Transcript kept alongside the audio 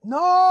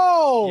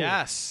No.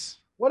 Yes.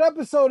 What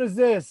episode is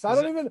this? I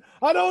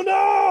don't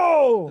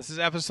know. This is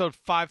episode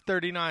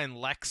 539,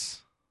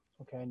 Lex.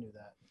 Okay, I knew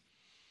that.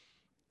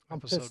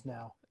 I'm pissed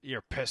now.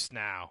 You're pissed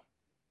now.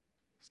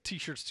 This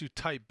T-shirt's too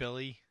tight,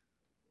 Billy.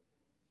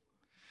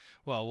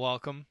 Well,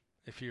 welcome.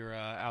 If you're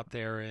out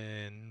there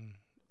in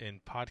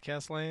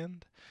podcast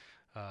land,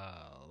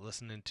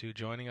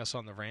 joining us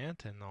on the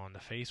rant and on the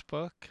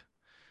Facebook.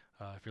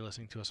 If you're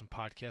listening to us in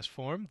podcast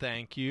form,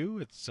 thank you.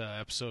 It's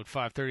episode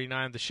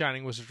 539 of the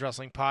Shining Wizards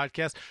Wrestling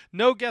Podcast.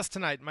 No guest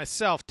tonight.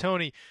 Myself,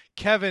 Tony,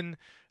 Kevin,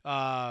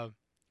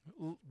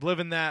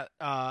 living that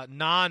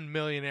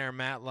non-millionaire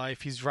Matt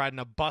life. He's riding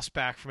a bus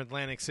back from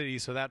Atlantic City,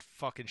 so that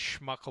fucking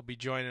schmuck will be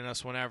joining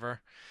us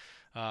whenever.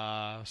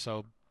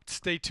 So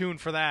stay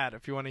tuned for that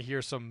if you want to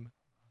hear some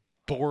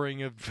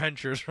boring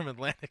adventures from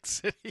Atlantic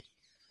City.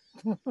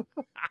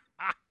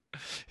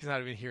 He's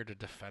not even here to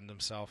defend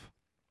himself.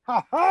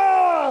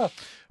 But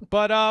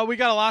we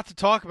got a lot to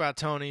talk about,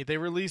 Tony. They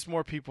released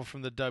more people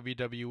from the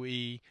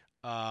WWE.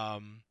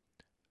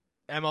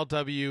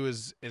 MLW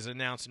is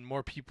announcing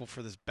more people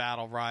for this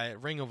battle riot.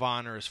 Ring of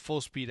Honor is full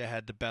speed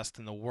ahead, the best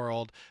in the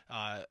world.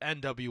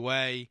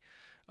 NWA,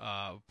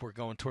 we're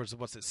going towards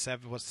what's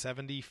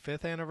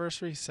 75th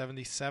anniversary,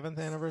 77th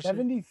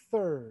anniversary,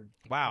 73rd.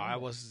 Wow, I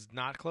was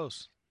not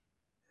close.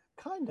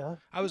 Kinda.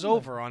 I was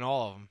over on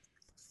all of them.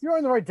 You're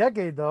in the right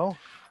decade, though.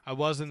 I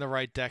was in the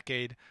right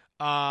decade.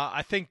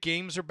 I think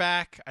games are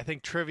back. I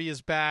think trivia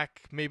is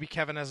back. Maybe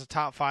Kevin has a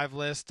top 5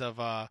 list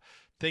of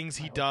things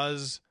he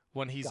does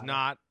when he's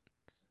not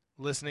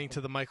listening to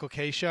the Michael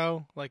K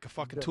show, like a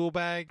fucking tool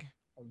bag.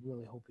 I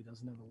really hope he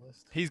doesn't have a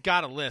list. He's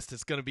got a list.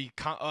 It's going to be,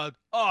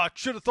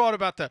 should have thought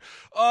about that.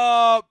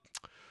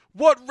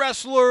 What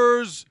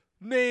wrestlers'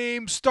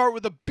 names start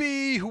with a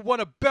B who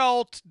won a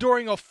belt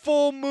during a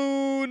full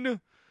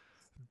moon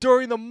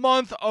during the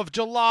month of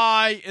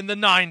July in the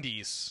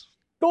 90s?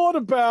 Thought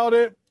about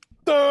it.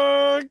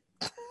 Oh,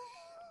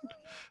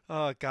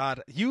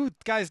 God. You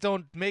guys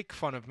don't make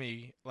fun of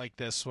me like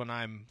this when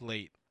I'm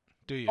late,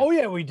 do you? Oh,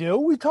 yeah, we do.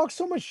 We talk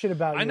so much shit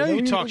about you. I know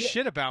you talk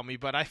shit about me,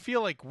 but I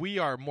feel like we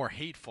are more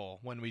hateful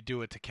when we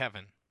do it to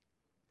Kevin.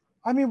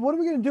 I mean, what are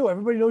we going to do?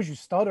 Everybody knows you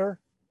stutter.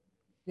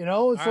 You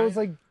know? So it's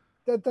like,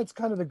 that's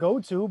kind of the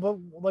go-to, but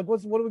like,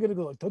 what are we going to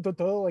do? Like,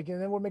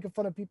 and then we're making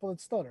fun of people that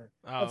stutter.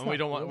 And we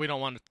don't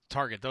want to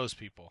target those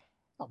people.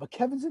 Oh, but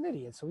Kevin's an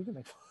idiot, so we can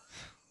make fun.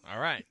 All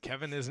right,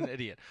 Kevin is an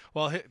idiot.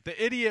 Well,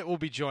 the idiot will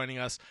be joining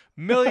us.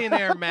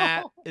 Millionaire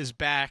Matt is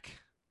back.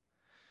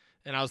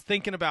 And I was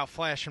thinking about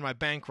flashing my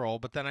bankroll,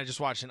 but then I just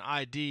watched an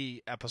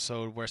ID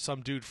episode where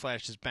some dude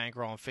flashed his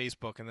bankroll on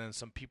Facebook, and then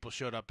some people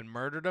showed up and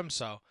murdered him.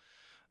 So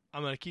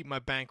I'm going to keep my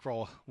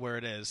bankroll where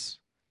it is,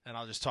 and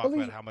I'll just talk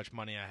about how much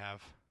money I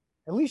have.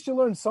 At least you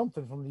learn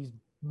something from these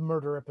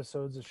murder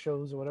episodes of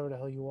shows or whatever the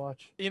hell you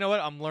watch. You know what?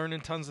 I'm learning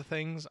tons of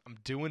things. I'm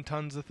doing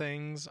tons of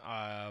things.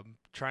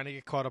 Trying to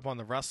get caught up on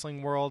the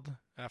wrestling world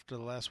after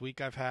the last week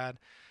I've had.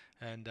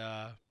 And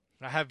I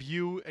have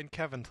you and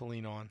Kevin to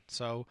lean on.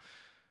 So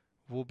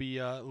we'll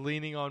be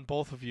leaning on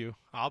both of you.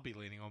 I'll be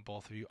leaning on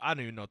both of you. I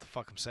don't even know what the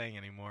fuck I'm saying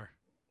anymore.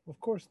 Of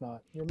course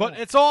not. But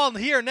it's all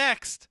here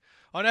next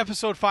on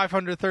episode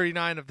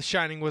 539 of the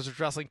Shining Wizards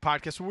Wrestling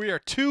Podcast, where we are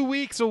 2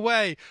 weeks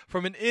away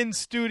from an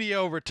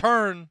in-studio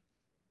return.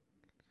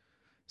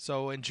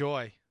 So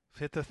enjoy.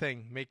 Hit the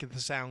thing. Make it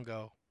the sound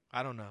go.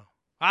 I don't know.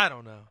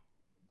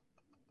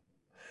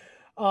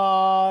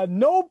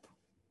 Nope.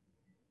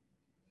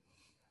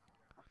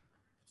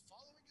 The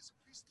following is a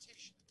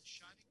presentation of the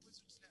Shining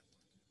Wizards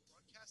Network,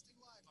 broadcasting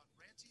live on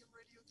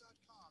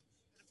rantiumradio.com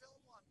and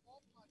available on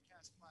all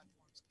podcast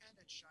platforms and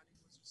at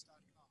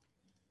shiningwizards.com.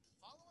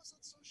 Follow us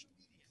on social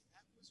media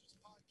at Wizards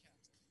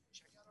Podcast.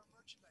 Check out our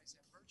merchandise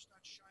at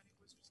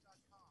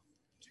merch.shiningwizards.com.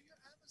 Do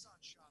your Amazon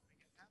shopping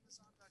at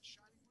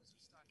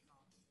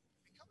amazon.shiningwizards.com.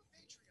 Become a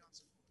Patreon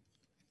supporter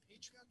at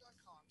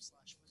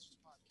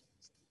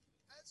patreon.com/wizardspodcast.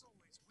 As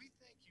always, we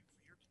thank you for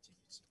your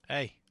continued support.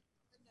 Hey.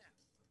 And now,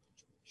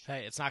 enjoy the show.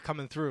 Hey, it's not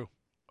coming through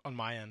on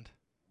my end.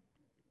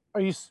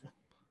 Are you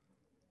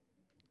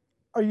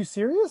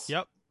serious?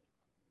 Yep.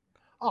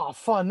 Oh,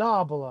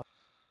 phenomenal.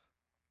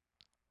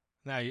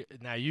 Now you silence I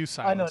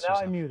know. Now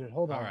yourself. I'm muted.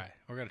 Hold on. All right.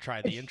 We're going to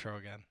try the intro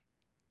again.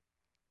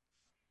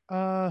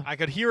 I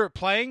could hear it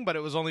playing, but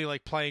it was only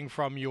like playing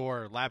from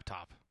your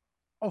laptop.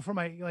 Oh, for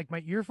my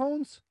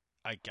earphones?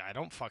 I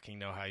don't fucking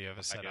know how you have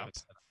it set up.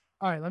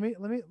 All right, let me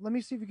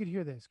see if you can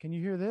hear this. Can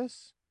you hear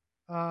this?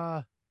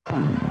 Whoa!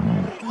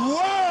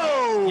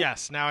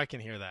 Yes, now I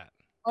can hear that.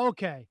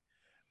 Okay.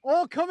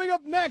 All coming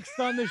up next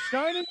on the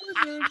Shining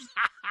Wizards.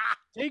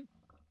 Take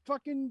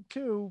fucking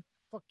 2.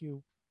 Fuck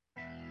you.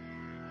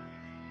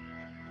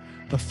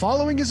 The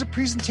following is a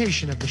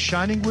presentation of the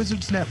Shining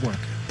Wizards Network,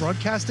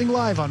 broadcasting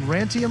live on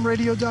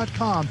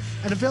rantiumradio.com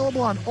and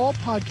available on all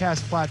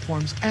podcast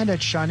platforms and at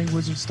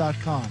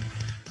shiningwizards.com.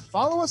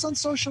 Follow us on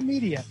social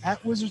media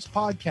at Wizards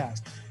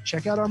Podcast.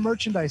 Check out our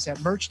merchandise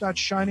at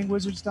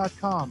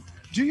merch.shiningwizards.com.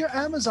 Do your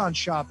Amazon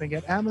shopping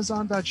at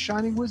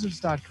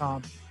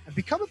amazon.shiningwizards.com and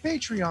become a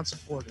Patreon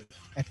supporter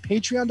at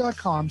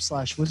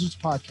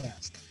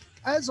patreon.com/wizardspodcast.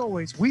 As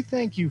always, we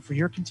thank you for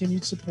your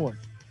continued support.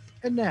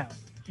 And now,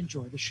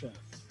 enjoy the show.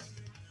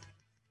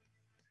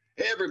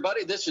 Hey,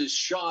 everybody, this is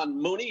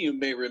Sean Mooney. You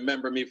may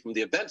remember me from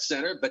the event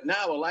center, but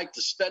now I like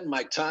to spend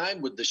my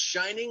time with the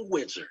Shining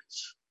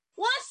Wizards.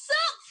 What's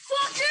up,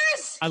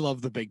 fuckers? I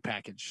love the big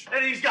package.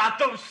 And he's got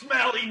those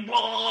smelly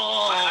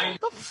balls.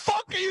 The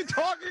fuck are you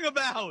talking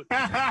about?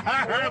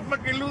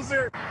 Fucking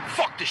loser.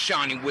 Fuck the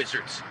Shining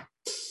Wizards.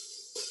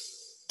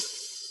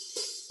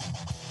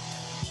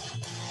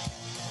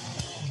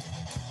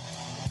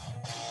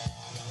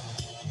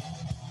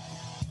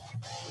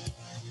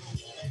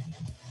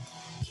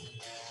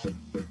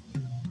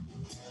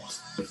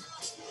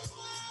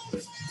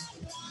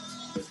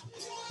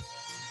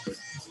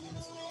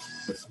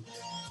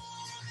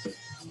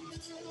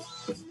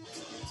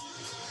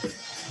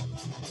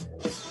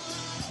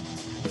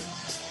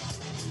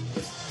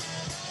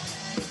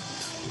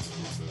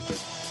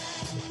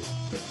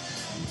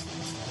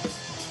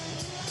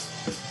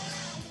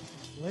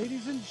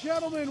 Ladies and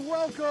gentlemen,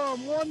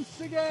 welcome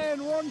once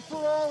again, one for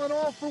all and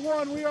all for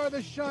one. We are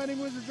the Shining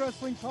Wizards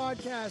Wrestling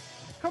Podcast,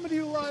 coming to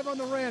you live on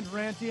the Rant,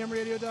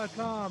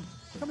 rantmradio.com.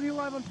 Coming to you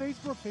live on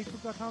Facebook,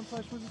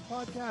 facebook.com/Wizards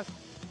Podcast.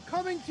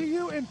 Coming to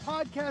you in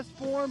podcast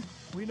form.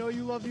 We know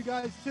you love you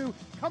guys too.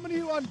 Coming to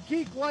you on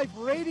Geek Life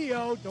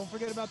Radio. Don't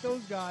forget about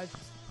those guys.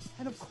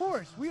 And of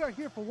course, we are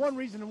here for one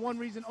reason and one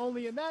reason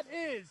only, and that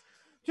is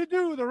to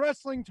do the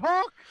wrestling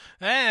talk.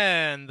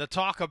 And the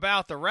talk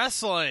about the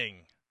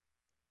wrestling.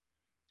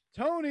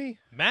 Tony.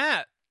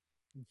 Matt.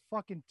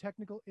 Fucking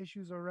technical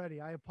issues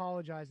already. I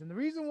apologize. And the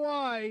reason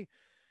why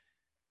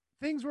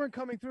things weren't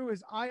coming through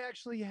is I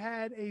actually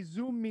had a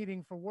Zoom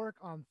meeting for work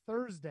on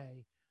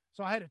Thursday.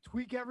 So I had to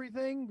tweak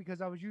everything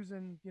because I was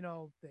using,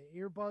 the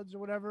earbuds or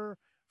whatever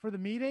for the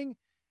meeting.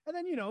 And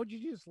then, you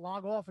just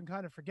log off and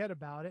kind of forget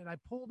about it. And I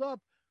pulled up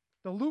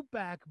the loop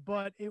back,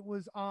 but it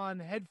was on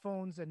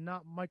headphones and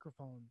not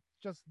microphone.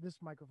 Just this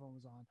microphone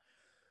was on,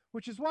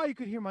 which is why you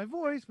could hear my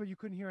voice, but you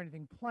couldn't hear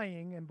anything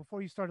playing. And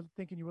before you started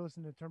thinking you were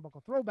listening to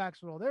Turnbuckle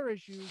Throwbacks with all their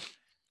issues,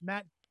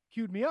 Matt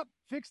queued me up,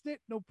 fixed it,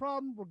 no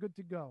problem, we're good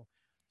to go.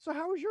 So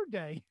how was your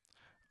day?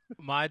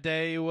 My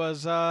day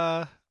was,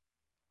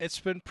 it's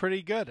been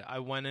pretty good. I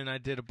went in, I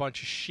did a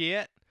bunch of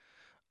shit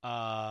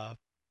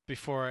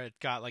before it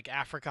got like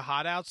Africa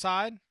hot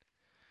outside.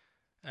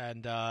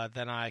 And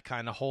then I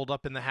kind of holed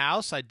up in the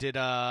house.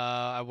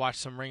 I watched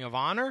some Ring of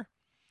Honor.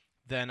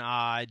 Then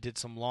I did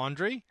some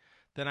laundry.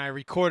 Then I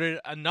recorded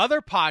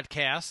another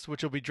podcast,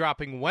 which will be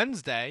dropping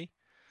Wednesday.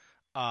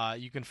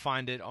 You can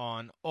find it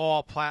on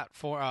all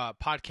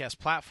podcast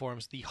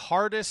platforms. The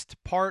Hardest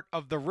Part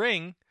of the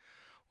Ring,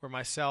 where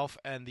myself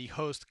and the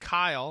host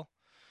Kyle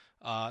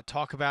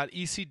talk about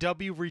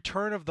ECW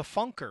Return of the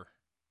Funker.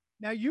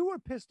 Now, you were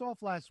pissed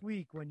off last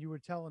week when you were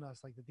telling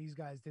us like that these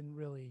guys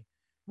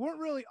weren't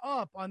really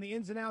up on the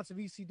ins and outs of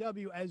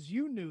ECW as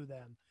you knew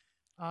them.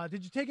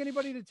 Did you take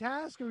anybody to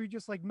task, or were you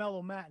just like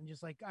mellow Matt and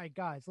just like, all right,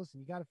 guys, listen,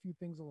 you got a few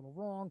things a little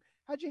wrong.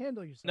 How'd you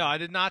handle yourself? No, I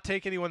did not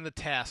take anyone to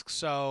task.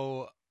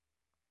 So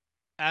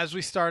as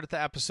we started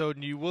the episode,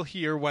 and you will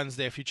hear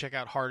Wednesday if you check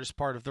out Hardest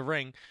Part of the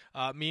Ring,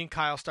 me and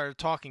Kyle started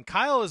talking.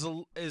 Kyle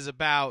is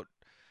about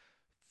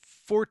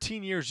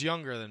 14 years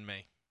younger than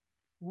me.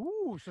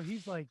 Ooh, so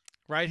he's like...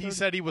 Right, he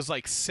said he was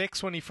like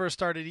 6 when he first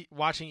started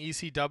watching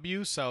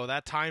ECW, so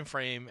that time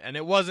frame, and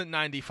it wasn't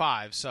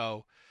 95,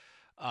 so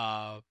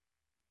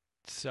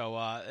it's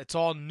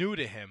all new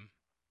to him.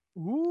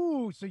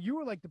 Ooh, so you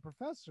were like the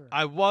professor.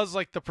 I was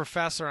like the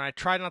professor, and I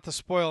tried not to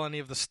spoil any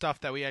of the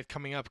stuff that we had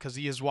coming up because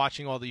he is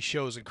watching all these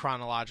shows in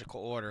chronological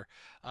order.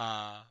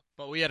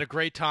 But we had a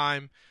great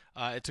time.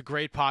 It's a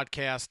great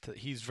podcast.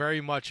 He's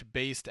very much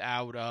based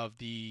out of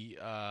the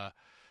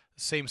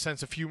same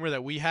sense of humor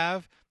that we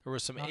have. There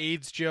was some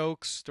AIDS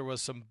jokes. There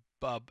was some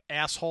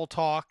asshole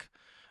talk.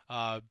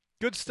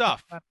 Good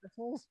stuff.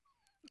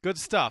 Good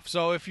stuff.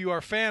 So if you are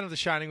a fan of the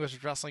Shining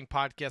Wizards Wrestling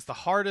Podcast, the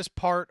Hardest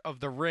Part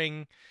of the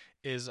Ring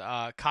is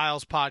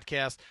Kyle's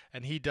podcast,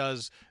 and he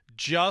does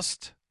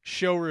just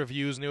show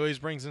reviews, and he always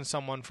brings in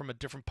someone from a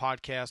different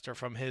podcast or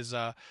from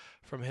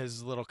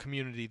his little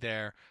community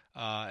there,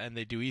 and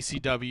they do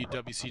ECW,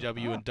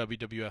 WCW, and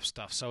WWF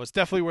stuff. So it's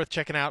definitely worth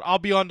checking out. I'll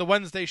be on the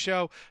Wednesday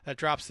show that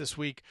drops this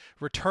week,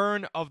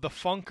 Return of the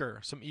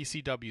Funker, some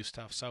ECW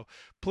stuff. So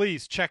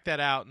please check that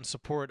out and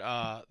support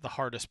the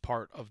Hardest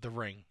Part of the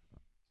Ring.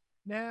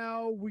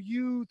 Now, were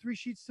you 3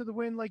 sheets to the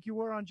wind like you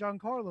were on John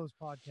Carlo's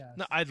podcast?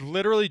 No, I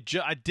literally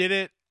I did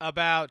it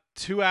about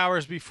 2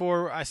 hours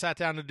before I sat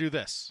down to do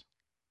this.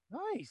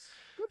 Nice.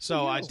 Good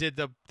so I did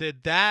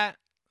that.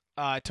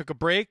 I took a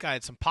break. I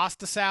had some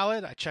pasta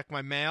salad. I checked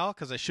my mail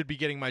because I should be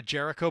getting my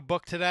Jericho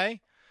book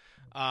today.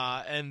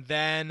 And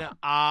then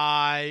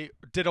I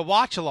did a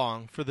watch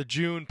along for the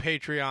June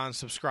Patreon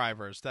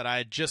subscribers that I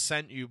had just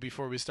sent you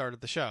before we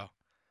started the show.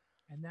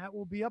 And that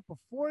will be up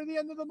before the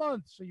end of the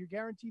month. So your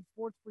guaranteed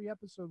 4th free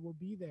episode will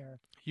be there.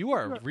 You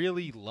are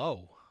really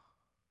low.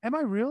 Am I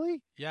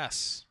really?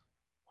 Yes.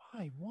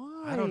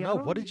 Why? I don't know.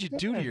 What did you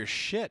do to your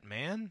shit,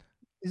 man?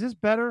 Is this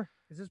better?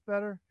 Is this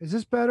better? Is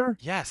this better?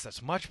 Yes,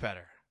 that's much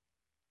better.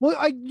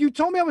 Well, you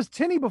told me I was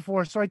tinny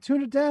before, so I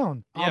tuned it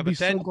down. Yeah, I'll be but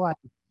then- so glad.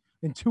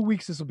 In 2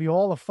 weeks, this will be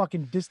all a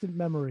fucking distant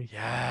memory.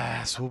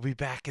 Yes, we'll be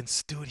back in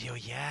studio.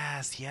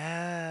 Yes,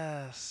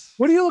 yes.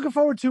 What are you looking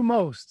forward to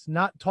most?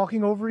 Not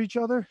talking over each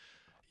other?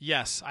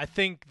 Yes, I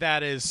think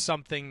that is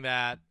something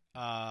that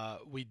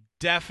we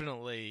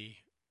definitely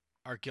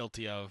are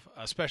guilty of,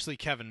 especially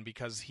Kevin,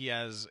 because he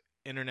has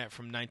internet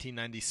from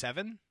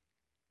 1997.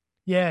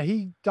 Yeah,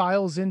 he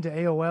dials into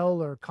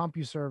AOL or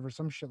CompuServe or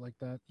some shit like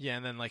that. Yeah,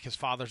 and then like his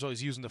father's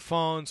always using the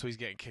phone, so he's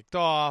getting kicked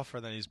off,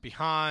 or then he's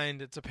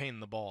behind. It's a pain in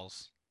the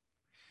balls.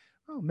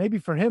 Oh, maybe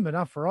for him, but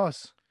not for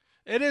us.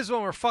 It is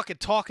when we're fucking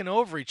talking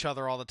over each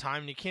other all the time,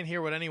 and you can't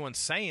hear what anyone's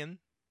saying.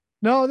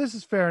 No, this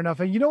is fair enough.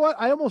 And you know what?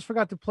 I almost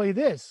forgot to play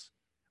this.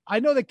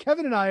 I know that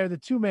Kevin and I are the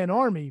two-man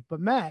army,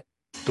 but Matt,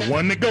 The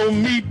one that go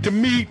meat to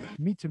meat.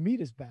 Meat to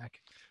Meat is back.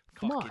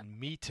 Come Fucking on.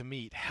 meat to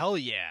meat. Hell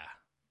yeah.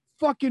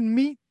 Fucking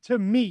Meat to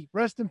Meat.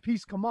 Rest in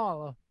peace,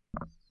 Kamala.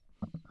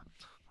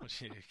 What,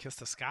 she kissed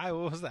the sky?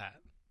 What was that?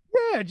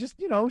 Yeah, just,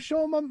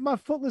 show my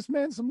footless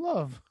man some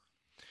love.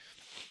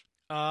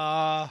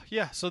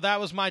 Yeah, so that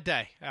was my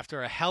day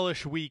after a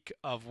hellish week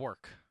of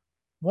work.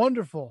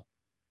 Wonderful.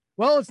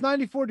 Well, it's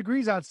 94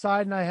 degrees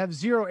outside, and I have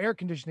zero air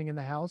conditioning in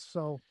the house,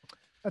 so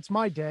that's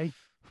my day.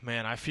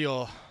 Man, I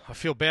feel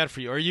bad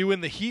for you. Are you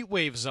in the heat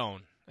wave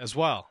zone as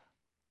well?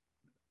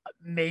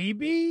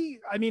 Maybe.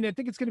 I mean, I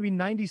think it's going to be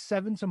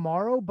 97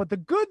 tomorrow, but the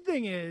good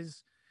thing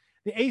is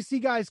the AC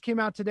guys came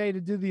out today to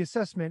do the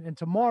assessment, and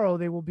tomorrow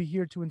they will be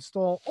here to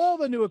install all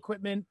the new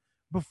equipment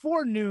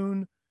before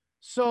noon.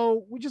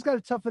 So we just got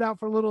to tough it out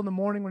for a little in the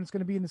morning when it's going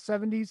to be in the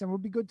 70s, and we'll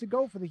be good to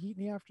go for the heat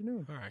in the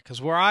afternoon. All right,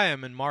 because where I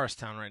am in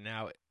Morristown right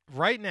now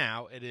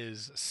it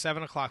is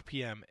 7:00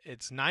 p.m.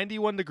 It's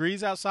 91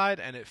 degrees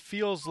outside, and it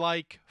feels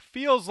like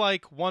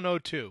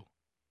 102.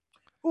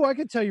 Oh, I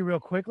can tell you real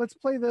quick. Let's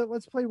play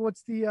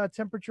what's the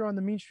temperature on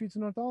the mean streets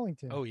of North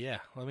Arlington. Oh yeah,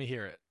 let me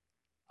hear it.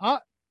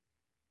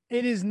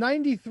 It is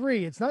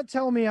 93. It's not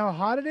telling me how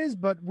hot it is,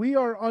 but we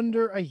are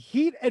under a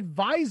heat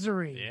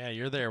advisory. Yeah,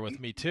 you're there with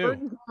me too.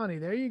 Burton County,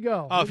 there you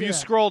go. Oh, Look if at you that.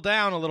 scroll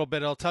down a little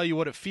bit, it'll tell you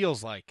what it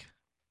feels like.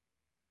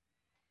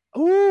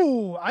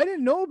 Ooh, I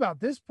didn't know about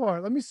this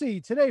part. Let me see.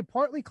 Today,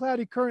 partly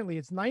cloudy currently.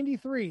 It's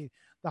 93.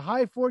 The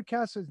high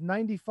forecast is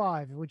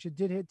 95, which it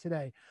did hit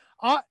today.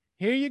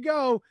 Here you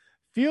go.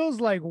 Feels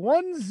like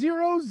 100.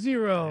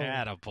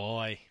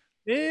 Attaboy.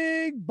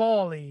 Big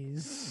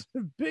ballies.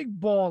 Big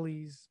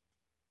ballies.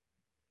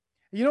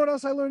 You know what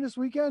else I learned this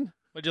weekend?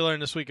 What'd you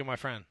learn this weekend, my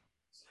friend?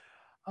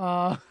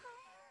 My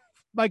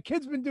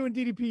kid's been doing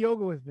DDP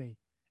yoga with me,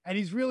 and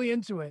he's really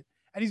into it.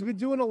 And he's been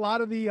doing a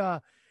lot of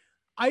the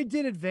I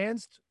did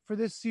advanced for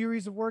this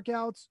series of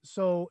workouts,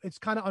 so it's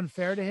kind of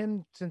unfair to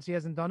him since he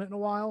hasn't done it in a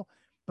while.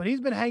 But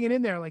he's been hanging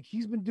in there. Like,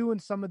 he's been doing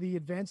some of the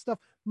advanced stuff,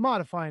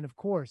 modifying, of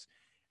course.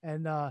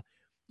 And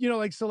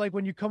like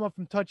when you come up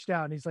from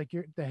touchdown, he's like,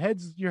 your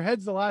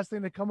head's the last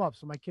thing to come up.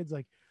 So my kid's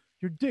like,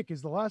 your dick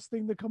is the last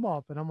thing to come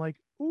up. And I'm like,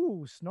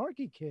 ooh,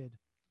 snarky kid.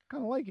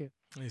 Kind of like it.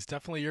 He's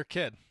definitely your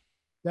kid.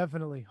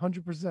 Definitely,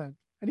 100%.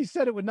 And he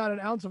said it with not an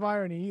ounce of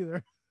irony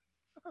either.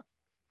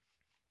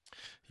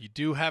 You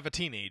do have a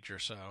teenager,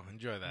 so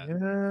enjoy that. Yeah,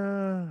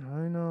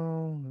 I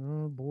know.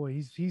 Oh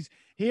boy,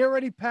 he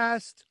already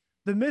passed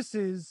the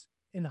misses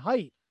in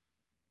height.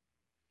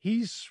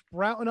 He's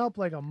sprouting up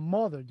like a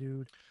mother,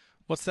 dude.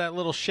 What's that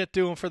little shit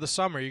doing for the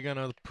summer? You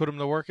gonna put him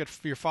to work at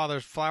your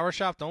father's flower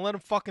shop? Don't let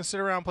him fucking sit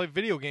around and play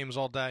video games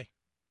all day.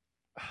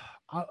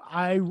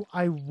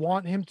 I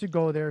want him to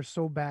go there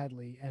so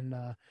badly, and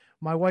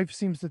my wife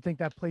seems to think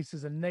that place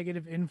is a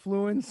negative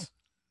influence.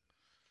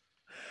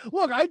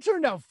 Look, I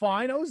turned out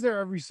fine. I was there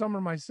every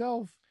summer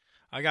myself.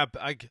 I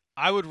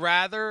would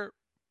rather,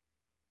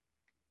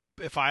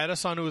 if I had a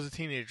son who was a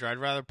teenager, I'd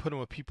rather put him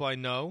with people I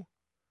know,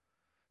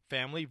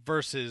 family,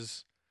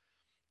 versus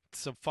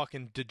some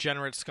fucking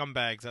degenerate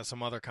scumbags at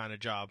some other kind of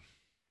job.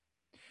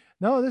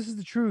 No, this is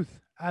the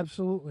truth.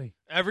 Absolutely.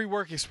 Every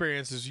work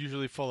experience is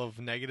usually full of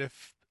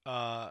negative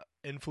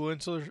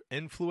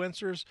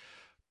influencers,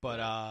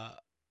 but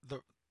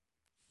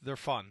they're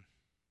fun.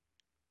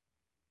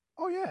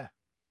 Oh yeah.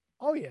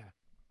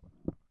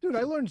 Dude,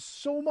 I learned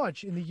so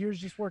much in the years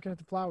just working at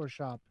the flower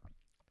shop.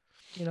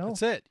 You know?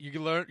 That's it.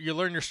 You learn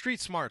your street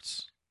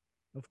smarts.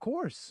 Of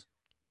course.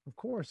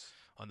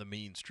 On the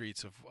mean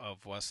streets of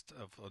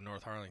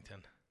North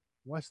Arlington.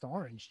 West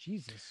Orange,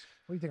 Jesus.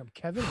 What do you think? I'm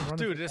Kevin? I'm running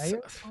Dude, for this,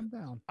 mayor? Calm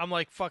down. I'm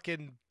like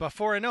fucking,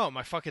 before I know it,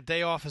 my fucking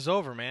day off is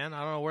over, man.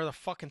 I don't know where the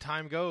fucking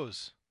time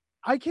goes.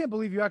 I can't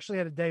believe you actually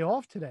had a day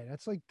off today.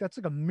 That's like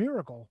a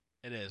miracle.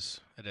 It is.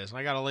 And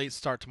I got a late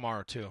start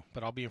tomorrow, too.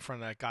 But I'll be in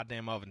front of that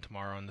goddamn oven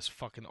tomorrow in this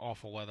fucking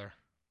awful weather.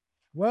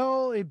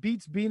 Well, it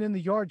beats being in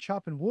the yard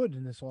chopping wood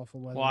in this awful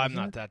weather. Well, I'm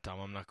doesn't not it? that dumb.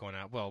 I'm not going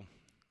out. Well,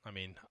 I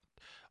mean,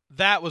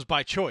 that was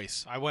by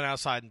choice. I went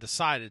outside and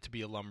decided to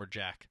be a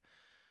lumberjack.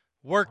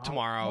 Work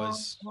tomorrow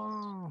is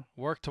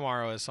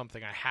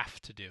something I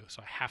have to do.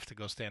 So I have to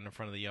go stand in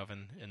front of the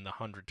oven in the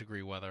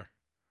 100-degree weather.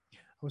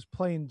 I was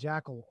playing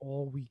Jackal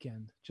all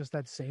weekend. Just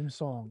that same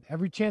song.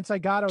 Every chance I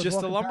got, I was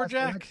Just a walking past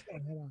lumberjack?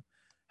 Alexa,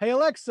 hey,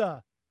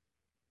 Alexa,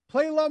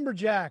 Play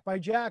Lumberjack by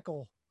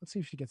Jackal. Let's see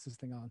if she gets this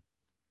thing on.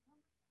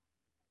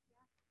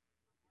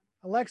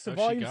 Alexa, Oh, she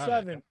volume got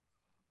 7. it.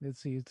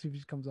 Let's see if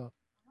she comes up.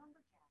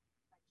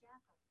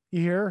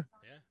 You hear her?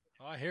 Yeah.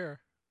 Oh, I hear her.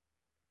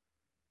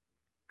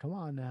 Come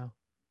on now.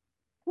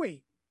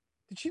 Wait,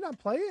 did she not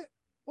play it?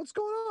 What's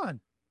going on?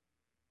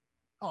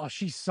 Oh,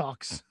 she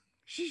sucks.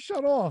 She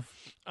shut off.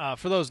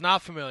 For those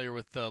not familiar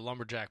with the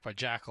Lumberjack by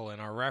Jackal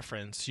and our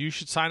reference, you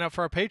should sign up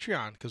for our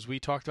Patreon because we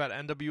talked about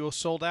NWO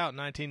Sold Out in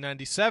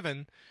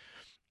 1997,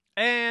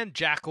 and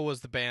Jackal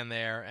was the band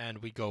there, and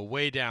we go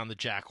way down the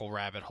Jackal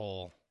rabbit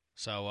hole.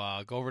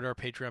 So go over to our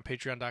Patreon,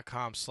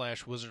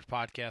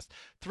 patreon.com/wizardspodcast.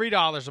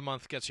 $3 a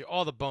month gets you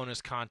all the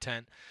bonus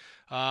content.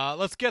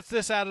 Let's get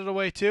this out of the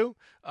way, too.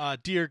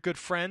 Dear good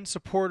friend,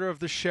 supporter of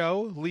the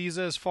show,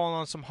 Lisa has fallen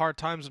on some hard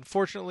times.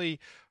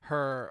 Unfortunately,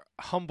 her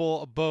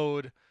humble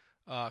abode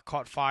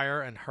caught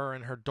fire, and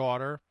her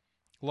daughter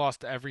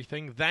lost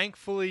everything.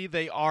 Thankfully,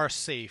 they are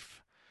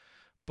safe,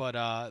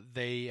 but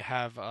they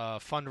have a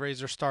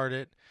fundraiser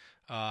started.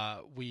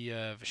 We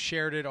have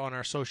shared it on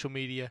our social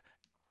media.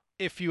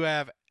 If you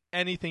have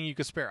anything you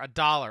could spare,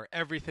 $1,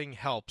 everything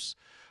helps.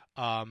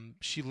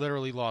 She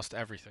literally lost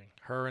everything.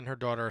 Her and her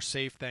daughter are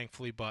safe,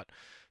 thankfully, but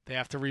they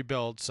have to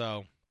rebuild.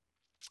 So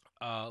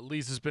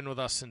Lisa's been with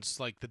us since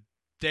like the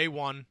day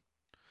one,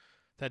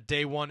 that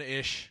day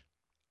one-ish,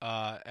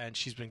 and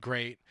she's been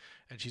great,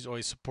 and she's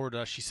always supported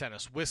us. She sent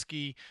us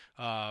whiskey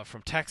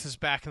from Texas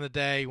back in the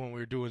day when we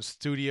were doing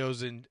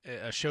studios and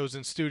shows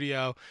in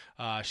studio.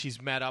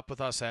 She's met up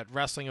with us at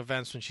wrestling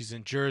events when she's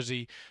in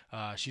Jersey.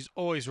 She's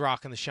always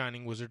rocking the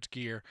Shining Wizards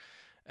gear.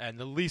 And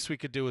the least we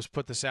could do is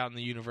put this out in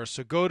the universe.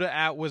 So go to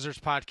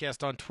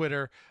 @WizardsPodcast on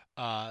Twitter.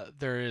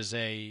 There is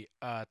a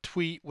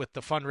tweet with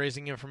the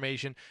fundraising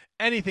information.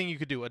 Anything you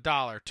could do,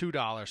 $1,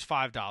 $2,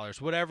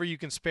 $5, whatever you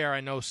can spare.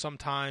 I know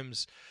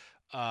sometimes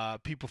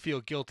people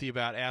feel guilty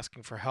about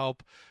asking for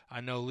help.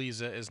 I know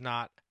Lisa is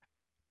not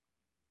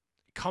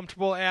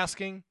comfortable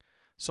asking,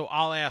 so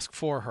I'll ask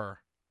for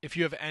her if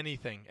you have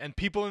anything. And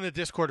people in the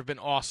Discord have been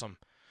awesome.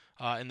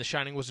 In the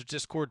Shining Wizards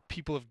Discord,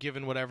 people have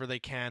given whatever they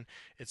can.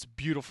 It's a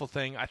beautiful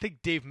thing. I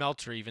think Dave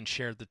Meltzer even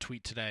shared the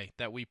tweet today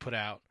that we put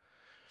out.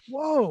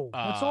 Whoa,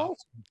 that's awesome.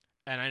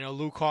 And I know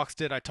Luke Hawks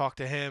did. I talked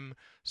to him.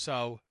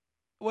 So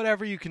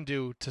whatever you can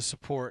do to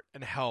support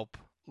and help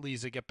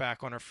Lisa get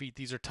back on her feet.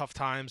 These are tough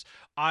times.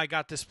 I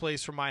got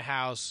displaced from my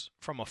house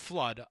from a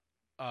flood,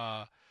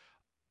 but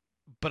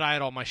I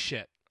had all my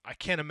shit. I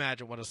can't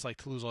imagine what it's like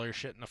to lose all your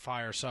shit in a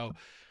fire. So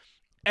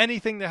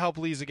anything to help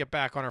Lisa get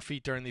back on her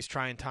feet during these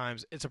trying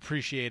times, it's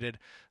appreciated.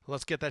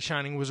 Let's get that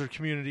Shining Wizard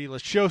community.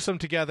 Let's show some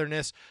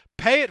togetherness.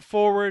 Pay it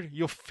forward.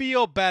 You'll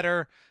feel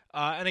better.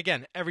 And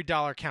again, every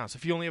dollar counts.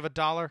 If you only have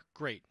 $1,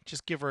 great.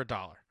 Just give her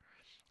 $1.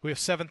 We have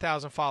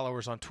 7,000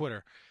 followers on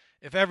Twitter.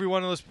 If every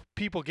one of those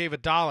people gave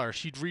 $1,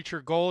 she'd reach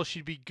her goal.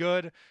 She'd be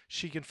good.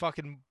 She can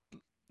fucking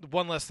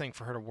one less thing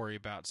for her to worry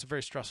about. It's a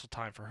very stressful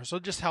time for her. So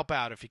just help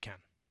out if you can.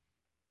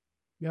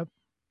 Yep.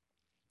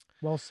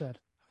 Well said.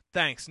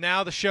 Thanks.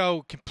 Now the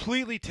show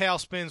completely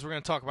tailspins. We're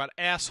going to talk about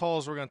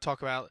assholes. We're going to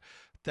talk about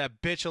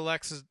that bitch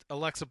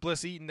Alexa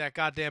Bliss eating that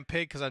goddamn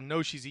pig because I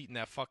know she's eating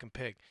that fucking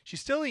pig.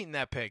 She's still eating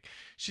that pig.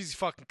 She's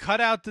fucking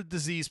cut out the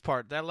disease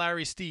part. That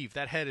Larry Steve,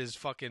 that head is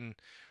fucking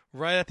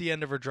right at the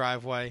end of her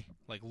driveway,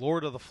 like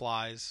Lord of the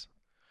Flies.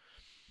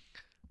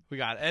 We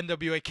got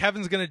NWA.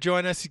 Kevin's going to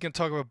join us. He's going to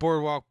talk about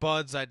Boardwalk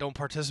Buds. I don't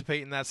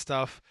participate in that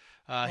stuff.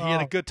 He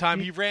had a good time.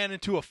 He ran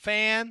into a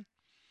fan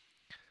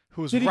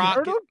who was Did he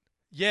hurt him?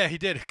 Yeah, he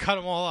did. Cut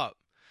them all up.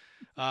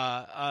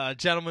 A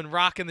gentleman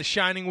rocking the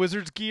Shining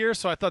Wizards gear,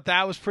 so I thought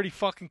that was pretty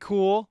fucking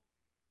cool.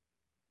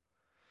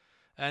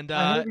 And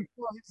I heard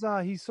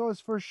he saw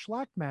his first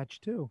Schlack match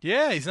too.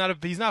 Yeah, he's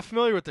not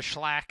familiar with the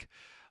Schlack.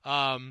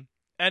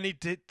 And he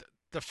did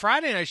the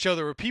Friday night show.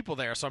 There were people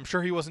there, so I'm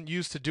sure he wasn't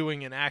used to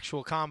doing an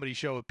actual comedy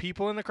show with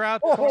people in the crowd.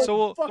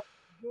 Oh,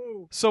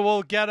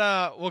 we'll get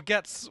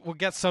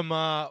some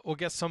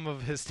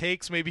of his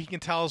takes. Maybe he can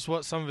tell us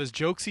what some of his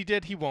jokes he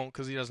did. He won't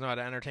because he doesn't know how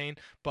to entertain.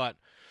 But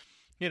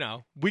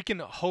we can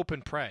hope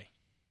and pray.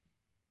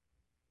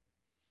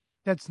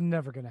 That's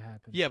never going to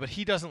happen. Yeah, but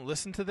he doesn't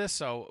listen to this,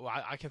 so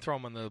I can throw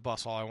him under the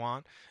bus all I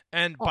want.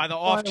 And by the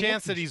off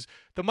chance that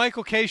the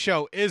Michael K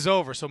show is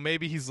over, so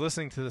maybe he's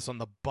listening to this on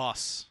the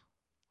bus.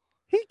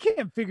 He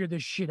can't figure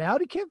this shit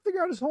out. He can't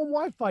figure out his home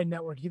Wi-Fi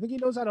network. You think he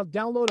knows how to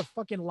download a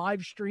fucking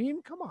live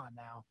stream? Come on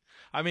now.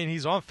 I mean,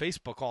 he's on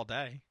Facebook all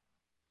day.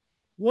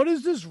 What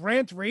is this,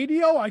 Rant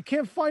Radio? I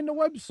can't find the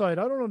website.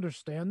 I don't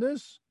understand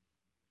this.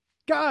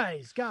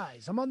 Guys,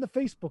 I'm on the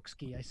Facebook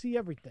ski. I see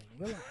everything.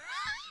 Relax.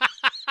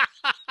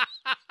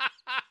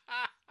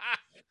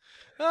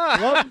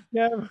 Love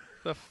you,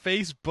 the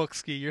Facebook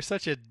ski. You're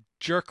such a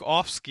jerk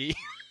off ski.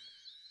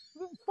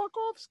 Fuck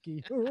off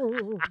ski.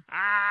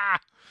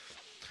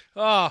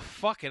 Oh,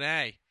 fucking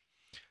A.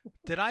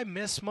 Did I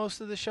miss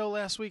most of the show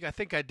last week? I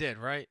think I did,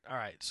 right? All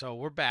right, so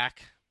we're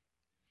back.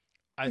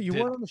 You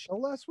weren't on the show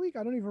last week?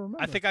 I don't even remember.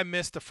 I think I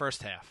missed the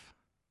first half.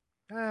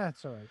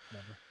 It's all right.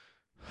 Never.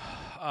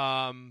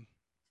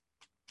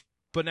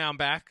 But now I'm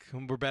back,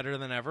 and we're better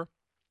than ever.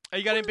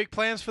 You got any big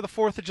plans for the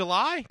 4th of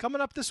July coming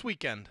up this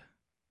weekend?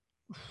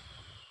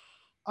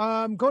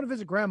 Going to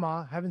visit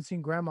Grandma. Haven't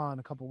seen Grandma in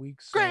a couple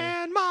weeks. So.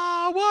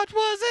 Grandma, what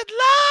was it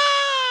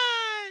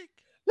like?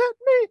 Let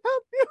me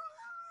help you.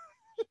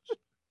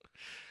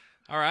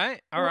 All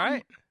right.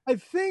 I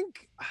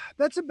think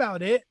that's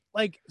about it.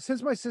 Like,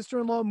 since my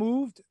sister-in-law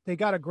moved, they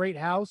got a great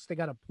house. They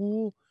got a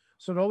pool.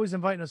 So they're always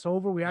inviting us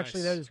over. We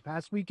actually there this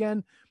past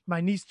weekend.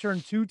 My niece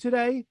turned 2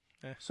 today.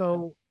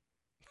 So,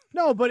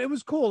 no, but it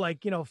was cool.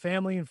 Like,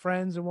 family and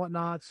friends and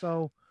whatnot.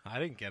 So I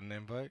didn't get an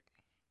invite.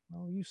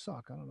 Oh, you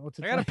suck. I don't know what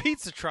to I got a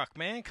pizza truck,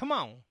 man. Come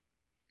on.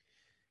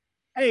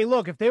 Hey,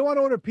 look, if they want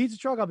to order a pizza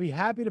truck, I'll be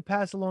happy to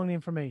pass along the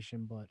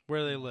information. But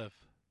where do they live?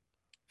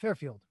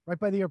 Fairfield, right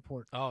by the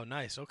airport. Oh,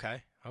 nice.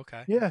 Okay.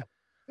 Yeah.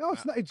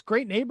 It's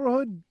great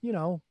neighborhood,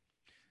 There's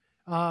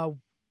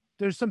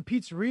some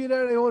pizzeria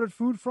there they ordered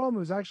food from. It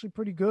was actually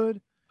pretty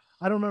good.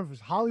 I don't remember if it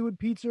was Hollywood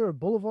Pizza or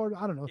Boulevard.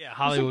 I don't know. Yeah,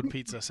 Hollywood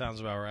Pizza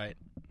sounds about right.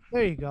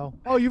 There you go.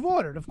 Oh, you've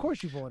ordered. Of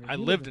course you've ordered. I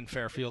lived in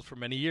Fairfield for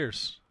many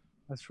years.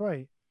 That's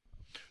right.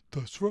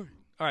 That's right.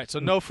 All right, so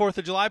no 4th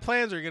of July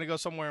plans, or you're going to go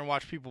somewhere and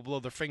watch people blow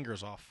their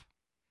fingers off?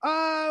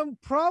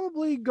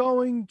 Probably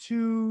going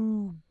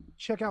to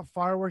check out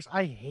fireworks.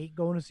 I hate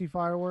going to see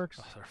fireworks.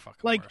 Oh, they're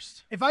fucking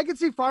worst. If I could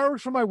see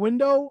fireworks from my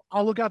window,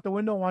 I'll look out the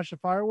window and watch the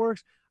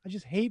fireworks. I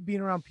just hate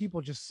being around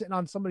people just sitting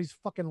on somebody's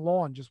fucking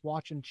lawn just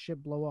watching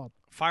shit blow up.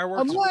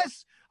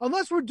 Fireworks?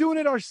 Unless we're doing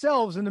it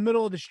ourselves in the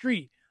middle of the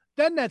street.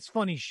 Then that's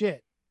funny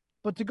shit.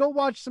 But to go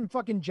watch some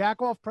fucking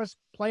jack off, press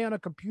play on a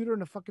computer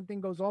and the fucking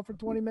thing goes off for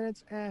 20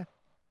 minutes,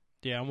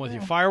 Yeah, I'm with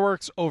you.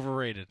 Fireworks,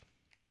 overrated.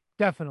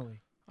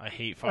 Definitely. I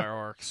hate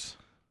fireworks.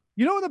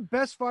 You know what the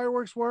best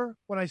fireworks were?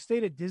 When I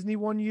stayed at Disney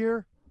one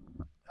year,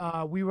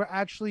 we were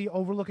actually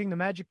overlooking the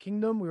Magic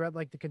Kingdom. We were at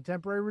like the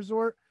Contemporary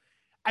Resort.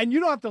 And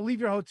you don't have to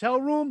leave your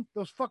hotel room.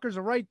 Those fuckers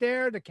are right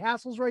there. The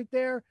castle's right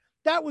there.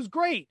 That was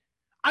great.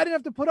 I didn't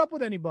have to put up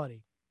with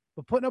anybody.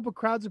 But putting up with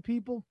crowds of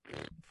people,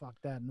 fuck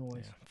that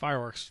noise. Yeah.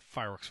 Fireworks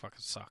fucking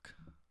suck.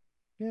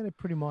 Yeah, they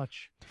pretty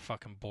much. They're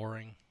fucking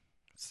boring.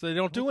 So they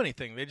don't do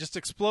anything. They just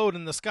explode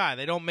in the sky.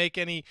 They don't make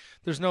any.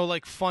 There's no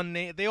like fun.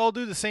 They all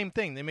do the same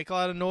thing. They make a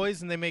lot of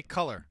noise and they make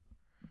color.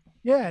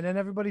 Yeah, and then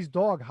everybody's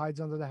dog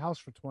hides under the house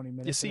for 20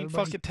 minutes. You see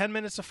fucking 10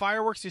 minutes of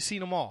fireworks. You've seen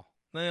them all.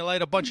 Then they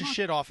light a bunch of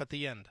shit off at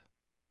the end.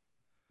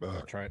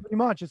 That's right. Pretty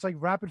much. It's like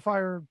rapid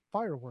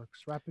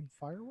fireworks at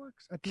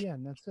the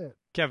end. That's it.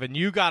 Kevin,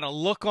 you got a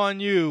look on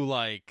you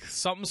like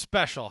something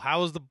special.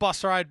 How was the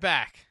bus ride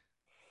back?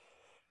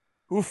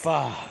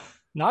 Oofa.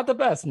 Not the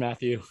best,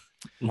 Matthew.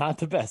 Not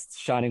the best,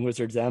 Shining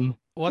Wizards M.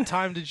 What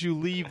time did you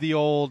leave the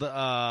old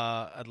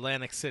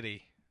Atlantic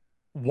City?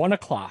 1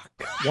 o'clock.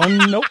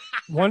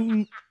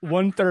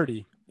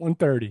 1:30.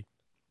 1:30.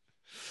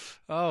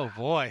 Oh,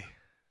 boy.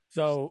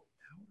 So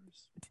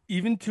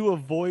even to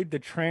avoid the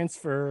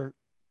transfer,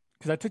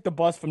 because I took the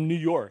bus from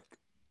Newark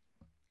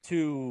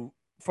to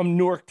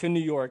New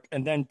York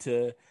and then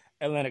to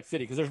Atlantic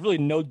City, because there's really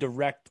no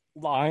direct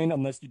line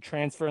unless you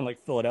transfer in like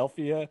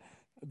Philadelphia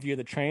via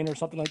the train or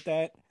something like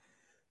that.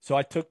 So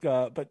I took,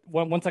 but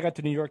once I got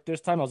to New York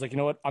this time, I was like, you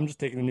know what? I'm just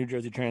taking the New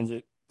Jersey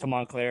Transit to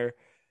Montclair,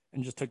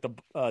 and just took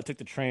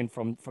the train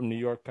from New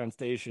York Penn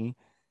Station,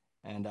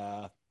 and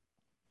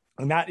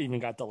that even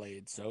got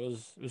delayed. So it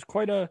was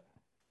quite a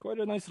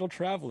nice little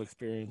travel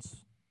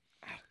experience.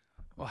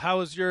 Well, how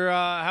was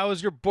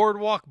your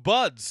boardwalk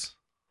buds?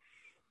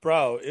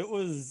 Bro, it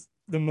was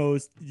the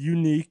most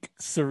unique,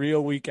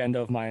 surreal weekend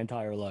of my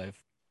entire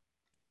life.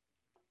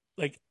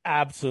 Like,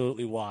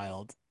 absolutely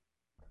wild.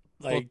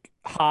 Like,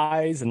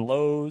 highs and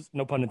lows,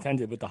 no pun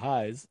intended with the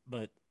highs,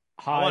 but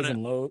highs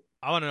and lows.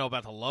 I want to know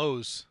about the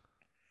lows.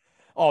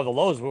 Oh, the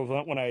lows were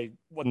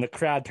when the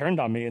crowd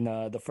turned on me in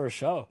the first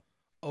show.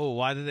 Oh,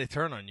 why did they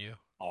turn on you?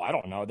 Oh, I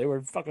don't know. They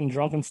were fucking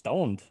drunk and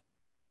stoned.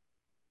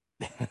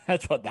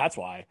 That's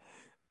why.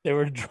 They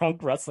were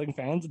drunk wrestling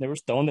fans, and they were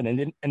stoned,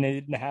 and they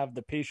didn't have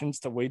the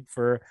patience to wait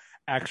for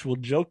actual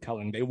joke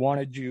telling. They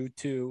wanted you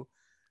to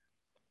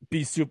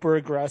be super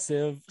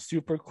aggressive,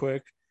 super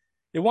quick.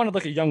 They wanted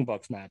like a Young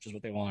Bucks match is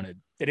what they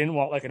wanted. They didn't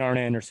want like an Arn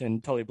Anderson,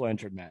 Tully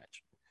Blanchard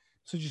match.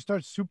 So did you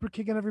start super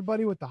kicking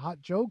everybody with the hot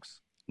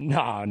jokes?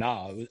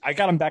 No. I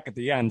got him back at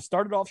the end.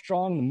 Started off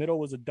strong. The middle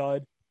was a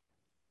dud.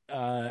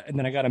 And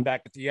then I got him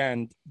back at the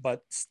end.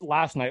 But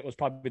last night was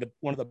probably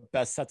one of the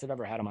best sets I've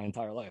ever had in my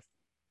entire life.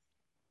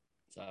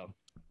 So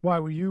why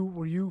were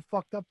you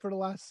fucked up for the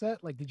last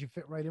set? Like, did you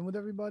fit right in with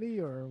everybody,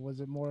 or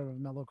was it more of a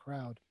mellow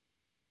crowd?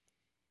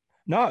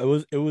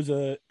 No, it was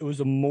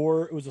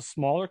a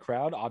smaller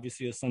crowd,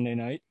 obviously a Sunday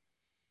night,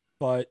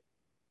 but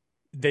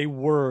they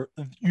were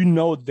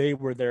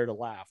there to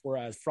laugh.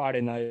 Whereas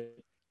Friday night,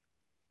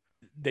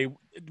 there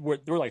were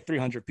like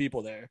 300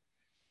 people there,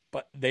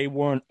 but they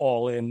weren't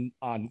all in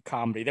on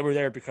comedy. They were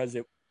there because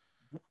it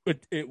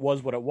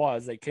was what it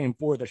was. They came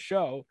for the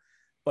show,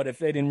 but if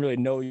they didn't really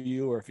know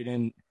you, or if you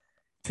didn't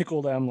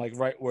tickle them like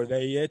right where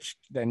they itched,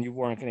 then you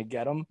weren't going to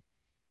get them.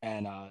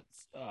 And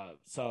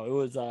so it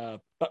was,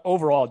 but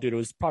overall, dude, it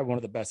was probably one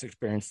of the best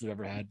experiences I've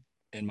ever had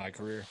in my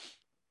career.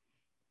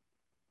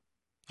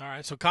 All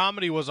right, so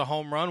comedy was a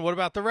home run. What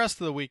about the rest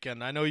of the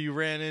weekend? I know you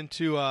ran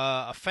into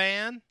a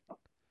fan,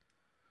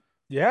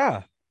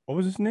 Yeah. What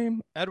was his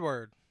name?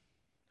 Edward.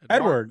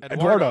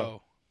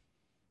 Eduardo,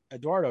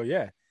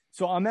 yeah.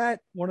 So I'm at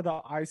one of the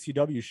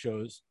ICW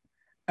shows,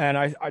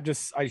 and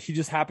he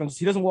just happens,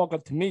 he doesn't walk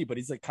up to me, but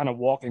he's like kind of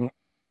walking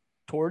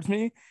towards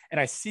me,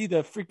 and I see the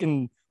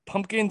freaking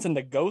pumpkins and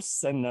the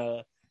ghosts and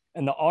the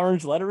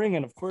orange lettering,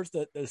 and of course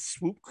the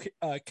swoop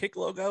kick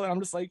logo, and I'm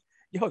just like,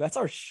 yo, that's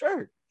our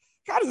shirt.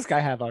 How does this guy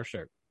have our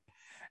shirt?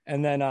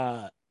 And then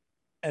I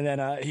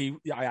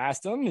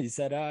asked him, he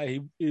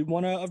said he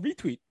won a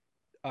retweet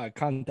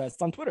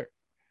contest on Twitter.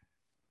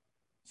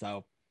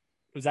 So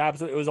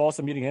it was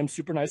awesome meeting him.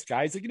 Super nice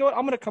guy. He's like, you know what?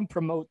 I'm gonna come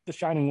promote the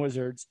Shining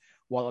Wizards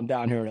while I'm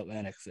down here in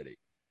Atlantic City,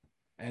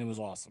 and it was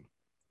awesome.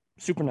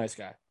 Super nice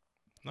guy.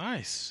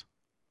 Nice.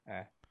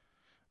 Yeah.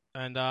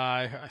 And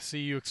I see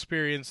you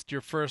experienced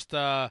your first.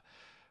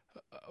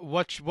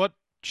 What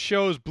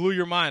shows blew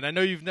your mind? I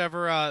know you've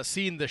never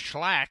seen the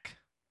Schlack.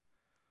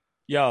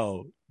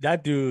 Yo,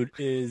 that dude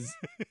is.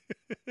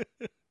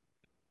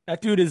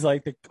 That dude is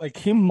like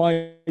he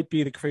might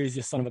be the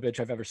craziest son of a bitch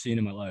I've ever seen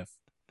in my life.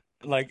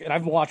 Like, and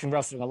I've been watching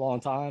wrestling a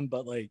long time,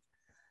 but like,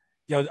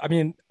 yo, I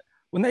mean,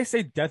 when they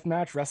say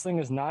deathmatch wrestling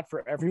is not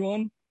for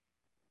everyone,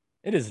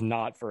 it is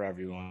not for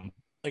everyone.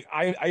 Like,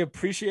 I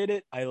appreciate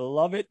it, I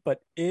love it,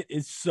 but it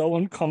is so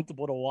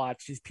uncomfortable to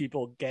watch these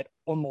people get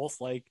almost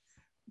like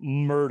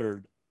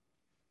murdered.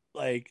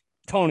 Like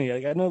Tony,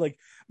 like I know, like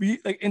we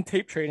like in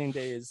tape trading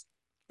days,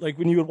 like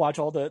when you would watch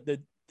all the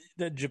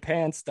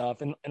Japan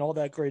stuff and all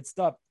that great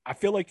stuff, I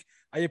feel like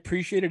I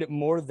appreciated it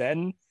more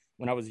then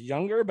when I was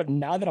younger, but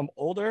now that I'm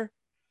older,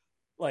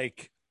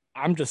 like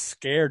I'm just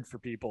scared for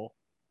people.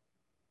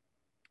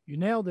 You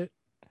nailed it.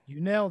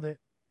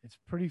 It's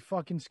pretty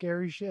fucking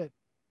scary shit.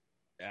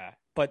 Yeah,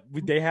 but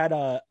they had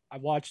I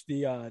watched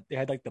they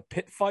had like the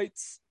pit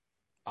fights,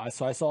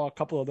 so I saw a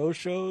couple of those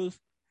shows,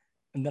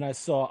 and then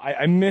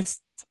I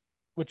missed,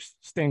 which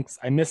stinks,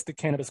 I missed the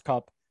Cannabis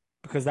Cup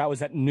because that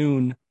was at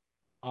noon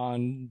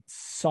on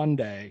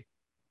Sunday,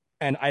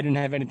 and I didn't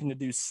have anything to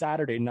do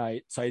Saturday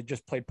night, so I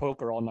just played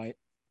poker all night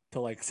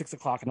till like 6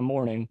 o'clock in the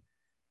morning,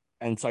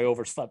 and so I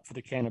overslept for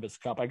the Cannabis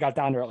Cup. I got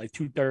down there at like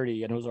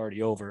 2:30, and it was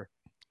already over.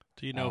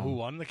 Do you know who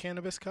won the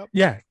Cannabis Cup?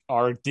 Yeah,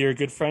 our dear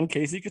good friend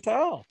Casey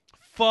Cattell.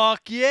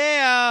 Fuck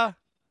yeah!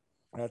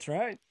 That's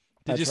right.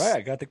 Right.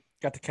 I got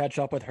to catch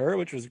up with her,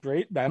 which was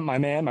great. My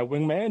man, my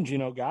wingman,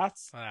 Gino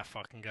Gotts. That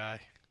fucking guy.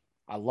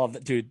 I love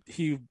that dude.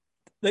 He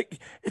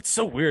like it's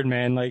so weird,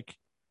 man. Like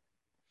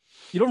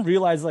you don't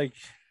realize, like,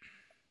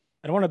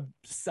 I don't want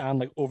to sound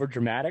like over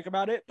dramatic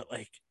about it, but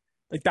like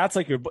that's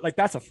like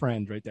that's a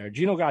friend right there.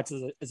 Gino Gotts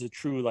is a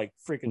true like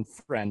freaking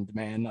friend,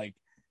 man. Like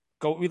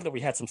we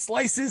had some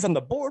slices on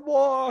the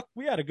boardwalk.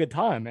 We had a good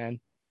time, man.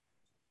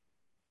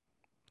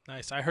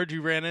 Nice. I heard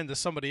you ran into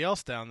somebody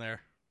else down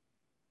there.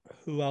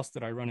 Who else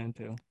did I run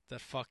into?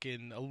 That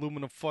fucking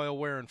aluminum foil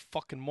wearing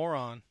fucking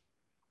moron.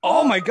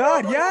 Oh my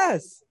God,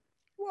 yes.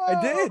 Whoa.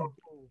 I did.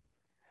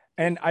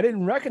 And I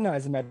didn't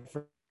recognize him at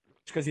first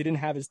because he didn't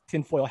have his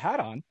tinfoil hat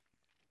on.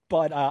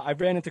 But I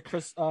ran into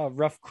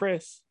Rough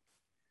Chris,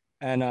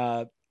 and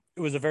it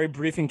was a very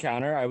brief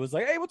encounter. I was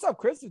like, hey, what's up,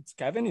 Chris? It's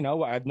Kevin. You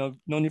know, I've known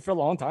you for a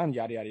long time,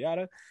 yada, yada,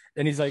 yada.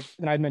 And he's like,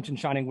 and I mentioned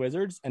Shining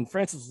Wizards. And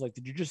Francis was like,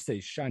 did you just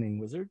say Shining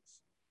Wizards?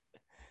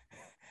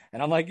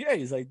 And I'm like, yeah.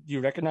 He's like, do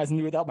you recognize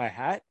me without my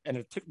hat? And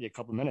it took me a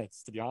couple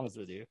minutes, to be honest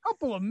with you.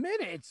 Couple of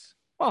minutes?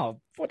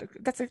 Well,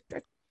 that's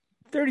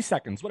 30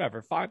 seconds,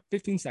 whatever,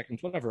 15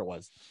 seconds, whatever it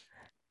was.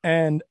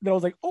 And then I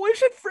was like, oh, I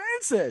should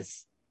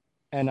Francis.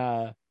 And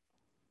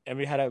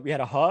we had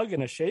a hug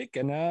and a shake,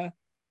 and that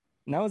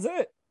was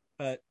it.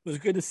 But it was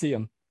good to see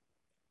them,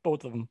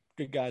 both of them,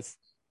 good guys.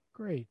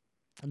 Great.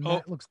 And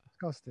Matt looks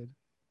disgusted.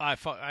 I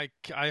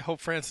hope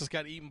Francis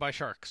got eaten by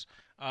sharks.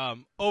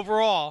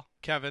 Overall,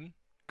 Kevin,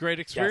 great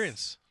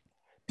experience.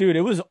 Yes. Dude,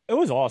 it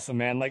was awesome,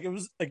 man. Like, it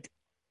was like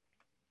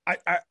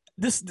I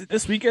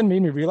this weekend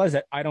made me realize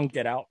that I don't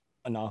get out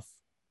enough.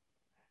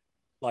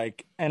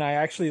 Like, and I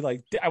actually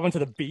I went to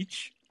the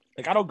beach.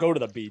 Like, I don't go to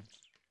the beach.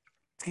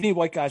 Skinny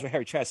white guys with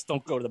hairy chests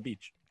don't go to the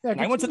beach. Yeah,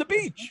 and I went to the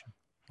beach.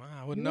 Wow,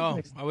 I wouldn't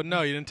know. I wouldn't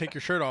know. You didn't take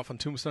your shirt off when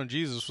Tombstone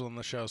Jesus was on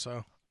the show,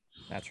 so.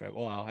 That's right.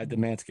 Well, I had to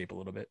manscape a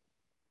little bit.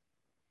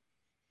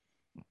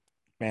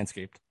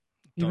 Manscaped.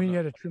 You mean you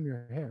had to trim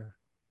your hair?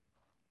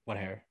 What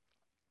hair?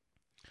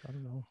 I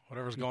don't know.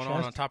 Whatever's going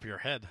on top of your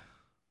head.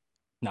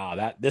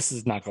 Nah, this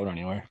is not going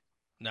anywhere.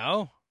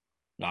 No?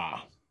 Nah.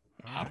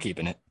 I'm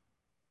keeping it.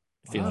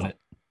 Feeling it.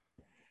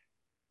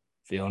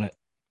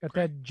 Got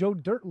that Joe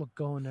Dirt look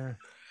going there.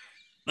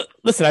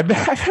 Listen, I've been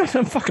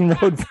on fucking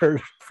road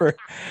for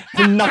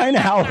 9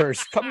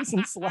 hours. Cut me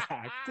some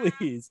slack,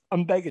 please.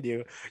 I'm begging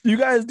you. You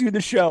guys do the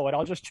show, and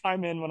I'll just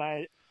chime in when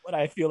I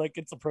feel like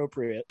it's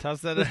appropriate.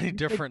 How's that any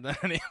different than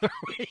any other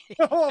week?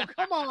 Oh,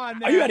 come on,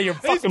 man. Are you out of your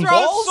fucking He's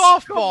throwing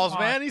balls? softballs,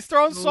 man. He's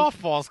throwing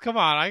softballs. Come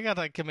on,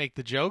 I can make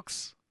the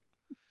jokes.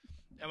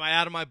 Am I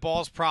out of my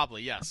balls?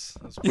 Probably, yes.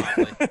 That's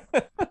probably.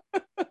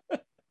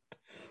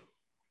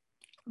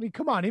 I mean,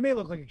 come on. He may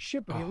look like a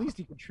shit, but at least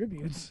he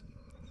contributes.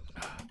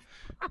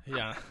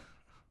 Yeah,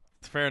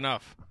 fair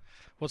enough.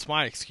 What's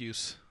my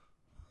excuse?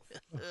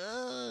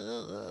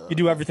 You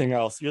do everything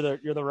else. You're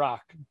the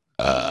Rock.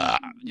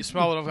 You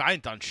smell it? I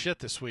ain't done shit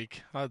this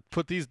week. I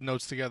put these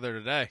notes together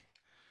today.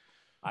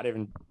 I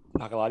didn't even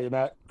not gonna lie to you,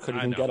 Matt.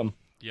 Couldn't I even know. get them.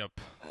 Yep.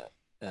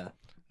 Yeah.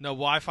 No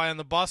Wi-Fi on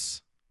the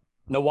bus.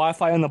 No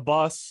Wi-Fi on the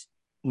bus.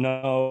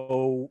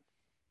 No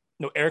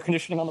air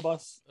conditioning on the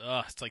bus.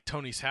 Ugh, it's like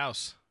Tony's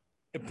house.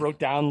 It broke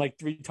down like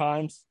 3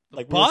 times.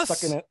 Like we bus? were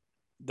stuck in it.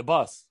 The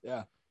bus.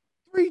 Yeah.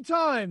 3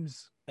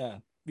 times. Yeah.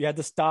 We had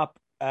to stop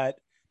at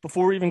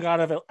before we even got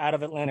out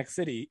of Atlantic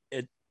City.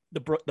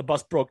 The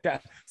bus broke down.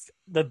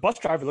 The bus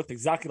driver looked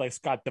exactly like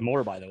Scott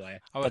Demore, by the way.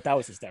 But that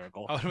was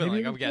hysterical. I would have been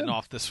like, I'm getting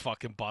off this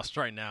fucking bus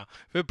right now.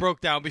 If it broke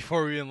down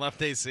before we even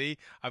left AC,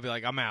 I'd be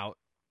like, I'm out.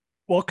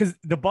 Well, because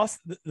the bus,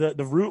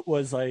 the route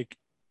was like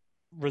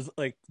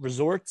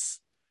resorts.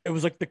 It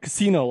was like the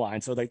casino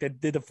line. So like they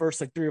did the first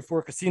like 3 or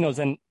 4 casinos,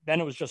 and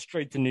then it was just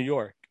straight to New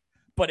York.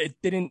 But it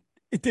didn't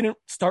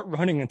start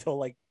running until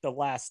like the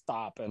last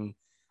stop. And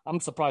I'm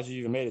surprised you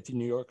even made it to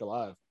New York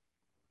alive.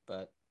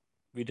 But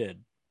we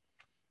did.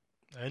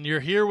 And you're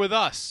here with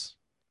us.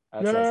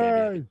 That's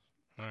right,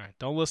 All right.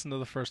 Don't listen to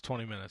the first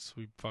 20 minutes.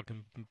 We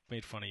fucking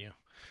made fun of you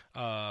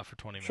for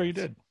 20 minutes. Sure you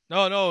did.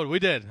 No, we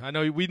did. I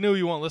know we knew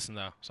you won't listen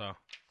though. So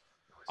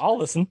I'll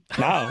listen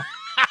now.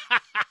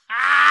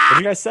 What do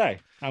you guys say?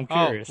 I'm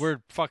curious. Oh,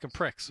 we're fucking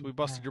pricks. We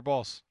busted your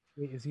balls.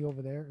 Wait, is he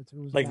over there?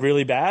 Like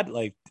really bad?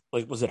 Like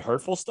was it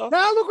hurtful stuff?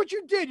 Now look what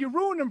you did. You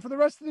ruined him for the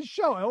rest of the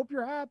show. I hope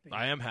you're happy.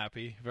 I am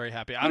happy. Very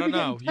happy. I don't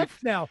know.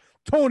 Now,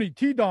 Tony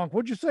T-Donk,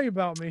 what'd you say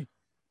about me?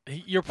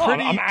 You're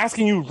pretty. I'm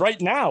asking you right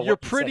now. You're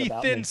pretty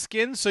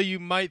thin-skinned, so you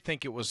might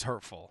think it was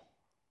hurtful.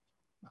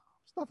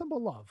 It's nothing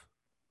but love.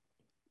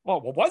 Well,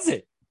 what was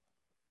it?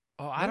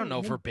 Oh, I don't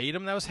know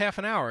verbatim. That was half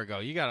an hour ago.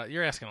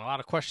 You're asking a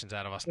lot of questions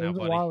out of us now,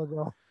 buddy. A while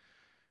ago.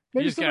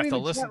 Maybe you just somebody have to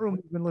in the listen. Chat room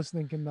who's been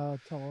listening can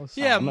tell us.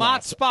 Yeah,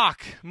 Mott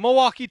Spock,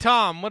 Milwaukee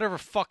Tom, whatever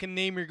fucking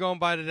name you're going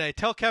by today.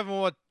 Tell Kevin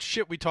what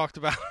shit we talked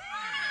about.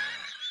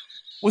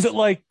 Was it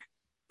like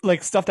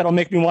stuff that'll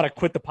make me want to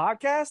quit the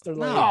podcast? Or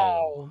like...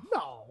 No,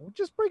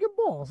 just breaking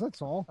balls.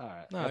 That's all. All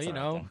right. No, you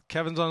know,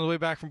 Kevin's on his way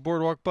back from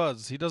Boardwalk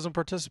Buzz. He doesn't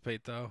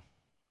participate though.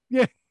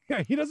 Yeah,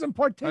 he doesn't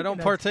partake. I don't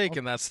partake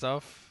in that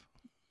stuff.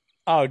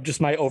 Oh, just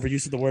my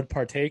overuse of the word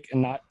partake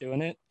and not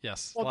doing it?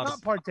 Yes. Well,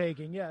 not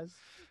partaking, yes.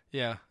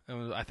 Yeah.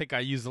 I think I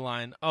used the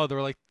line, oh, there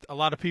were like a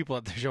lot of people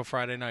at the show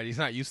Friday night. He's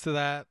not used to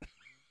that.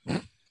 All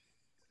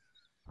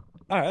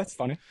right, that's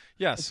funny.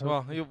 Yes.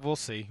 Well, we'll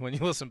see when you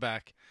listen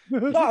back.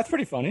 No, that's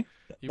pretty funny.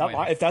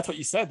 If that's what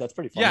you said, that's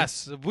pretty funny.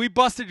 Yes. We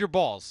busted your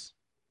balls.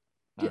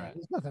 Yeah,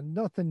 there's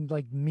nothing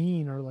like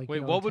mean or like.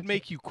 Wait, what would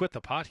make you quit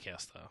the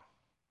podcast though?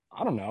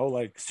 I don't know,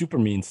 like super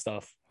mean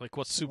stuff. Like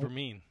what's super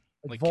mean?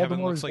 Like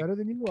Kevin looks better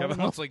than you? Kevin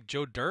looks like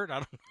Joe Dirt. I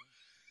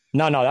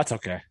don't. No, that's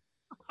okay.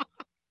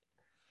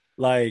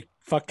 Like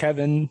fuck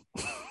Kevin.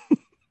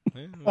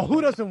 Oh,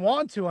 who doesn't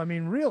want to? I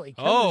mean, really?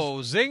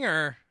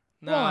 Zinger.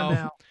 No. Come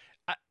on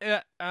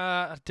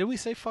now. Did we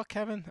say fuck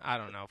Kevin? I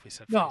don't know if we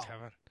said fuck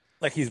Kevin.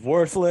 Like he's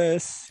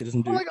worthless. He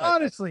doesn't do. Like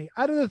honestly,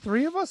 out of the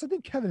 3 of us, I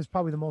think Kevin is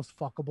probably the most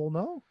fuckable.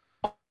 No.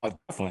 Oh,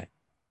 definitely.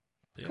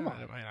 Yeah, come on.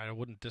 I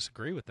wouldn't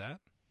disagree with that.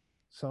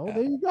 So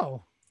there you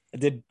go. I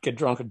did get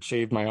drunk and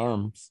shave my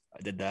arms.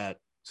 I did that.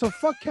 So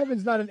fuck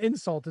Kevin's not an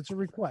insult; it's a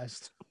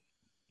request.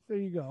 There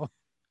you go.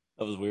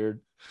 That was weird.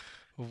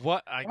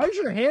 What? Why is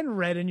your hand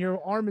red and your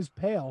arm is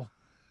pale?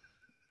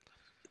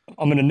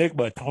 I'm an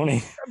enigma,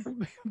 Tony.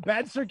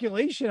 Bad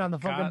circulation on the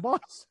fucking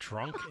bus.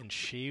 Drunk and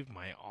shaved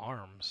my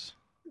arms.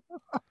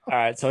 All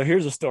right, so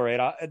here's a story.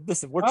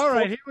 Listen, we're all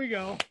right. Here we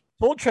go.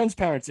 Full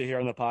transparency here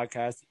on the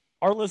podcast.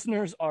 Our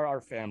listeners are our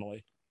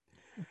family.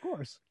 Of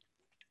course.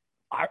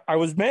 I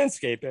was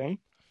manscaping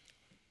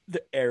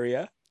the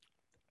area,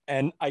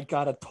 and I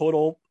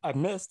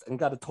missed and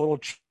got a total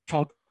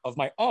chunk of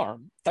my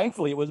arm.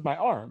 Thankfully, it was my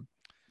arm,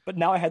 but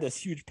now I had this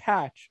huge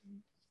patch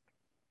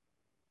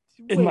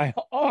in my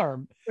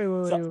arm.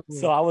 Wait.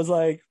 So I was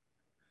like,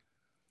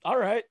 all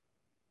right,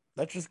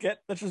 let's just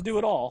do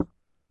it all.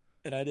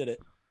 And I did it.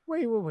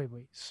 Wait.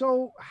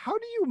 So how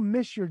do you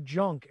miss your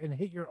junk and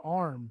hit your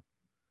arm?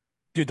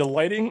 Dude, the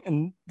lighting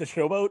in the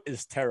showboat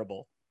is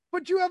terrible.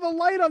 But you have a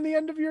light on the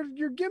end of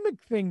your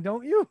gimmick thing,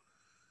 don't you?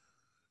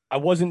 I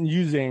wasn't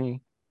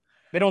using.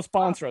 They don't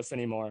sponsor us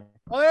anymore.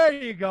 Oh, there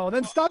you go.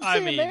 Then stop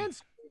saying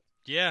manscaped.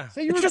 Yeah.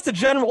 It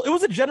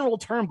was a general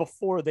term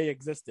before they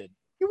existed.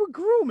 You were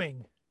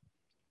grooming.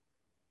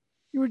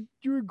 You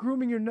were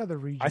grooming your nether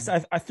region.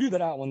 I threw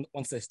that out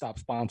once they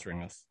stopped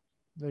sponsoring us.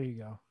 There you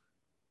go.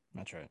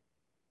 That's right.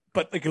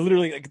 But like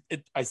literally, like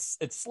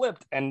it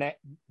slipped, and that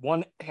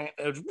one hand,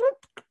 it was,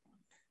 whoop,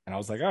 and I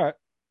was like, all right,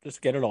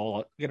 just get it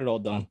all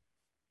done.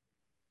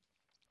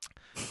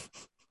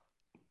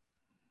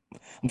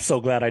 I'm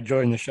so glad I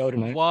joined the show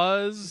tonight.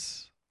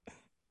 Was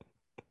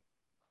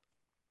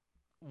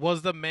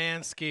the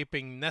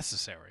manscaping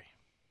necessary?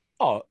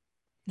 Oh,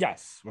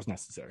 yes, it was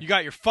necessary. You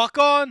got your fuck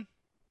on?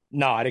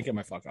 No, I didn't get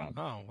my fuck on.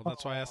 Oh, well,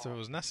 that's why I asked if it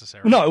was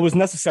necessary. No, it was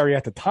necessary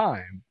at the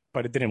time,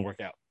 but it didn't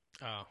work out.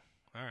 Oh, all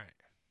right.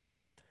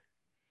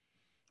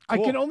 I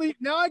can only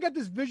now. I got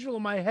this visual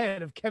in my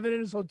head of Kevin in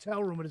his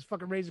hotel room with his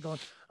fucking razor going,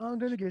 "I'm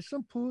gonna get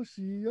some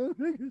pussy."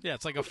 Yeah,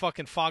 it's like a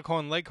fucking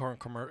Foghorn Leghorn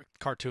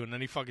cartoon. And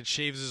then he fucking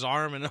shaves his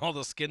arm and all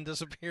the skin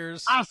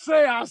disappears. I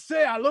say,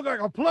 I look like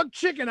a plucked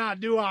chicken. I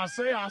do. I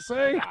say.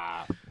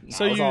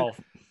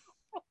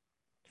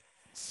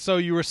 So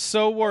you were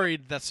so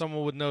worried that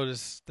someone would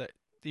notice that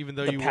even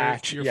though The you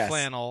patch, wore your yes.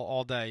 flannel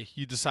all day,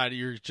 you decided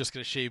you're just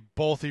going to shave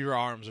both of your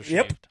arms are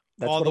Yep, shaved.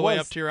 that's All what the it way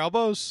was. up to your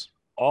elbows?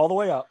 All the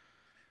way up.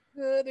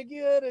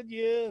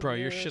 Bro,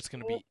 your shit's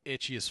going to be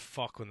itchy as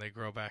fuck when they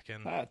grow back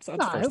in. It's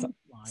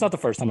not the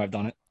first time I've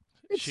done it.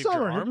 It's Shaved your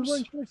summer. He'll be arms?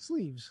 wearing short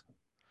sleeves.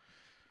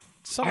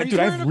 Summer, he's Dude,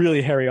 I wearing have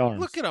really hairy arms.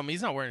 Look at him.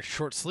 He's not wearing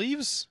short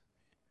sleeves.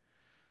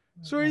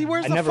 So he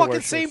wears I the never fucking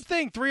wear same shorts.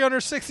 thing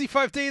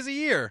 365 days a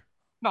year.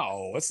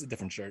 No, it's a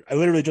different shirt. I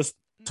literally just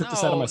took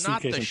this out of my No,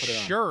 not suitcase the and put it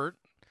on. shirt.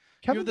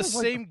 Kevin you have the does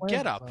like same flannel,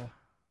 getup. though.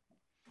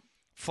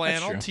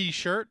 Flannel, true.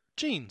 t-shirt,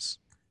 jeans.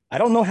 I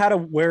don't know how to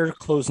wear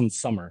clothes in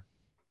summer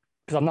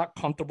because I'm not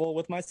comfortable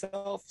with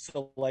myself.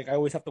 So like I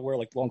always have to wear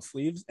like long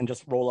sleeves and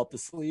just roll up the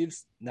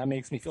sleeves. And that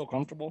makes me feel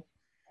comfortable.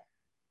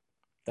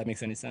 If that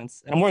makes any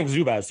sense. And I'm wearing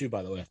Zubaz too,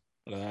 by the way.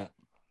 Look at that.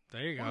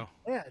 There you go.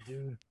 Yeah,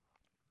 dude.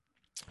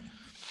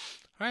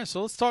 All right,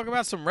 so let's talk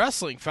about some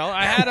wrestling, fella.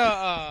 I had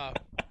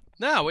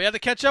we had to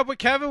catch up with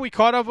Kevin. We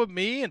caught up with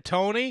me and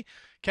Tony.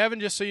 Kevin,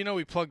 just so you know,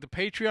 we plugged the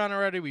Patreon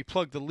already. We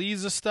plugged the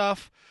Lisa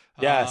stuff.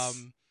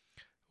 Yes.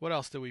 What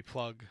else did we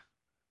plug?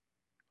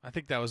 I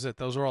think that was it.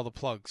 Those were all the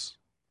plugs.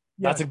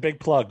 That's a big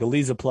plug. The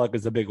Lisa plug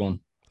is a big one.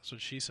 That's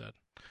what she said.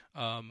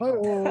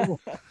 Oh,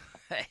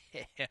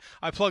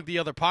 I plugged the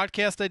other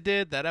podcast I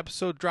did. That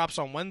episode drops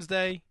on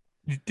Wednesday.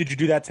 Did you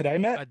do that today,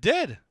 Matt? I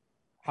did.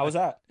 How was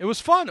that? It was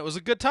fun. It was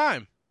a good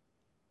time.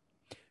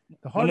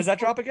 When does that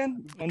drop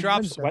again? It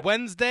drops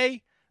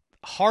Wednesday.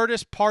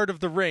 Hardest part of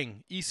the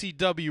ring.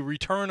 ECW,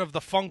 Return of the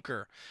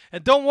Funker.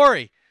 And don't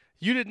worry,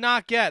 you did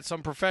not get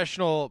some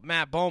professional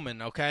Matt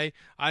Bowman, okay?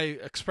 I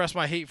expressed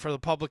my hate for the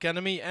Public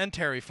Enemy and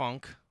Terry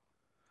Funk.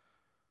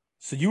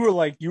 So you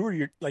were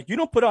you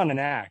don't put on an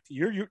act.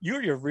 You're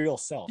your real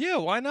self. Yeah,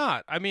 why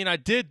not? I mean, I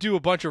did do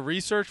a bunch of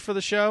research for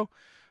the show,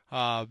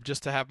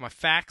 just to have my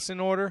facts in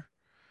order.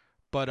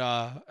 But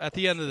at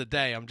the end of the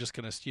day, I'm just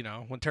going to,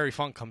 when Terry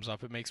Funk comes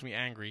up, it makes me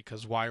angry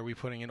because why are we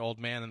putting an old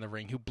man in the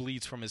ring who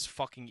bleeds from his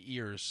fucking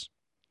ears?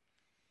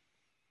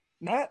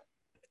 Matt,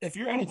 if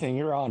you're anything,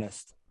 you're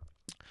honest.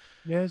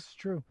 yeah, it's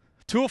true.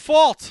 To a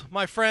fault,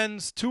 my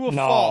friends, to a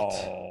fault.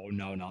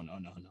 No.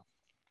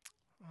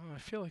 Oh, I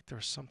feel like there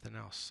was something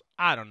else.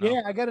 I don't know.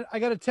 Yeah, I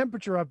got a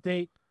temperature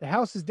update. The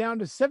house is down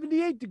to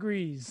 78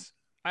 degrees.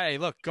 Hey,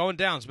 look, going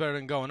down is better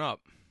than going up.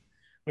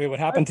 Wait, what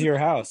happened to your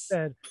house?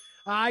 Said,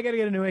 I got to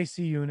get a new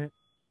AC unit.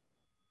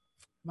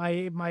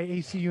 My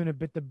AC unit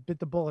bit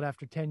the bullet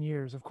after 10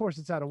 years. Of course,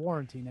 it's out of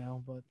warranty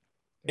now, but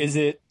Is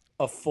it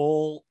a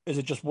full? Is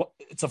it just what?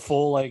 It's a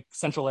full like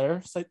central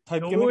air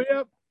type gimmick.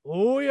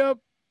 Yep.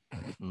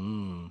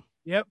 Mm.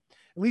 Yep.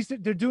 At least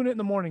they're doing it in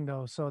the morning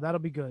though, so that'll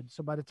be good.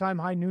 So by the time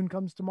high noon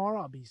comes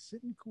tomorrow, I'll be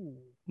sitting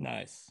cool.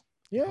 Nice.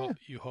 Yeah.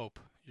 You hope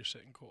you're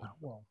sitting cool.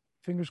 Well,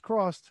 fingers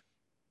crossed.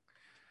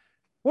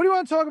 What do you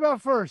want to talk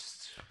about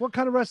first? What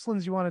kind of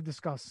wrestlings you want to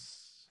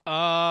discuss?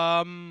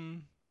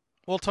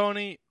 Well,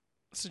 Tony,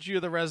 since you're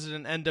the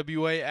resident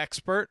NWA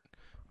expert,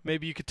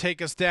 maybe you could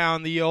take us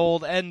down the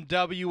old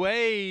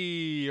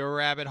NWA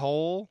rabbit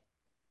hole.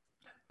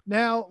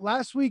 Now,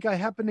 last week I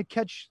happened to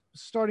catch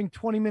starting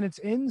 20 minutes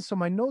in, so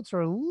my notes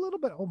are a little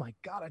bit. Oh my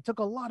God, I took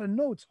a lot of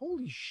notes.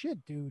 Holy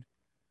shit, dude.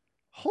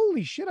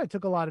 Holy shit, I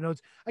took a lot of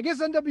notes. I guess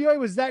NWA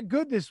was that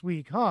good this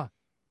week, huh?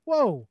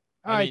 Whoa.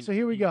 All right, so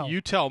here we go.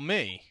 You tell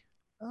me.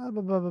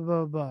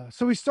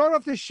 So we start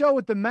off this show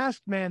with the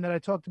Masked Man that I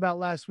talked about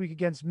last week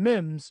against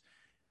Mims.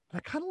 I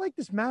kind of like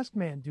this Masked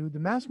Man, dude. The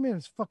Masked Man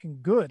is fucking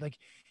good. Like,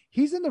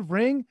 he's in the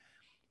ring.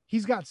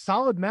 He's got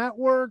solid mat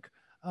work.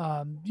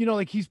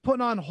 Like he's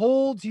putting on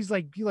holds. He's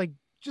like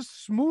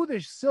just smooth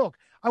as silk.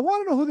 I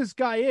want to know who this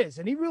guy is.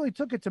 And he really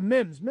took it to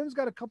Mims. Mims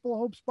got a couple of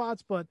hope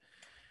spots, but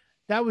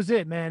that was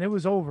it, man. It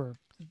was over.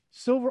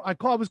 I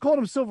was calling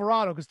him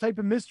Silverado because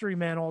typing Mystery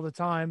Man all the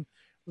time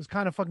was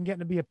kind of fucking getting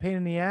to be a pain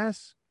in the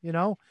ass,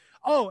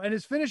 Oh, and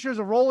his finisher is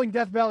a rolling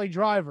Death Valley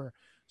driver.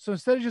 So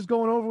instead of just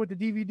going over with the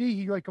DVD,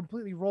 he like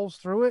completely rolls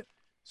through it.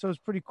 So it's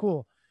pretty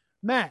cool.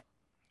 Matt,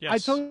 Yes. I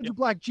told you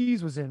Black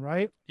G's was in,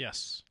 right?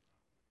 Yes.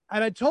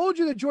 And I told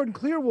you that Jordan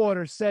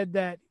Clearwater said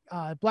that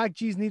Black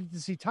G's needed to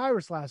see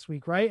Tyrus last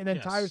week, right? And then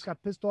Yes. Tyrus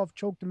got pissed off,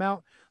 choked him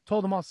out,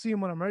 told him I'll see him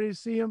when I'm ready to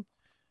see him.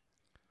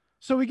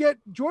 So we get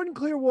Jordan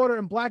Clearwater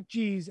and Black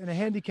G's in a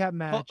handicap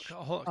match.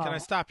 Hold on. Can I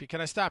stop you?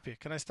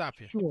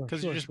 Sure.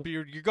 Because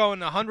you're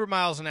going 100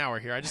 miles an hour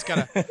here. I just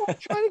gotta. I'm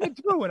trying to get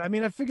through it. I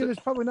mean, I figure there's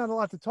probably not a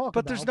lot to talk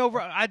But about. there's no.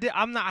 I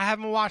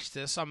haven't watched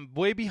this. I'm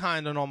way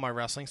behind on all my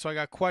wrestling, so I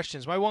got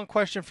questions. My one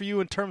question for you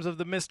in terms of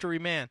the Mystery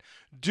Man: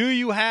 do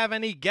you have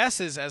any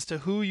guesses as to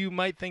who you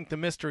might think the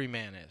Mystery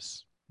Man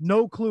is?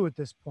 No clue at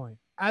this point.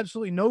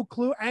 Absolutely no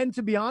clue. And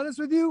to be honest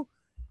with you,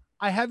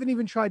 I haven't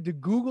even tried to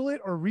Google it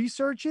or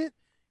research it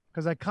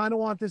because I kind of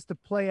want this to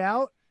play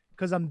out.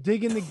 because I'm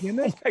digging the Oh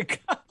gimmick. my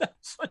god,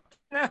 that's such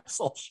an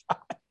asshole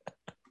shot.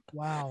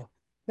 Wow.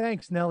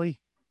 Thanks, Nelly.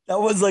 That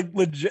was like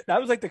legit. That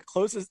was like the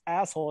closest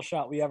asshole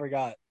shot we ever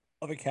got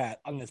of a cat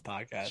on this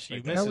podcast. She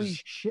right there. misses. Nelly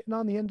shitting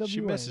on the NWA.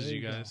 She misses There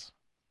you go. guys.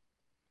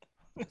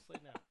 Just lay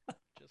down.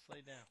 Just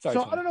lay down. Sorry,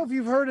 So Tony. I don't know if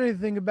you've heard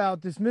anything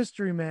about this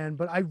mystery man,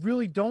 but I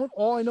really don't.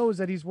 All I know is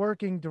that he's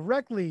working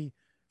directly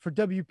for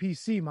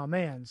WPC, my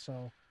man.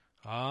 So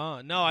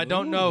No, I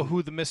don't know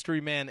who the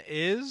mystery man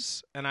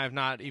is, and I've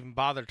not even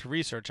bothered to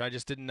research. I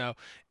just didn't know.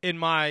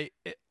 I'm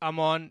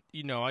on,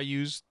 I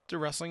use the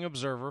Wrestling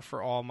Observer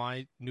for all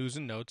my news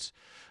and notes.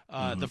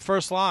 The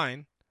first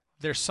line,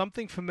 there's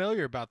something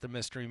familiar about the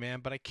mystery man,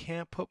 but I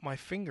can't put my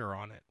finger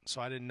on it.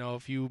 So I didn't know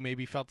if you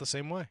maybe felt the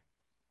same way.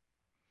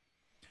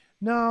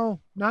 no,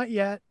 not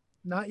yet.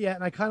 Not yet.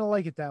 And I kind of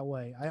like it that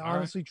way. I All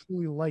honestly,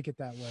 truly like it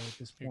that way at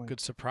this You're a point. good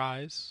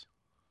surprise.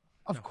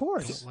 Of No,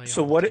 course. don't lay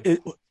So on what the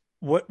table.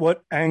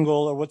 what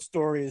angle or what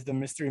story is the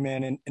mystery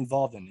man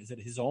involved in? Is it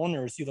his own,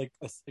 or is he like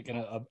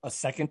a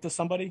second to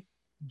somebody?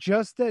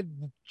 Just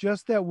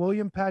that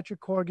William Patrick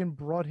Corgan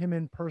brought him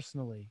in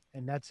personally,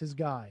 and that's his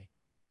guy.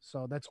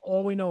 So that's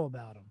all we know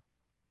about him.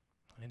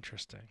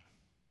 Interesting.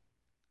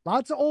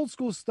 Lots of old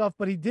school stuff,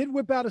 but he did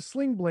whip out a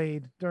sling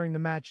blade during the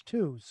match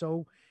too.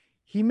 So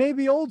he may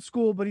be old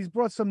school, but he's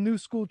brought some new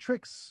school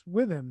tricks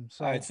with him.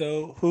 So, All right.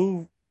 So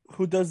who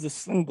does the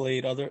sling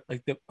blade? Other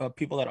like the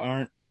people that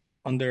aren't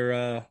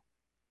under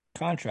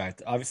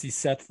contract. Obviously,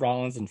 Seth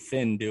Rollins and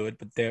Finn do it,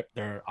 but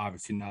they're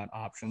obviously not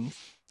options.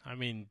 I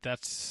mean,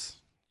 it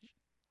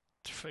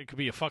could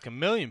be a fucking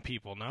million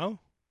people, no?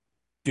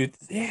 Dude,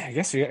 yeah, I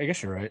guess you're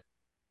right.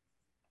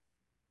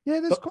 yeah,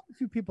 there's quite a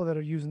few people that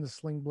are using the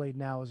sling blade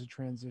now as a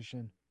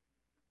transition.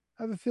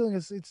 I have a feeling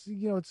it's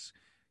it's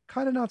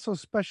kind of not so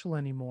special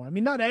anymore. I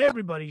mean, not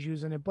everybody's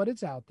using it, but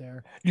it's out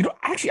there.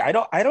 Actually, I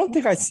don't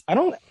think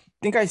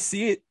I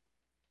see it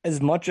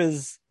as much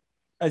as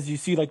you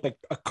see like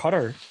a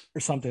cutter or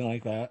something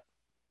like that.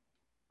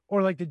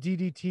 Or like the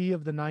DDT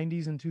of the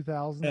 90s and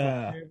 2000s.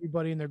 Yeah. Like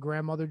everybody and their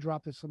grandmother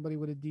dropped at somebody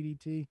with a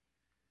DDT.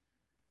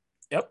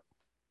 Yep.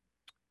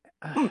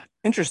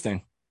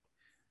 Interesting.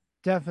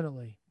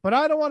 Definitely. But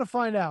I don't want to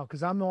find out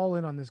because I'm all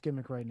in on this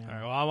gimmick right now. All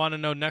right. Well, I want to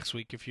know next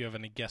week if you have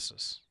any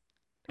guesses.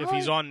 If All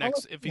he's right, on I'll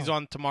let you if he's know.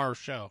 on tomorrow's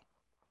show.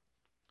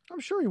 I'm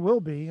sure he will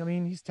be. I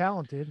mean, he's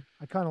talented.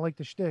 I kind of like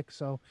the shtick.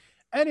 So,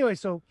 anyway,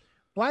 so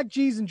Black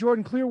G's and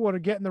Jordan Clearwater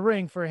get in the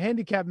ring for a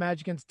handicap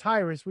match against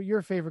Tyrus with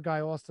your favorite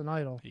guy, Austin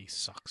Idol. He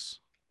sucks.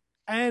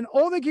 And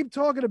all they keep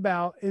talking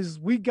about is,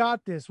 we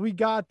got this, we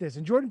got this.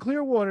 And Jordan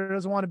Clearwater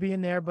doesn't want to be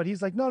in there, but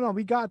he's like, no,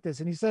 we got this.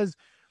 And he says,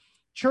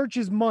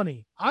 church's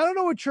money. I don't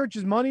know what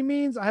church's money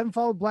means. I haven't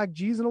followed Black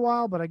G's in a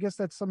while, but I guess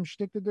that's some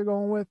shtick that they're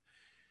going with.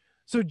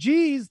 So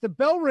G's, the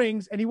bell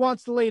rings and he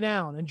wants to lay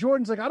down. And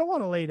Jordan's like, I don't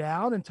want to lay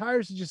down. And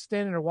Tyrus is just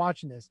standing there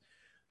watching this.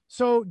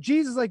 So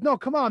G's is like, no,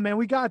 come on, man.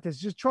 We got this.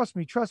 Just trust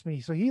me.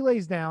 So he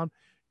lays down.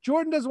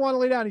 Jordan doesn't want to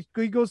lay down.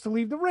 He goes to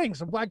leave the ring.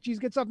 So Black G's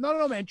gets up.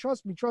 No, man.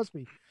 Trust me.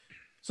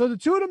 So the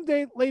two of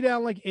them lay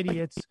down like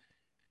idiots.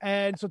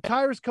 And so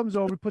Tyrus comes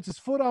over, puts his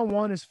foot on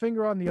one, his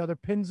finger on the other,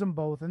 pins them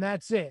both. And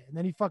that's it. And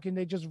then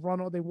they just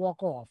they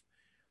walk off.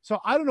 So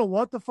I don't know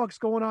what the fuck's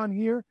going on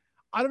here.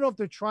 I don't know if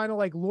they're trying to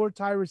like lure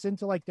Tyrus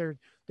into like their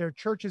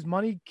church's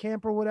money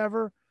camp or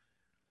whatever.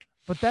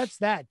 But that's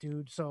that,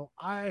 dude. So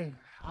I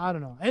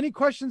don't know. Any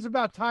questions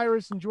about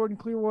Tyrus and Jordan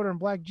Clearwater and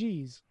Black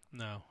G's?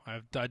 No,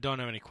 I don't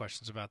have any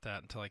questions about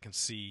that until I can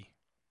see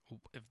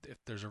if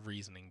there's a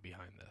reasoning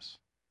behind this.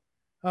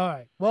 All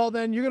right. Well,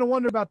 then you're going to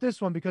wonder about this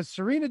one because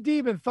Serena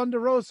Deeb and Thunder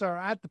Rosa are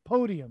at the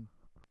podium,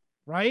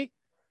 right?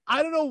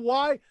 I don't know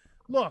why.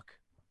 Look,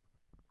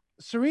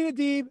 Serena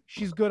Deeb,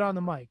 she's good on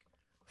the mic.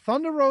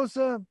 Thunder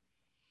Rosa,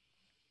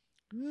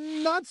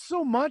 not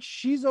so much.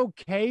 She's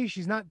okay.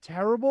 She's not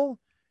terrible,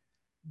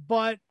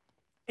 but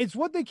it's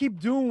what they keep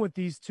doing with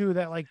these two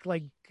that like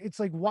it's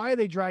like, why are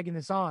they dragging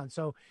this on?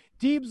 So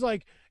Deeb's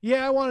like,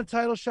 yeah, I want a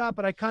title shot,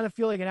 but I kind of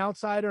feel like an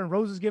outsider. And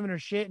Rosa's giving her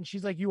shit. And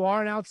she's like, you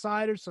are an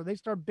outsider. So they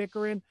start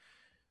bickering.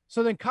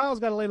 So then Kyle's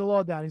got to lay the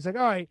law down. He's like,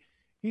 all right.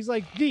 He's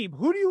like, Deeb,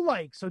 who do you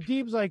like? So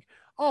Deeb's like,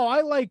 oh,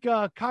 I like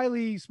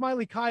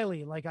Smiley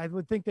Kylie. Like, I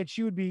would think that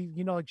she would be,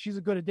 like she's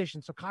a good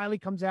addition. So Kylie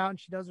comes out and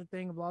she does her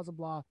thing, blah, blah,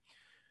 blah.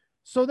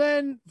 So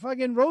then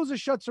fucking Rosa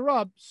shuts her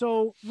up.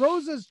 So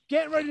Rosa's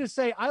getting ready to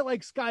say, I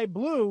like Sky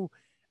Blue.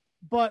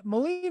 But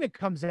Melina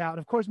comes out. And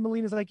of course,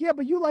 Melina's like, yeah,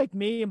 but you like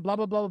me and blah,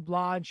 blah, blah, blah,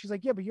 blah. And she's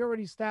like, yeah, but you're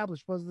already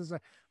established.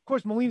 Of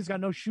course, Melina's got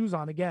no shoes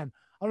on again.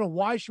 I don't know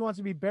why she wants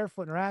to be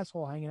barefoot and her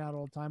asshole hanging out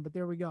all the time, but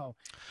there we go.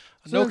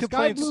 So No then Sky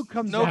complaints. Blue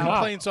comes No out.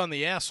 complaints on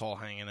the asshole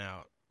hanging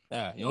out.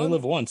 Yeah, you only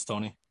live once,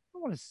 Tony.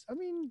 I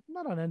mean,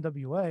 not on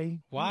NWA.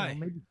 Why?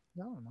 Maybe,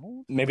 I don't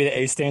know. Maybe the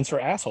A stands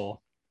for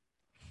asshole.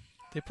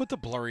 They put the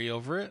blurry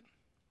over it.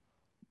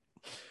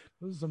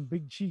 Those are some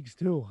big cheeks,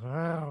 too.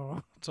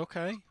 Wow. It's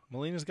okay.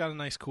 Melina's got a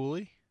nice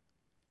coolie.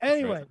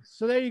 Anyway,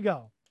 so there you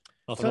go.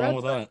 Nothing So wrong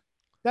with that.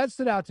 That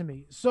stood out to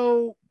me.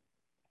 So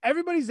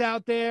everybody's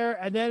out there,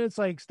 and then it's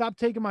like, stop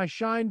taking my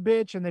shine,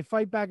 bitch, and they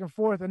fight back and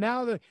forth. And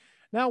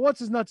now what's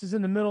his nuts is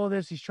in the middle of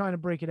this. He's trying to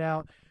break it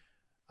out.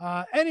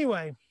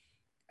 Anyway,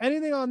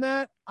 anything on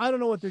that? I don't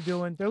know what they're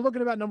doing. They're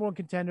looking about number one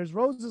contenders.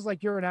 Rose is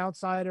like, you're an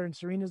outsider, and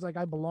Serena's like,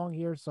 I belong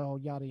here, so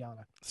yada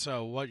yada.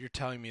 So what you're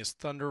telling me is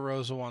Thunder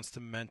Rosa wants to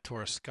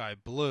mentor Sky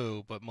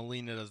Blue, but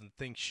Melina doesn't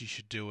think she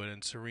should do it,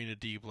 and Serena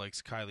Deeb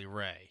likes Kylie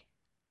Ray.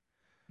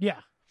 Yeah.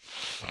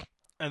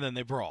 And then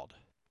they brawled.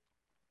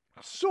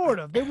 Sort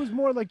of. There was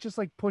more like just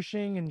like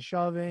pushing and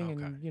shoving,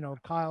 Okay. and, you know,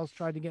 Kyle's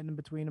tried to get in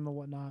between them and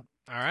whatnot.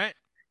 All right.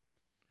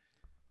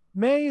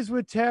 May is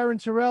with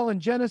Taryn Terrell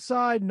and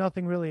Genocide.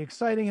 Nothing really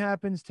exciting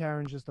happens.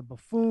 Taryn's just a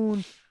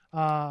buffoon.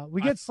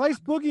 We get Slice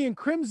Boogie and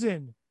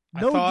Crimson.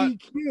 No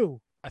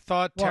DQ. I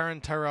thought What?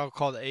 Taryn Terrell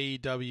called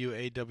AEW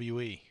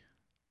AWE.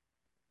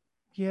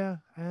 Yeah,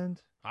 and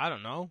I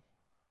don't know.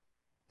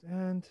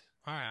 all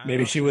right,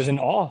 Maybe she was in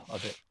awe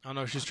of it. I don't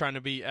know if she's trying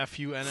to be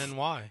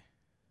FUNNY.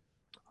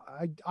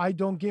 I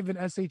don't give an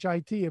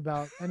SHIT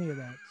about any of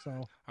that.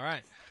 So All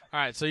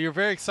right. So you're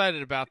very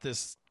excited about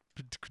this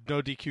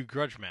no DQ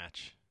grudge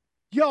match.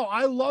 yo,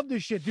 I love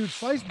this shit, dude.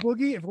 Slice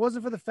Boogie, if it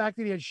wasn't for the fact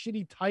that he had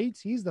shitty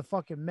tights, he's the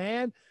fucking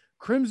man.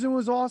 Crimson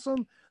was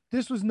awesome.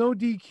 This was no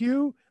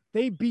DQ.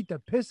 They beat the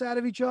piss out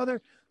of each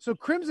other. So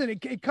Crimson,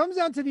 it comes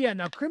down to the end.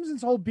 Now,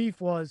 Crimson's whole beef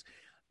was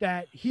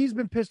that he's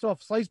been pissed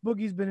off. Slice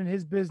Boogie's been in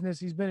his business.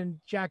 He's been in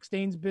Jack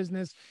Stain's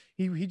business.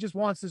 He just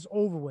wants this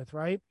over with,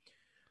 right?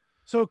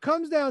 So it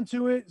comes down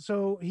to it.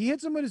 So he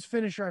hits him with his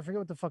finisher. I forget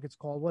what the fuck it's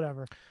called.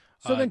 Whatever.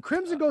 So then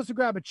Crimson goes to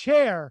grab a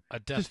chair A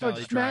to Death start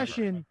Valley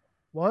smashing. driver.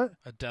 What?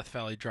 A Death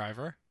Valley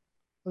driver.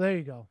 Well, there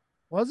you go.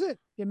 Was it?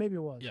 Yeah, maybe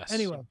it was. Yes.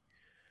 Anyway,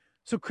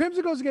 so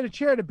Crimson goes to get a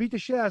chair to beat the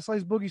shit out of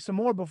Slice Boogie some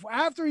more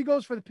after he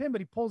goes for the pin, but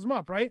he pulls him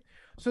up, right?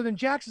 So then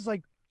Jax is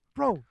like,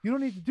 bro, you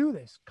don't need to do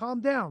this.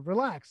 Calm down,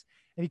 relax.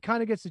 And he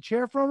kind of gets the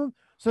chair from him.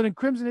 So then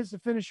Crimson hits the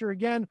finisher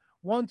again.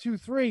 1, 2,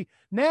 3.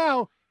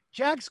 Now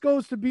Jax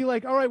goes to be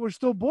like, all right, we're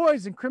still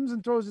boys. And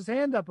Crimson throws his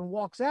hand up and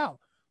walks out.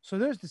 So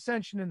there's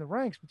dissension in the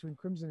ranks between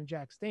Crimson and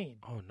Jack Stain.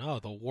 Oh no,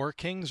 the War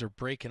Kings are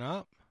breaking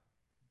up.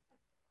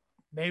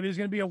 Maybe there's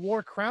going to be a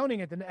war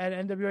crowning at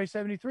NWA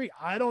 73.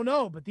 I don't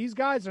know, but these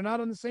guys are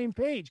not on the same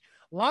page.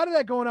 A lot of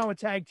that going on with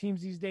tag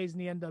teams these days in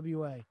the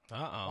NWA.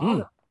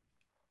 Uh-oh.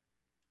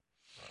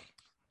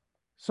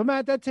 So,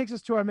 Matt, that takes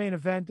us to our main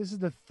event. This is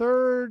the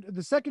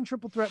second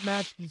triple threat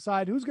match to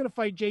decide who's going to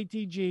fight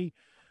JTG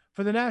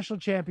for the national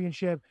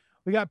championship.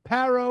 We got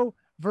Paro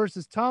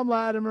versus Tom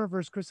Latimer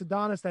versus Chris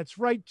Adonis. That's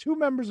right, 2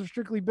 members of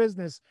Strictly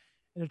Business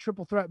in a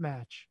triple threat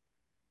match.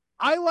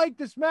 I like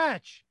this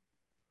match.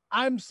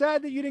 I'm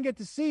sad that you didn't get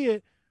to see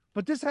it,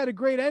 but this had a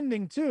great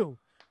ending too.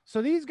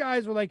 So these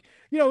guys were like,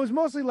 you know, it was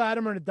mostly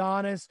Latimer and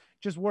Adonis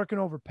just working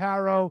over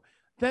Paro.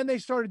 Then they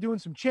started doing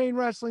some chain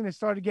wrestling. They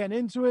started getting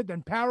into it.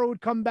 Then Paro would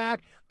come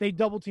back. They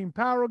double team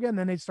Paro again.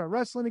 Then they'd start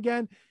wrestling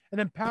again. And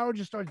then Paro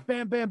just starts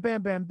bam, bam,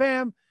 bam, bam,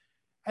 bam.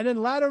 And then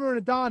Latimer and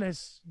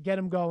Adonis get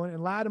him going.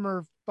 And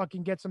Latimer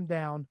fucking gets him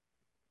down.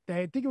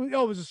 I think it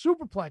was a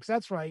superplex.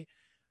 That's right.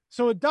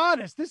 So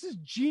Adonis, this is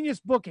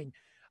genius booking.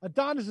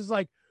 Adonis is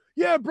like,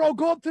 yeah, bro,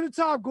 go up to the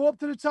top, go up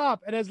to the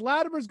top. And as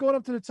Latimer's going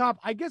up to the top,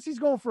 I guess he's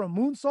going for a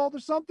moonsault or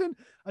something.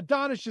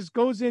 Adonis just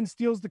goes in,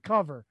 steals the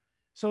cover.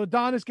 So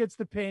Adonis gets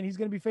the pin. He's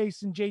going to be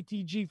facing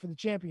JTG for the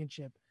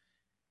championship.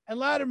 And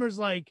Latimer's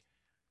like,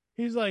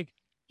 he's like,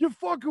 you're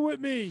fucking with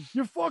me.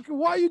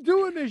 Why are you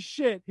doing this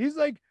shit? He's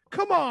like,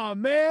 come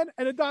on, man.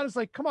 And Adonis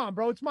like, come on,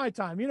 bro, it's my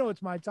time. You know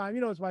it's my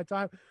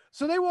time.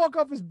 So they walk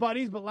off as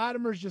buddies, but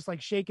Latimer's just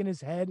like shaking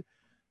his head.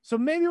 So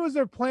maybe it was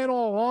their plan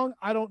all along.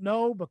 I don't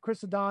know. But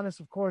Chris Adonis,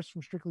 of course,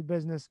 from Strictly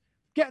Business,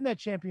 getting that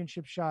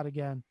championship shot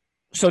again.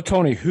 So,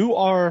 Tony, who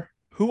are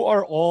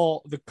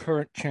all the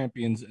current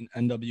champions in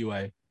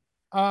NWA?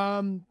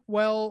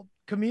 Well,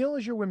 Camille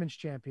is your women's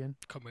champion.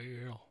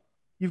 Camille.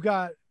 You've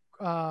got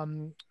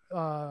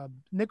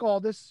Nick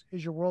Aldis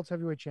is your world's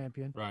heavyweight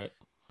champion. Right.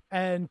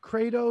 And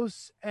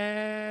Kratos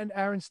and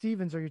Aaron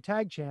Stevens are your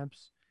tag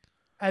champs.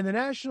 And the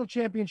national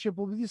championship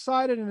will be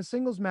decided in a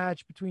singles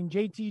match between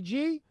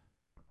JTG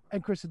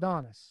and Chris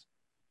Adonis.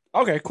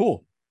 Okay,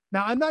 cool.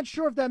 Now, I'm not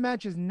sure if that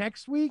match is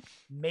next week.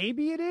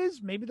 Maybe it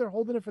is. Maybe they're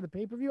holding it for the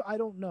pay-per-view. I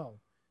don't know.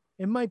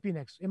 It might be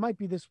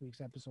this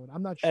week's episode.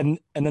 I'm not sure. And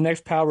the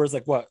next power is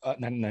like what?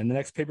 The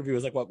next pay-per-view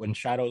is like what? When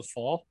Shadows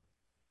Fall?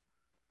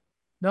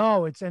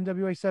 No, it's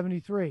NWA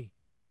 73.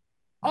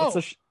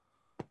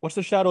 What's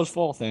the Shadows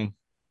Fall thing?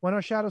 When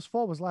our Shadows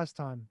Fall was last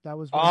time. That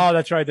was when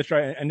that's right.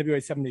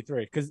 NWA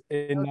 73. Because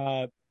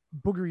in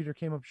Booger Eater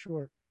came up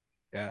short.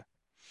 Yeah.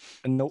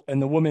 And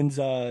the women's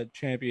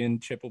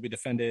championship will be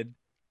defended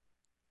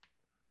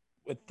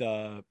with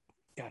who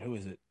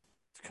is it?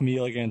 It's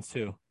Camille against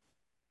who?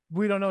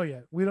 We don't know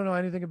yet. We don't know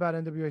anything about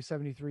NWA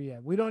 73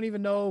 yet. We don't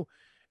even know.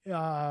 We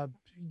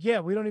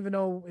don't even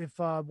know if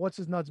what's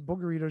his nuts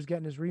Booger Eater's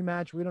getting his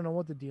rematch. We don't know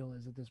what the deal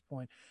is at this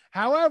point.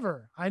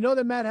 However, I know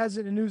that Matt has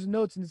it in news and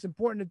notes, and it's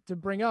important to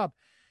bring up.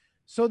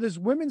 So this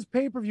women's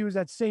pay-per-view is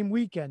that same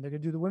weekend. They're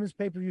going to do the women's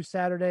pay-per-view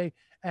Saturday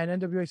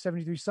and NWA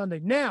 73 Sunday.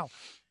 Now,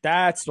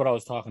 that's what I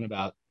was talking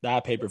about,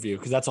 that pay-per-view,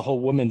 because that's a whole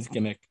women's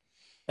gimmick.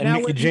 And now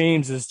Mickie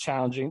James is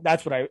challenging.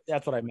 That's what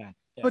I meant.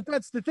 But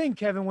that's the thing,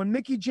 Kevin. When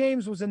Mickie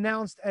James was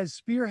announced as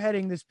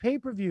spearheading this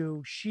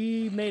pay-per-view,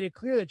 she made it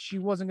clear that she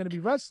wasn't going to be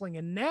wrestling.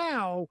 And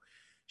now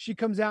she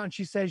comes out and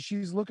she says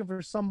she's looking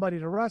for somebody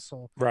to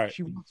wrestle. Right.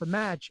 She wants a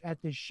match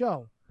at this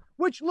show,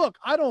 which, look,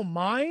 I don't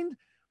mind,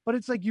 but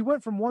it's like you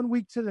went from 1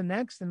 week to the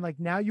next and like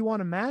now you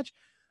want a match.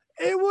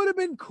 It would have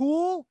been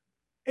cool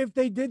if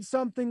they did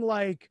something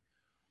like,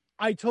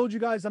 I told you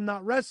guys I'm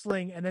not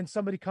wrestling, and then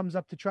somebody comes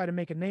up to try to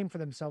make a name for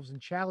themselves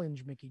and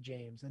challenge Mickie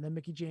James. And then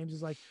Mickie James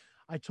is like,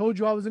 I told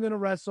you I wasn't going to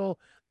wrestle.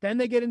 Then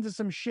they get into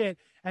some shit,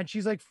 and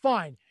she's like,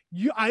 fine,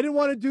 I didn't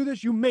want to do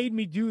this. You made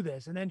me do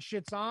this. And then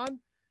shit's on.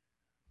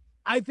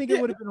 I think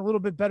it would have been a little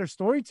bit better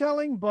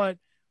storytelling, but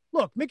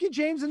look, Mickie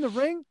James in the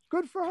ring,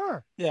 good for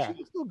her. Yeah. She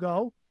can still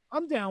go.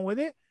 I'm down with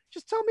it.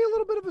 Just tell me a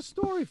little bit of a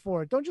story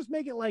for it. Don't just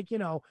make it like,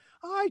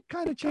 I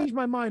kind of changed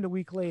my mind a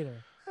week later.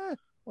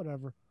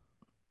 Whatever.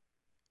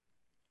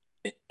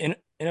 In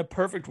a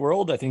perfect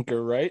world, I think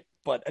you're right.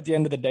 But at the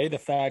end of the day, the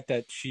fact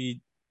that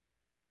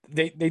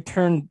they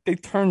turned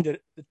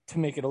it to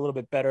make it a little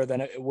bit better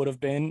than it would have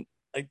been,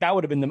 like that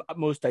would have been the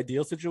most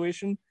ideal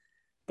situation.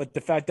 But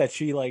the fact that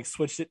she like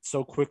switched it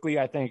so quickly,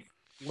 I think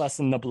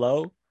lessened the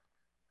blow.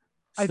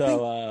 I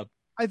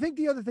think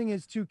the other thing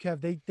is too,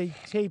 Kev,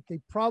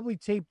 they probably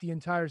taped the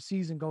entire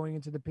season going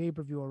into the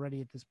pay-per-view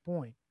already at this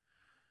point.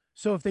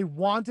 So if they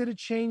wanted to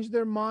change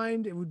their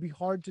mind, it would be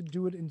hard to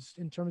do it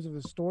in terms of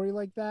a story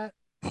like that,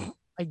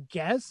 I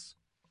guess.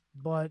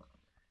 But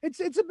it's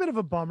a bit of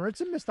a bummer.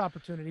 It's a missed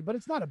opportunity, but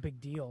it's not a big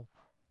deal.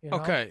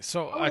 Okay,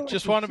 so I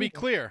just want to be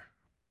clear.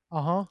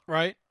 Uh-huh.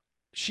 Right?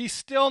 She's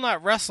still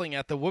not wrestling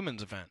at the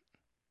women's event.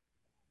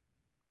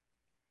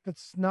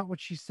 That's not what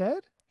she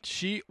said?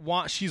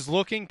 She's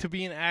looking to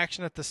be in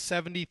action at the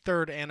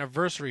 73rd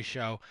anniversary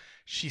show.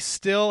 She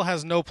still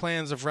has no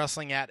plans of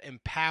wrestling at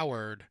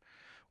Empowered,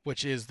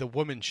 which is the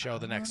women's show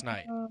the next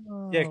night.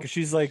 Yeah, because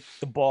she's like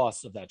the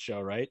boss of that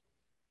show, right?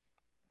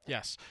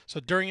 Yes. So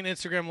during an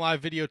Instagram Live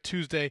video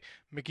Tuesday,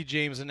 Mickie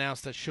James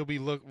announced that she'll be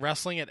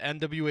wrestling at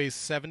NWA's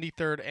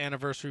 73rd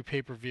anniversary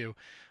pay-per-view.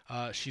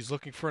 She's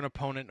looking for an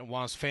opponent and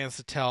wants fans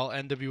to tell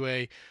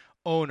NWA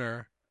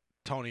owner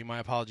Tony, my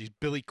apologies,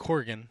 Billy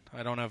Corgan.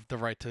 I don't have the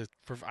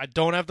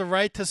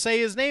right to say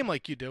his name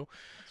like you do.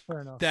 That's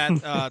fair enough.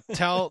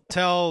 That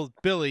tell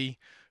Billy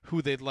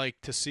who they'd like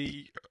to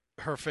see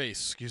her face.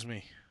 Excuse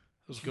me.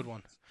 That was a good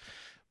one.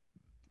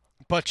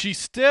 But she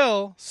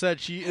still said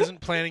she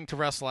isn't planning to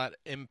wrestle at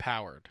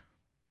Empowered.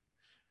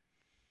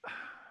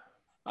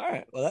 All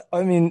right. Well,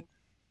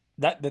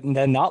 that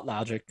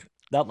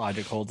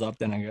logic holds up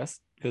then, I guess.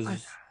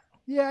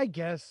 Yeah, I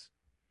guess.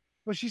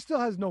 But she still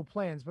has no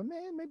plans. But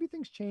man, maybe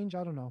things change.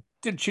 I don't know.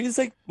 Dude, she's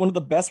like one of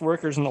the best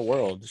workers in the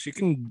world. She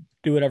can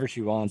do whatever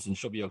she wants and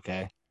she'll be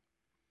okay.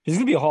 She's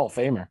going to be a Hall of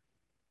Famer.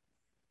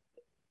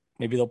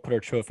 Maybe they'll put her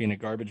trophy in a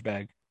garbage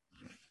bag.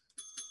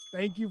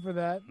 Thank you for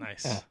that.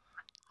 Nice. Yeah.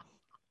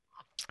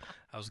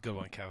 That was a good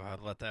one, Kevin. I'd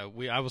let that.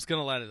 I was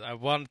gonna let it. I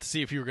wanted to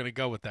see if you were gonna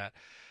go with that.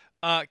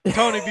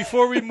 Tony,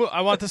 before we move,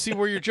 I want to see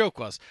where your joke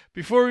was.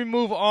 Before we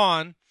move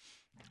on,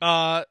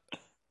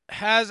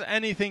 has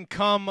anything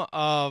come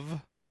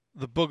of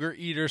the Booger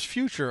Eater's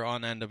future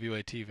on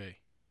NWA TV?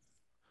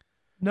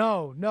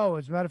 No.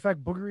 As a matter of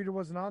fact, Booger Eater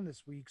wasn't on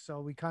this week, so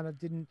we kind of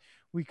didn't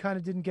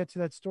get to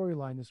that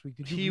storyline this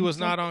week. He was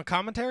not on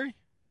commentary?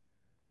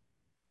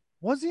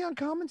 Was he on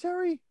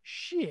commentary?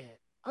 Shit.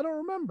 I don't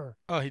remember.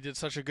 Oh, he did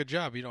such a good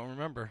job. You don't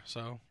remember,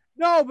 so.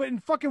 No, but in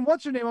fucking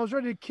what's her name? I was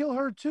ready to kill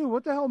her too.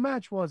 What the hell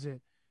match was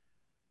it?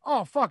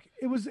 Oh fuck!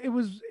 It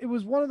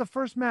was one of the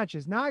first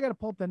matches. Now I got to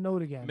pull up that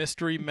note again.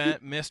 Mystery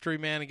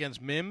Man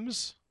against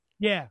Mims.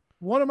 Yeah,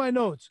 one of my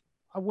notes.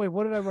 Wait,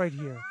 what did I write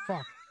here?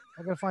 Fuck!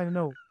 I gotta find a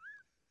note.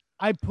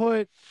 I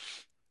put.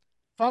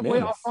 Fuck!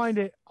 Wait, I'll find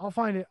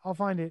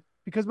it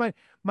because my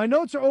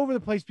notes are over the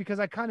place because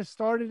I kind of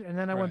started and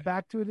then I went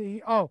back to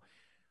it.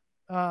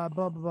 Blah,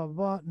 blah, blah,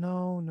 blah.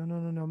 No.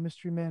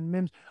 Mystery Man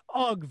Mims.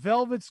 Ugh,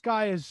 Velvet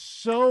Sky is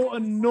so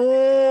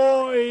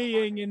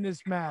annoying in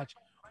this match.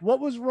 What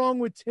was wrong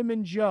with Tim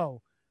and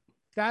Joe?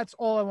 That's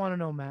all I want to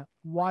know, Matt.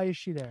 Why is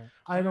she there?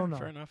 I don't know.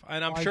 Fair enough.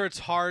 And I'm sure it's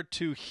hard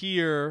to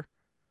hear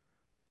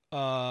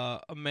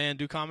a man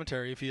do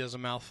commentary if he has a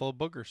mouthful of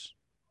boogers.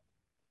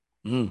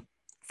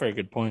 Very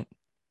good point.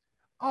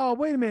 Oh,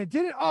 wait a minute.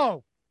 Did it?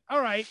 Oh,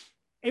 all right.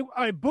 All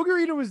right.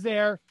 Booger Eater was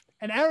there.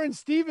 And Aaron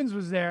Stevens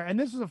was there, and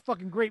this was a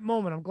fucking great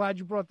moment. I'm glad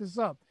you brought this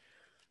up.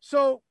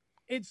 So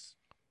it's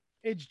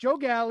Joe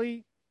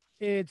Galley,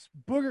 it's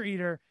Booger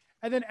Eater,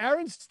 and then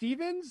Aaron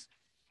Stevens,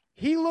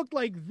 he looked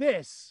like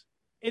this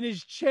in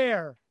his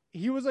chair.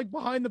 He was like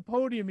behind the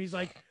podium. He's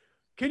like,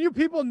 can you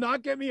people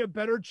not get me a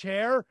better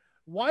chair?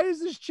 Why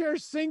is this chair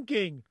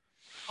sinking?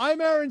 I'm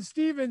Aaron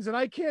Stevens, and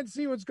I can't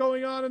see what's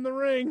going on in the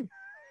ring.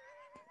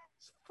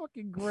 It's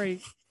fucking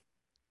great.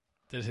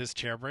 Did his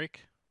chair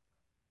break?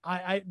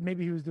 I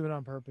maybe he was doing it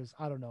on purpose.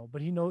 I don't know,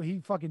 but he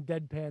fucking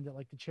deadpanned it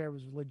like the chair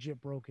was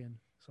legit broken.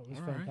 So it was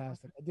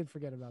fantastic. I did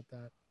forget about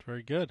that.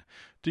 Very good.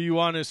 Do you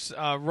want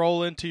to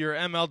roll into your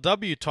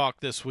MLW talk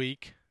this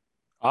week?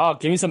 Oh,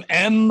 give me some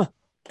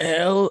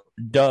ML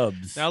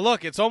dubs. Now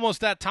look, it's almost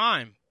that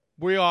time.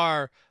 we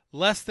are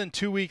less than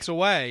 2 weeks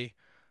away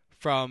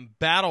from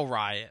Battle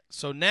Riot.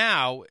 So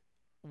now,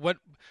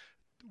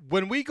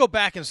 when we go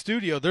back in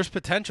studio, there's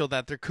potential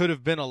that there could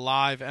have been a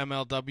live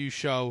MLW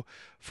show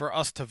for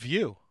us to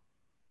view.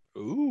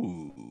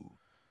 Ooh.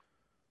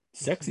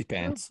 Sexy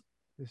pants.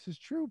 This is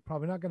true.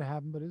 Probably not going to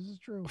happen, but this is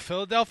true.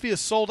 Philadelphia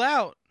sold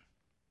out.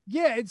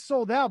 Yeah, it's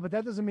sold out, but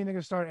that doesn't mean they're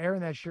going to start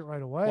airing that shit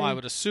right away. Well, I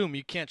would assume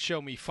you can't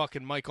show me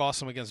fucking Mike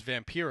Awesome against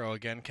Vampiro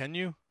again, can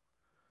you?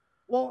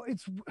 Well,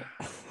 it's...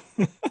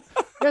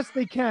 Yes,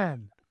 they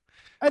can.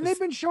 And they've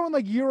been showing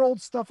like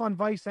year-old stuff on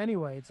Vice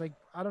anyway. It's like,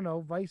 I don't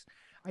know, Vice.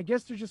 I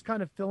guess they're just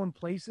kind of filling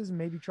places and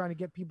maybe trying to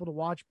get people to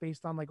watch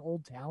based on like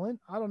old talent.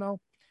 I don't know.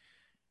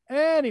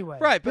 Anyway.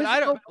 Right, but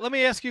let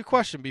me ask you a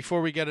question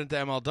before we get into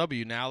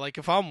MLW now. Like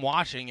if I'm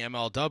watching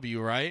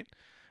MLW, right?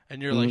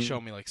 And you're like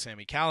showing me like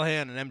Sami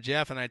Callihan and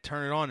MJF and I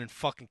turn it on and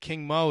fucking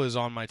King Mo is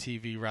on my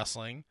TV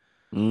wrestling.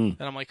 And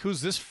I'm like,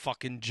 who's this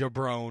fucking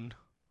jabron?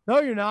 No,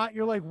 you're not.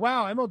 You're like,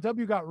 wow,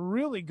 MLW got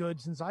really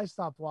good since I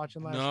stopped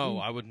watching last No,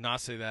 week. I would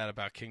not say that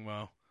about King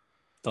Mo.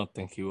 Don't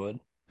think you would.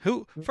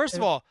 Who? First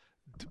of all,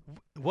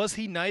 was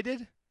he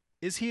knighted?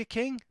 Is he a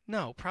king?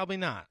 No, probably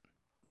not.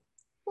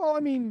 Well, I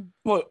mean,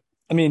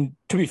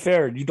 to be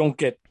fair, you don't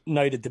get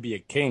knighted to be a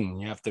king.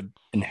 You have to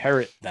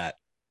inherit that.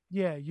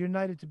 yeah, you're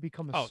knighted to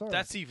become a Oh, Sir.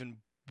 that's even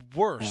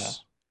worse. Yeah.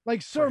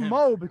 Like Sir him.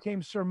 Mo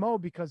became Sir Mo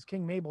because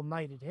King Mabel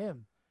knighted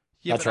him.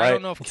 Yeah, That's but I don't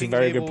right. know if That's a King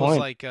very Mabel good was point.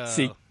 like a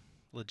See-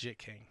 legit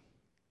king.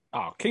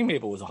 Oh, King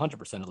Mabel was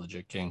 100% a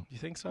legit king. You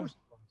think so?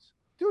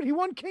 Dude, he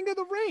won King of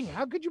the Ring.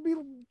 How could you be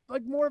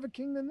like more of a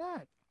king than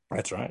that?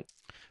 That's right.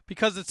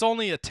 Because it's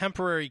only a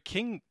temporary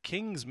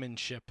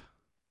kingsmanship.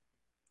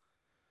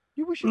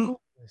 We should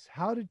Google this.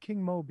 How did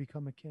King Mo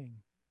become a king?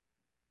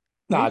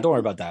 Nah, Maybe- don't worry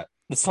about that.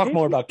 Let's talk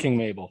more about King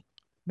Mabel.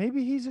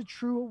 Maybe he's a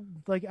true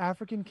like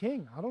African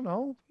king. I don't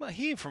know. Well,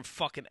 he ain't from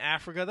fucking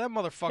Africa. That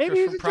Maybe motherfucker's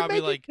he's from a probably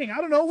Jamaican like king.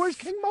 I don't know. Where's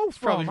King Mo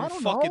probably from? I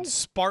from don't fucking know.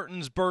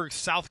 Spartansburg,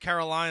 South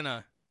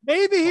Carolina.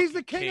 Maybe he's the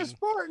fucking king of king.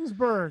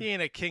 Spartansburg. He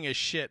ain't a king of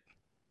shit.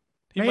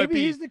 He Maybe might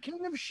be. he's the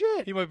king of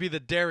shit. He might be the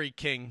dairy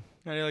king.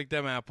 How do you like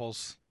them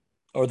apples?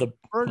 Or the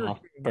Burger King.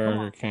 Come Burger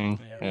on. King.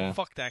 Yeah.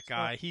 Fuck that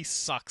guy. He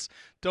sucks.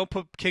 Don't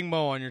put King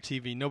Mo on your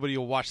TV. Nobody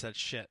will watch that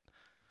shit.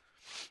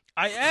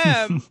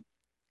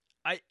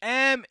 I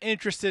am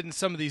interested in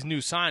some of these new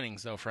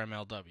signings though for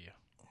MLW.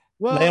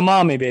 Lay 'em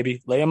on me,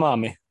 baby. Lay 'em on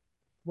me.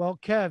 Well,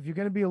 Kev, you're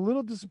going to be a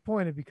little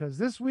disappointed because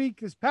this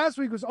past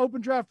week was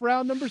open draft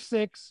round number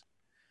 6.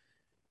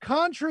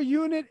 Contra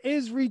Unit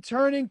is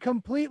returning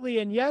completely.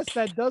 And yes,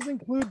 that does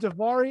include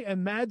Davari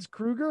and Mads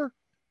Kruger.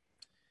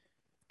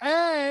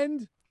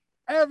 And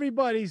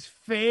everybody's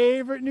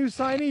favorite new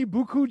signee,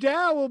 Buku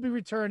Dao, will be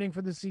returning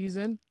for the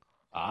season.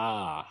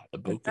 Ah, the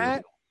But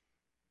Buku.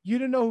 you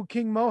didn't know who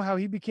King Mo, how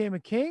he became a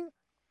king?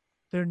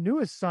 Their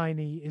newest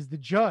signee is the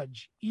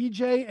judge,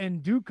 EJ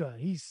Nduka.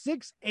 He's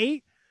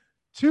 6'8",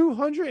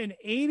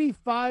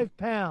 285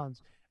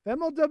 pounds. If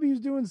MLW is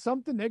doing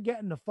something, they're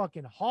getting the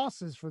fucking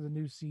horses for the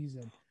new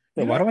season.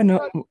 Yeah, why do I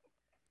know?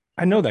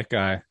 I know that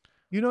guy.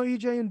 You know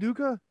EJ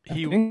Nduka? I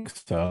think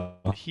so.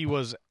 He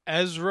was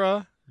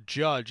Ezra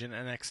Judge in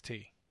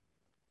NXT,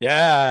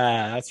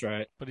 Yeah, that's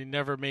right. but he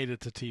never made it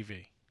to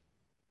TV.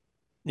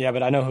 Yeah,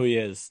 but I know who he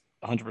is.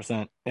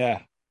 100%.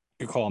 Yeah.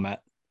 Good call,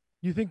 Matt.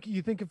 You think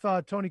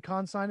if Tony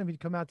Khan signed him, he'd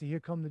come out to Here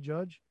Come the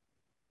Judge?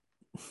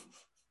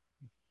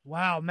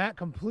 Wow, Matt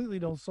completely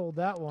don't sold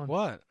that one.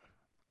 What?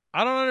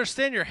 I don't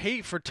understand your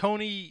hate for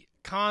Tony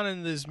Khan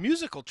and his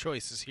musical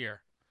choices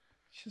here.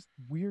 It's just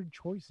weird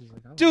choices.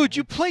 Like, I don't Dude, know.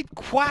 you played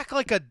Quack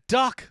Like a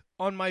Duck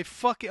on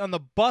the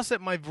bus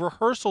at my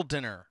rehearsal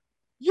dinner.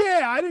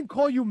 Yeah, I didn't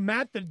call you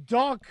Matt the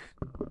Duck.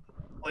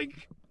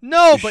 Like,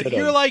 No, You but should've.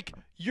 you're like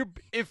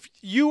if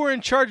you were in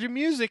charge of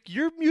music,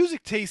 your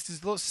music taste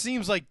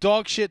seems like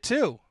dog shit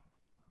too.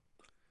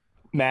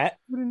 Matt,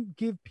 wouldn't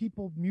give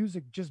people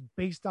music just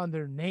based on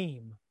their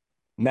name.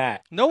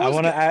 Matt. No I one's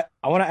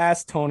want to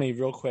ask Tony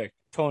real quick.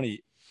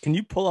 Tony, can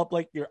you pull up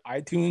like your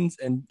iTunes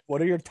and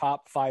what are your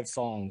top 5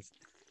 songs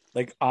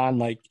like on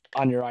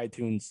your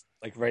iTunes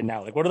like right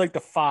now? Like what are like the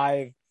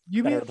 5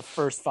 You that mean are the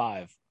first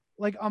 5?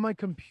 like on my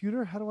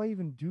computer? How do I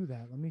even do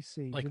that? Let me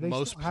see. Like Do they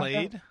most still have that?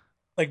 played.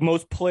 Like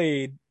most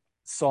played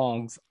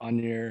songs on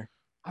your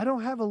I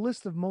don't have a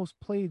list of most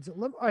played.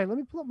 All right, let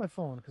me pull up my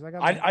phone because I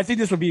got. I think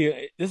this would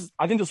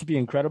be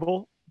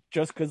incredible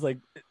just because like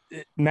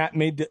Matt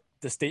made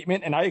the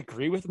statement and I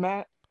agree with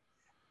Matt.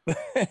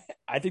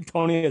 I think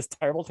Tony has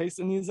terrible taste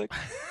in music.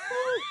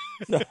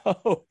 So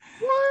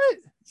what?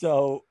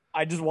 So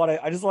I just want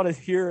to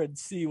hear and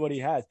see what he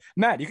has.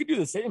 Matt, you could do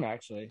the same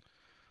actually.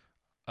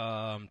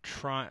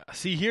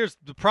 See, here's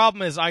the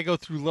problem: is I go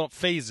through little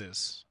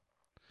phases.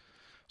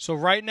 So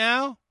right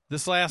now,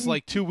 this last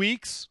like 2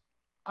 weeks.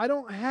 I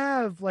don't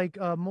have like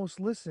most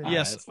listened.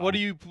 Yes. that's What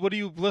do fine.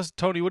 you listen,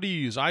 Tony? What do you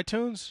use?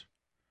 iTunes?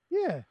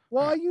 Yeah.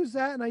 Well, I use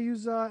that and I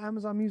use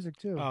Amazon Music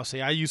too. Oh,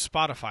 see, I use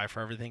Spotify for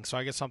everything, so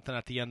I get something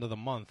at the end of the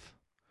month.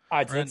 All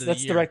right, so Or end of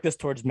let's the year. direct this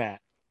towards Matt.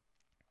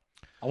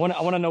 I want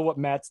to know what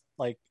Matt's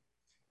like.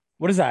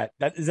 What is that?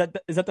 Is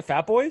that the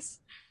Fat Boys?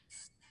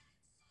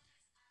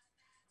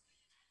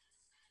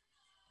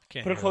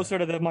 Can't Put it hear closer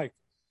to the mic.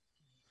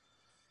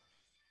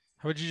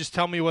 How would you just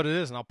tell me what it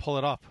is and I'll pull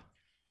it up?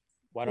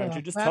 Why don't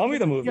you just tell me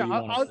the movie you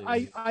want to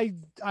see?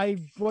 I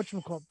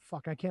whatchamacallit,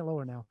 fuck, I can't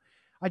lower now.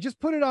 I just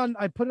put it on.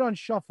 I put it on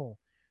shuffle.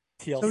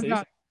 TLC. So we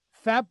got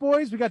Fat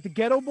Boys. We got the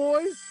Ghetto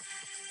Boys.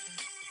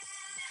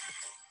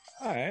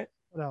 All right.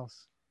 What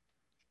else?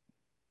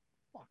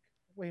 Fuck.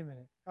 Wait a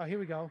minute. Oh, here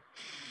we go.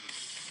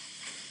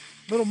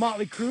 Little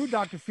Motley Crue,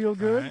 Dr.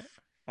 Feelgood.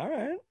 All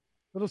right.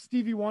 Little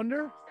Stevie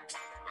Wonder,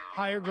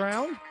 Higher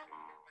Ground.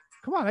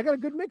 Come on, I got a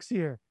good mix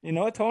here. You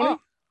know what, Tony? Oh,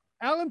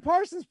 Alan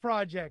Parsons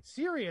Project,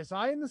 Sirius,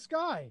 Eye in the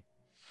Sky.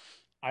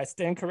 I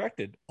stand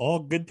corrected. All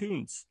good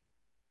tunes.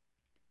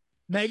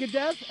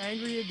 Megadeth,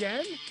 Angry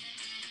Again.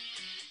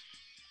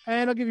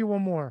 And I'll give you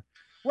one more.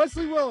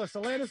 Wesley Willis,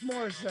 Alanis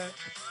Morissette.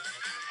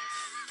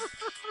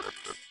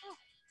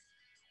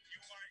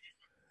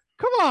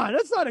 Come on,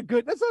 that's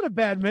not a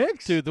bad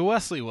mix. Dude, the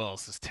Wesley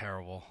Willis is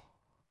terrible.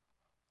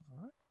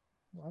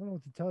 Well, I don't know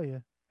what to tell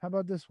you. How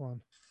about this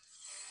one?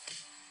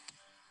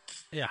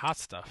 Yeah, hot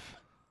stuff.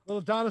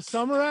 Little Donna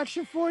Summer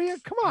action for you?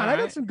 Come on, I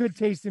got some good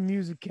taste in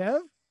music, Kev.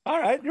 All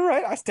right, you're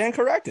right. I stand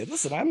corrected.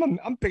 Listen, I'm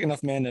a big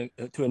enough man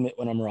to admit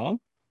when I'm wrong.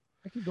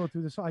 I can go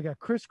through this. I got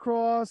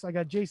Crisscross. I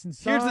got Jason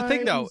Symes. Here's the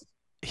thing, though.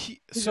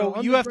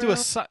 So you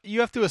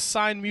have to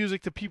assign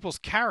music to people's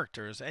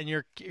characters, and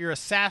you're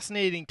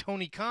assassinating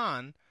Tony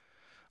Khan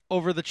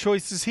over the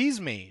choices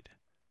he's made.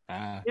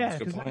 Yeah,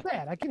 because I'm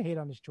bad. I can hate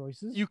on his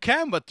choices. You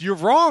can, but you're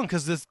wrong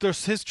because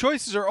his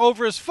choices are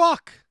over as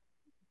fuck.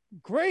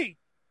 Great.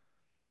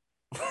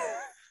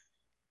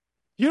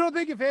 You don't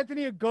think if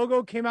Anthony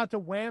Ogogo came out to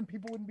Wham,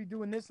 people wouldn't be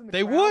doing this in the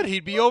They crowd? would.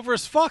 He'd be over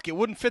as fuck. It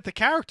wouldn't fit the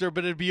character,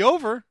 but it'd be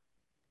over.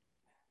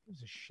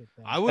 Who's a shit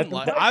bag? I would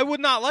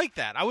not like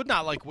that. I would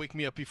not like Wake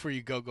Me Up Before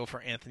You Go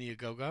for Anthony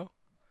Ogogo.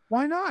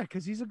 Why not?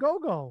 Because he's a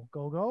go-go.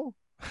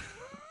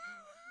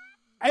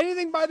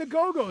 Anything by the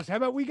Go-Go's. How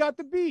about We Got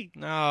the Beat?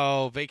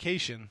 No,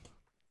 Vacation.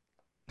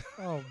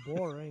 Oh,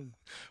 boring.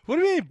 What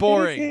do you mean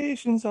boring?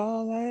 Vacation's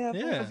all I ever.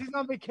 Yeah. Because he's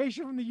on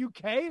vacation from the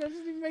UK? That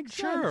doesn't even make sense.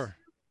 Sure.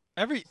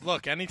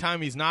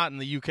 Anytime he's not in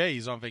the UK,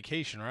 he's on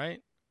vacation,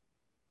 right?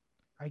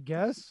 I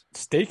guess.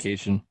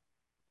 Staycation.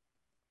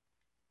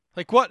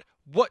 Like what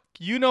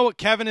you know what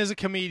Kevin is a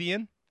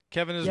comedian.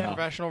 Kevin is Yeah. a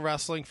professional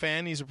wrestling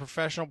fan. He's a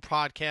professional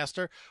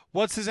podcaster.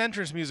 What's his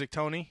entrance music,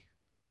 Tony?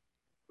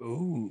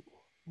 Ooh.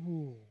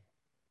 Ooh.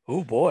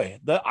 Oh boy.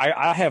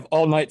 I have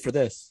all night for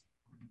this.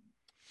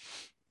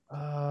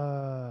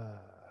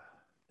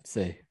 Let's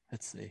see,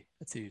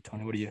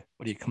 Tony. What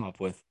do you come up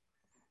with?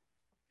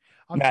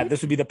 Matt,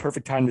 this would be the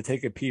perfect time to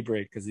take a pee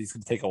break because these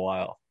could take a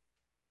while.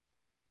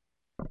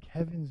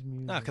 Kevin's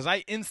music. No, because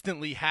I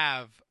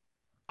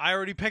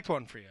already picked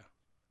one for you.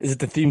 Is it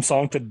the theme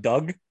song to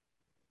Doug?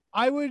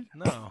 No.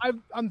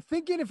 I'm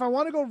thinking if I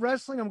want to go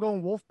wrestling, I'm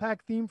going Wolfpack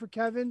theme for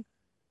Kevin.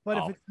 But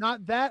if it's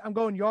not that, I'm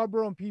going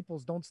Yarborough and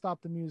Peoples. Don't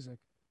stop the music.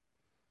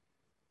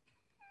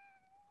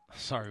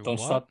 Sorry, Don't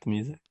what? stop the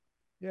music.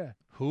 Yeah.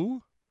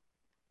 Who?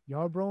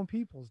 Yarborough and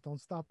Peoples.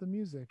 Don't stop the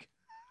music.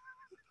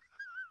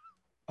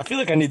 I feel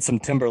like I need some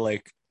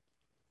Timberlake.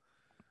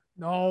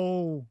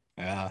 No.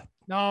 Yeah.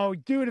 No,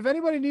 dude, if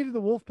anybody needed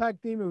the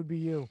Wolfpack theme, it would be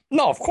you.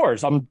 No, of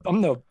course. I'm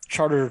the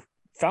charter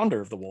founder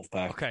of the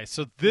Wolfpack. Okay,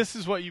 so this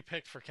is what you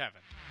picked for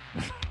Kevin.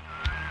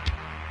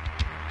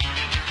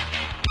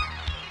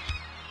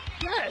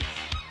 Yes.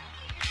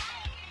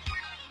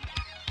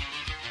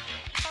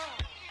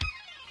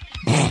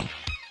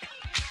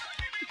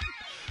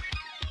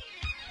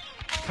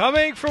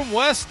 Coming from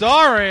West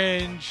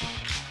Orange,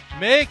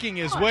 making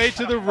his way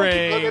to the Look at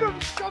ring, him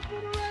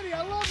shuffling already.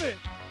 I love it.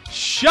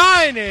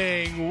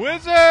 Shining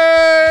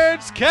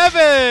Wizards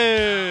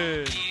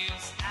Kevin.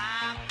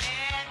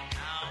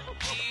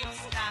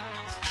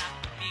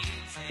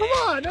 Come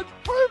on, that's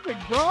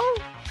perfect, bro.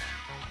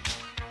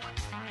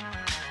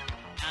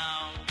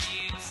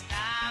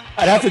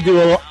 I'd have to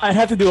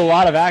do a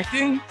lot of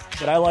acting,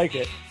 but I like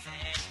it.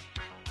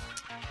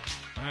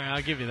 All right,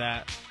 I'll give you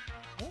that.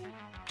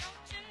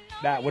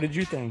 Matt, what did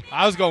you think?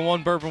 I was going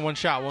one bourbon, one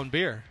shot, one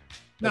beer.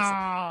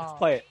 Let's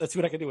play it. Let's see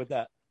what I can do with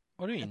that.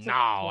 What do you mean,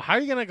 no? How are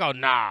you going to go,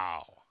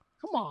 no?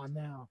 Come on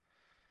now.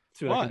 Let's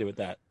see what I can do with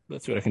that.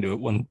 Let's see what I can do with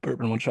one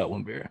bourbon, one shot,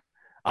 one beer.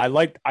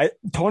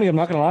 Tony, I'm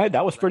not going to lie.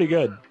 That was pretty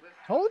good.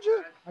 Told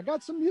you. I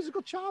got some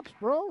musical chops,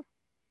 bro.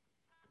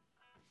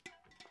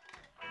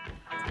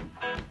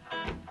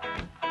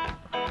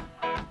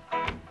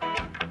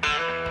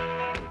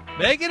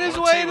 Making his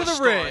way to the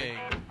ring.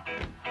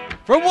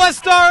 From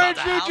West Orange,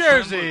 New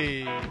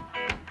Jersey.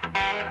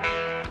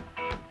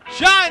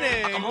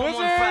 Shining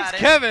Wizards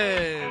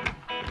Kevin.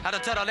 Had to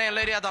tell the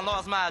landlady I done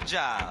lost my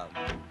job.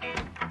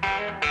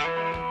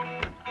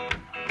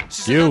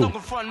 She said, don't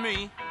confront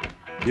me.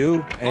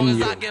 You and Long as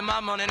you. I get my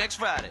money next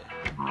Friday.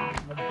 No.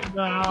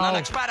 Now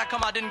next Friday I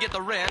come, I didn't get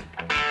the rent.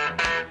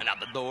 And out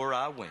the door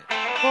I went.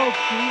 Folks,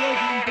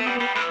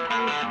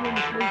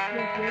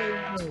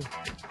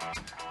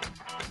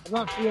 I'm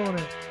not feeling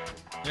it.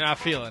 You're not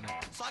feeling it.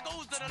 So I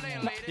goes to the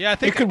landlady. Yeah, I It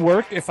think. could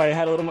work if I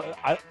had a little more.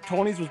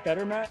 Tony's was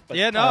better, Matt. But,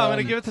 Yeah, no, I'm going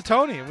to give it to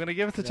Tony. I'm going to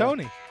give it to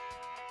Tony.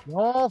 You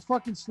all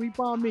fucking sleep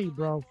on me,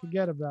 bro.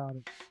 Forget about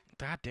it.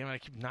 God damn it! I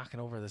keep knocking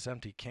over this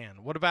empty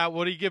can. What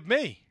do you give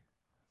me?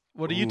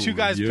 What do you two Ooh,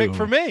 guys you. pick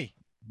for me?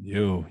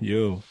 You.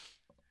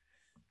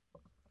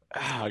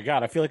 Oh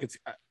God, I feel like it's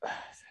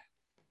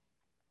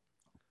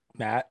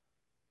Matt.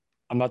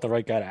 I'm not the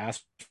right guy to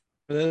ask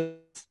for this.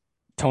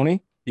 Tony,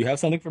 do you have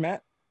something for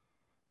Matt?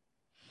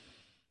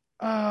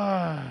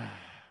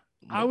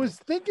 I was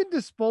thinking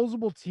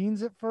Disposable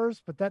Teens at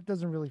first, but that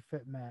doesn't really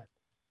fit Matt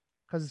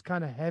because it's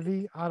kind of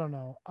heavy. I don't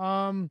know.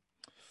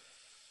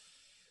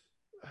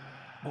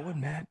 What would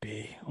Matt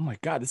be? Oh my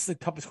God, this is the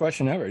toughest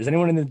question ever. Is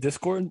anyone in the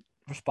Discord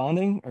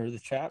responding or the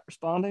chat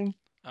responding?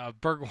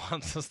 Berg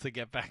wants us to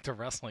get back to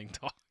wrestling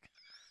talk.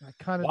 I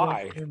kind of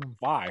Why?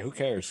 Why? Who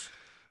cares?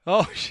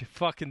 Oh,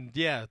 fucking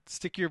yeah!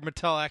 Stick your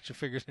Mattel action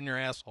figures in your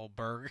asshole,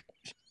 Berg.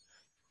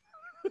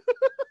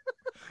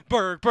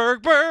 Berg,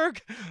 Berg,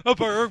 Berg, a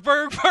Berg,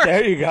 Berg, Berg.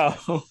 There you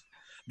go.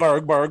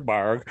 Berg, Berg,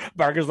 Berg.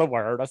 Berg is the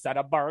word. I said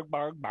a Berg,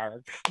 Berg,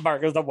 Berg.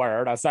 Berg is the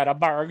word. I said a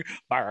Berg,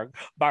 Berg,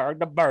 Berg,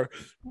 the Berg.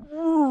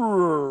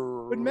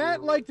 Would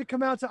Matt like to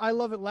come out to "I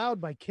Love It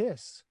Loud" by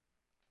Kiss?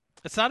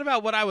 It's not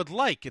about what I would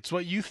like. It's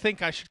what you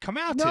think I should come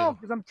out to. No,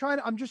 because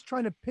I'm just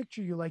trying to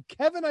picture you like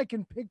Kevin. I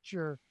can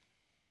picture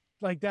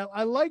like that.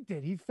 I liked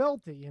it. He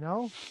felt it. You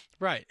know.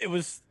 Right. It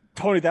was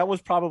Tony. That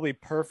was probably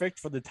perfect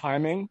for the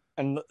timing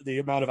and the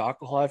amount of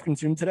alcohol I've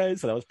consumed today.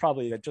 So that was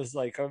probably just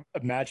like a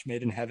match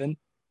made in heaven.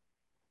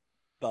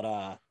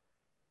 But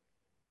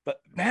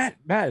Matt,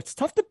 it's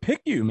tough to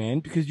pick you, man,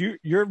 because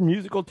your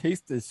musical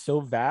taste is so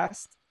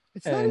vast.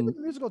 It's not even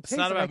musical taste. It's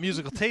not about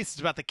musical taste.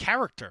 It's about the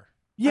character.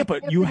 Yeah,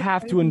 but you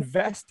have to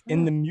invest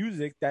in the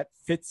music that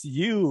fits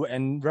you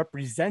and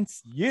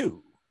represents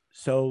you.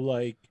 So,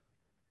 like,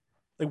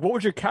 what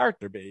would your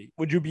character be?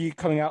 Would you be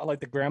coming out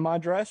like the grandma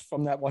dress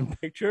from that one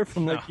picture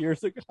from like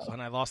years ago?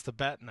 When I lost the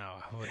bet, no,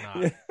 I would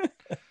not.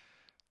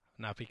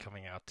 Not be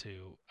coming out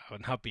to. I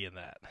would not be in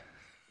that.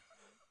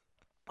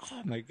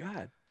 Oh my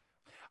God!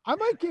 I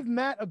might give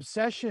Matt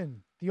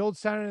 "Obsession," the old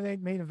Saturday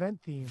Night Main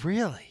Event theme.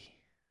 Really,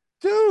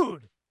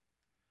 dude?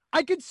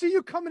 I could see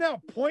you coming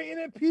out pointing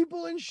at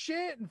people and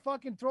shit and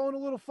fucking throwing a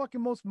little fucking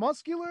most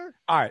muscular.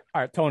 All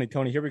right, Tony,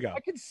 here we go. I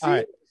can see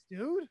this,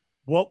 dude.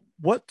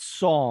 What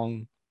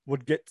song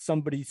would get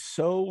somebody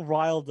so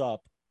riled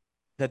up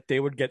that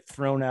they would get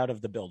thrown out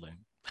of the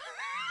building?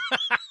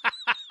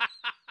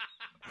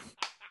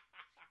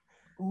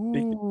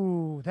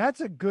 Ooh, that's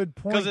a good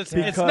point. Because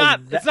it's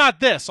not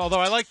this. Although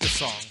I like this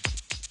song,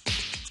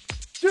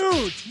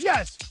 dude.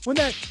 Yes, when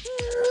that.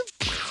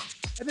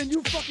 And then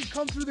you fucking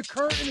come through the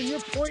curtain and you're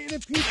pointing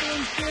at people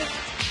and shit.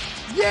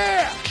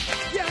 Yeah!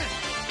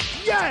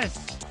 Yes! Yes!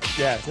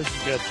 Yeah, this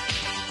is good.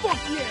 Fuck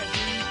yeah,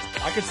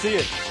 dude. I can see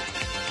it.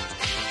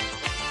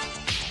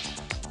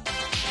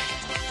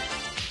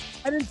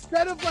 And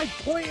instead of like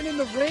pointing in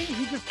the ring,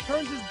 he just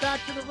turns his back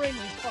to the ring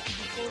and fucking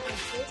just goes like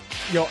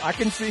shit. Yo, I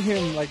can see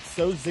him like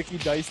so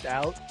Zicky diced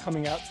out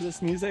coming out to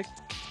this music.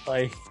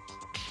 Like,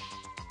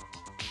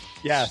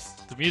 yes.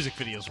 The music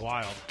video is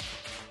wild.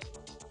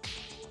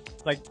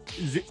 Like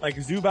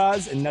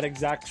Zubaz in that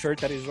exact shirt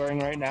that he's wearing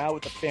right now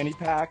with the fanny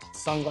pack,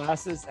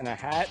 sunglasses, and a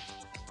hat.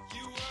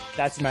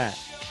 That's Matt.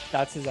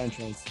 That's his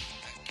entrance.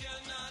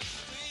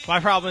 My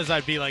problem is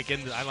I'd be like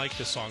I like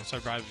this song, so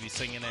I'd probably be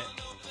singing it.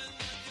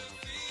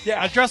 Yeah,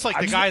 I dress like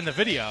the guy in the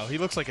video. He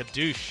looks like a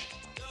douche.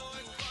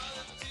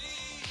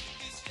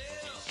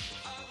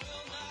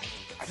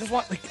 I just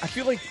want I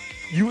feel like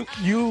you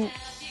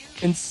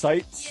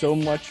incite so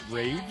much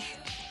rage.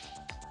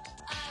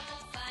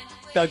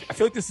 I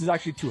feel like this is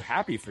actually too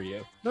happy for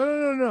you.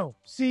 No.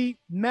 See,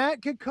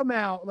 Matt could come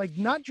out like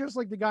not just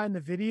like the guy in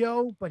the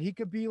video, but he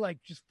could be like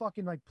just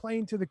fucking like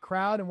playing to the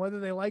crowd, and whether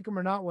they like him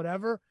or not,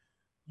 whatever.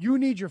 You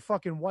need your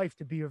fucking wife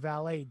to be your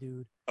valet,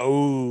 dude.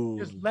 Oh,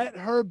 just let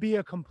her be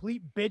a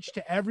complete bitch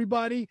to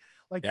everybody,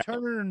 like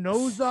turning her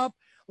nose up,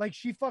 like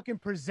she fucking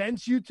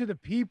presents you to the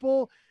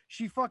people.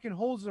 She fucking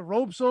holds the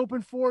ropes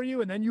open for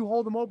you, and then you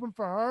hold them open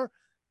for her.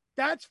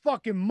 That's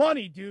fucking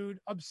money, dude.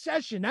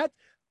 Obsession.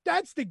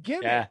 That's the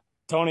gimmick. Yeah.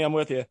 Tony, I'm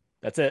with you.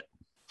 That's it.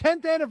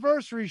 10th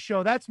anniversary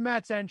show. That's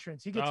Matt's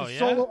entrance. He gets a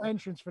solo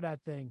entrance for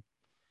that thing.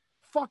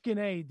 Fucking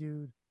A,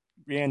 dude.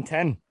 Ran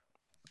 10.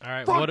 All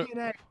right. Fucking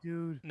A,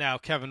 dude. Now,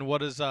 Kevin,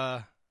 what does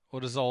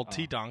old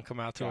T-Donk come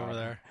out to over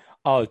there?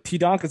 Oh,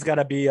 T-Donk has got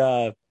to be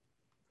Dr.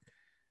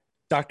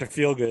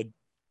 Feelgood.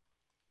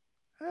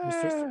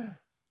 Feel good.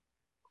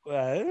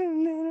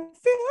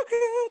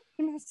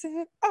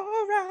 All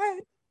right.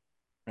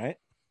 Right?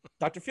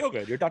 Dr.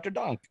 Feelgood. You're Dr.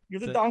 Donk.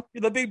 You're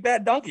You're the big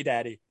bad donkey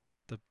daddy.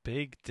 The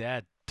big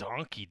dad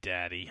donkey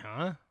daddy,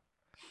 huh?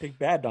 Big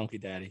bad donkey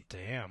daddy.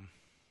 Damn.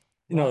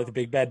 You know, the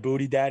big bad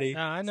booty daddy.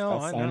 I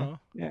know.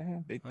 Yeah,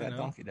 big bad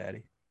donkey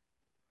daddy.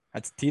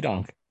 That's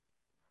T-Donk.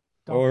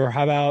 Or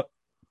how about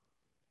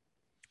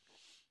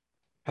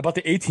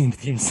the 18th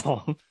theme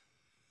song?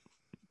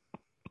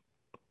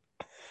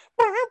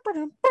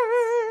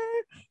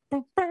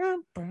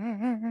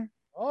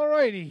 All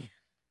righty.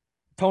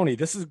 Tony,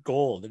 this is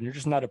gold, and you're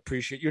just not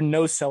appreciating. You're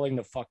no selling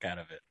the fuck out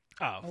of it.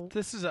 Oh,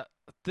 this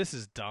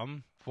is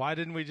dumb. why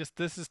didn't we just?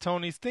 This is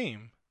Tony's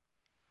theme.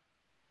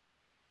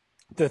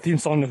 The theme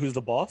song to Who's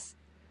the Boss?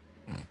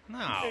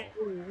 No.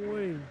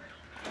 Wait.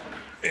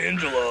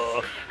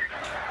 Angela.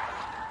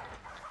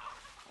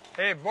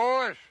 Hey,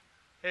 boys,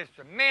 it's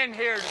the men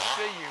here to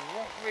see you.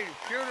 Want me to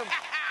shoot them?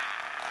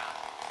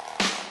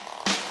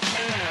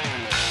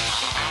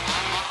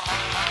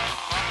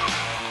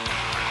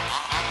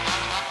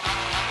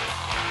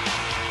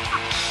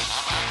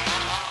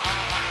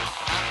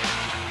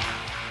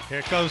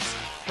 Here comes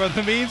from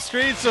the mean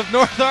streets of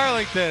North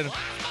Arlington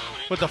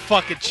with the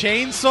fucking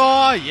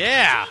chainsaw.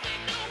 Yeah.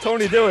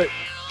 Tony, do it.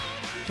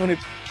 Tony,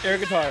 air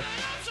guitar.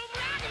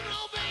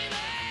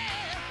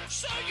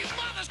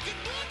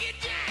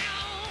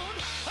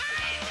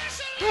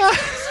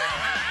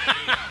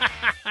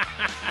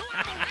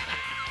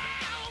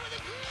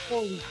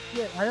 Holy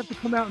shit! I have to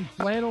come out in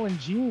flannel and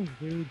jeans,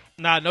 dude.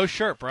 Nah, no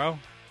shirt, bro.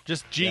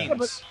 Just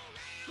jeans.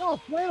 Yeah, no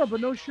flannel, but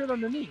no shirt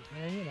underneath,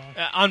 man. You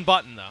know.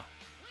 Unbuttoned though.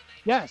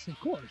 Yes, of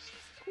course.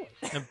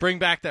 And bring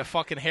back that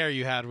fucking hair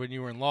you had when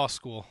you were in law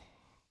school.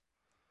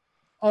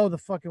 Oh, the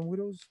fucking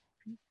widows.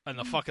 And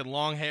the fucking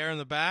long hair in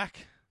the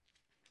back.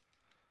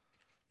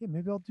 Yeah,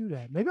 maybe I'll do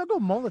that. Maybe I'll go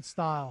mullet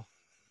style.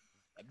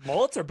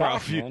 Mullets are Bro,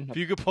 back, man. if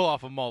you could pull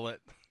off a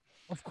mullet,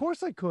 Of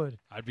course I could.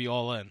 I'd be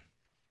all in.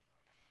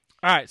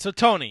 All right, so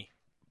Tony,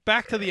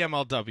 back to the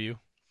MLW.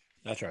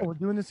 That's right. Oh, we're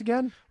doing this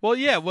again? Well,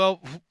 yeah,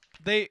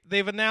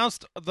 they've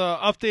announced the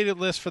updated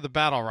list for the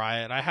Battle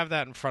Riot. I have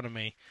that in front of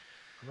me.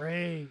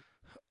 Great.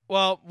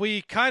 Well,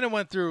 we kind of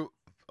went through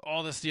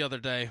all this the other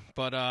day,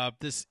 but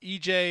this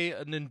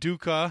EJ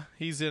Nduka,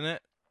 he's in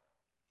it,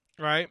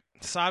 right?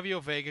 Savio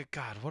Vega,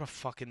 God, what a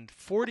fucking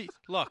 40.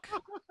 Look,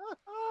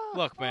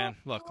 man,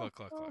 look.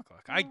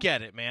 I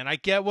get it, man. I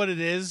get what it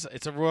is.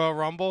 It's a Royal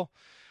Rumble.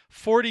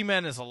 40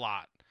 men is a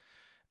lot,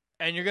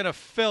 and you're gonna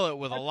fill it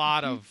with a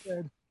lot of.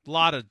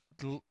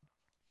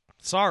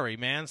 Sorry,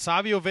 man.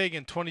 Savio Vega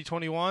in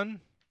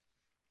 2021.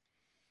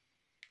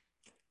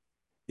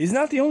 He's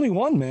not the only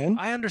one, man.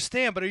 I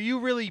understand, but are you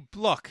really...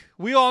 Look,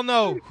 we all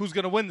know who's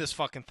going to win this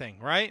fucking thing,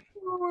 right?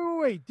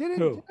 Wait.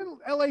 Didn't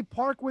L.A.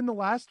 Park win the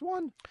last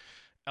one?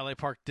 L.A.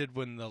 Park did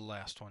win the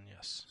last one,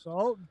 yes.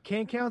 So,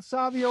 can't count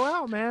Savio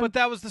out, man. But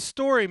that was the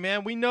story,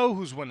 man. We know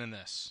who's winning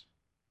this.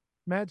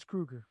 Mads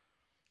Kruger.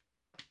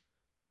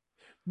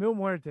 Mil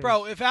Muertes.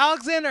 Bro, if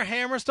Alexander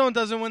Hammerstone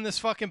doesn't win this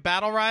fucking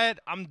Battle Riot,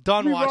 I'm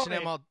done watching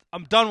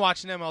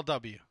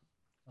MLW.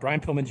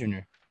 Brian Pillman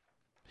Jr.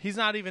 He's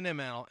not even in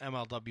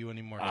MLW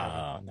anymore.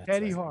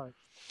 Teddy Hart.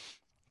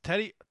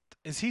 Teddy,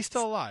 is he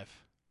still alive?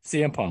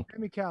 CM Punk.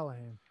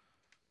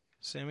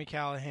 Sammy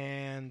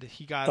Callahan.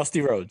 He got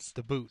Dusty Rhodes.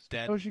 The boot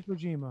dead. Toshi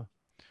Kojima.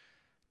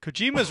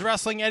 Kojima's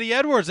wrestling Eddie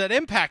Edwards at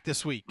Impact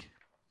this week.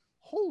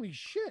 Holy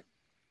shit.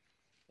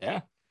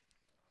 Yeah.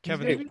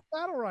 Kevin,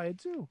 Battle Riot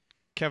too.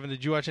 Kevin,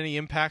 did you watch any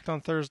Impact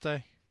on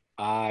Thursday?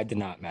 I did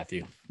not,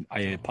 Matthew. I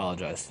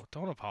apologize.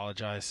 Don't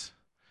apologize.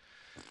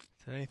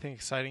 Did anything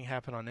exciting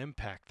happen on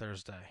Impact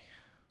Thursday?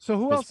 So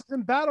who else is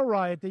in Battle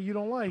Riot that you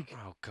don't like?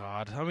 Oh,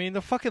 God. I mean,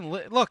 the fucking...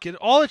 Look,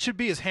 all it should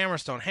be is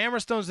Hammerstone.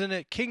 Hammerstone's in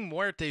it. King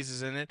Muertes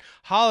is in it.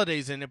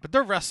 Holiday's in it. But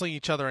they're wrestling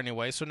each other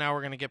anyway, so now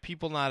we're going to get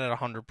people not at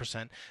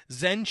 100%.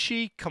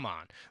 Zenshi, come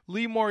on.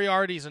 Lee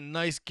Moriarty's a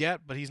nice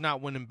get, but he's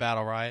not winning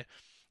Battle Riot.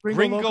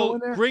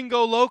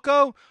 Gringo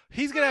Loco,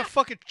 he's going to have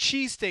fucking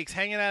cheesesteaks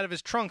hanging out of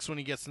his trunks when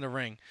he gets in the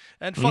ring.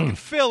 And fucking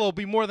Phil will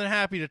be more than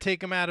happy to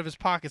take him out of his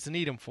pockets and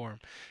eat him for him.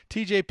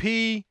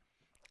 TJP,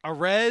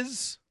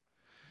 Arez,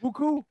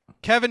 Buku,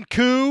 Kevin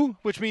Koo,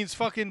 which means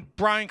fucking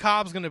Brian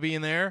Cobb's going to be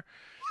in there.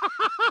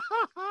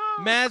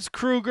 Mads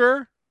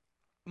Kruger,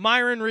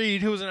 Myron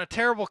Reed, who was in a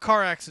terrible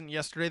car accident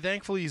yesterday.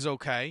 Thankfully, he's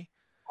okay.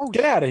 Oh,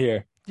 get out of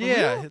here.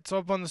 Yeah, it's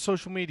up on the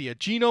social media.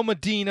 Gino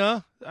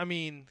Medina, I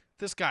mean,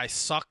 this guy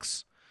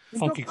sucks.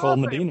 Funky Cold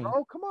Medina.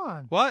 Bro, come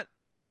on. What?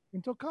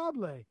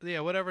 Intocable. Yeah,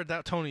 whatever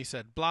that Tony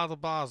said. Blah, blah,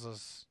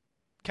 blahs.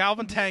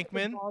 Calvin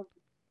Tankman.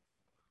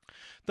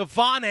 The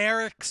Von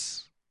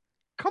Erichs.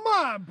 Come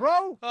on,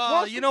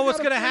 bro. You know what's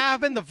going to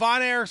happen? The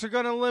Von Erichs are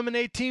going to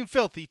eliminate Team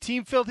Filthy.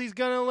 Team Filthy's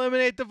going to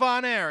eliminate the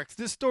Von Erichs.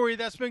 This story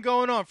that's been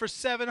going on for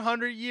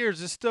 700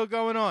 years is still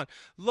going on.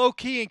 Low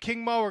Key and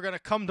King Mo are going to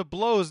come to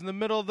blows in the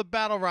middle of the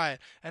Battle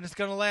Riot, and it's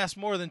going to last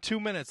more than 2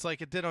 minutes like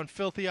it did on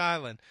Filthy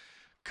Island.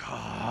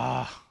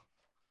 God.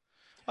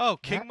 Oh,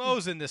 King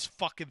Mo's in this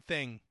fucking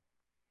thing.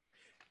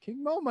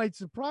 King Mo might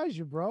surprise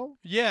you, bro.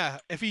 Yeah,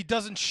 if he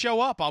doesn't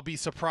show up, I'll be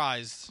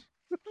surprised.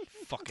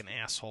 Fucking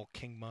asshole,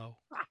 King Mo.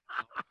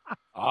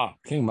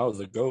 King Mo's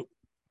a goat.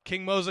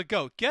 King Mo's a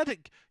goat. Get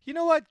it. You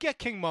know what? Get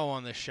King Mo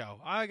on this show.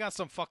 I got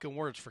some fucking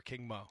words for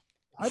King Mo.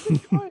 I've been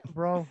trying,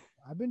 bro.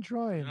 I've been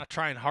trying. You're not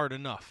trying hard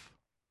enough.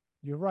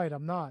 You're right.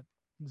 I'm not.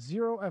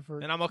 Zero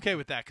effort. And I'm okay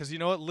with that because you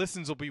know what?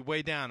 Listens will be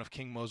way down if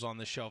King Mo's on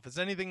this show. If it's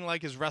anything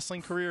like his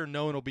wrestling career,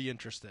 no one will be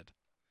interested.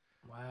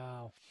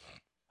 Wow.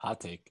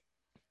 Hot take.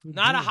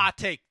 Not a hot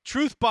take.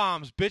 Truth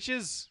bombs,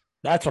 bitches.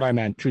 That's what I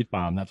meant. Truth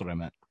bomb. That's what I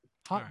meant.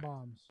 Hot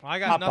bombs. Well, I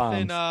got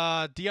nothing.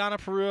 Deanna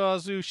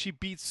Purrazzo, she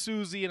beat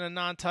Susie in a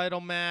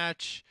non-title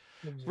match.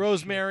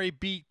 Rosemary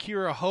beat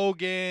Kira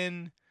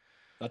Hogan.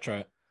 That's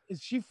right.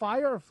 Is she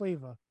fire or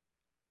flavor?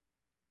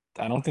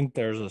 I don't think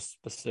there's a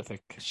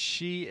specific.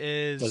 She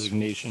is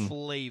designation.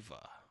 flavor.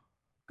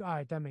 All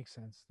right, that makes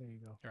sense. There you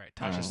go. All right,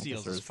 Tasha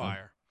Steelz is some.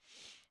 fire.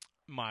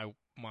 My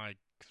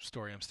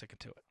story, I'm sticking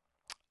to it.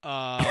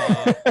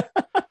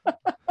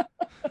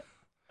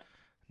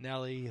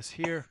 Nelly is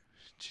here.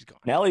 She's gone.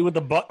 Nelly with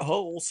the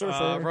butthole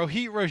surfer.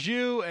 Rohit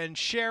Raju and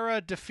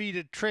Shara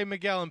defeated Trey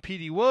Miguel and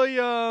Petey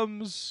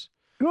Williams.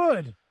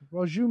 Good.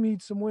 Raju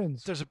needs some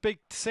wins. There's a big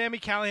Sammy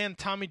Callahan,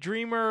 Tommy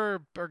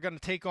Dreamer are going to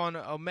take on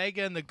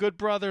Omega and the Good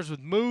Brothers with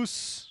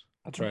Moose.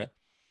 That's right.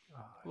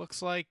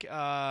 Looks like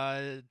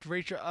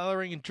Rachel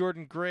Ellering and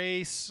Jordan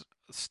Grace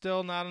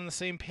still not on the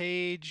same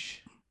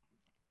page.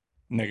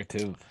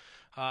 Negative.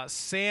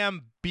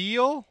 Sam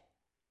Beal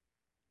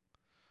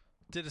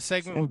did a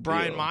segment with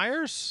Brian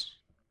Myers.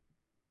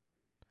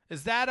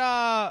 Is that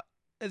Oh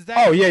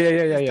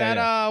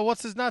yeah.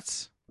 What's his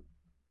nuts?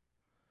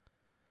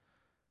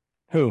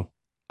 Who?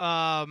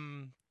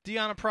 Deanna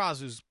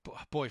Prazu's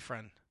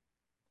boyfriend.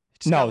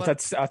 No,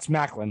 that's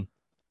Macklin.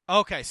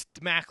 Okay,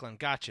 Macklin.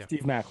 Gotcha.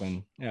 Steve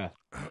Macklin. Yeah.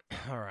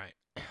 All right.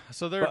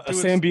 So they're doing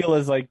Sam Beal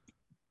is like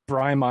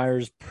Brian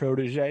Myers'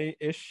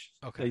 protege-ish.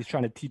 Okay. He's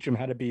trying to teach him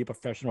how to be a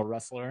professional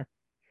wrestler.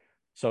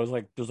 So it's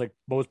like there's like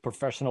most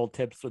professional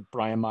tips with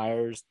Brian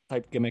Myers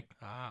type gimmick.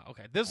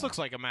 Okay. This looks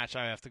like a match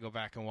I have to go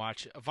back and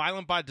watch.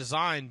 Violent by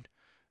Design,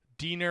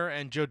 Diener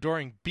and Joe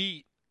Doring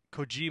beat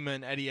Kojima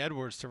and Eddie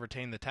Edwards to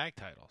retain the tag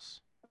titles.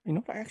 You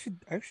know, I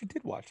actually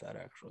did watch that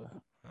actually.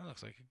 That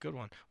looks like a good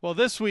one. Well,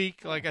 this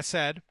week, like I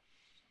said,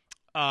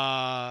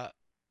 Kojima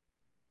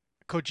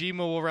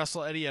will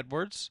wrestle Eddie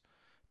Edwards.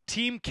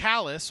 Team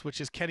Callis,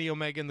 which is Kenny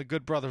Omega and the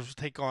Good Brothers, will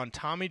take on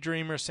Tommy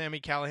Dreamer, Sammy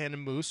Callahan,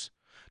 and Moose.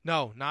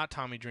 No, not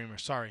Tommy Dreamer.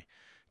 Sorry.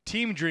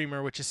 Team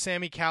Dreamer, which is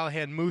Sammy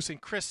Callahan, Moose, and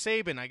Chris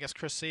Sabin. I guess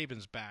Chris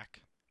Sabin's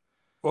back.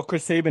 Well,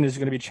 Chris Sabin is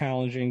going to be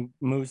challenging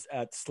Moose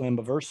at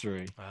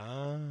Slammiversary.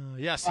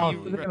 Yes, he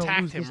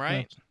attacked him,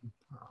 right?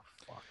 Oh,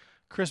 fuck.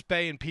 Chris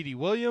Bay and Petey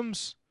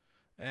Williams.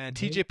 And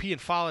TJP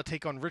and Fala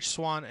take on Rich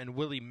Swann and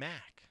Willie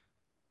Mack.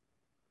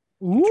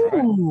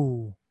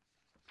 Ooh.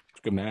 It's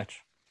a good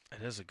match.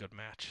 It is a good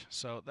match.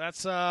 So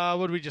that's what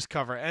did we just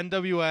cover?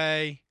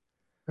 NWA,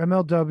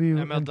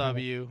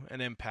 MLW,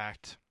 and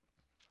Impact.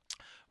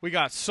 We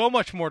got so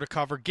much more to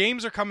cover.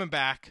 Games are coming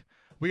back.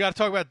 We got to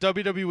talk about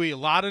WWE. A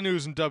lot of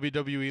news in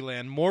WWE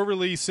land. More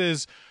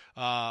releases,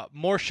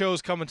 more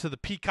shows coming to the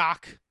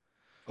Peacock.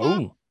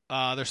 Oh.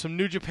 There's some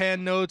New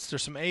Japan notes.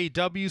 There's some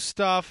AEW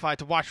stuff. I had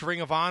to watch Ring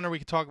of Honor. We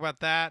can talk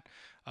about that.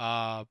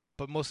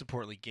 But most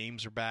importantly,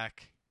 games are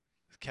back.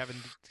 Kevin,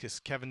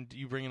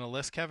 you bringing a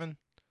list, Kevin?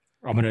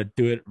 I'm going to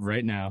do it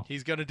right now.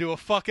 He's going to do a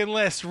fucking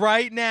list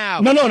right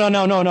now. No.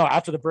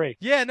 After the break.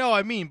 Yeah, no,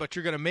 I mean, but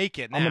you're going to make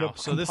it now.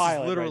 So this is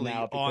literally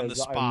right on the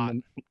spot.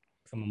 I'm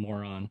a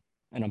moron,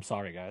 and I'm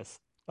sorry, guys.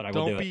 But I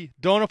will do it.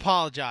 Don't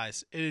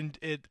apologize.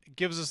 It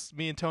gives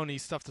me and Tony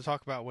stuff to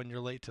talk about when you're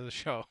late to the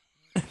show.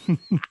 All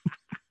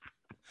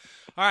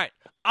right,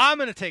 I'm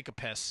going to take a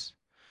piss.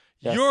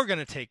 Yes. You're going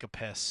to take a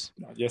piss.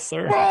 Yes,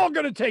 sir. We're all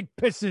going to take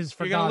pisses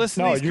for You're going to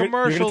listen to these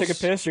commercials. You're going to take a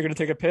piss. You're going to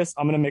take a piss.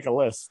 I'm going to make a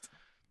list.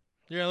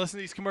 You're going to listen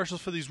to these commercials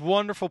for these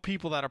wonderful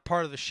people that are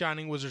part of the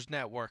Shining Wizards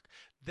Network.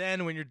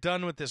 Then when you're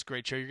done with this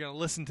great show, you're going to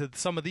listen to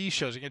some of these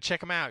shows. You're going to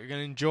check them out. You're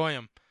going to enjoy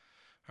them.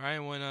 All right,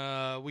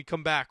 when we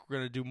come back, we're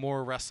going to do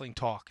more wrestling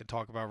talk and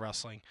talk about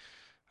wrestling.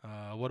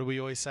 What do we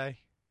always say?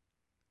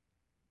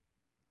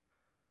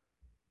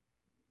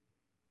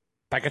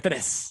 Back at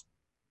this.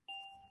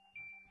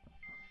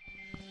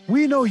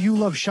 We know you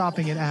love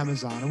shopping at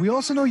Amazon, and we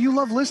also know you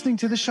love listening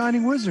to the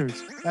Shining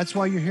Wizards. That's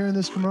why you're hearing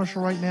this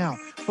commercial right now.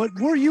 But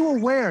were you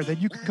aware that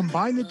you can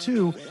combine the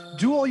two,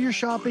 do all your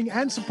shopping,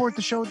 and support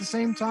the show at the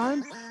same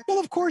time? Well,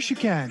 of course you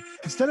can.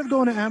 Instead of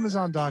going to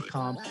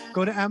Amazon.com,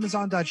 go to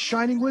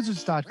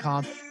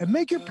Amazon.shiningwizards.com and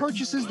make your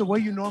purchases the way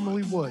you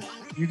normally would.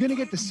 You're going to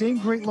get the same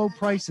great low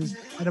prices,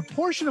 and a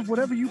portion of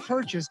whatever you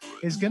purchase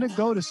is going to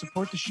go to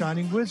support the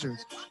Shining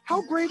Wizards.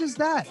 How great is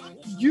that?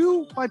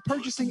 You, by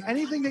purchasing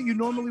anything that you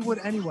normally would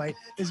anyway,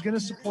 is going to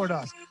support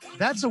us.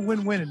 That's a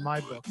win-win in my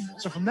book.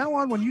 So from now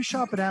on, when you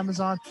shop at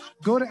Amazon,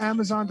 go to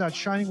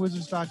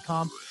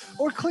Amazon.shiningwizards.com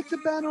or click the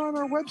banner on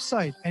our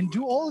website and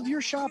do all of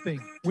your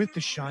shopping with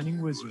the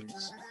Shining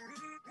Wizards.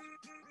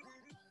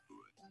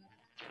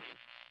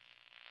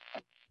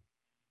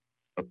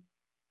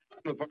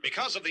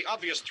 Because of the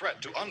obvious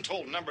threat to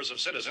untold numbers of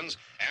citizens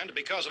and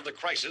because of the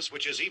crisis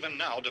which is even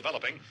now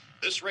developing,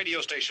 this radio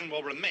station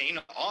will remain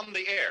on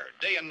the air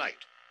day and night.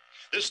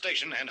 This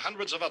station and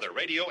hundreds of other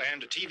radio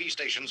and TV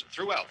stations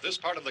throughout this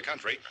part of the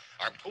country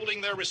are pooling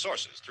their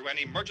resources through an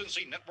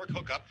emergency network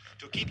hookup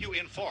to keep you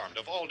informed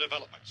of all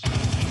developments.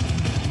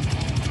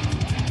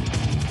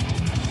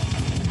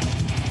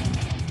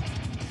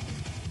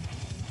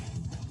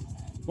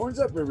 Horns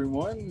up,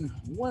 everyone.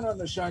 When on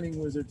the Shining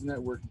Wizards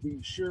Network, be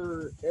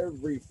sure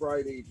every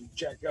Friday to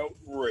check out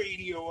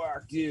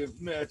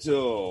Radioactive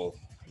Metal.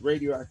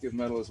 Radioactive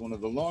Metal is one of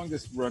the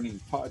longest running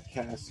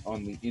podcasts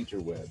on the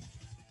interweb.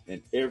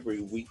 And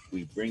every week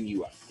we bring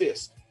you a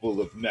fistful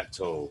of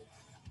metal.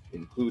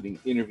 including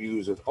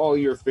interviews with all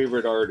your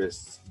favorite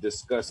artists,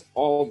 discuss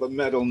all the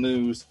metal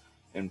news,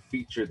 and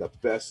feature the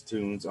best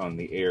tunes on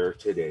the air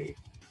today.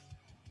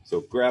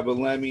 So grab a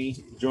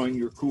Lemmy, join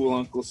your cool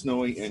Uncle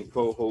Snowy and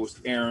co-host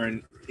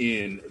Aaron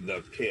in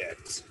the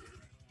pit.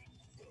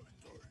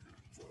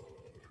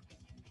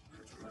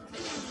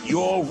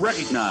 Your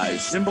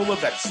recognized symbol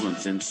of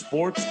excellence in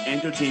sports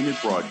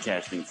entertainment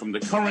broadcasting from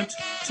the current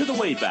to the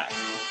way back.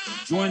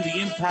 Join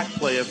the impact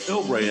player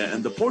Phil Rea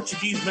and the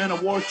Portuguese Man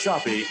of War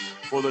Choppy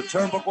for the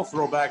Turnbuckle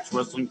Throwbacks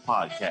Wrestling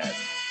Podcast,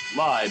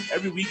 live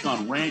every week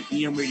on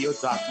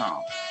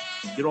rantemradio.com.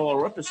 Get all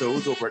our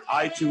episodes over at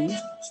iTunes,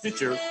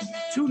 Stitcher,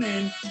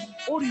 TuneIn,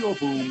 Audio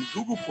Boom,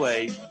 Google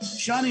Play,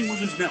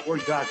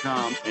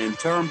 ShiningWizardsNetwork.com, and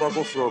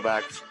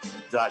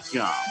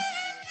TurnbuckleThrowbacks.com.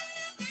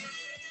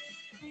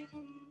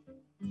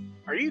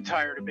 Are you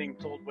tired of being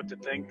told what to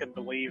think and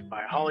believe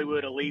by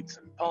Hollywood elites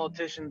and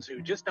politicians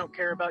who just don't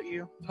care about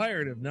you?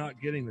 Tired of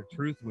not getting the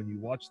truth when you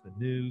watch the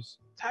news?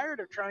 Tired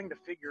of trying to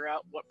figure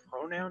out what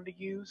pronoun to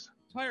use?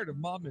 Tired of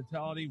mob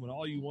mentality when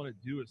all you want to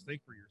do is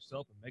think for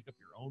yourself and make up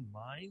your own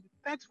mind?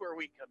 That's where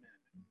we come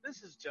in.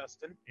 This is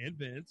Justin. And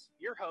Vince.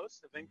 Your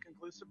host of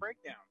Inconclusive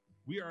Breakdown.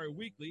 We are a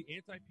weekly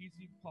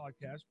anti-PC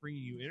podcast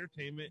bringing you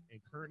entertainment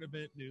and current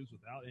event news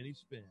without any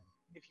spin.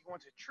 If you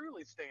want to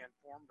truly stay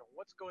informed on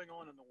what's going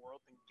on in the world,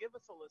 then give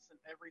us a listen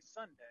every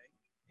Sunday,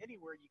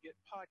 anywhere you get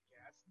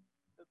podcasts,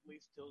 at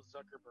least till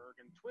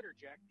Zuckerberg and Twitter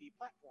Jack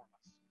deplatform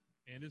us.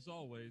 And as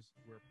always,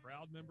 we're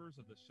proud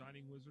members of the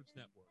Shining Wizards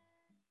Network.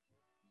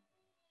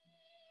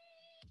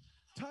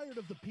 Tired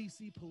of the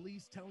PC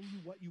police telling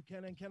you what you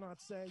can and cannot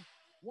say?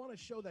 Want a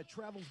show that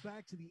travels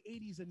back to the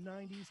 80s and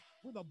 90s,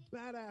 where the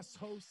badass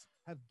hosts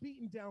have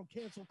beaten down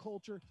cancel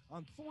culture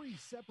on 3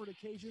 separate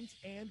occasions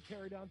and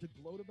carried on to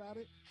gloat about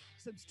it?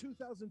 Since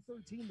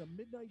 2013, The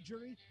Midnight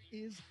Jury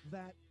is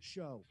that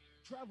show.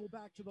 Travel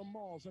back to the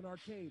malls and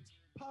arcades,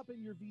 pop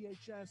in your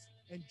VHS,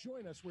 and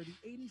join us where the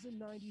 80s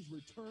and 90s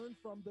return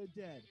from the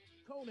dead.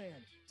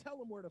 Conan, tell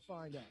them where to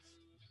find us.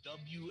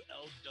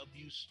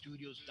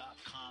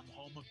 WLWstudios.com,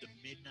 home of the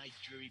Midnight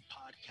Jury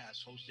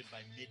podcast, hosted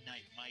by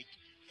Midnight Mike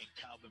and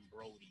Calvin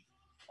Brody.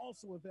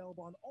 Also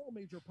available on all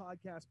major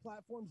podcast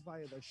platforms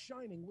via the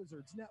Shining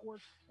Wizards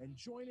Network, and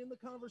join in the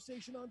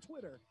conversation on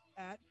Twitter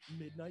at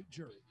Midnight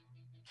Jury.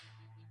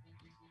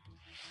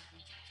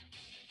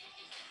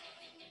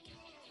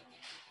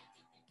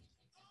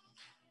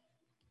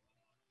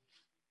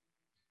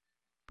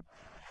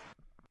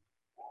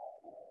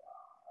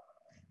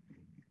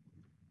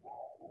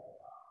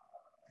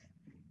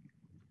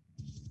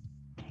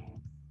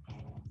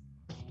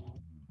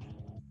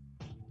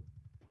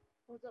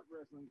 What's up,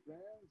 wrestling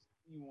fans?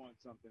 You want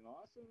something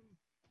awesome?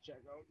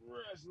 Check out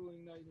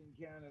Wrestling Night in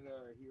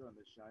Canada here on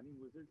the Shining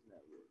Wizards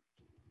Network.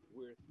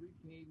 We're 3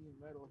 Canadian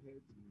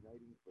metalheads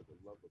uniting for the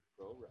love of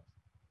pro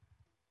wrestling.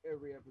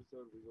 Every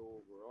episode we go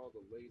over all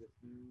the latest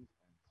news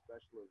and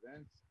special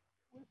events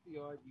with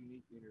the odd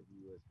unique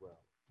interview as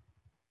well.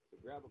 So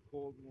grab a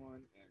cold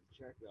one and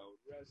check out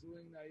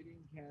Wrestling Night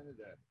in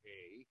Canada,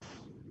 eh?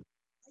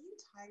 Are you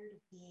tired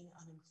of being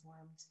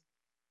uninformed?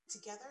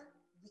 Together,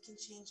 we can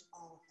change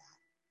all of that.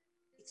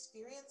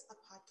 Experience a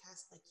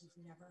podcast like you've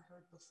never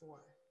heard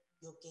before.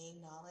 You'll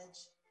gain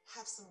knowledge,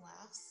 have some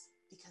laughs,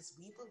 because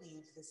we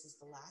believe this is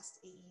the last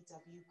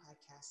AEW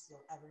podcast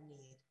you'll ever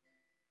need.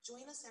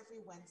 Join us every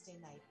Wednesday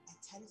night at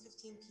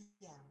 10:15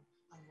 p.m.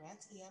 on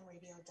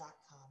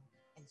rantemradio.com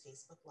and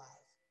Facebook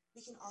Live.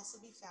 We can also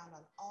be found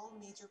on all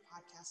major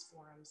podcast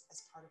forums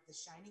as part of the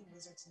Shining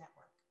Wizards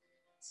Network.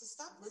 So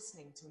stop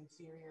listening to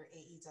inferior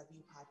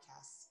AEW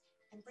podcasts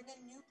and bring a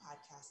new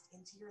podcast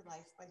into your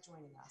life by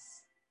joining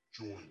us.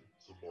 Join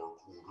the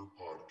Mark Order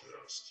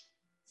Podcast.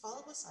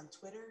 Follow us on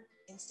Twitter,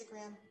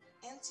 Instagram,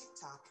 and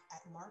TikTok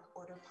at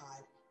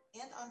MarkOrderPod,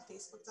 and on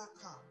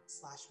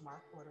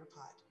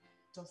Facebook.com/MarkOrderPod.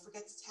 Don't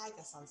forget to tag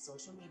us on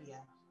social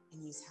media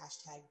and use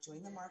hashtag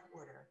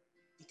 #JoinTheMarkOrder,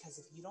 because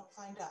if you don't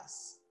find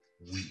us,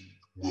 we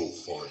will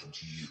find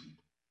you.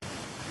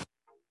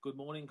 Good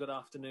morning, good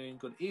afternoon,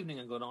 good evening,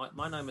 and good night.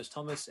 My name is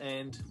Thomas,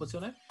 and what's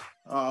your name?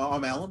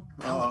 I'm Alan.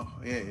 Alan.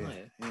 Oh,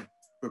 yeah.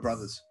 We're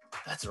brothers.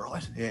 That's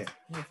right. Yeah.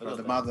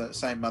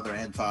 Same mother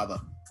and father.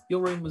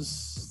 Your room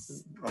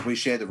was... Oh, we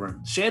share the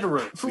room. Shared a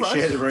room. We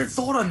share the room.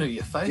 Thought I knew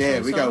your face.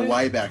 Yeah, we go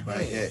way back,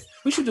 mate. Yeah.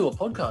 We should do a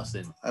podcast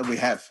then. We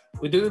have.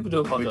 We do a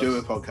podcast. We do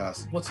a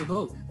podcast. What's it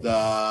called?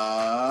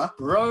 The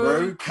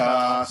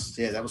Broadcast.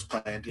 Yeah, that was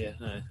planned. Yeah.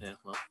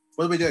 Well.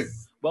 What do we do?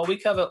 Well, we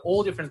cover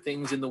all different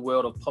things in the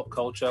world of pop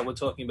culture. We're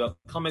talking about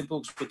comic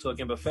books, we're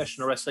talking about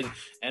professional wrestling,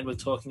 and we're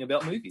talking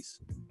about movies.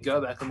 Go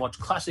back and watch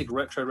classic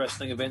retro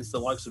wrestling events, the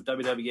likes of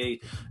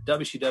WWE,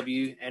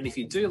 WCW, and if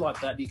you do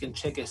like that, you can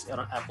check us out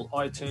on Apple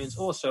iTunes,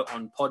 also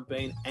on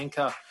Podbean,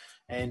 Anchor,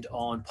 and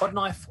on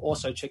Podknife.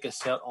 Also check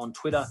us out on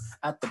Twitter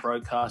at The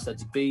Broadcast.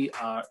 That's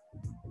BROKAST.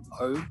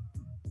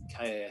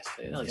 Hey,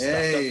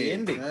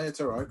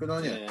 it's all right. Good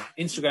on you. Yeah.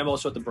 Instagram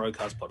also at The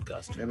Broadcast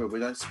Podcast. Remember, we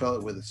don't spell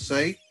it with a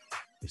C.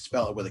 We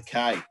spell it with a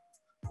K.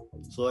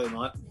 Salute,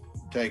 mate.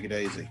 Take it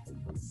easy.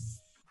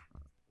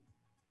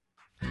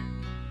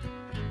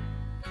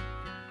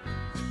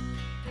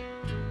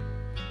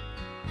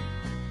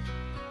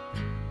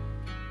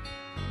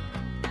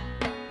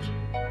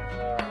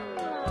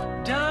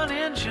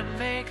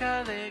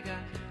 Jamaica, they got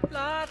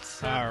lots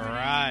of All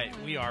right,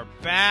 we are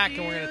back,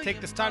 and we're going to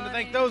take this time to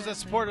thank those that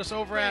support us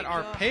over at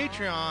our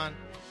Patreon.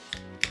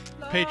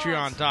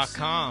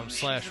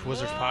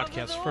 Patreon.com/Wizards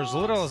Podcast. For as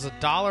little as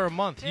 $1 a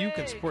month, you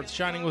can support the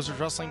Shining Wizards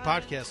Wrestling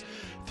Podcast.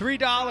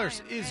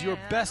 $3 is your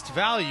best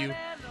value.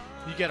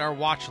 You get our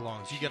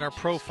watch-alongs, you get our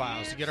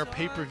profiles, you get our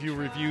pay-per-view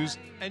reviews,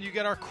 and you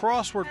get our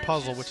crossword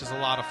puzzle, which is a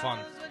lot of fun.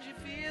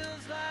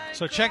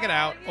 So check it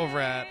out over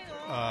at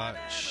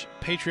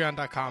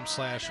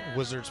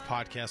Patreon.com/Wizards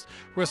Podcast.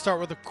 We're going to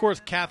start with, of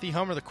course, Kathy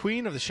Hummer, the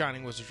queen of the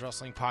Shining Wizards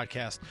Wrestling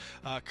Podcast.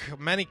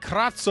 Manny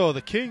Crazzo,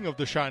 the king of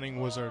the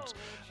Shining Wizards.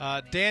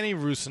 Danny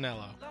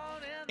Rusinello.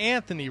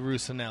 Anthony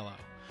Rusinello.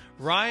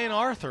 Ryan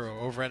Arthur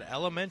over at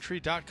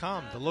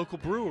Elementary.com, the local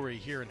brewery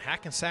here in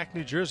Hackensack,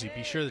 New Jersey.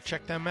 Be sure to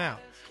check them out.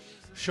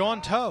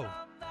 Sean Toe.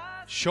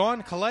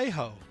 Sean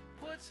Calejo.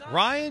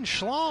 Ryan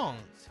Schlong.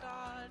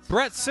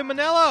 Brett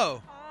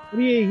Simonello. What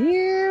do you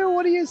hear?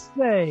 What do you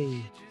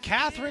say?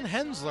 Catherine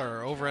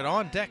Hensler over at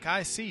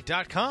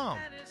OnDeckIC.com.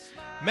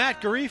 Matt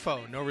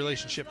Garifo, no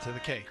relationship to the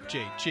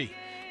KJG.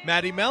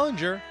 Maddie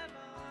Mellinger.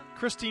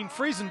 Christine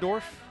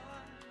Friesendorf.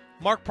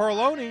 Mark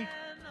Parloni.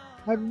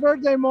 Happy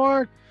birthday,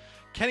 Mark.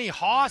 Kenny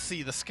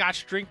Hawsey, the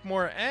Scotch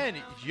Drinkmore and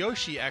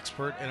Yoshi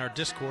expert in our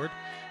Discord.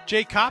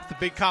 Jay Kopp, the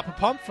Big Copper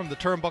Pump from the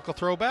Turnbuckle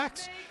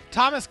Throwbacks.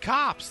 Thomas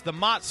Copps, the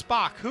Mott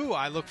Spock, who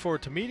I look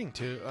forward to meeting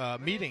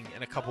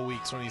in a couple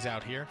weeks when he's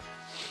out here.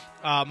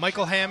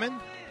 Michael Hammond.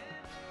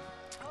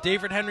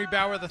 David Henry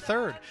Bauer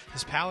III.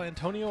 His pal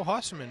Antonio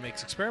Hosserman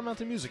makes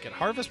experimental music at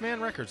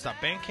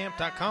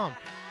harvestmanrecords.bandcamp.com.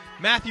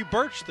 Matthew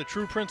Birch, the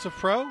true Prince of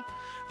Pro.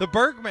 The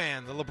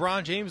Bergman, the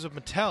LeBron James of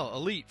Mattel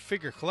Elite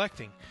Figure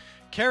Collecting.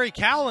 Carrie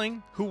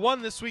Cowling, who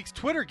won this week's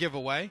Twitter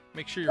giveaway.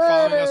 Make sure you're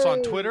following us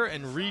on Twitter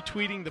and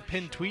retweeting the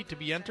pinned tweet to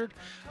be entered.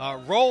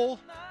 Roll.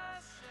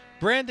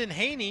 Brandon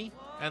Haney.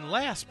 And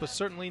last but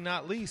certainly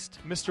not least,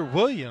 Mr.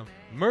 William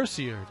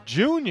Mercier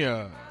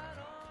Jr.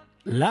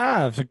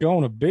 Lives are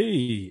going to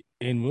be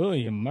in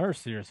William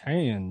Mercier's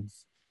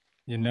hands.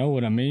 You know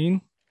what I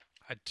mean?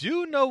 I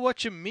do know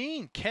what you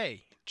mean,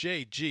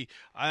 KJG.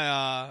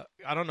 I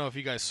don't know if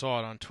you guys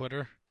saw it on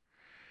Twitter.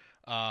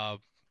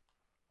 Mark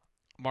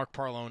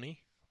Parloni,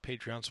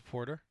 Patreon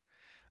supporter,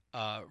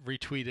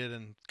 retweeted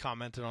and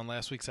commented on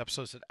last week's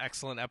episode. Said,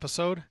 excellent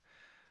episode.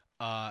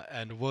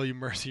 And William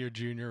Mercier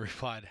Jr.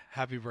 replied,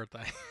 happy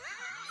birthday.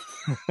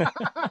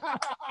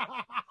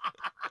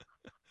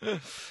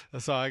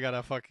 So I got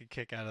a fucking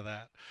kick out of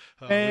that.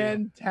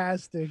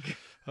 Fantastic.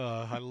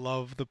 I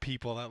love the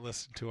people that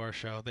listen to our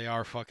show. They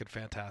are fucking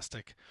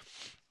fantastic.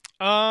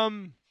 So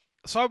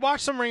I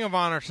watched some Ring of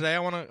Honor today. I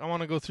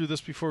want to go through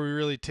this before we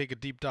really take a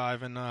deep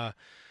dive in the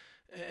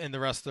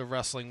rest of the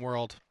wrestling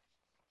world.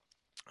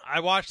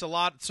 I watched a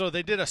lot. So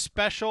they did a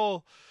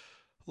special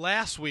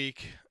last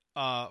week,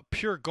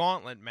 pure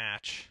gauntlet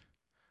match,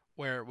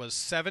 where it was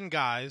 7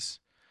 guys.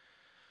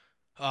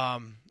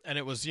 And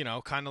it was,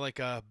 kind of like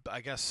it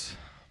was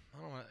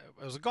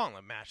a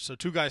gauntlet match. So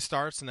 2 guys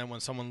starts, and then when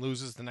someone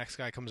loses, the next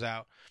guy comes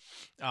out.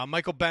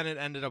 Michael Bennett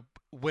ended up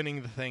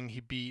winning the thing. He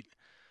beat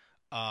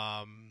he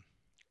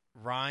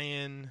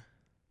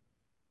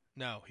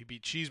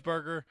beat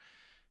Cheeseburger.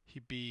 He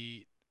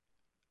beat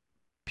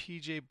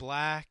PJ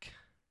Black.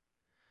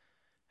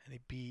 And he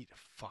beat,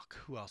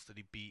 who else did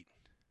he beat?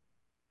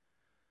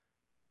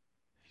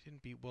 He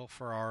didn't beat Will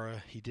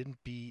Ferrara. He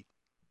didn't beat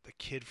the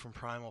kid from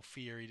Primal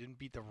Fear. He didn't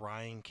beat the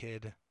Ryan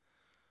kid.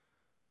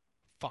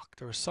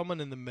 There was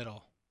someone in the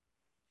middle.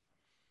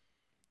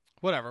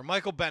 Whatever.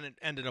 Michael Bennett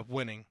ended up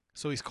winning,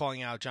 so he's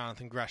calling out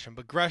Jonathan Gresham.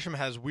 But Gresham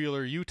has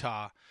Wheeler,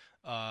 Utah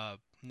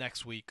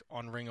next week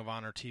on Ring of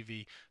Honor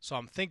TV. So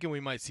I'm thinking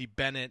we might see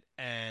Bennett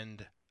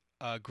and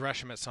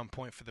Gresham at some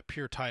point for the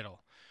pure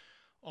title.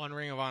 On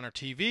Ring of Honor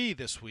TV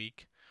this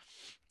week,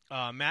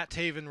 Matt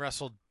Taven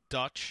wrestled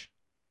Dutch,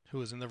 who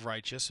was in The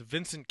Righteous.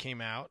 Vincent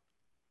came out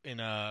in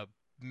a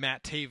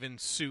Matt Taven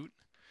suit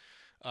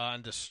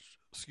and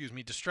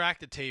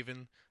distracted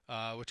Taven,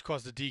 which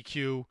caused a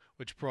DQ,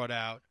 which brought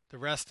out the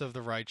rest of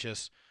The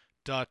Righteous,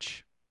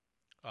 Dutch,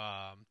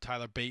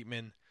 Tyler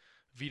Bateman,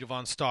 Vita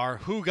Von Starr,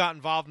 who got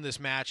involved in this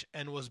match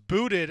and was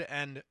booted,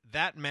 and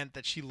that meant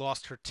that she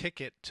lost her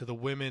ticket to the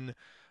Women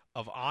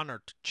of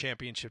Honor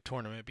Championship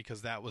tournament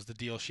because that was the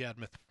deal she had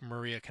with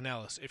Maria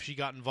Kanellis. If she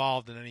got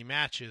involved in any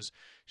matches,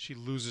 she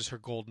loses her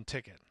golden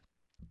ticket.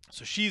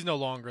 So she's no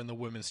longer in the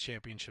Women's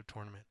Championship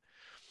tournament.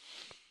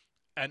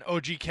 And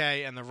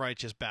OGK and The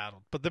Righteous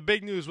battled. But the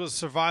big news was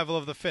survival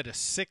of the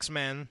fittest.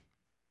 6-man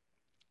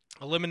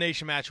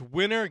elimination match.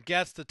 Winner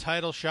gets the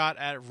title shot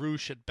at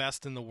Roosh at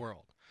Best in the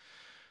World.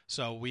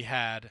 So we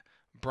had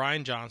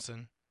Brian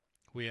Johnson.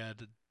 We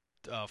had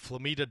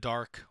Flamita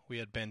Dark. We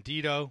had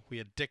Bandito. We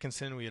had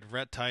Dickinson. We had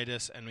Rhett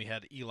Titus. And we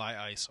had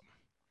Eli Isom.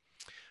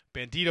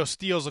 Bandito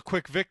steals a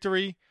quick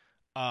victory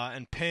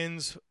and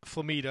pins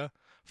Flamita.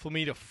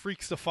 Flamita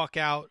freaks the fuck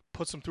out,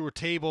 puts him through a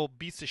table,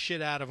 beats the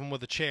shit out of him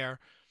with a chair.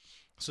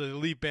 So they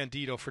leave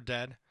Bandito for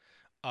dead.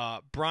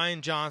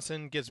 Brian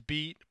Johnson gets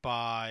beat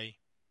by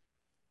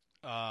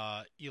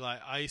Eli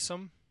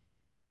Isom.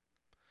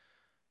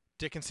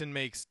 Dickinson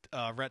makes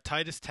Rhett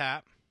Titus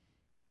tap.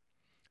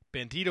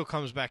 Bandito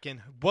comes back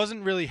in.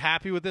 Wasn't really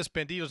happy with this.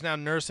 Bandito's now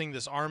nursing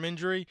this arm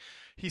injury.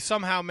 He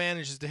somehow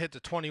manages to hit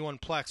the 21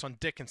 plex on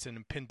Dickinson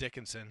and pin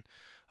Dickinson.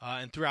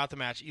 And throughout the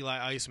match,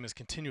 Eli Isom is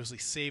continuously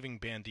saving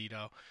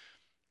Bandito.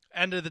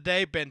 End of the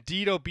day,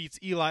 Bandito beats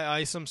Eli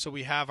Isom, so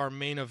we have our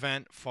main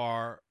event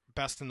for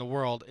Best in the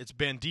World. It's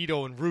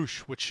Bandito and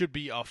Roosh, which should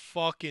be a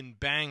fucking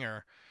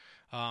banger.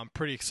 I'm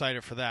pretty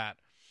excited for that.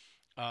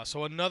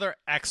 So another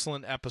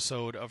excellent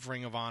episode of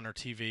Ring of Honor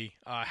TV.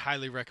 I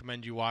highly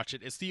recommend you watch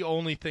it. It's the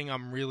only thing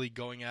I'm really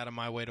going out of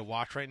my way to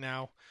watch right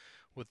now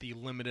with the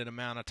limited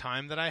amount of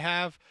time that I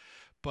have.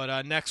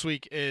 But next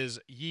week is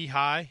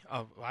Yeehai.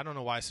 I don't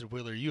know why I said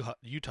Wheeler,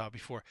 Utah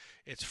before.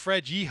 It's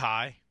Fred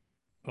Yeehai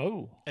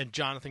and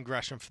Jonathan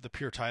Gresham for the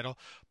pure title,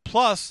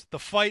 plus the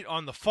fight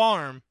on the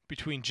farm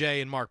between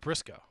Jay and Mark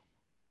Briscoe.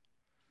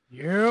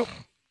 Yep.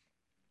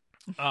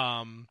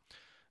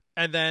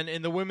 And then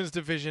in the women's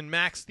division,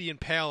 Max the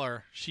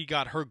Impaler, she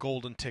got her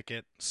golden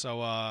ticket. So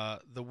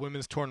the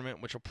women's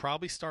tournament, which will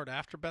probably start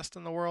after Best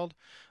in the World,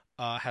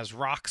 has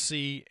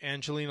Roxy,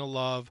 Angelina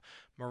Love,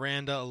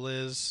 Miranda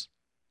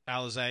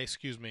Alizé,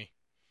 excuse me.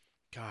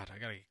 God, I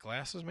gotta get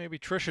glasses maybe.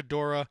 Trisha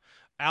Dora,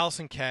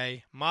 Allison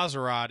Kay,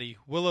 Maserati,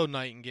 Willow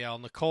Nightingale,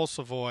 Nicole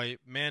Savoy,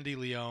 Mandy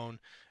Leone,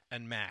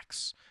 and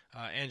Max.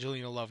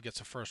 Angelina Love gets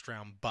a first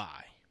round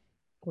bye.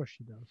 Of course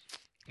she does.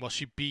 Well,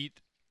 she beat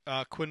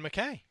Quinn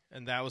McKay,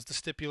 and that was the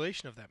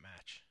stipulation of that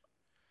match.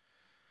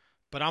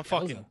 But I'm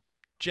fucking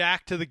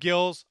jacked to the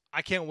gills.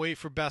 I can't wait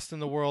for Best in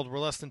the World. We're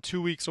less than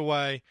 2 weeks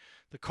away.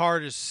 The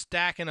card is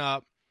stacking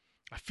up.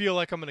 I feel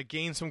like I'm going to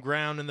gain some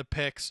ground in the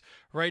picks.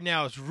 Right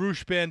now, it's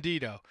Roosh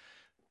Bandito.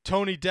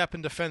 Tony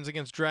Deppen defends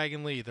against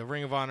Dragon Lee, the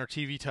Ring of Honor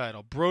TV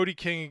title. Brody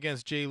King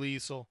against Jay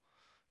Lethal.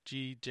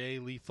 Jay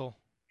Lethal.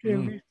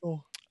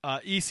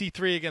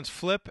 EC3 against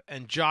Flip,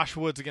 and Josh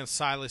Woods against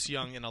Silas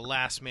Young in a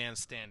last man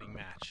standing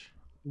match.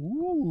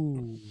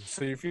 Ooh.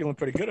 So you're feeling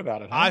pretty good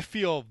about it, huh? I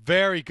feel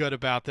very good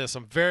about this.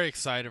 I'm very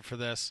excited for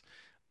this.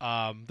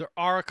 There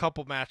are a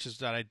couple matches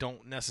that I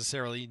don't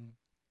necessarily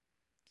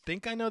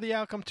think I know the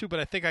outcome to,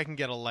 but I think I can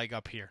get a leg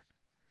up here.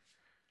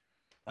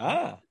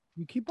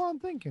 You keep on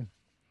thinking.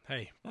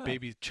 Hey,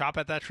 baby, chop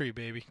at that tree,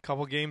 baby.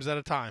 Couple games at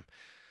a time.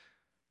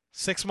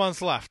 6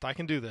 months left. I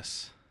can do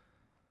this.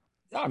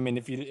 I mean,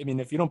 if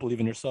you don't believe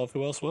in yourself,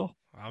 who else will?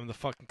 I'm the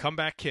fucking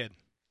comeback kid.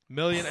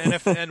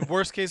 And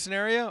worst case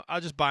scenario,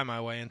 I'll just buy my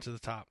way into the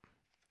top.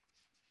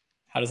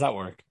 How does that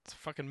work? It's a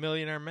fucking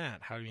Millionaire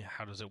Matt. How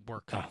does it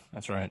work? Oh,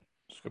 that's right.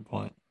 That's a good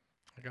point.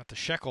 I got the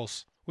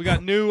shekels. We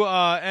got new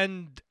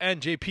NJPW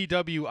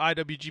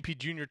IWGP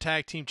Junior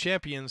Tag Team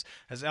Champions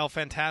as El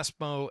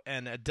Fantasmo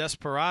and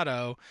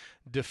Desperado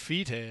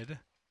defeated.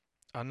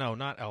 No,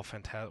 not El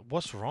Fantasmo.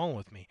 What's wrong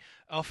with me?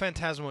 El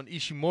Fantasmo and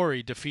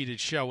Ishimori defeated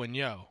Sho and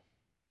Yo.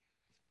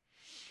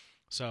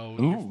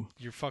 So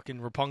your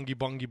fucking Rapungi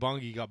Bungi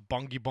Bungi got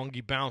Bungi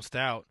Bungi bounced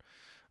out.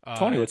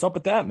 Tony, what's up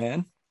with that,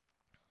 man?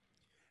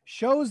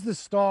 Sho's the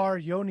star.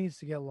 Yo needs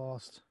to get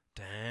lost.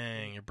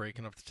 Dang, you're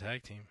breaking up the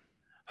tag team.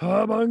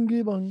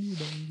 Bungi Bungi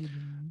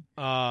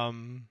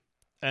Bungi.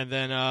 And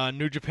then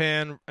New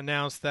Japan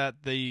announced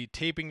that the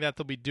taping that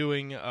they'll be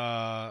doing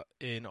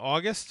in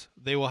August,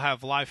 they will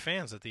have live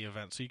fans at the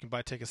event. So you can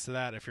buy tickets to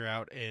that if you're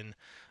out in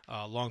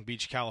Long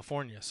Beach,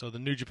 California. So the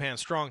New Japan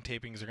Strong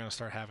tapings are going to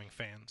start having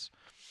fans.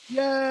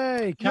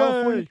 Yay!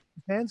 California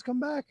fans come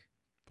back?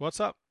 What's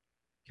up?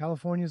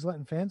 California's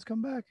letting fans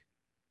come back?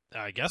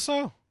 I guess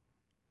so.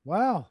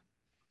 Wow.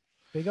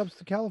 Big ups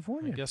to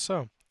California. I guess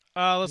so.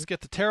 Let's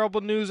get the terrible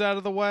news out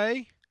of the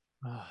way.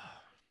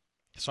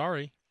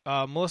 Sorry.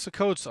 Melissa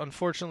Coates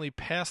unfortunately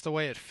passed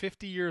away at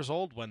 50 years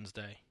old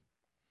Wednesday.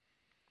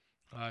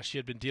 She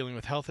had been dealing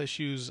with health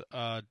issues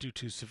due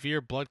to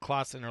severe blood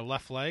clots in her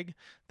left leg.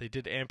 They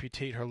did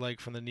amputate her leg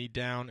from the knee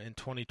down in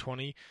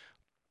 2020,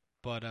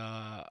 but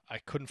I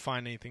couldn't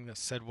find anything that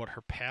said what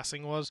her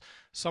passing was.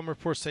 Some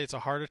reports say it's a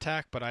heart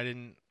attack, but I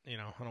don't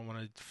want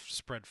to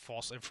spread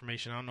false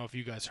information. I don't know if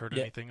you guys heard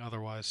anything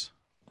otherwise.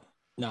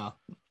 No,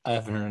 I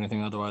haven't heard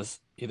anything otherwise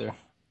either.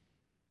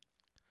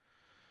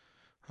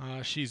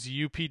 She's a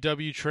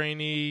UPW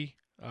trainee.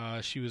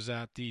 She was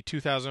at the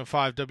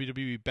 2005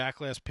 WWE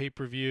Backlash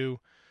pay-per-view.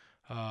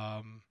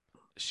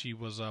 She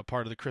was a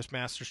part of the Chris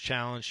Masters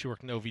Challenge. She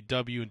worked in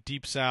OVW and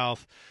Deep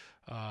South.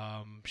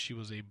 She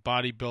was a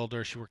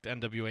bodybuilder. She worked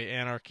NWA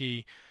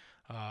Anarchy.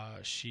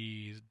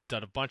 She's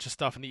done a bunch of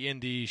stuff in the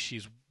indies.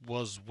 She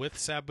was with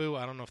Sabu.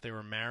 I don't know if they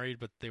were married,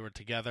 but they were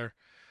together.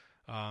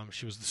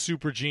 She was the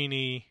Super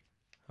Genie.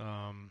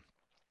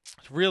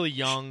 Really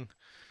young.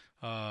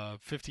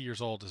 50 years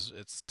old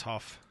it's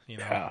tough, you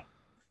know. Yeah.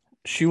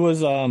 She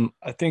was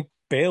I think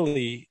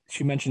Bailey,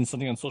 she mentioned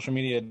something on social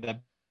media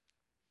that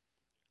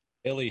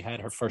Bailey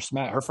had her first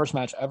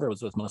match ever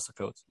was with Melissa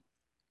Coates.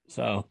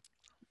 So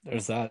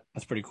there's that.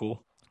 That's pretty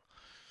cool.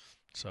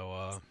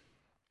 So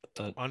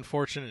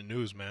unfortunate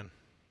news, man.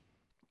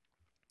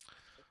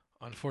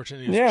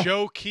 Unfortunate news. Yeah.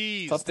 Joe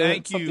Keys,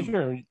 thank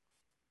you.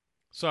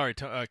 Sorry,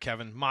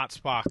 Kevin. Mott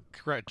Spock,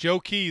 correct. Joe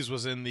Keys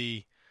was in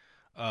the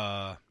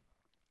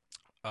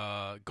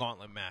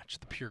gauntlet match,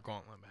 the pure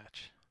gauntlet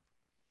match.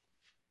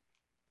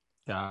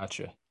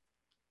 Gotcha.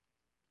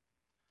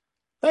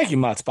 Thank you,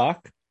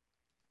 Motzbach.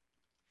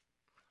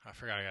 I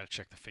forgot I got to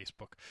check the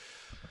Facebook.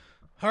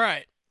 All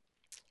right.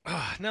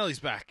 Nellie's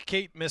back.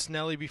 Kate missed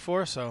Nellie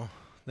before, so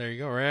there you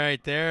go.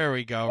 Right there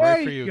we go.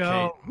 Right for you,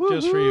 Kate. Woo-hoo.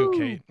 Just for you,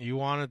 Kate. You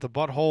wanted the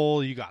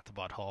butthole. You got the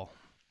butthole.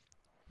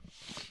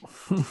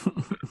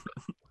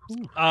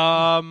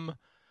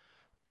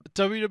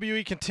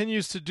 WWE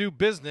continues to do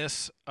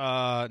business.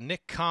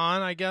 Nick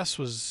Khan, I guess,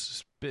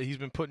 he's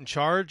been put in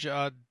charge.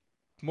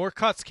 More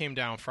cuts came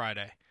down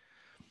Friday.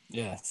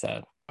 Yeah,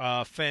 sad.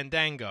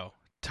 Fandango,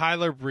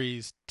 Tyler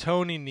Breeze,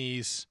 Tony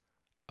Nese,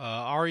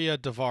 Arya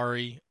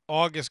Davari,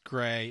 August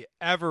Gray,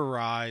 Ever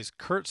Rise,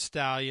 Kurt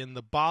Stallion,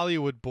 the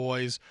Bollywood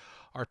Boys,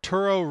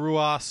 Arturo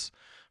Ruas,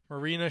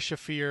 Marina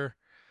Shafir,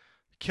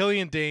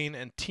 Killian Dane,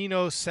 and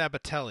Tino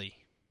Sabatelli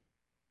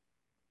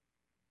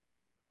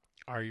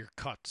are your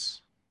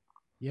cuts.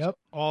 Yep.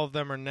 All of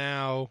them are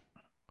now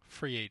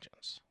free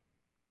agents.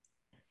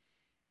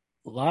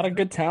 A lot of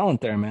good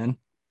talent there, man.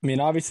 I mean,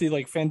 obviously,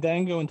 like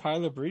Fandango and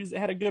Tyler Breeze, they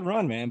had a good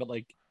run, man. But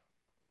like,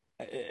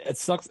 it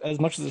sucks as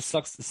much as it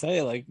sucks to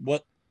say. Like,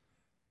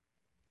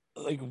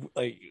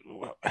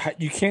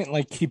 you can't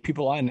like keep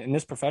people on in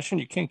this profession.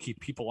 You can't keep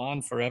people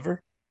on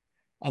forever,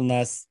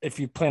 unless if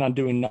you plan on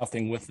doing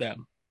nothing with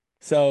them.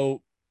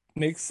 So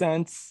makes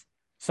sense.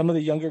 Some of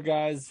the younger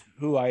guys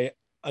who I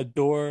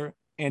adore,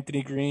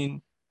 Anthony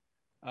Green,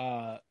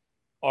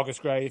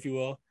 August Gray, if you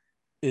will,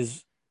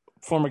 is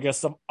former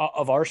guest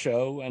of our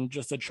show and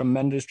just a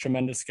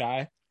tremendous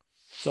guy.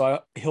 So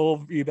he'll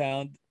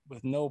rebound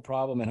with no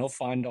problem and he'll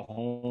find a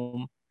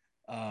home.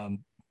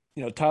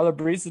 Tyler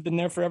Breeze has been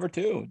there forever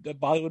too. The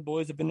Bollywood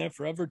Boys have been there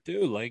forever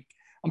too. Like,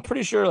 I'm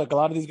pretty sure like a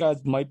lot of these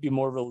guys might be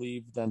more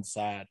relieved than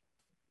sad,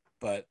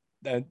 but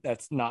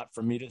that's not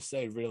for me to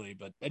say really,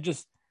 but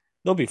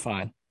they'll be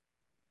fine.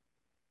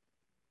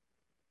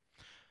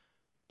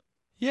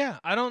 Yeah,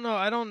 I don't know.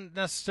 I don't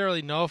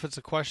necessarily know if it's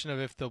a question of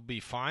if they'll be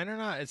fine or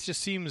not. It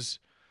just seems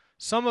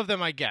some of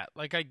them I get.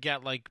 Like I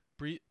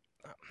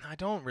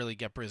don't really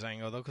get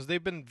Breezango though because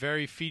they've been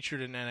very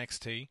featured in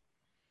NXT.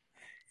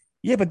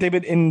 Yeah, but they've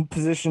been in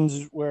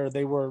positions where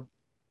they were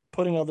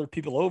putting other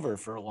people over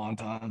for a long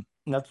time,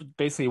 and that's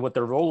basically what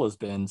their role has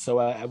been. So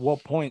at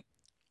what point,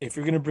 if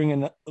you're going to bring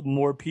in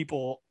more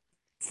people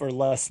for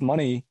less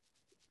money,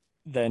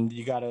 then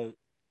you gotta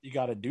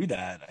do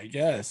that, I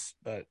guess.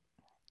 But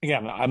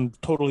again, I'm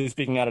totally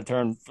speaking out of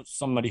turn for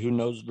somebody who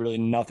knows really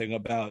nothing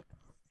about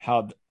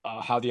how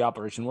the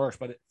operation works.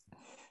 But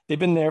they've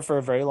been there for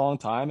a very long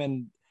time,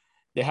 and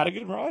they had a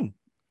good run.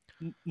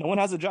 No one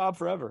has a job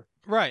forever.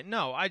 Right.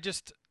 No,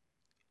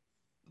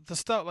 the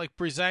stuff like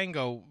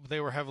Breezango, they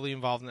were heavily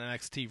involved in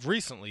NXT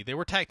recently. They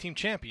were tag team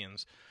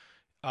champions.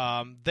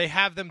 They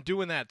have them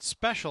doing that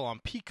special on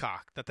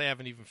Peacock that they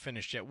haven't even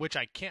finished yet, which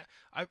I can't.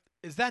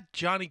 Is that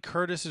Johnny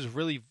Curtis's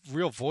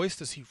real voice?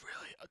 Do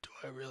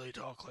I really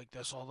talk like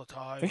this all the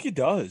time? I think he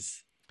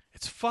does.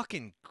 It's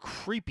fucking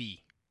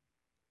creepy.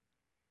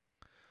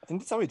 I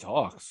think that's how he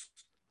talks.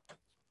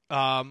 But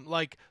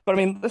I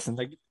mean, listen,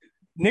 like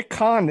Nick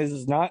Khan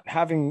is not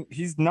having.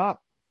 He's not.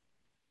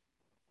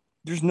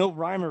 There's no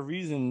rhyme or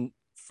reason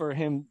for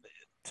him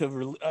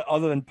to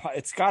other than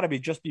it's got to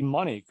just be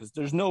money because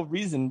there's no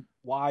reason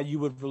why you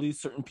would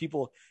release certain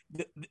people.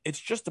 It's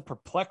just a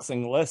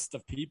perplexing list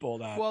of people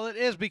that. Well, it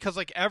is because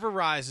like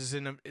Everrise is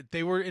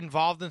they were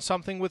involved in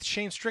something with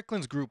Shane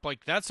Strickland's group.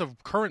 Like that's a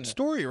current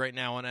story right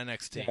now on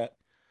NXT. Yeah.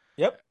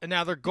 Yep. And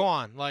now they're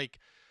gone. Like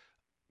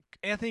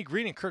Anthony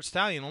Green and Kurt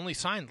Stallion only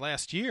signed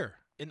last year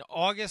in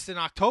August and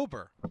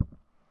October.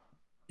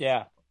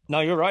 Yeah. No,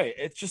 you're right.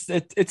 It's just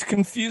it's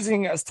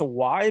confusing as to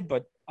why,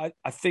 but I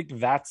think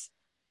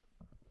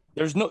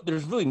there's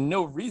really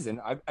no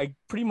reason. I'm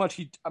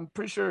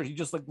pretty sure he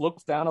just like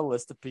looks down a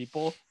list of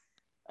people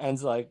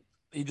and like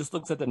he just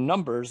looks at the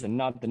numbers and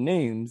not the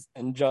names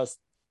and just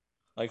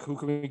like who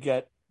can we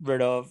get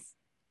rid of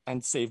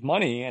and save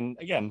money. And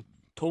again,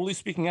 totally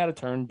speaking out of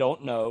turn,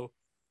 don't know,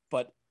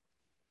 but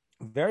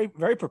very,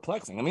 very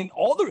perplexing. I mean,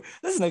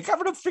 they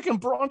covered up freaking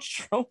Braun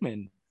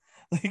Strowman.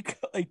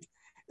 Like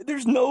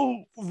there's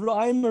no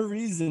rhyme or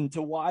reason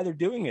to why they're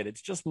doing it.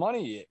 It's just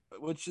money,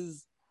 which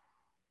is,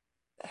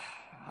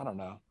 I don't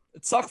know.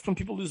 It sucks when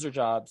people lose their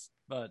jobs,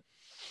 but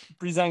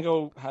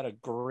Breezango had a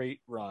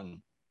great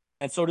run,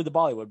 and so did the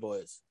Bollywood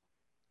Boys.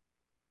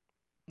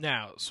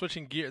 Now,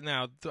 switching gear.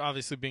 Now,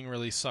 obviously being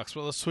released sucks,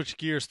 but let's switch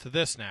gears to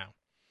this now.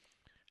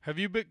 Have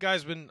you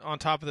guys been on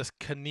top of this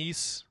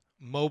Kenice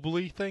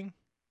Mobley thing?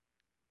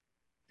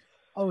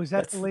 Oh, is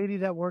that the lady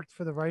that worked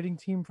for the writing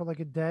team for like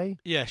a day?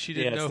 Yeah, she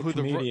didn't know who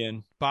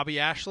comedian. Bobby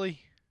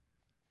Ashley?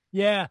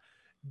 Yeah.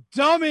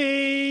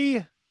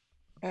 Dummy!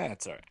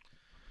 That's all right.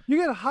 You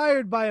get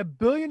hired by $1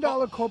 billion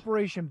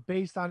corporation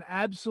based on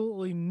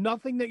absolutely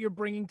nothing that you're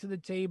bringing to the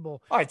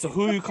table. All right, so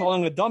who are you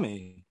calling a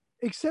dummy?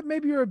 Except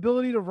maybe your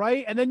ability to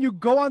write, and then you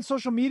go on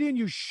social media and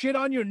you shit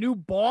on your new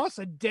boss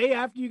a day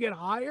after you get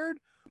hired?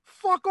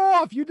 Fuck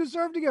off. You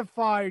deserve to get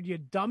fired, you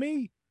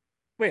dummy.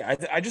 Wait,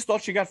 I just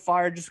thought she got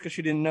fired just because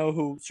she didn't know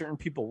who certain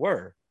people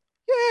were.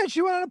 Yeah,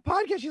 she went on a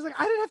podcast. She's like,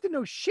 I didn't have to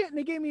know shit, and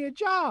they gave me a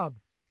job.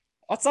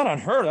 That's not on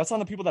her. That's on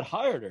the people that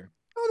hired her.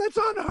 No, that's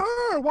on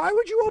her. Why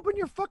would you open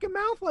your fucking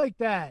mouth like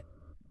that?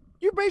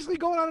 You're basically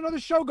going on another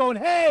show going,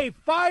 hey,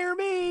 fire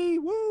me.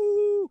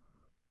 Woo.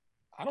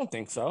 I don't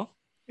think so.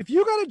 If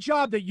you got a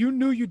job that you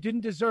knew you didn't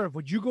deserve,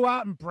 would you go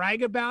out and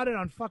brag about it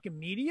on fucking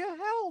media?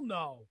 Hell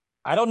no.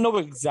 I don't know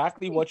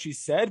exactly what she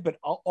said, but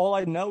all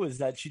I know is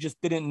that she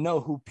just didn't know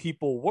who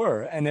people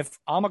were. And if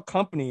I'm a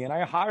company and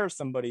I hire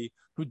somebody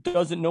who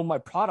doesn't know my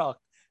product,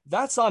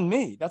 that's on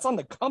me. That's on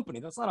the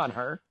company. That's not on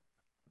her.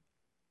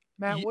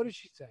 Matt, what did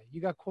she say?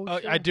 You got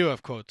quotes? I do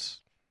have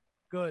quotes.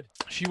 Good.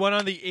 She went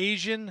on the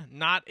Asian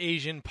Not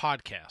Asian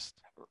podcast.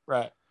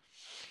 Right.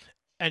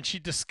 And she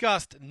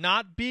discussed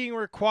not being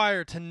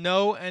required to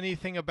know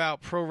anything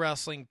about pro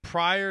wrestling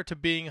prior to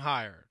being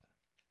hired.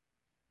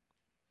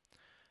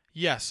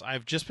 Yes,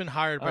 I've just been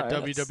hired by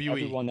WWE. That's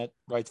everyone that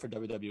writes for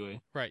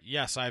WWE. Right.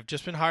 Yes, I've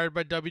just been hired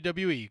by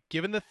WWE.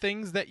 Given the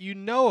things that you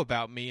know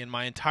about me in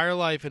my entire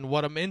life and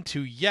what I'm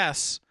into,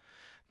 yes,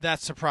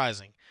 that's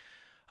surprising.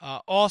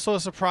 Also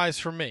a surprise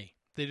for me.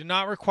 They do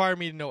not require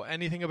me to know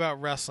anything about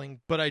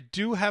wrestling, but I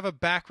do have a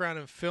background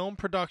in film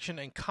production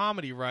and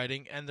comedy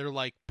writing, and they're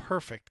like,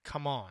 perfect,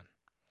 come on.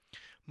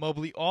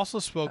 Mobley also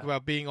spoke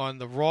about being on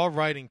the Raw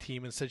writing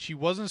team and said she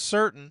wasn't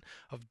certain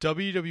of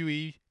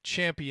WWE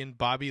champion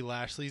Bobby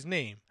Lashley's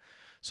name.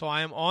 So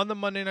I am on the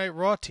Monday Night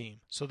Raw team.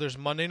 So there's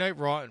Monday Night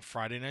Raw and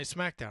Friday Night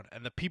SmackDown.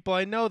 And the people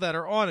I know that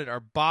are on it are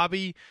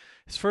Bobby.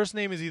 His first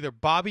name is either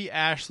Bobby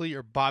Ashley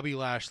or Bobby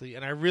Lashley.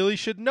 And I really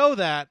should know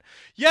that.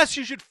 Yes,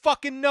 you should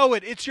fucking know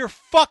it. It's your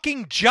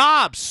fucking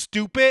job,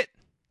 stupid.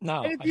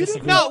 No, I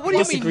disagree. No, what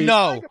do you mean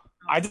no?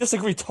 I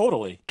disagree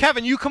totally.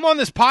 Kevin, you come on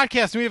this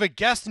podcast and we have a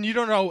guest and you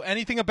don't know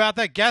anything about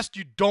that guest,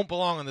 you don't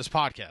belong on this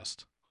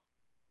podcast.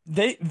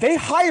 They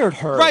hired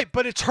her. Right,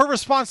 but it's her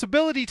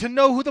responsibility to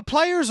know who the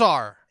players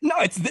are. No,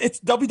 it's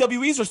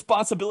WWE's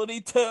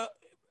responsibility to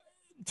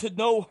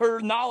know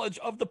her knowledge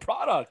of the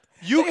product.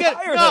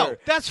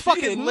 That's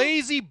fucking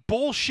lazy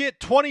bullshit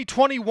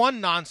 2021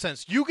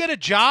 nonsense. You get a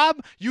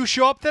job, you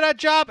show up to that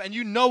job, and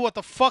you know what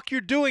the fuck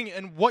you're doing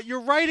and what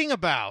you're writing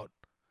about.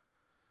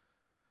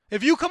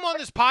 If you come on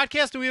this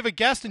podcast and we have a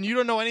guest and you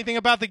don't know anything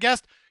about the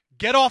guest,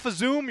 get off of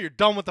Zoom, you're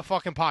done with the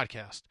fucking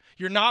podcast.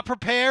 You're not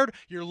prepared,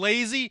 you're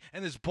lazy,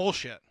 and it's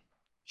bullshit.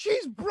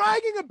 She's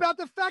bragging about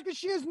the fact that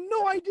she has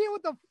no idea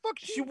what the fuck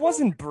she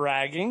wasn't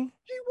bragging.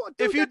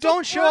 If you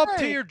don't show up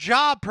to your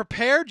job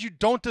prepared, you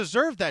don't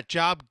deserve that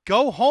job.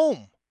 Go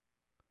home.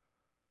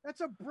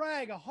 That's a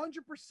brag,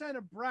 100%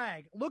 a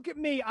brag. Look at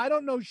me. I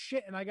don't know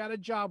shit, and I got a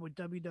job with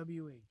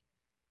WWE.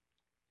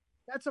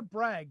 That's a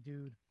brag,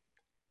 dude.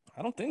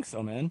 I don't think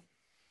so, man.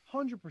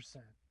 100%.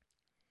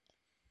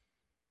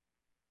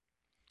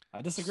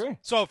 I disagree.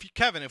 So,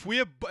 Kevin,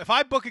 if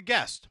I book a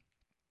guest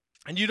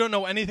and you don't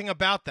know anything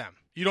about them,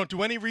 you don't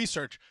do any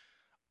research,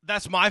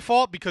 that's my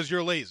fault because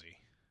you're lazy.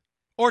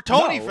 Or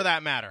Tony, for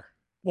that matter.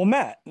 Well,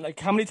 Matt, like,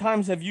 how many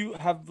times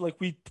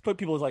we put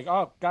people as like,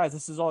 oh, guys,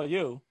 this is all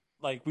you.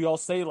 Like, we all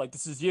say, like,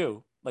 this is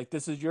you. Like,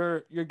 this is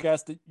your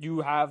guest that you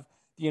have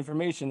the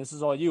information. This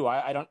is all you.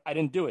 I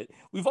didn't do it.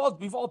 We've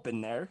all been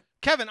there.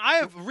 Kevin, I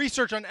have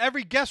research on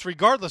every guest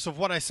regardless of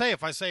what I say.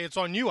 If I say it's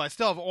on you, I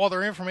still have all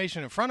their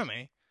information in front of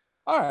me.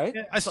 All right.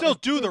 I still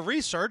do the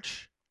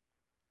research.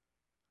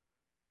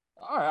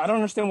 All right. I don't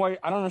understand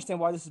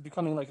why this is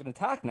becoming like an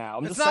attack now.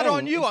 It's not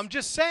on you. I'm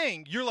just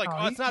saying. You're like,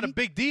 it's not a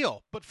big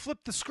deal. But flip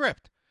the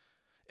script.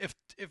 If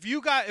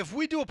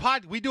we do a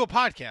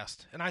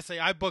podcast and I say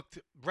I booked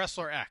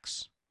wrestler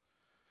X,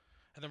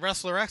 and the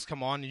wrestler X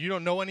come on and you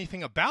don't know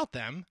anything about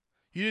them,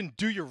 you didn't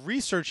do your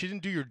research, you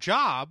didn't do your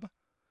job,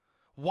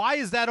 why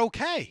is that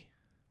okay?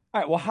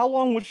 All right. Well, how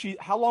long was she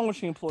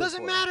employed?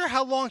 Doesn't matter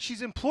how long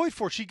she's employed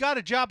for. She got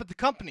a job at the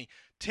company.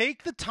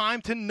 Take the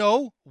time to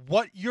know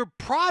what your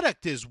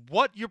product is,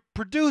 what you're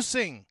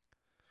producing.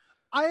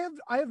 I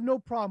have no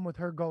problem with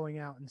her going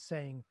out and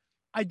saying,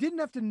 I didn't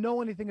have to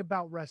know anything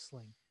about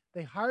wrestling.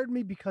 They hired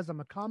me because I'm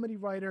a comedy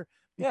writer,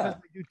 because I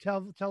do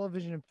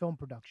television and film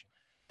production.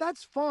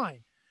 That's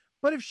fine.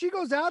 But if she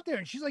goes out there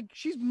and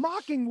she's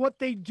mocking what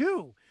they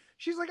do.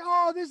 She's like,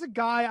 oh, there's a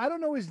guy, I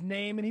don't know his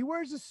name, and he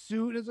wears a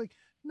suit. It's like,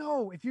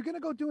 no, if you're going to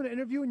go do an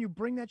interview and you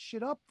bring that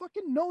shit up,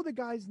 fucking know the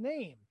guy's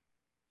name.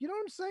 You know what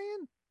I'm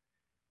saying?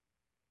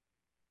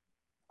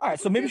 All right,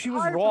 so maybe she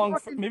was wrong.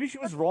 Maybe she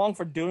was wrong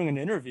for doing an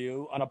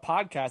interview on a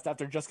podcast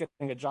after just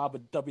getting a job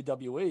with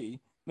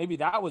WWE. Maybe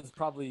that was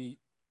probably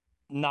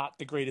not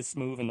the greatest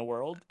move in the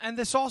world. And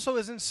this also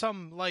isn't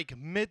some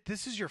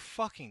this is your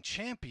fucking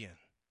champion.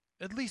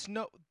 At least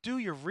do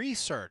your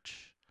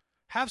research.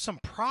 Have some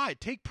pride.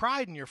 Take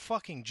pride in your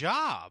fucking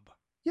job.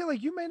 Yeah,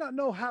 like you may not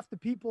know half the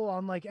people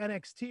on like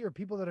NXT or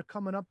people that are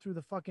coming up through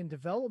the fucking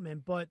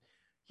development, but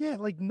yeah,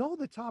 like know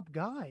the top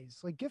guys.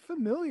 Like get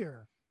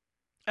familiar.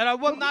 And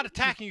I'm not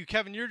attacking you,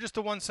 Kevin. You're just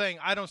the one saying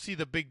I don't see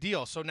the big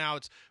deal. So now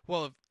it's,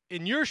 well,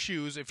 in your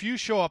shoes, if you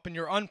show up and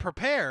you're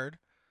unprepared,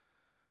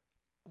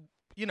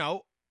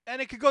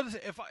 And it could go to,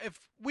 if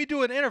we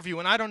do an interview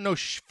and I don't know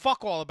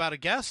fuck all about a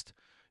guest,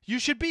 you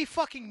should be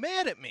fucking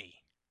mad at me.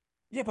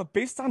 Yeah, but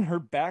based on her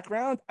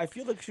background, I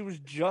feel like she was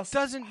just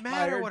doesn't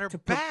matter what her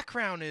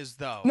background is,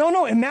 though.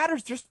 No, it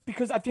matters just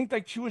because I think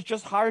like she was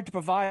just hired to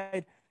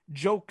provide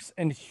jokes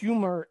and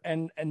humor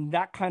and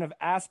that kind of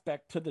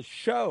aspect to the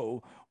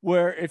show,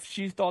 where if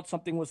she thought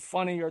something was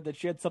funny or that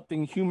she had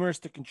something humorous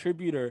to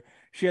contribute or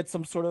she had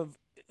some sort of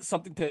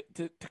something to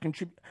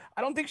contribute.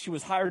 I don't think she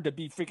was hired to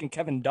be freaking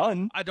Kevin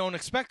Dunn. I don't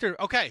expect her.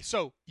 Okay,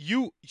 so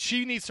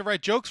she needs to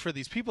write jokes for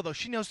these people, though.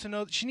 She needs to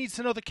know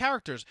the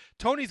characters.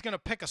 Tony's going to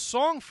pick a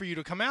song for you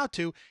to come out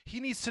to. He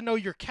needs to know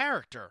your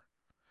character.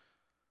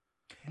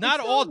 Not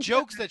all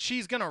jokes that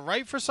she's going to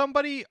write for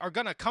somebody are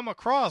going to come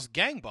across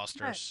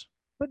gangbusters.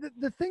 But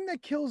the thing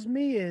that kills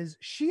me is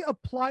she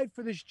applied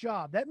for this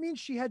job. That means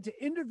she had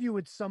to interview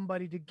with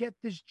somebody to get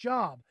this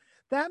job.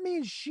 That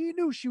means she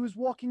knew she was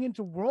walking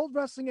into World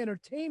Wrestling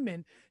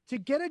Entertainment to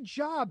get a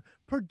job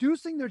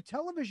producing their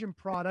television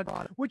product,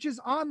 which is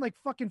on like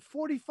fucking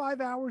 45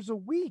 hours a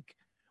week.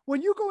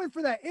 When you go in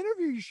for that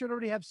interview, you should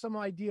already have some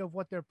idea of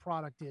what their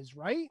product is,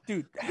 right?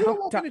 Dude, you don't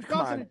walk into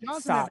Johnson &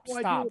 Johnson.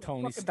 Stop,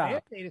 Tony,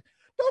 stop.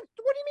 What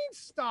do you mean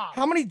stop?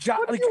 How many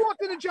jobs? What if you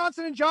walked into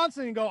Johnson &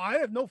 Johnson and go, I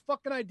have no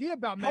fucking idea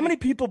about How many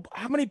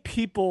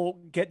people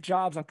get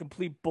jobs on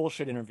complete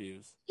bullshit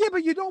interviews? Yeah,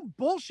 but you don't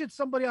bullshit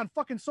somebody on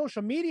fucking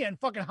social media and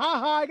fucking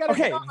I got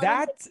okay.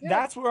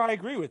 That's where I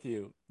agree with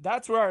you.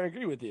 But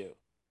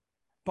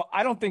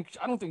I don't think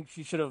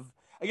she should have.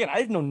 Again, I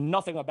didn't know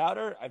nothing about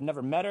her. I've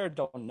never met her.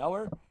 Don't know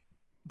her.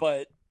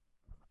 But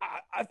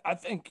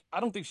I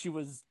don't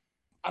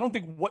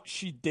think what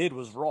she did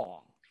was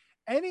wrong.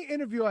 Any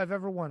interview I've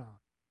ever went on,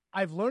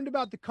 I've learned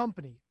about the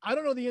company. I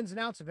don't know the ins and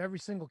outs of every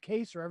single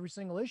case or every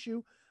single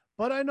issue,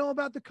 but I know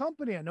about the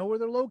company. I know where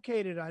they're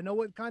located. I know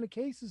what kind of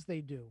cases they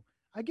do.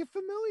 I get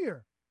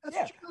familiar. That's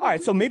yeah. All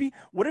right. So maybe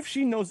what if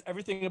she knows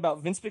everything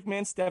about Vince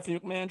McMahon, Stephanie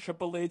McMahon,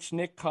 Triple H,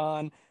 Nick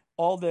Khan,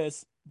 all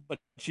this, but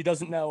she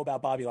doesn't know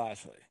about Bobby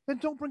Lashley? Then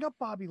don't bring up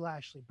Bobby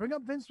Lashley. Bring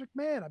up Vince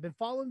McMahon. I've been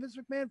following Vince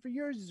McMahon for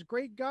years. He's a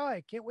great guy.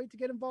 I can't wait to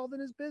get involved in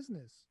his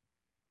business.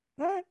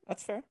 All right.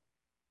 That's fair.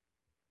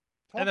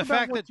 And the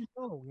fact that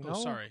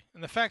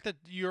and the fact that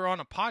you're on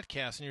a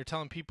podcast and you're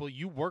telling people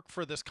you work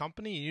for this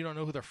company and you don't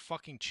know who their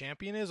fucking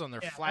champion is on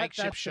their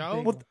flagship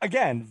show. Well,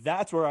 again,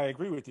 that's where I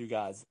agree with you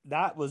guys.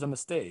 That was a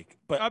mistake.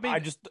 But I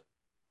mean,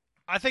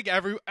 I think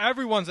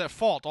everyone's at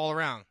fault all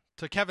around.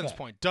 To Kevin's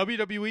point,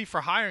 WWE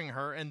for hiring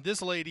her and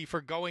this lady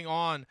for going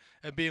on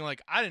and being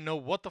like, I didn't know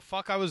what the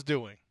fuck I was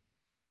doing.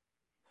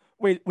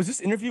 Wait, was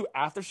this interview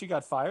after she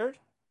got fired?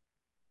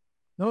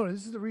 No,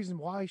 this is the reason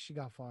why she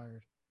got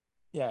fired.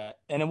 Yeah,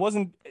 and it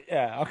wasn't.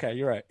 Yeah, okay,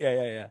 you're right.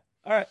 Yeah.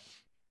 All right.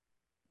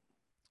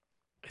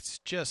 It's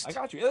just. I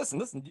got you.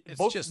 Listen. It's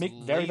both just make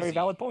very, very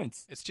valid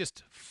points. It's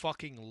just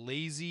fucking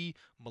lazy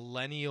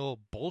millennial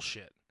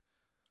bullshit.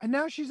 And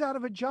now she's out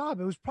of a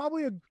job. It was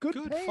probably a good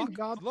paying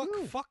job. Look,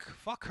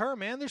 fuck her,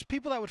 man. There's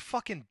people that would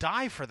fucking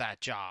die for that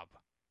job.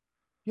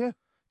 Yeah.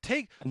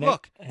 Take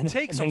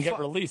and get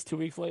released 2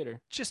 weeks later.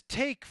 Just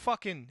take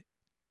fucking.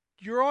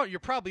 You're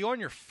probably on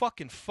your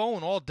fucking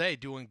phone all day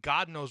doing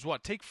God knows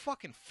what. Take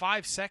fucking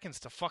 5 seconds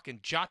to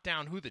fucking jot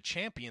down who the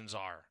champions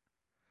are.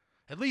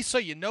 At least so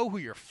you know who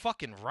you're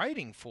fucking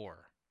writing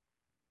for.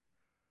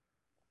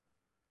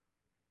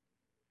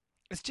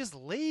 It's just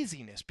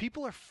laziness.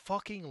 People are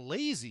fucking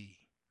lazy.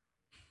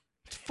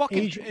 It's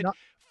fucking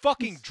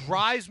fucking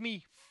drives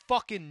me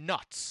fucking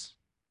nuts.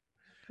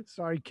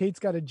 Sorry, Kate's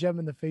got a gem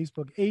in the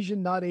Facebook.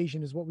 Asian, not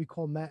Asian is what we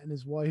call Matt and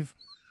his wife.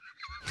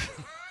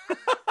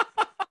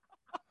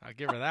 I'll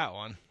give her that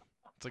one.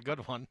 It's a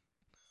good one.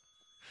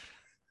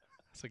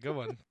 It's a good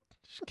one.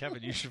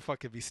 Kevin, you should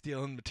fucking be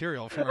stealing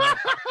material from her.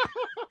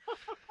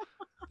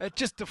 It's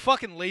just the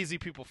fucking lazy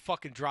people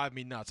fucking drive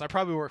me nuts. I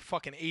probably work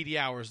fucking 80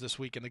 hours this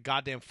week in the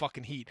goddamn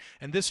fucking heat.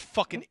 And this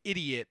fucking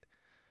idiot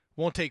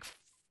won't take...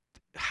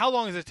 How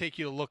long does it take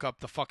you to look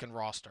up the fucking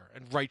roster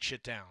and write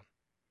shit down?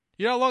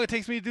 You know how long it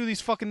takes me to do these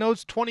fucking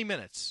notes? 20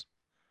 minutes.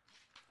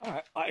 All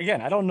right.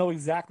 Again, I don't know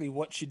exactly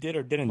what she did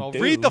or didn't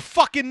do. Read the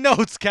fucking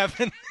notes,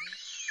 Kevin.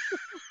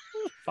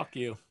 Fuck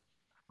you.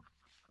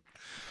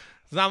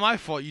 It's not my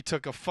fault you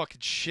took a fucking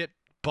shit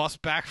bus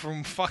back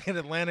from fucking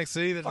Atlantic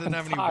City that didn't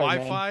have any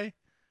Wi-Fi. Man.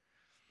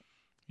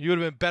 You would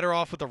have been better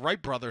off with the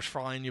Wright brothers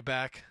flying you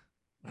back.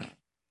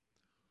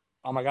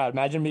 Oh my God.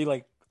 Imagine me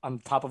like on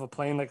top of a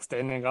plane, like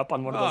standing up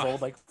on one of those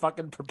old like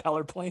fucking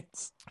propeller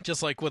planes.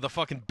 Just like with a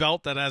fucking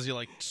belt that has you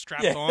like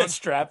strapped on.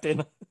 Strapped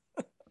in.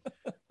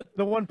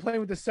 The one plane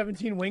with the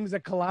 17 wings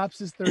that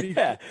collapses 30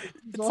 Yeah.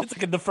 It's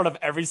like in the front of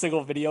every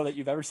single video that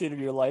you've ever seen in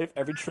your life,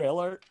 every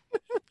trailer.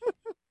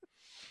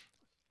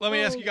 Let me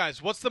ask you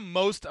guys, what's the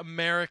most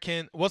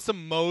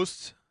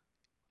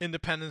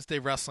Independence Day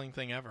wrestling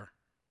thing ever?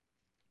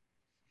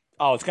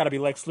 Oh, it's got to be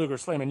Lex Luger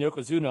slamming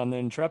Yokozuna on the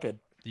Intrepid.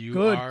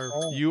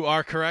 You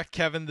are correct,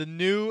 Kevin. The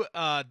new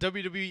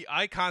WWE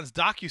Icons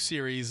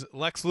docuseries,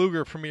 Lex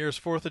Luger, premieres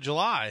 4th of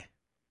July.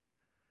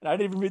 And I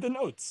didn't even read the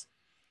notes.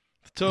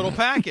 The total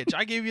package.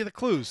 I gave you the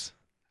clues.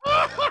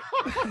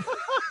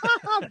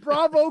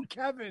 Bravo,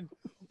 Kevin.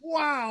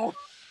 Wow.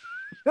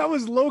 That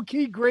was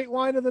low-key great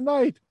line of the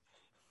night.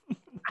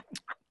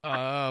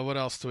 What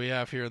else do we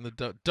have here in the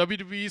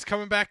WWE's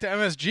coming back to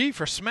MSG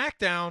for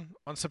SmackDown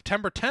on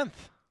September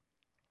 10th.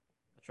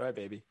 That's right,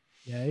 baby.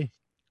 Yay.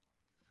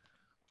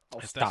 Oh,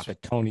 stop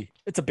it, Tony.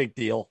 It's a big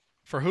deal.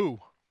 For who?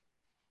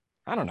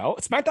 I don't know.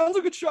 SmackDown's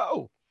a good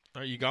show.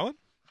 Are you going?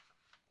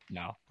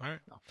 No. All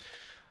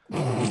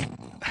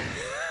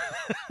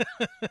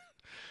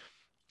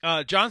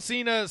right. John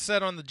Cena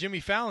said on the Jimmy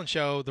Fallon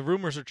show, the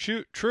rumors are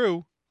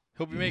true.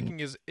 He'll be making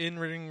his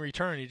in-ring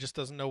return. He just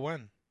doesn't know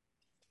when.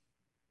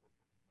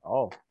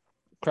 Oh,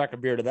 crack a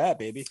beer to that,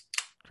 baby.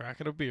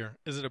 Cracking a beer.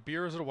 Is it a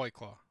beer or is it a White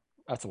Claw?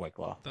 That's a White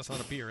Claw. That's not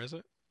a beer, is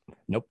it?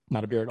 Nope,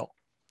 not a beer at all.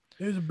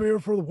 There's a beer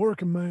for the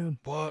working man.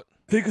 What?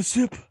 Take a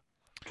sip.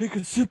 Take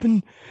a sip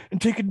and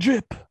take a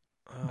drip.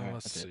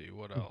 Let's see.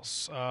 What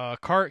else?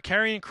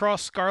 Karrion Kross,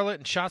 Scarlett,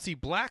 and Shotzi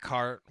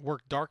Blackheart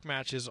worked dark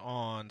matches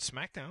on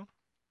SmackDown.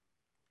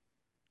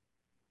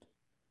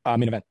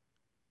 Main event.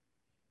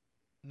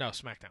 No,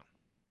 SmackDown.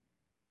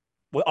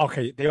 Well,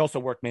 okay. They also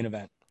worked main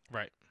event.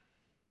 Right.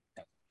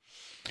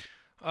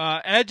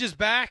 Edge is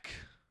back.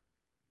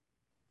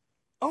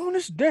 On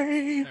this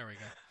day, there we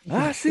go.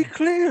 I see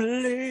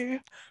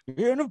clearly.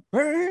 In a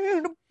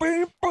bang,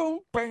 bang, boom,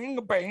 bang,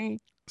 bang.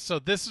 So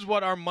this is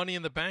what our Money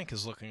in the Bank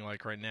is looking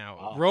like right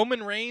now.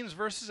 Roman Reigns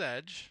versus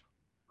Edge.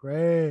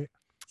 Great.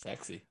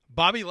 Sexy.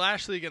 Bobby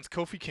Lashley against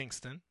Kofi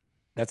Kingston.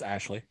 That's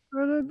Ashley.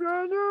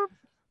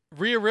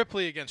 Rhea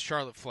Ripley against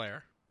Charlotte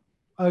Flair.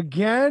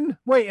 Again?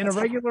 Wait, in a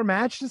regular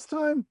match this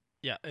time?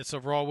 Yeah, it's a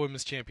Raw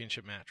Women's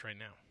Championship match right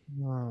now.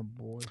 Oh,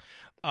 boy.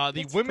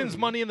 The women's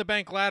Money in the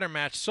Bank ladder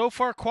match so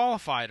far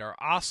qualified are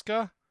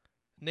Asuka,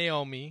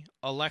 Naomi,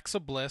 Alexa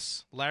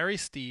Bliss, Larry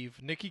Steve,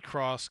 Nikki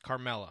Cross,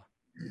 Carmella.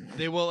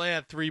 They will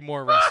add 3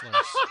 more wrestlers.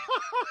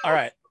 All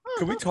right.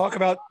 Can we talk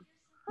about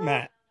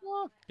Matt?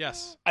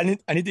 Yes. I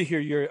need to hear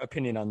your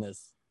opinion on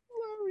this.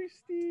 Larry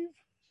Steve.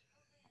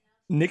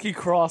 Nikki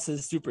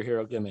Cross's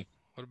superhero gimmick.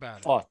 What about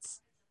it?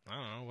 Thoughts? I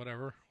don't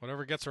know.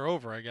 Whatever gets her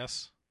over, I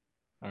guess.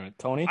 All right,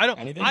 Tony.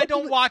 Anything? I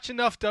don't watch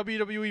enough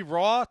WWE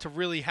Raw to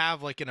really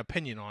have like an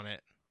opinion on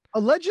it.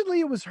 Allegedly,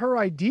 it was her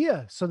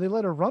idea, so they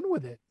let her run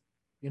with it.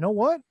 You know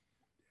what?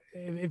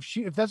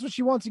 If that's what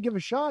she wants to give a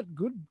shot,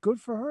 good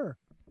for her.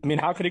 I mean,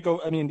 how could it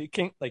go? I mean, it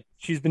can't, like,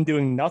 she's been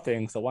doing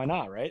nothing, so why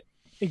not, right?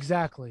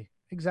 Exactly.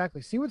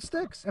 See what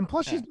sticks. And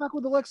plus, she's back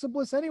with Alexa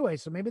Bliss anyway,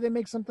 so maybe they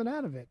make something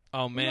out of it.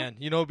 Oh man,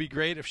 you know it'd be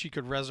great if she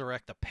could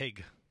resurrect a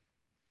pig.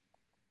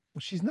 Well,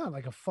 she's not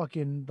like a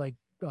fucking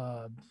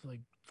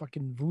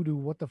fucking voodoo.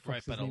 What the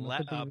fuck?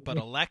 Right, but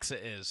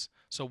Alexa is.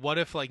 So what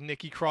if like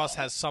Nikki Cross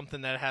has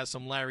something that has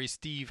some Larry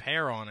Steve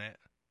hair on it?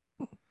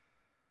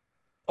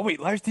 Oh wait,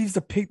 Larry Steve's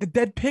the pig, the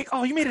dead pig.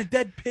 Oh, you made a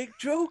dead pig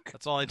joke.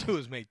 That's all I do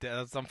is make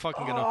dead. I'm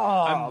fucking gonna.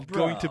 I'm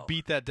going to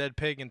beat that dead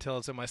pig until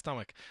it's in my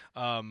stomach.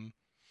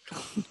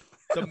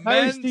 The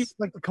Larry Steve's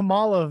like the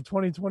Kamala of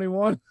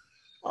 2021.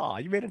 Oh,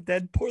 you made a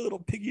dead poor little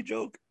piggy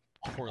joke.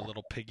 Poor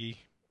little piggy.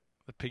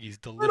 The piggy's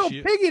delicious.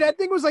 Little piggy, that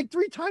thing was like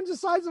 3 times the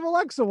size of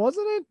Alexa,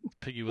 wasn't it?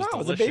 Piggy was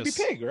delicious. It was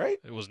a baby pig, right?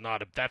 It was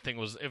not. That thing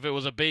was. If it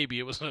was a baby,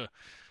 it was.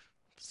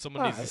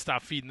 Someone needs to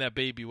stop feeding that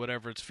baby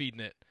whatever it's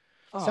feeding it.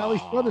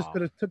 Sally's brothers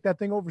could have took that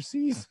thing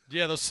overseas.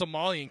 Yeah, those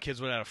Somalian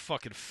kids would have had a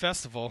fucking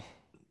festival.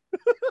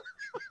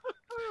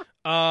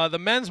 The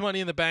men's Money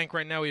in the Bank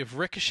right now, we have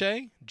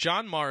Ricochet,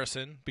 John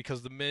Morrison,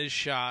 because The Miz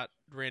shot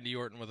Randy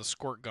Orton with a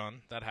squirt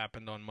gun. That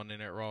happened on Monday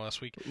Night Raw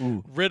last week.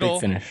 Ooh, Riddle,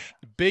 big finish.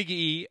 Big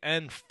E,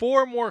 and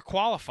 4 more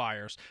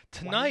qualifiers.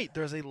 Tonight,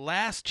 there's a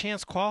last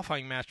chance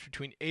qualifying match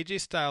between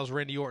AJ Styles,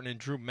 Randy Orton, and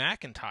Drew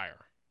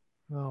McIntyre.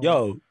 Oh.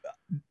 Yo,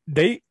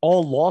 they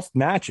all lost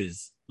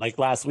matches like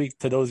last week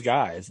to those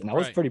guys, and that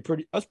was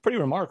pretty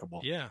remarkable.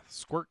 Yeah,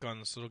 squirt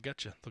guns, it'll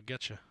get you. They'll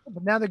get you.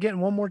 But now they're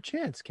getting one more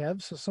chance,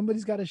 Kev. So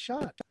somebody's got a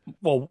shot.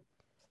 Well,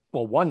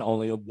 one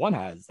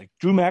has, like,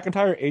 Drew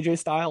McIntyre, AJ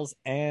Styles,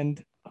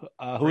 and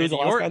who is the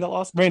last guy that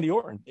lost? Randy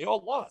Orton. They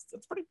all lost.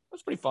 That's pretty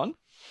fun.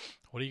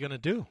 What are you gonna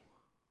do?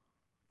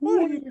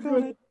 What are you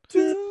gonna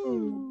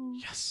do?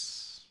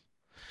 Yes.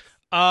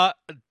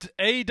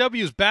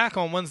 AEW is back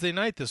on Wednesday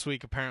night this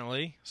week,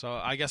 apparently. So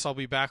I guess I'll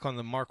be back on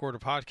the Mark Order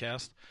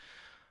podcast.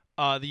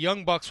 The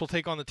Young Bucks will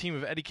take on the team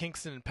of Eddie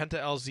Kingston and Penta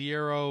El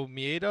Zero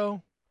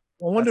Miedo.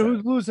 I wonder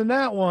who's losing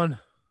that one.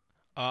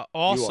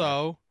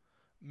 Also,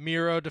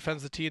 Miro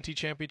defends the TNT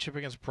Championship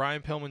against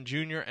Brian Pillman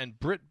Jr., and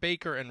Britt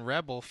Baker and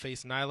Rebel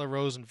face Nyla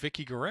Rose and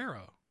Vicky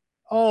Guerrero.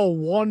 Oh,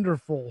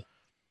 wonderful.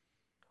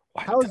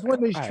 How's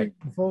Wednesday's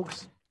treating,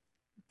 folks?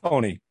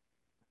 Tony,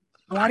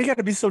 why do you got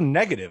to be so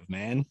negative,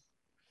 man?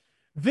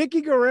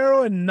 Vicky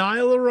Guerrero and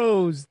Nyla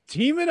Rose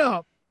teaming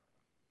up.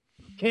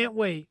 Can't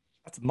wait.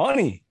 That's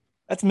money.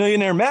 That's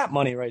Millionaire Matt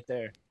money right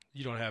there.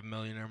 You don't have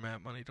Millionaire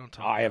Matt money. Don't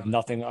talk. I have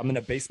nothing. I'm in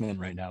a basement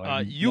right now.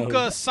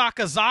 Yuka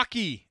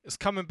Sakazaki is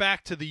coming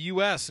back to the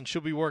U.S. and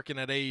she'll be working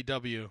at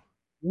AEW.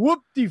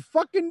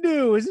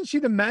 Whoop-de-fucking-do. Isn't she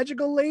the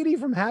magical lady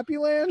from Happy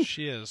Land?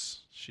 She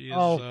is.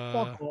 Oh,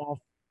 fuck off.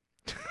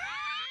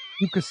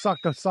 Yuka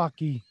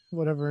Sakazaki,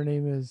 whatever her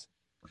name is.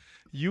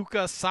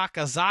 Yuka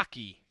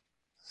Sakazaki.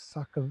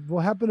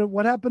 What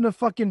happened to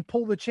fucking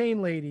pull the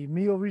chain lady,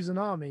 Mio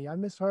Rizanami? I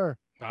miss her.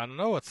 I don't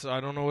know. I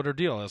don't know what her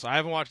deal is. I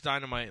haven't watched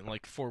Dynamite in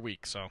like 4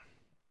 weeks, so.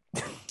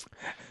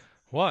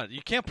 What?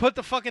 You can't put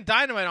the fucking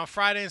Dynamite on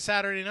Friday and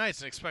Saturday nights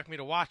and expect me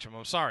to watch them.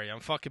 I'm sorry. I'm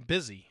fucking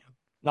busy.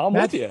 No, I'm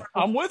with you.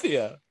 I'm with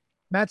you.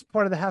 Matt's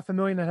part of the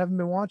 500,000 I haven't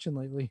been watching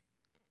lately.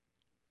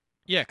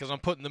 Yeah, because I'm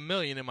putting the $1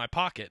 million in my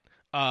pocket.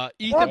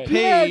 Ethan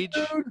Page.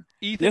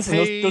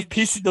 Listen,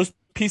 Page. Those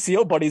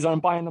PCO buddies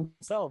aren't buying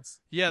themselves.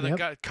 Yeah, the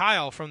guy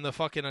Kyle from the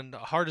fucking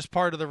hardest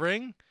part of the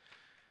ring.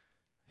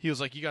 He was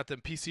like, "You got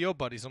them PCO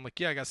buddies?" I'm like,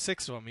 "Yeah, I got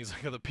 6 of them." He's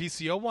like, "Are the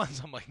PCO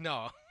ones?" I'm like,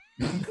 "No."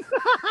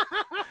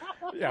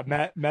 Yeah,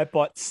 Matt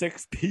bought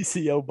 6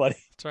 PCO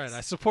buddies. That's right.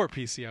 I support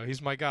PCO.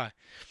 He's my guy.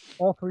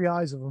 All 3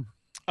 eyes of them.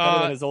 Better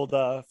than his old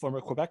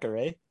former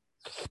Quebecer, eh?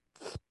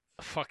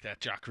 Fuck that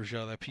Jacques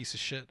Rougeau, that piece of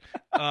shit.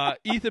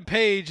 Ethan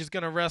Page is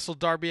going to wrestle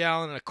Darby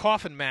Allin in a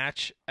coffin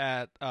match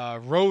at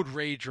Road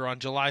Rager on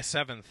July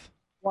 7th.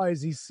 Why,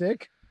 is he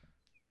sick?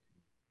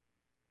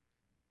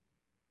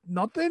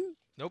 Nothing?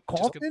 Nope.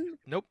 Coffin?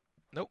 Nope.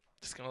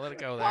 Just going to let it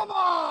go there. Come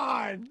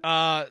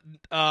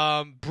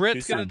on!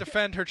 Britt's going to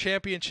defend her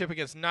championship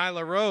against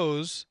Nyla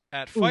Rose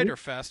at Fyter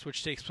Fest,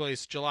 which takes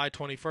place July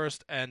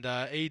 21st, and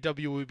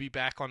AEW will be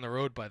back on the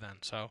road by then.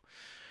 So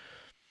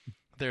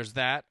there's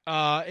that.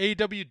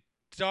 AEW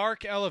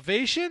Dark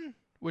Elevation,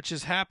 which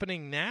is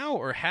happening now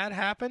or had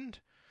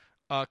happened.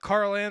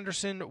 Carl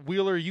Anderson,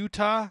 Wheeler,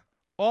 Utah.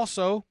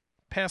 Also,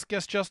 past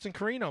guest Justin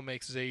Carino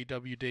makes his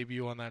AEW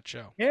debut on that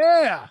show.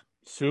 Yeah.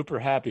 Super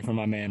happy for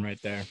my man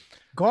right there.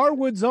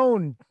 Garwood's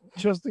own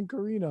Justin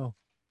Carino.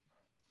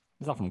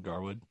 He's not from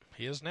Garwood.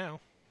 He is now.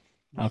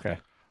 Okay.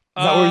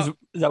 Is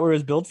that where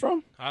his build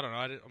from? I don't know.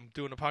 I'm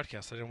doing a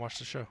podcast. I didn't watch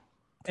the show.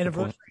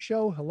 Anniversary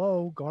show.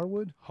 Hello,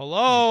 Garwood.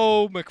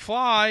 Hello,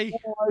 McFly.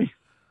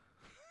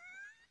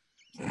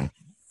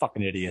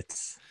 Fucking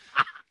idiots.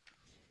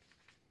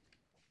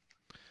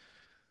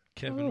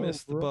 Kevin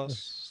missed the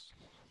bus.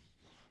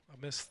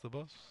 I missed the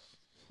bus.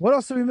 What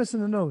else are we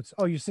missing in the notes?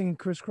 Oh, you're singing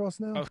Crisscross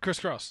now? Oh,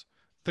 Crisscross.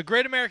 The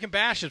Great American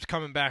Bash is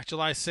coming back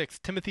July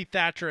 6th. Timothy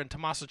Thatcher and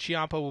Tommaso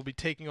Ciampa will be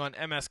taking on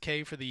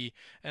MSK for the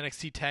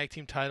NXT Tag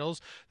Team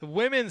titles. The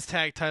women's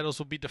tag titles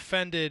will be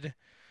defended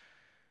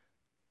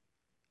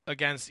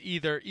against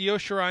either Io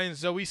Shirai and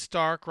Zoe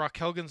Stark,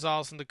 Raquel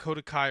Gonzalez and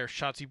Dakota Kai, or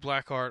Shotzi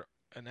Blackheart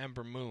and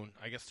Ember Moon.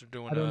 I guess they're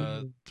doing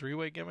a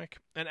 3-way gimmick.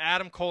 And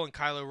Adam Cole and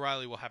Kyle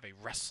O'Reilly will have a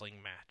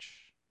wrestling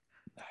match.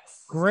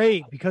 Nice.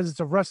 Great, because it's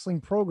a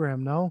wrestling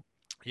program, no?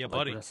 Yeah,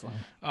 buddy.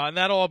 And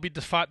that'll all be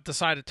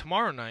decided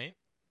tomorrow night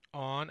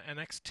on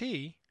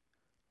NXT.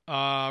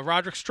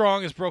 Roderick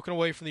Strong is broken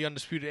away from the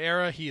Undisputed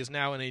Era. He is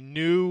now in a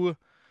new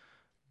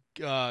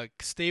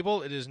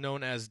stable. It is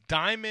known as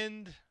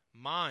Diamond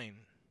Mine.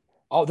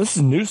 Oh, this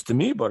is news to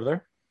me,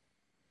 brother.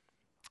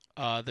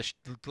 The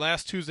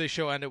last Tuesday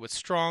show ended with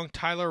Strong,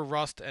 Tyler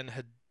Rust, and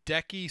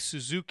Hideki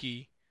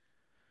Suzuki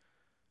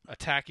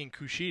attacking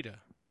Kushida.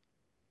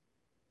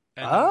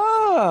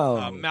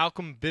 And,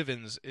 Malcolm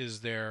Bivens is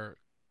their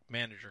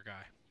manager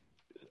guy.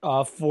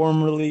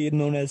 Formerly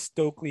known as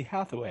Stokely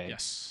Hathaway.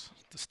 Yes,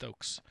 the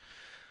Stokes.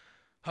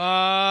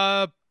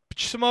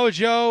 Samoa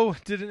Joe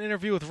did an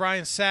interview with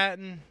Ryan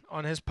Satin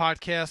on his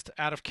podcast,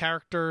 Out of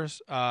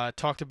Characters.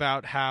 Talked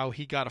about how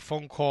he got a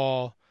phone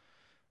call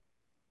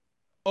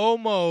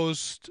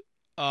almost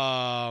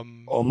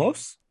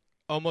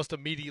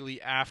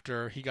immediately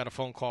after he got a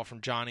phone call from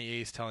Johnny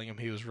Ace telling him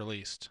he was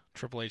released.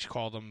 Triple H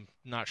called him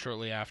not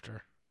shortly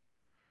after.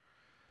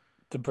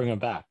 To bring him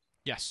back.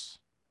 Yes.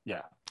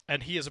 Yeah.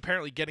 And he is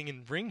apparently getting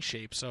in ring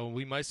shape, so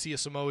we might see a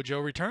Samoa Joe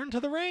return to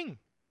the ring.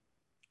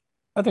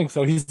 I think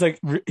so. He's like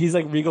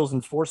Regal's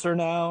enforcer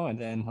now, and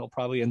then he'll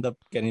probably end up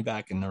getting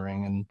back in the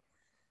ring. And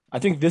I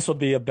think this will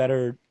be a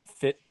better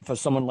fit for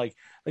someone like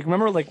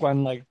remember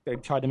when they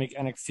tried to make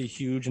NXT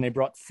huge and they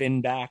brought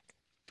Finn back.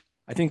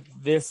 I think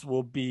this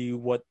will be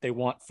what they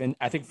want Finn.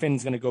 I think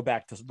Finn's going to go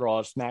back to Raw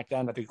or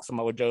SmackDown. I think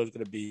Samoa Joe's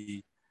going to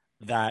be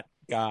that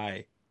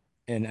guy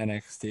in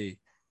NXT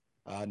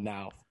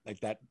now, like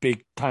that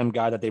big time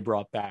guy that they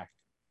brought back,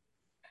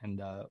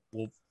 and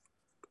we'll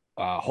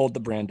hold the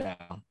brand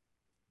down.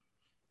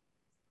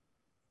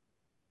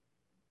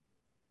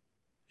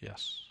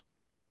 Yes.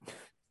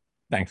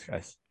 Thanks,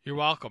 guys. You're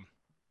welcome.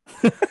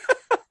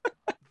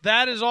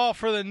 That is all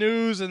for the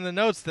news and the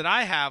notes that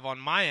I have on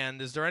my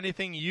end. Is there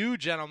anything you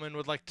gentlemen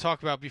would like to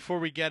talk about before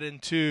we get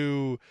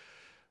into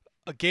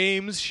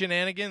games,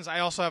 shenanigans? I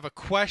also have a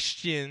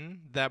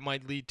question that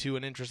might lead to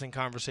an interesting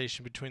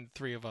conversation between the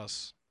three of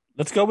us.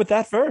 Let's go with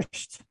that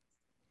first.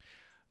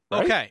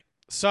 Right? Okay,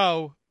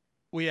 so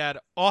we had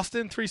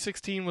Austin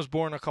 316 was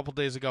born a couple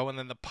days ago, and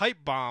then the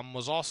pipe bomb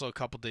was also a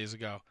couple days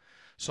ago.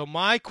 So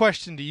my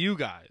question to you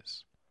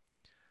guys,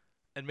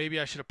 and maybe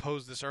I should have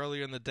posed this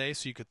earlier in the day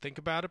so you could think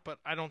about it, but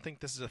I don't think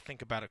this is a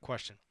think about it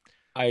question.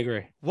 I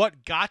agree.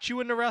 What got you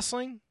into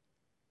wrestling?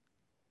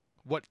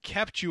 What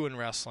kept you in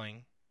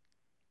wrestling?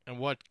 And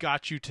what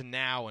got you to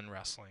now in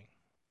wrestling?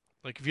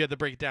 Like if you had to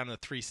break it down into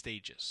 3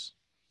 stages.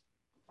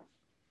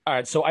 All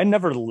right, so I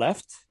never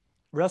left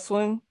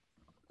wrestling.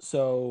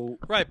 So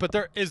right, but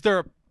is there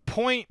a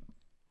point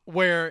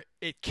where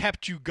it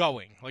kept you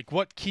going? Like,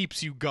 what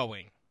keeps you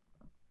going?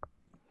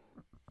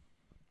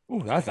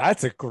 Ooh,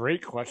 that's a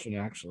great question,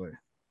 actually.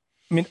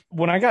 I mean,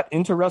 when I got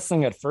into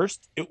wrestling at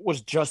first, it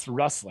was just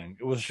wrestling.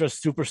 It was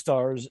just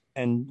Superstars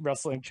and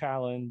Wrestling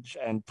Challenge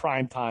and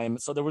Prime Time.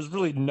 So there was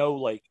really no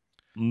like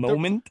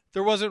moment.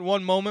 There wasn't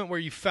one moment where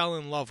you fell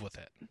in love with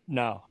it.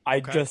 No, I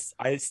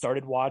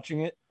started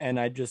watching it and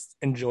I just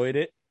enjoyed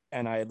it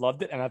and I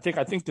loved it. And I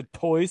think the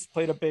toys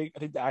played I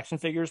think the action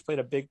figures played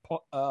a big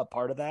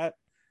part of that,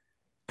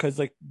 because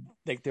like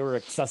they were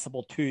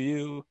accessible to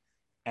you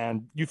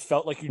and you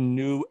felt like you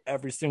knew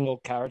every single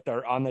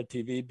character on the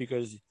TV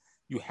because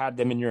you had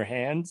them in your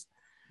hands.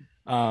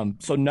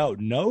 So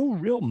no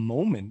real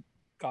moment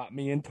got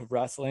me into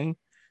wrestling,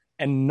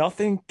 and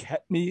nothing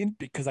kept me in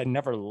because I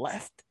never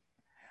left.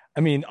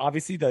 I mean,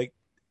 obviously the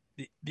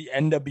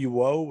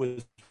NWO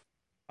was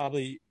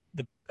probably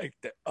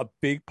a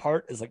big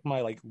part, is like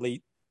my like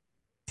late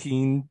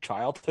teen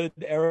childhood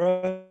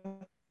era.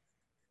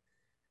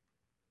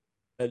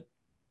 But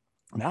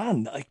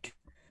man, like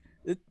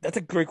that's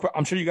a great question.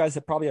 I'm sure you guys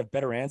probably have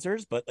better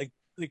answers, but like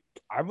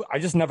I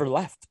just never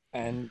left,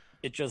 and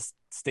it just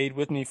stayed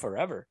with me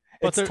forever.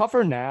 But it's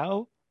tougher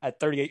now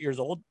at 38 years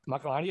old. I'm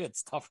not gonna lie to you,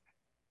 it's tough.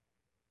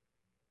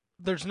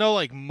 There's no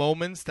like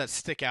moments that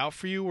stick out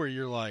for you where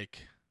you're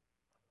like,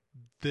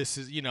 this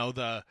is,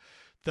 the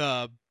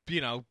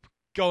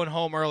going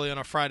home early on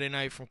a Friday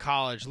night from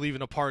college,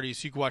 leaving a party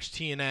so you can watch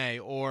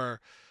TNA,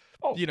 or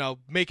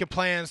making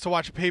plans to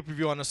watch a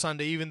pay-per-view on a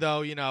Sunday, even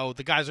though,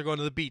 the guys are going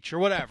to the beach or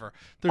whatever.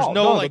 There's those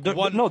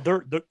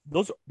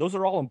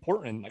are all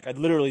important. Like I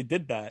literally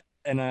did that.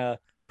 And I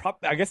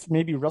guess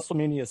maybe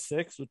WrestleMania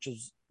 6,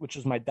 which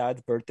is my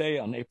dad's birthday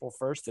on April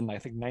 1st in I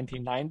think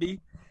 1990.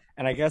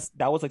 And I guess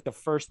that was like the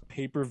first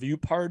pay-per-view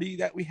party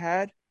that we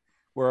had,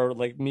 where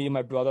like me and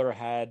my brother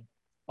had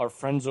our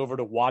friends over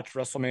to watch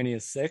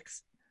WrestleMania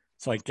 6.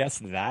 So I guess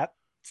that's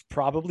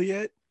probably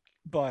it.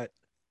 But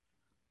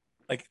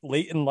like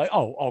late in life,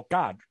 oh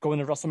God, going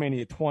to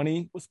WrestleMania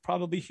 20 was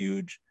probably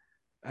huge.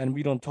 And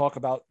we don't talk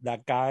about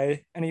that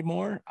guy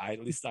anymore.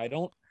 At least I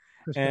don't.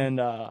 And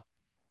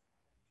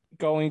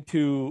going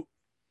to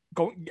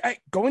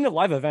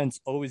live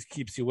events always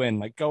keeps you in.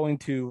 Like going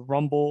to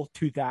Rumble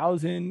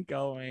 2000,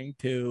 going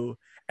to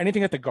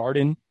anything at the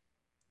Garden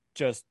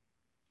just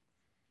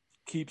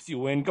keeps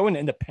you in. Going to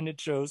independent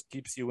shows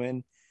keeps you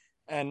in.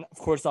 And of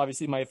course,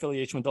 obviously my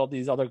affiliation with all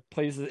these other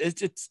places,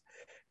 it's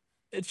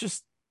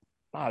just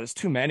there's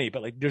too many,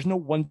 but like there's no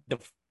one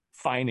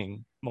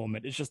defining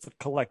moment. It's just a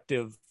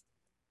collective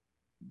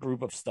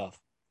group of stuff.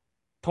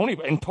 Tony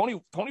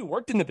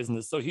worked in the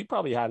business, so he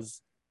probably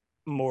has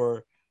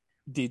more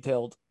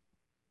detailed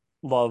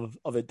love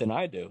of it than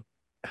I do.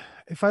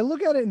 If I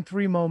look at it in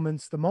three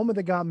moments, the moment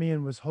that got me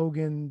in was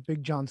Hogan,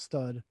 Big John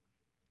Studd.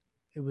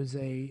 It was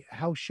a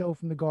house show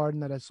from the Garden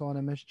that I saw on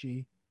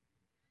MSG.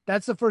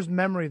 That's the first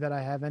memory that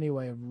I have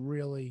anyway of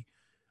really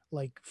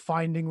like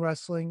finding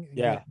wrestling and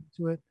getting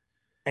into it.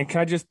 And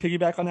can I just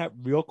piggyback on that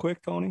real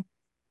quick, Tony?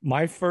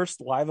 My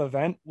first live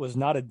event was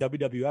not a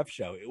WWF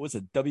show. It was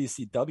a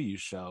WCW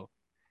show.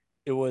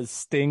 It was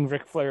Sting,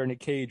 Ric Flair in a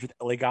cage with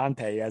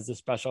Elegante as the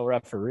special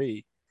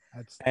referee.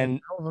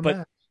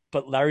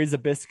 But Larry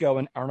Zbyszko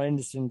and Arn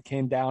Anderson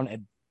came down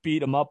and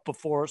beat him up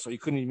before, so he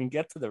couldn't even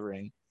get to the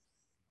ring.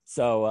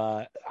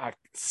 So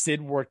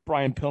Sid worked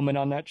Brian Pillman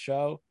on that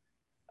show.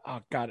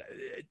 Oh God,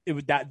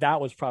 that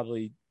was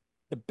probably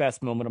the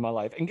best moment of my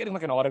life. And getting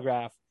like an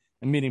autograph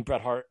and meeting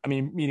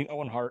meeting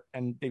Owen Hart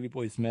and Davey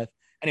Boy Smith.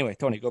 Anyway,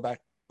 Tony, go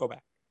back.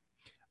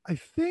 I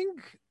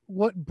think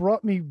what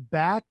brought me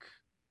back,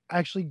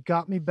 actually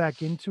got me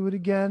back into it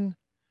again,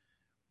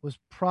 was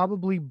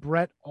probably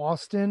Bret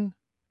Austin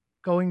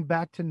going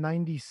back to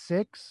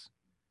 96,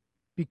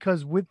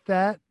 because with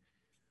that,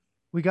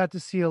 we got to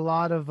see a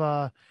lot of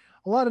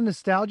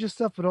nostalgia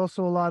stuff, but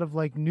also a lot of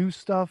like new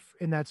stuff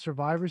in that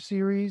Survivor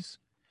Series.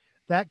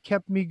 That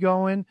kept me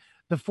going.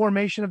 The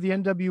formation of the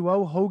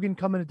NWO, Hogan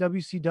coming to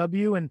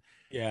WCW, and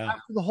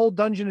after the whole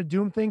Dungeon of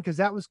Doom thing, because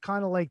that was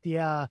kind of like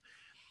the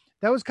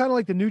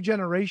new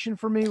generation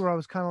for me, where I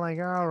was kind of like,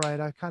 all right,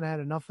 I kind of had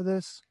enough of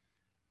this.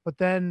 But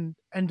then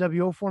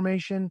NWO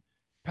formation,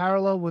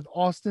 parallel with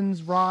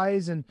Austin's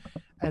rise and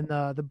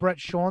the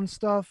Bret Shawn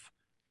stuff,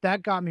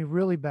 that got me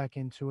really back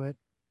into it.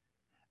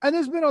 And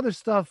there's been other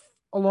stuff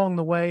along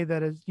the way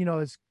that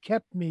has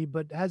kept me,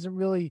 but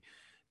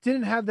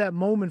didn't have that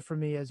moment for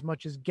me as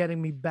much as getting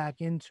me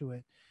back into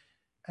it.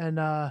 And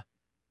I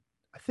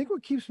think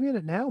what keeps me in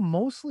it now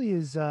mostly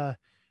is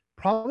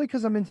probably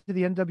because I'm into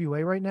the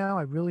NWA right now.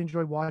 I really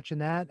enjoy watching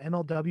that.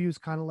 MLW is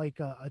kind of like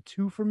a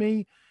 2 for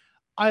me.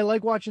 I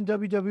like watching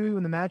WWE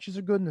when the matches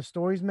are good and the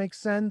stories make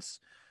sense.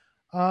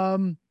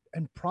 And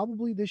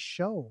probably this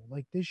show.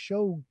 Like, this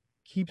show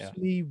keeps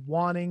me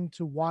wanting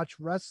to watch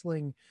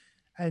wrestling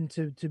and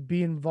to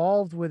be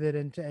involved with it,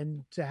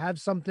 and to have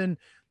something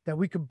that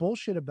we could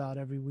bullshit about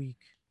every week,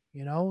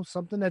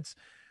 something that's,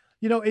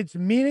 it's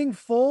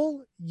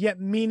meaningful yet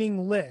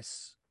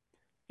meaningless.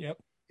 Yep.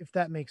 If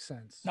that makes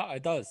sense. No,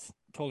 it does.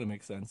 Totally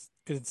makes sense.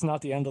 Because it's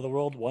not the end of the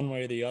world one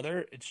way or the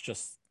other. It's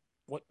just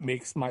what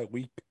makes my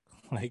week.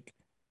 Like,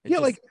 yeah,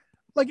 like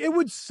it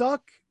would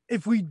suck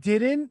if we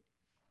didn't,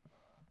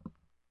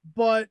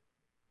 but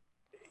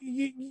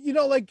you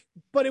know, like,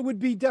 but it would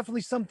be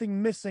definitely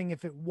something missing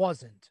if it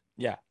wasn't.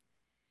 Yeah.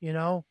 You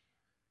know,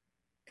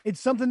 it's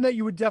something that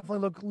you would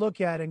definitely look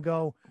at and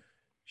go,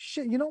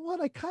 shit, you know what?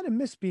 I kind of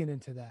miss being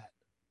into that,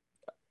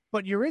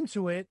 but you're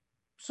into it,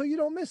 so you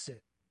don't miss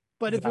it.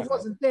 But if it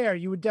wasn't there,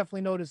 you would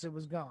definitely notice it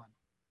was gone.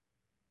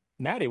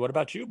 Maddie, what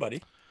about you,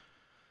 buddy?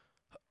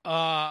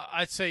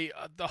 I'd say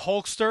the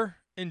Hulkster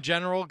in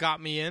general got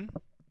me in.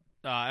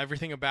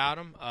 Everything about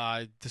him.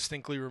 I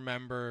distinctly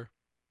remember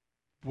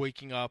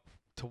waking up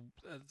to,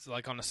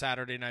 like on a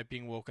Saturday night,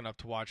 being woken up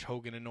to watch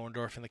Hogan and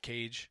Orndorff in the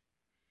cage.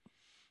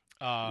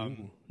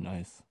 Ooh,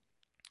 nice.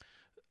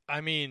 I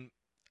mean,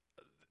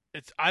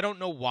 I don't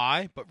know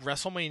why, but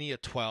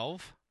WrestleMania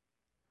 12,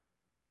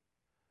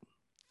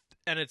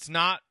 and it's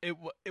not. It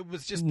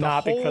was just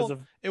not the whole, because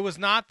of. It was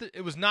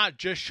not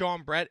just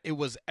Sean Brett. It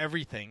was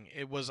everything.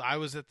 I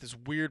was at this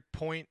weird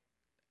point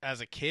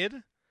as a kid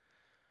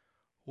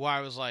where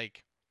I was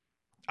like,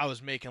 I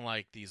was making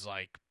like these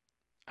like,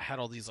 I had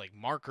all these like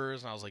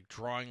markers and I was like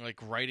drawing, like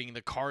writing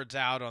the cards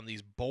out on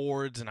these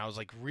boards, and I was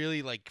like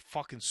really like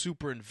fucking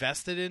super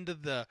invested into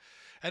the,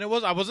 and I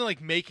wasn't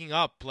like making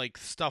up like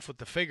stuff with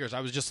the figures. I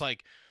was just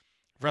like,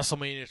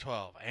 WrestleMania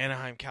 12,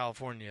 Anaheim,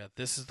 California.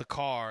 This is the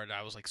card.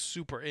 I was like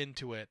super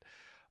into it.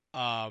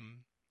 And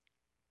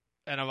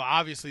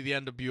obviously the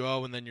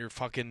NWO, and then you're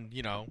fucking,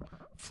 you know,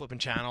 flipping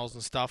channels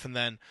and stuff. And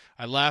then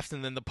I left,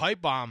 and then the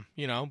pipe bomb,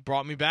 you know,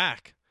 brought me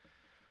back.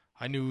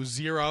 I knew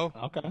zero.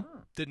 Okay.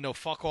 Didn't know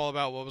fuck all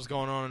about what was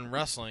going on in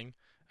wrestling.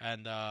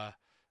 And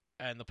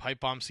the pipe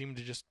bomb seemed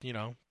to just, you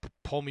know,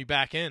 pull me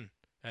back in.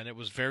 And it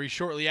was very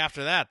shortly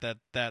after that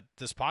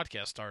this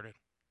podcast started.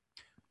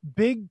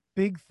 Big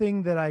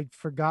thing that I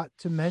forgot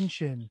to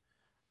mention.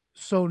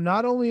 So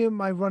not only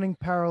am I running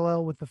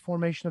parallel with the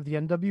formation of the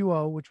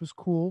NWO, which was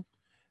cool,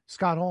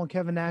 Scott Hall and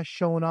Kevin Nash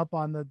showing up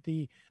on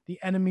the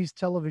Enemies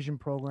television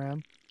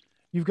program.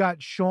 You've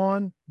got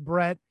Sean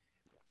Brett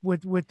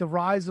with the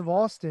rise of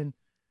Austin.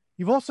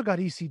 You've also got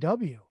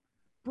ECW,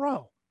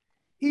 bro.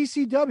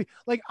 ECW.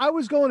 Like, I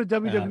was going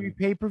to WWE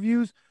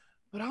pay-per-views,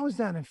 but I was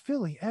down in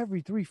Philly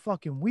every 3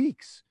 fucking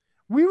weeks.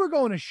 We were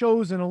going to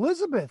shows in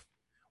Elizabeth.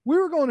 We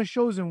were going to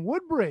shows in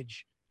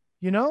Woodbridge,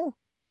 you know?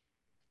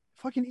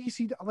 Fucking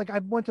ECW. Like, I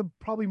went to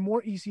probably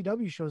more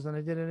ECW shows than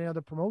I did any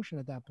other promotion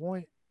at that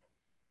point.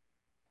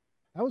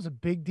 That was a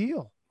big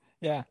deal.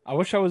 Yeah. I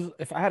wish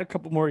if I had a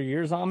couple more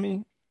years on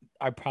me,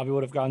 I probably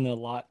would have gotten a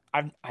lot.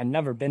 I've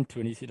never been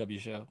to an ECW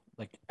show,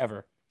 like,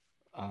 ever.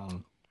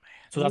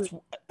 So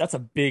that's a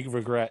big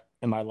regret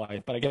in my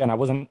life. But again, I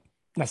wasn't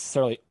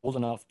necessarily old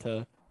enough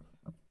to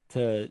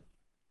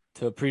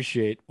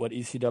appreciate what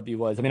ECW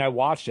was. I mean, I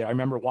watched it. I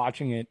remember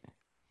watching it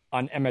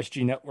on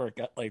MSG Network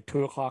at like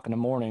 2:00 in the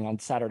morning on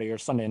Saturday or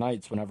Sunday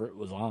nights, whenever it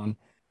was on.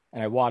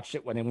 And I watched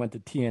it when it went to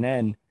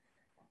TNN,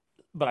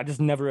 but I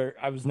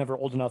was never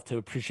old enough to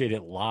appreciate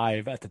it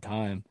live at the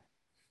time.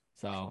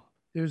 So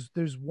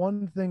there's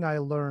one thing I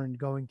learned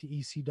going to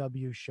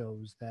ECW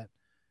shows, that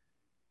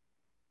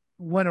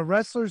when a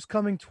wrestler's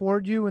coming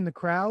toward you in the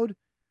crowd,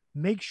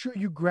 make sure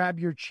you grab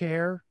your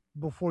chair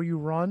before you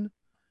run.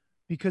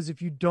 Because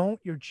if you don't,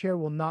 your chair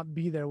will not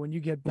be there when you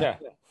get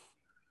back.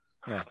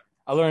 Yeah.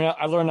 I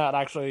learned that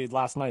actually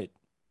last night.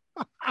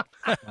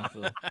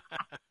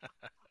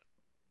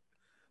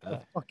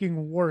 The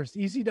fucking worst.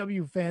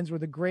 ECW fans were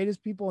the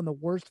greatest people and the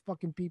worst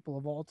fucking people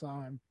of all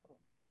time.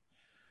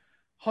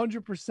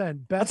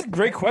 100%. That's a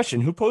great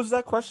question. Who posed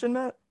that question,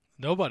 Matt?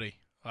 Nobody.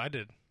 I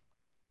did.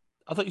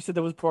 I thought you said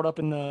that was brought up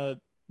in the...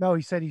 No,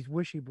 he said he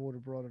wish he would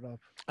have brought it up.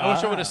 I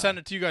wish I would have sent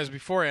it to you guys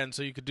beforehand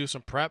so you could do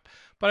some prep.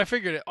 But I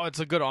figured it's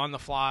a good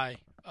on-the-fly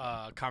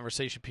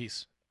conversation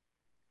piece.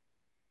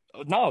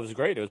 No, it was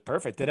great. It was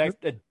perfect.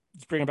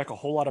 It's bringing back a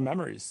whole lot of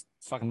memories.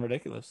 It's fucking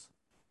ridiculous.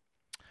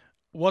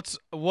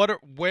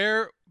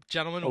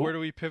 Gentlemen, where do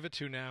we pivot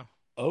to now?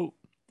 Oh.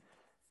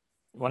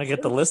 You want to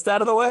get the list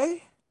out of the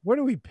way? Where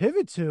do we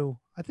pivot to?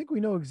 I think we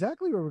know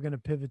exactly where we're going to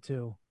pivot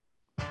to.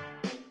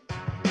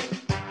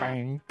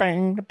 Bang,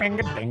 bang, bang,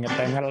 ding, ding,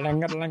 ding, ding,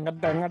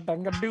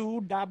 ding,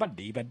 doo, dabba,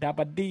 dee, ba,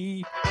 dabba,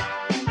 dee.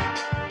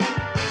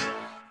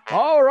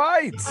 All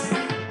right.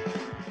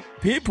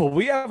 People,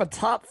 we have a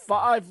top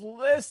 5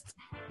 list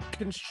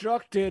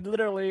constructed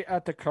literally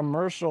at the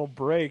commercial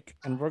break,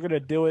 and we're going to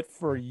do it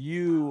for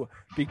you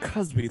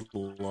because we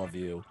love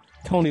you.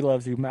 Tony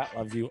loves you. Matt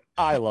loves you.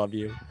 I love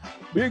you.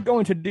 We're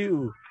going to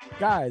do,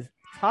 guys,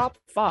 top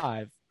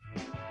 5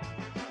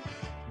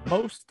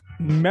 most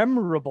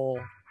memorable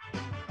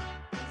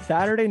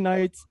Saturday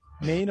night's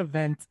main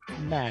event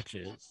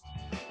matches.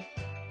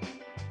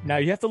 Now,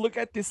 you have to look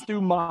at this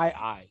through my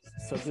eyes,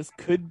 so this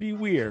could be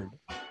weird,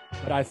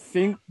 but I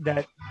think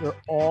that they're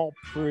all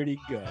pretty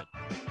good.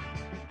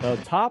 The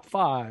top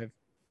 5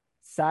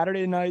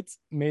 Saturday night's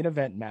main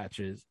event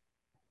matches,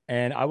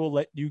 and I will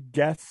let you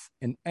guess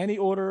in any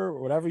order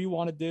or whatever you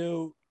want to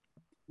do.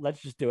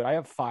 Let's just do it. I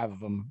have 5 of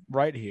them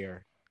right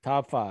here.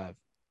 Top 5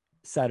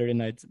 Saturday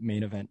night's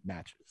main event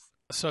matches.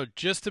 So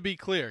just to be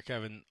clear,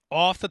 Kevin,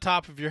 off the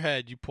top of your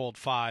head, you pulled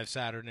 5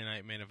 Saturday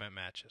night main event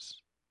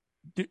matches.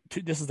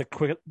 This is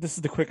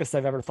the quickest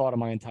I've ever thought of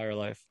my entire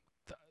life.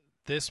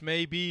 This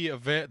may be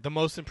the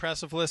most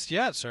impressive list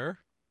yet, sir.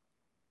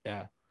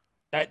 Yeah.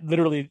 I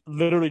literally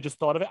just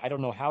thought of it. I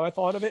don't know how I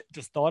thought of it,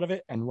 just thought of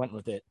it and went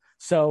with it.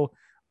 So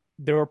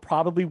there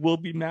probably will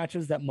be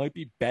matches that might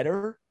be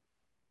better,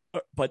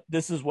 but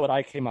this is what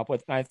I came up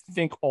with. And I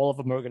think all of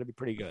them are going to be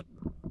pretty good.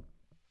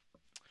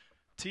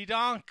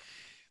 T-Donk,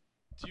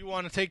 do you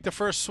want to take the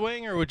first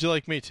swing or would you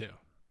like me to?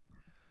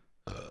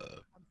 I'm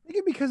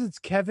thinking because it's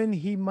Kevin,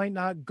 he might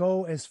not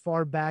go as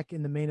far back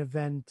in the main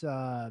event,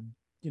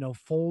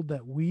 fold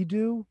that we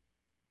do.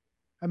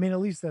 I mean, at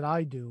least that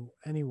I do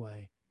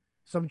anyway.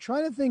 So I'm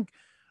trying to think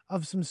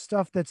of some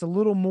stuff that's a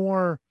little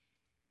more,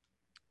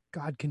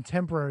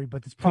 contemporary,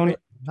 but it's probably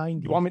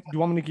 90s. Do you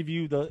want me to give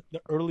you the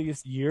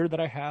earliest year that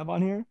I have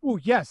on here? Oh,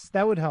 yes,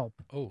 that would help.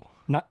 Oh,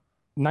 not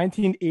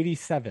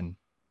 1987.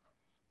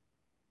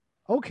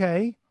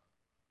 Okay.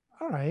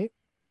 All right.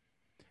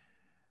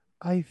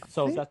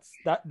 So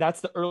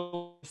that's the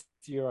earliest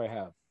year I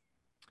have.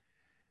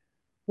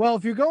 Well,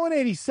 if you're going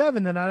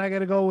 87, then I got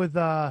to go with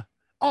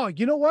oh,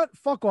 you know what?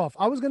 Fuck off.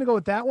 I was going to go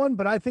with that one,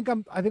 but I think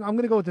I'm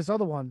going to go with this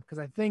other one because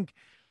I think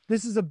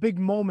this is a big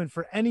moment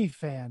for any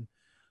fan.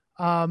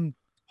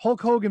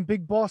 Hulk Hogan,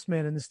 Big Boss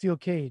Man in the steel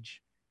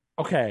cage.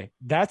 Okay,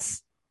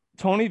 that's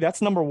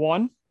number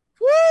 1.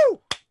 Woo!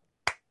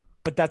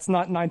 But that's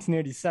not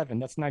 1987.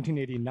 That's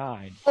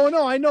 1989. Oh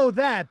no, I know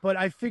that, but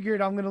I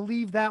figured I'm going to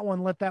leave that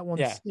one, let that one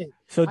sit.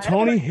 So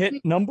Tony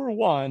hit number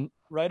 1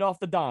 right off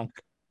the donk.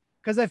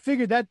 Because I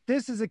figured that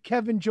this is a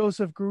Kevin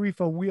Joseph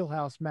Garifo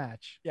wheelhouse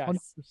match.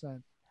 Yes.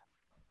 100%.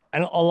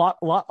 And a lot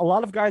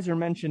of guys are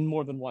mentioned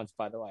more than once,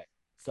 by the way.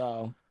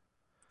 So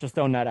just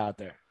throwing that out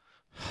there.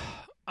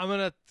 I'm going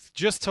to,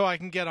 just so I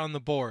can get on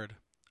the board,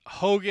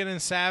 Hogan and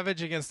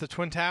Savage against the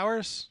Twin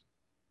Towers.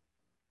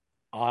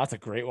 Oh, that's a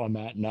great one,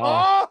 Matt. No.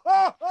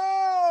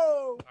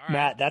 Oh!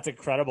 Matt, that's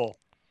incredible.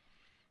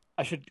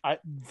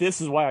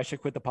 This is why I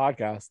should quit the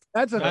podcast.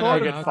 That's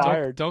get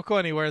fired. Don't go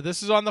anywhere.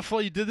 This is on the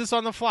fly. You did this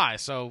on the fly,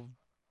 so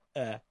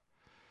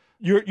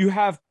you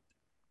have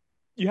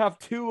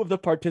 2 of the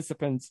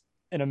participants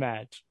in a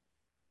match.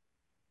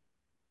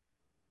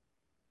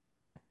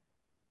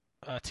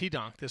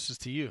 T-Donk, this is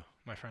to you,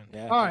 my friend.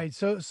 Yeah. All right,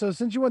 so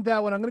since you went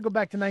that one, I'm going to go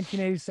back to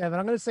 1987.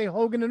 I'm going to say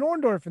Hogan and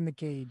Orndorff in the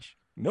cage.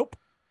 Nope.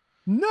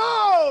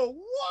 No!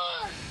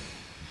 What?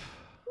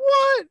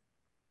 What?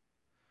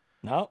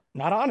 No,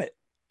 not on it.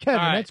 Kevin,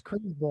 right. That's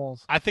crazy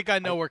balls. I think I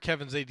know where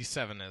Kevin's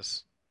 87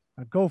 is.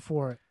 Go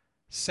for it.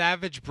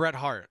 Savage Bret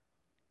Hart.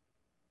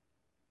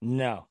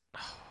 No.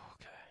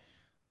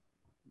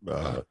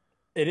 Okay.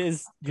 It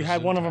is. You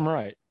had one of them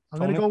right. I'm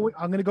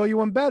gonna go you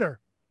one better.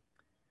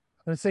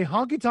 I'm gonna say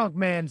Honky Tonk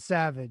Man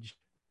Savage.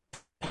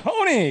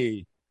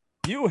 Tony,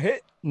 you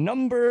hit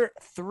number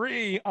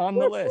 3 on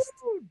the list.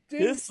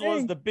 This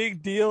was the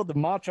big deal. The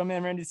Macho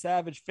Man Randy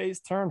Savage face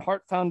turn.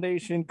 Hart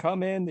Foundation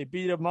come in. They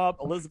beat him up.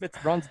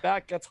 Elizabeth runs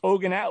back, gets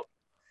Hogan out,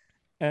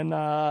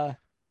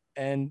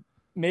 and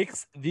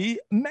makes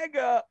the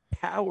Mega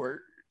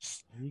Powers.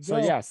 So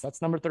yes,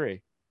 that's number 3. All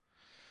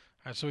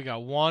right, so we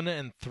got 1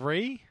 and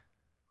 3.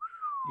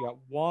 You got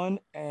 1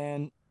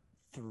 and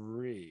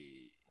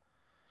 3.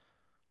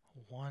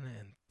 1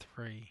 and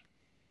 3.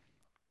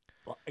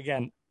 Well,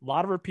 again, a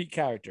lot of repeat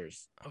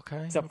characters.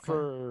 Okay. Except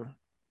for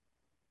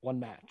one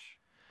match.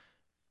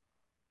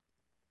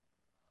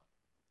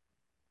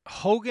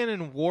 Hogan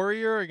and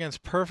Warrior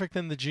against Perfect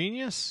and the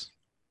Genius?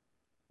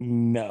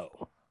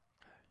 No.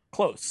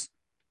 Close.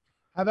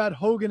 How about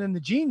Hogan and the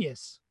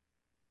Genius?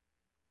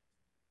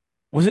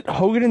 Was it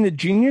Hogan and the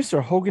Genius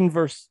or Hogan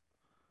versus...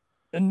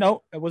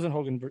 No, it wasn't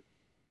Hogan versus...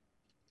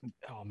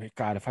 Oh, my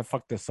God. If I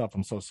fucked this up,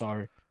 I'm so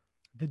sorry.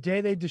 The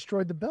day they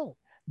destroyed the belt.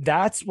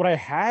 That's what I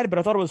had, but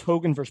I thought it was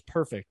Hogan versus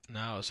Perfect.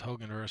 No, it was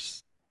Hogan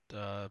versus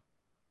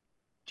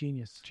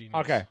Genius.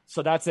 Okay,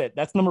 so that's it.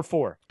 That's number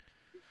 4.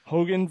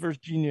 Hogan versus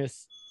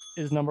Genius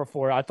is number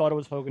 4. I thought it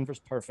was Hogan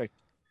versus Perfect.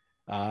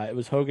 It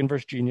was Hogan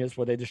versus Genius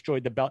where they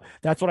destroyed the belt.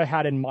 That's what I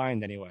had in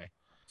mind anyway.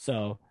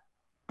 So,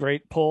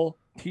 great pull.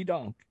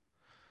 T-Donk.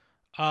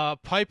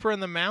 Piper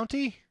and the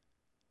Mountie?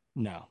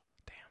 No.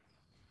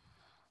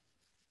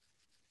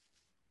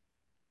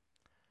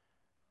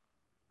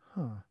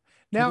 Huh.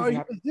 Now,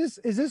 is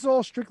this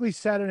all strictly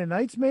Saturday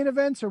night's main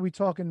events? Or are we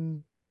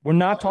talking? We're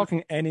not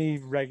talking any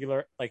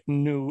regular, like,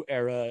 new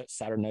era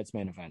Saturday night's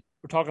main event.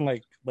 We're talking,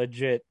 like,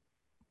 legit,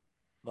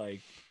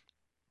 like,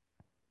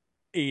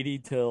 80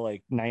 to,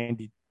 like,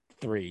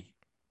 93.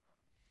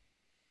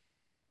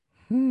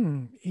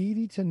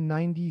 80 to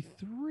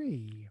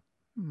 93.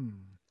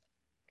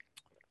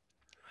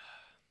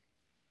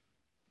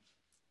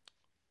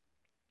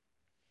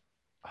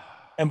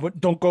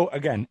 And don't go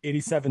again.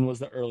 87 was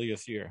the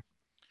earliest year.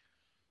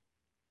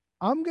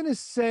 I'm going to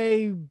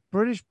say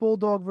British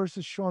Bulldog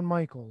versus Shawn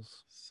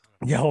Michaels.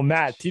 Yo,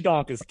 Matt,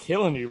 T-Donk is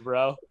killing you,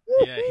 bro.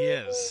 Yeah, he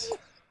is.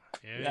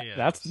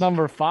 That's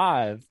number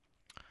 5.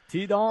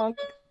 T-Donk,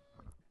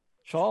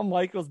 Shawn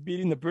Michaels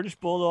beating the British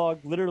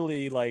Bulldog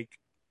literally like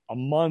a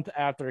month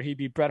after he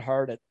beat Bret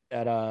Hart at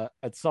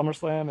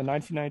SummerSlam in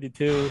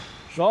 1992.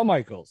 Shawn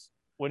Michaels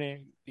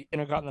winning the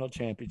Intercontinental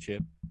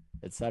Championship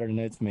at Saturday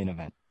Night's Main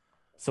Event.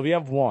 So we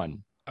have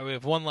one. We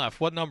have one left.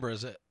 What number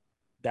is it?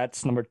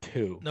 That's number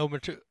 2. Number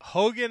 2.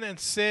 Hogan and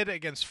Sid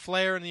against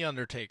Flair and The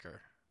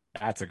Undertaker.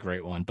 That's a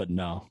great one, but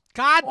no.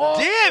 God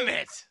damn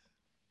it!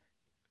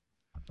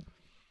 I'm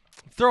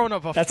throwing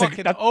up a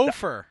fucking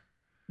offer.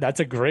 That's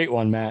a great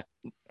one, Matt.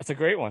 That's a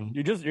great one.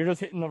 You're just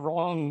hitting the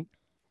wrong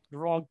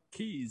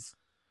keys.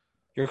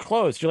 You're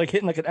close. You're like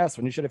hitting like an S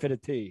when you should have hit a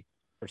T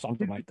or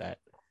something like that.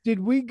 Did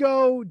we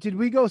go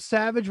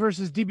Savage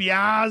versus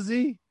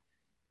DiBiase?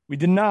 We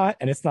did not,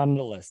 and it's not on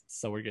the list,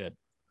 so we're good.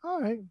 All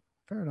right,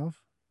 fair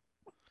enough.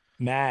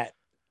 Matt.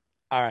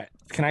 All right.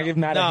 Can I give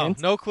Matt a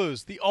hint? No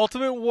clues. The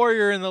Ultimate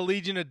Warrior in the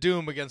Legion of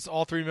Doom against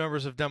all 3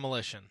 members of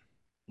Demolition.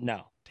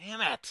 No.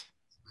 Damn it.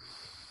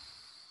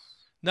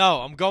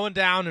 No, I'm going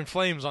down in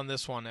flames on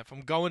this one. If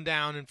I'm going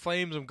down in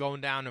flames, I'm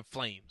going down in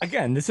flames.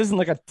 Again, this isn't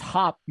like a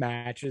top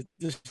match.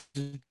 This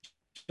is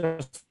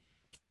just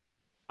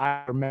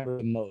I remember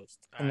the most,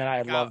 and then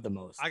I love the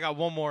most. I got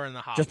one more in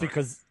the hopper. Just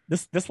because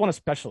this one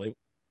especially.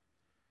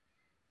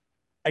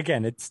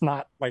 Again, it's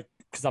not like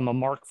because I'm a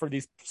mark for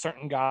these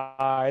certain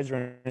guys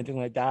or anything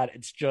like that.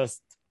 It's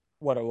just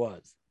what it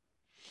was.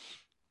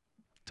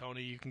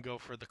 Tony, you can go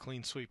for the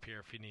clean sweep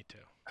here if you need to.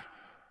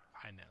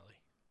 Hi, Nelly.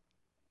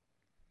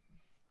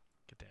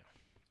 Get down.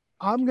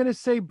 I'm going to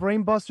say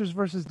Brainbusters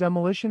versus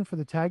Demolition for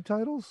the tag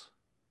titles.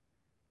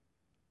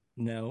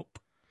 Nope.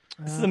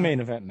 This is a main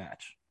event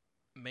match.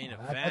 Main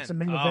event. That's a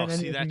main event.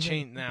 See, that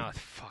changed now.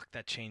 Fuck,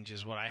 that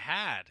changes what I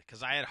had.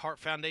 Because I had Heart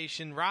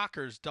Foundation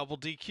Rockers double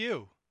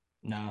DQ.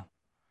 No.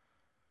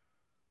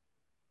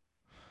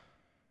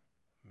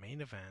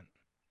 Main event.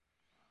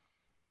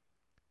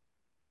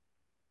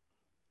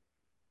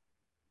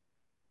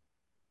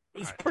 It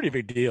was a pretty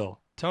big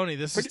deal. Tony,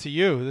 this is to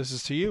you. This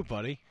is to you,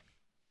 buddy.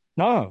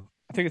 No,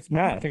 I think it's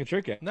Matt. I think it's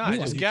your guess. No, I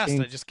just guessed.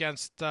 I just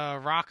guessed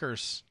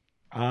Rockers.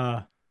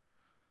 Oh,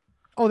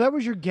 that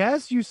was your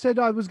guess? You said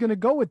I was going to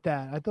go with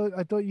that.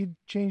 I thought you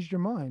changed your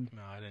mind.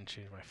 No, I didn't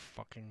change my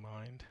fucking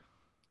mind.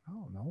 I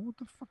don't know. What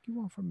the fuck you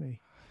want from me?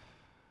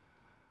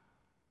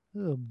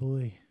 Oh,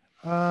 boy.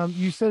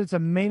 You said it's a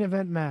main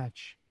event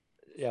match.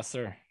 Yes,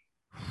 sir.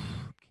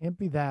 Can't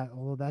be that,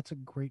 although that's a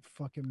great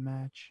fucking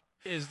match.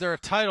 Is there a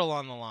title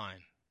on the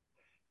line?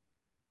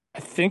 I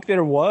think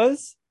there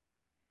was.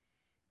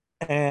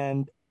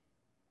 And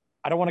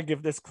I don't want to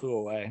give this clue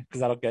away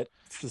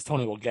because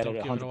Tony will get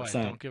it 100%.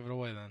 Don't give it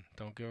away then.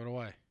 Don't give it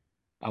away.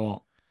 I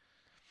won't.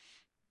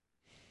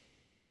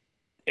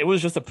 It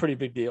was just a pretty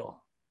big deal.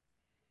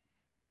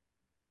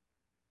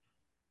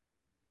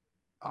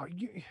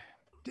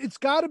 It's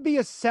got to be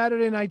a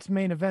Saturday night's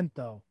main event,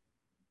 though.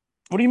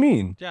 What do you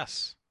mean?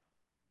 Yes.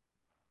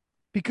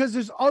 Because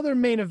there's other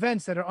main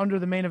events that are under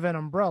the main event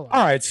umbrella.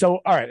 All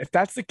right. If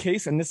that's the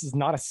case, and this is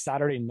not a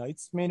Saturday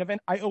night's main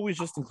event, I always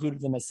just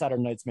included them as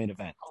Saturday night's main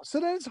event. So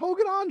then it's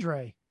Hogan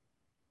Andre.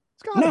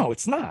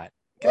 It's not.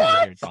 Get out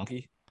of here,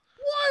 donkey.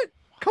 What?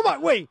 Come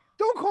on, wait.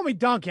 Don't call me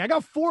donkey. I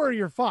got 4 of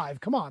your 5.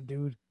 Come on,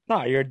 dude.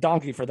 No, you're a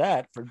donkey for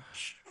that,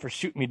 for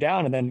shooting me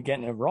down and then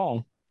getting it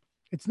wrong.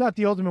 It's not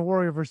the Ultimate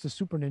Warrior versus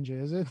Super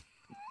Ninja, is it?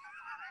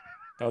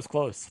 That was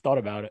close. Thought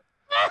about it.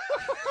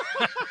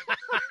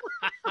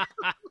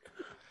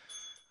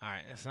 All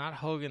right, it's not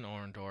Hogan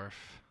Orndorff.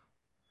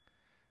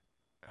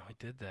 Oh, we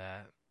did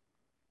that.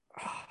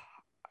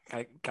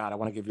 I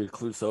want to give you a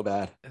clue so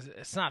bad.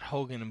 It's not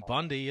Hogan and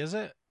Bundy, is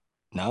it?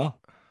 No.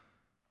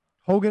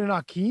 Hogan and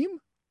Akeem?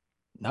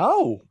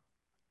 No.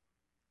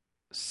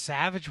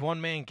 Savage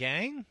one-man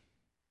gang?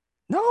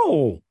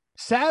 No.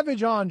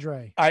 Savage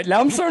Andre. All right, now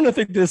I'm starting to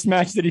think this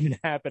match didn't even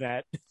happen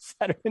at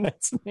Saturday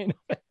Night's Main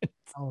Event.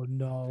 Oh,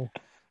 no.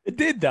 It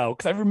did, though,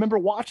 because I remember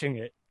watching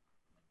it.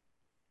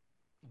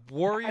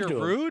 Warrior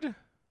Rude?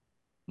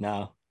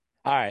 No.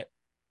 All right.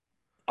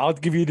 I'll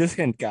give you this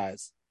hint,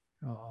 guys.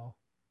 Uh-oh.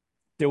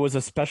 There was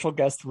a special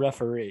guest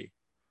referee.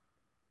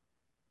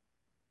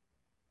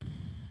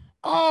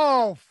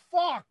 Oh,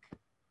 fuck.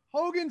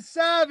 Hogan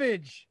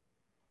Savage.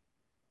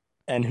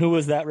 And who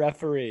was that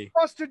referee?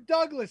 Buster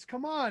Douglas.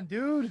 Come on,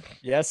 dude.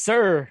 Yes,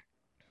 sir.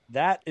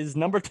 That is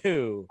number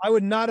 2. I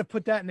would not have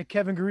put that in the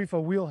Kevin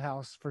Garifo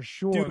wheelhouse for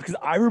sure. Dude, because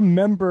I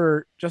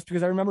remember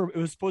it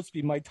was supposed to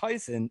be Mike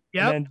Tyson.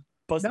 Yep. And then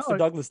Buster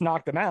Douglas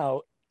knocked him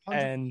out.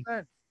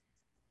 100%.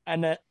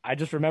 And that I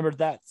just remembered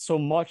that so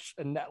much,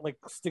 and that like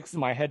sticks in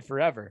my head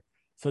forever.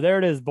 So there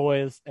it is,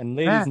 boys and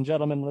ladies and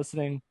gentlemen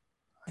listening.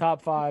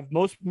 Top 5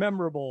 most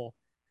memorable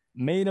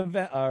main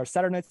event or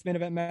Saturday Night's Main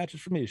Event matches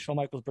for me. Shawn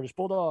Michaels, British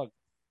Bulldog,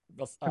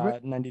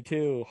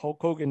 92. Hulk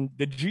Hogan,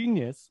 the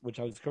Genius, which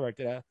I was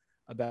corrected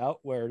about,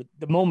 where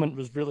the moment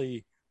was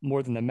really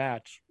more than the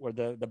match, where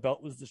the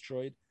belt was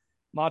destroyed.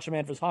 Macho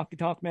Man versus Honky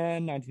Tonk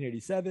Man,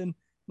 1987.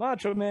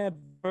 Macho Man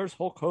versus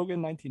Hulk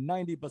Hogan,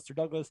 1990. Buster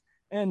Douglas.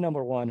 And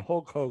number 1,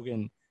 Hulk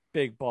Hogan,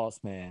 Big Boss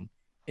Man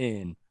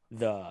in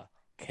the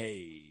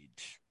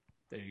cage.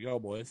 There you go,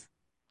 boys.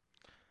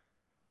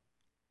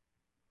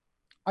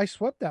 I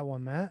swept that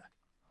one, Matt.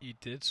 You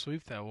did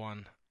sweep that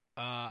one.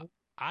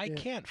 I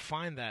can't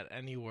find that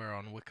anywhere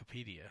on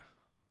Wikipedia.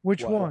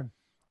 Which one?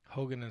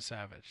 Hogan and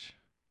Savage.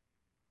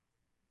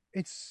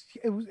 It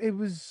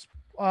was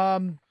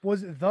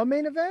it the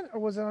main event or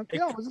was it on?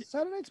 Yeah, was it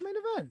Saturday night's main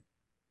event?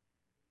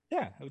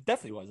 Yeah, it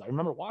definitely was. I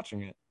remember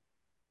watching it.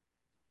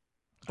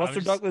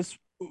 Buster Douglas,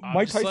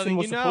 Mike Tyson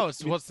was supposed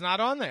to be... what's not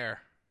on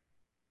there.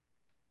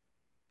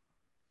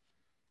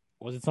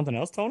 Was it something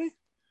else, Tony?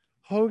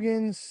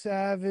 Hogan,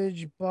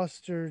 Savage,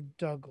 Buster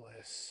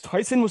Douglas.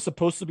 Tyson was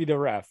supposed to be the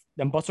ref.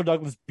 Then Buster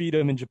Douglas beat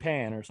him in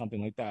Japan or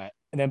something like that.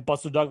 And then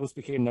Buster Douglas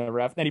became the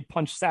ref. Then he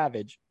punched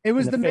Savage. It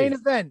was the main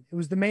event. It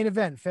was the main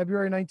event,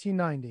 February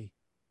 1990.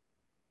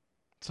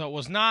 So it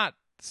was not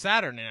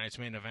Saturday night's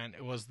main event.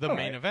 It was the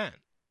main event.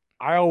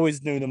 I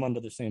always knew them under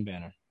the same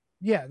banner.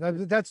 Yeah,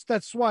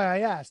 that's why I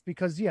asked,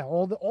 because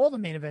all the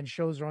main event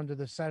shows are under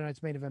the Saturday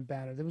night's main event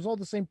banner. It was all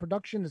the same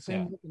production, the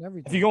same look and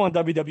everything. If you go on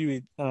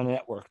WWE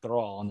Network, they're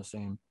all on the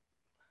same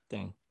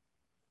thing.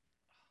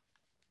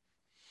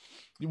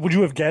 Would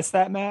you have guessed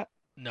that, Matt?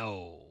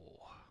 No.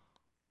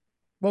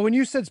 Well, when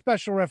you said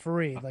special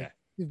referee, like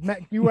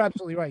Matt, you were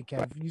absolutely right,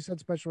 Kev. You said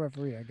special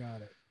referee, I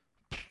got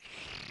it.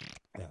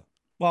 Yeah.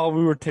 Well,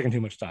 we were taking too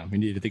much time. We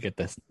needed to get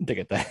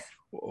that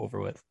over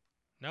with.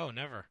 No,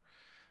 never.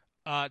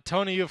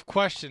 Tony, you have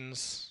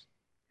questions.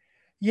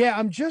 Yeah,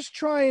 I'm just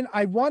trying.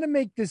 I want to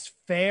make this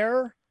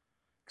fair.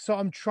 So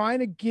I'm trying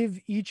to give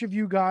each of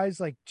you guys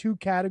like 2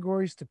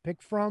 categories to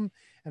pick from.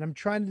 And I'm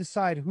trying to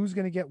decide who's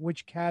going to get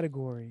which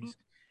categories.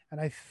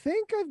 And I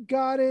think I've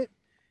got it.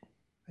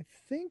 I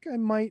think I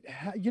might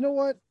have. You know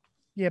what?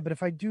 Yeah, but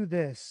if I do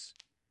this.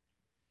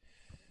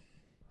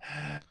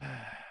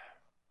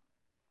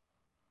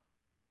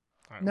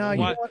 No,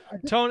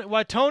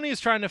 while Tony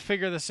is trying to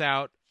figure this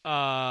out,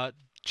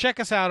 check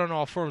us out on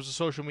all forms of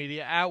social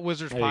media at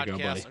Wizards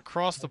Podcast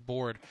across the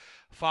board.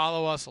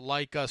 Follow us,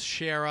 like us,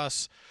 share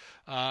us,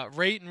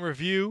 rate and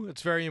review.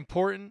 It's very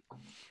important.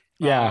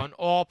 On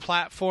all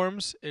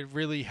platforms. It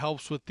really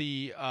helps with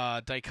the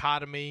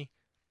dichotomy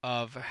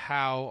of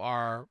how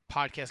our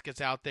podcast gets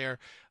out there.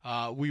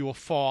 We will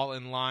fall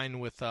in line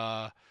with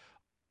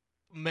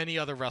many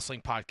other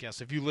wrestling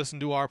podcasts. If you listen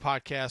to our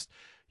podcast,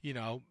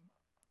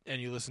 and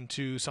you listen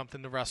to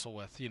Something to Wrestle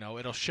With,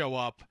 it'll show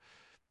up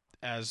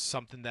as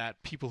something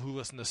that people who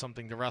listen to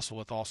Something to Wrestle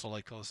With also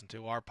like to listen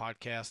to our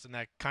podcast, and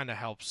that kind of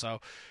helps. So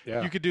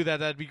you could do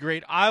that. That'd be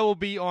great. I will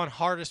be on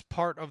Hardest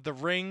Part of the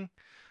Ring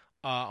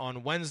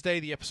on Wednesday.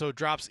 The episode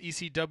drops.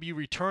 ECW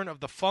Return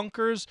of the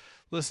Funkers.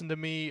 Listen to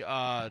me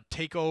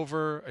take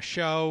over a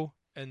show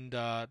and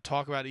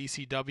talk about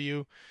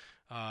ECW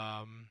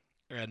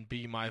and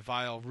be my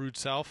vile, rude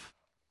self.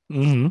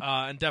 Mm-hmm.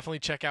 And definitely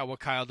check out what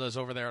Kyle does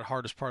over there at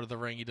Hardest Part of the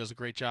Ring. He does a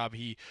great job.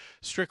 He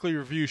strictly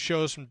reviews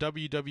shows from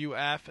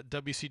WWF,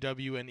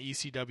 WCW, and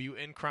ECW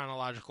in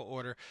chronological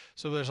order.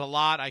 So there's a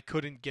lot I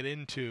couldn't get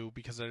into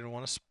because I didn't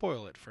want to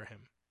spoil it for him.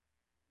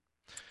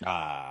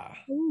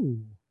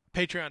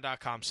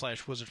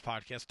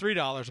 Patreon.com/WizardsPodcast.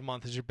 $3 a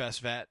month is your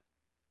best vet.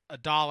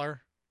 $1,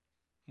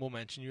 we'll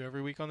mention you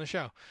every week on the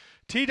show.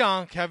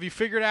 T-Donk, have you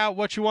figured out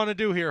what you want to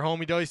do here,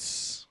 homie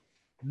dice?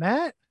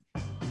 Matt?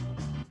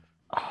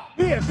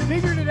 We have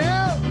figured it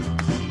out,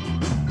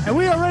 and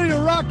we are ready to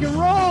rock and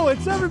roll.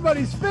 It's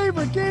everybody's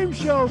favorite game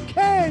show.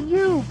 Can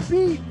you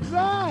beat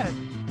that?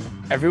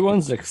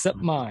 Everyone's except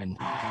mine.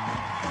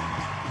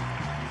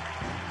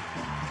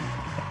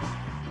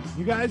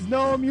 You guys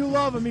know him. You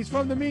love him. He's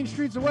from the mean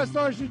streets of West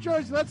Orange, New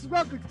Jersey. Let's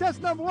welcome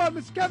contestant number 1,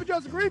 Mr. Kevin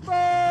Joseph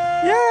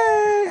Griefer.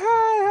 Yay!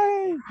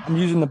 Hi! I'm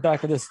using the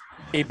back of this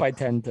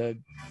 8x10 to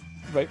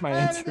write my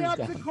answers down. And in the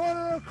opposite down.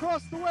 corner,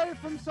 across the way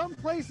from some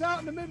place out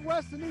in the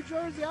Midwest of New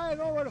Jersey. I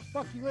don't know where the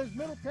fuck he lives.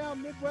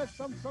 Middletown, Midwest,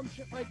 some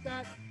shit like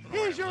that.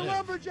 He's your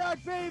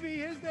lumberjack baby.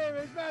 His name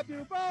is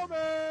Matthew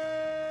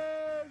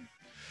Bowman.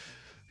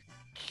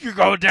 You're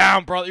going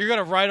down, brother. You're going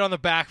to write on the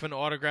back of an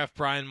autographed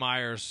Brian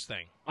Myers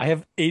thing. I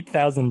have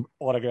 8,000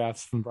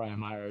 autographs from Brian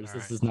Myers.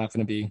 This is not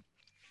going to be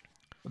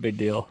a big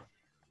deal.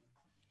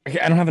 Okay,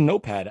 I don't have a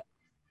notepad.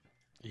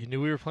 You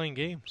knew we were playing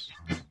games.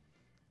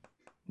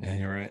 Yeah,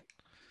 you're right.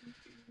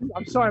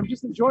 I'm sorry. I'm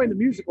just enjoying the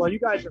music while you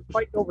guys are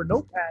fighting over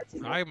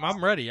notepads.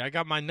 I'm ready. I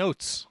got my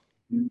notes.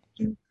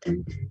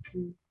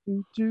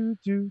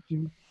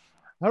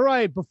 All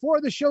right. Before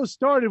the show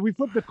started, we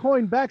flipped a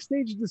coin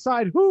backstage to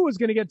decide who was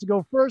going to get to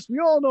go first. We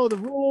all know the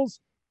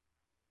rules.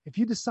 If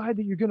you decide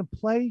that you're going to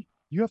play,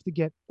 you have to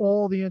get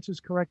all the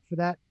answers correct for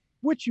that,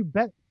 which you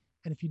bet.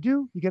 And if you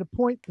do, you get a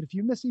point. But if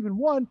you miss even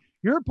one,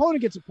 your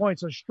opponent gets a point.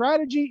 So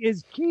strategy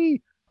is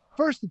key.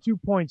 First to 2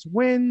 points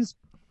wins.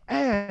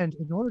 And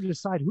in order to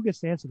decide who gets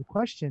to answer the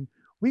question,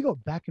 we go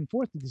back and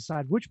forth to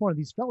decide which one of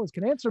these fellas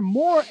can answer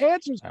more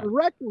answers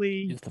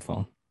correctly. Use the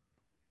phone.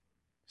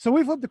 So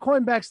we flipped the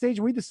coin backstage,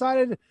 and we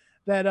decided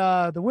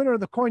that the winner of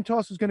the coin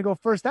toss was going to go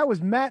first. That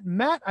was Matt.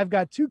 Matt, I've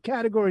got 2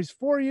 categories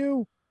for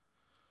you.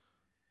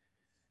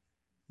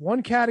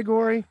 One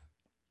category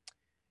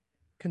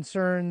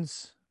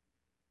concerns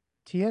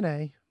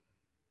TNA.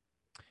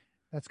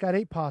 That's got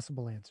 8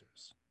 possible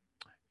answers.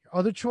 Your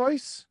other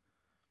choice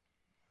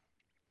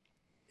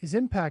Is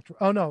Impact?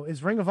 Oh no,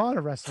 is Ring of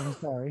Honor wrestling?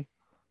 Sorry,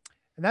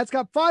 and that's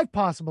got 5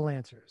 possible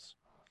answers.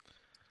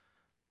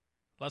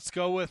 Let's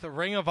go with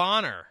Ring of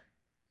Honor.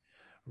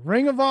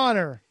 Ring of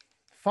Honor,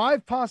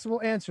 5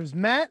 possible answers.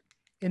 Matt,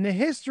 in the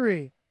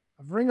history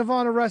of Ring of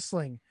Honor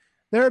wrestling,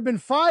 there have been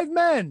 5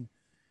 men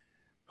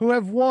who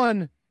have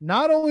won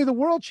not only the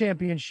World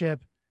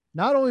Championship,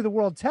 not only the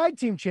World Tag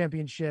Team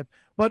Championship,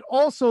 but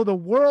also the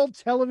World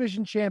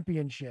Television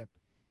Championship.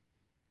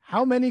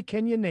 How many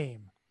can you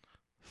name?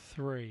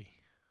 3.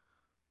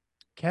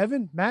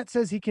 Kevin, Matt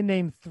says he can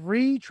name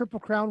 3 Triple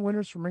Crown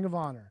winners from Ring of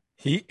Honor.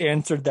 He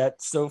answered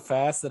that so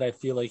fast that I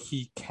feel like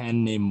he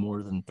can name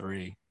more than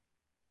 3.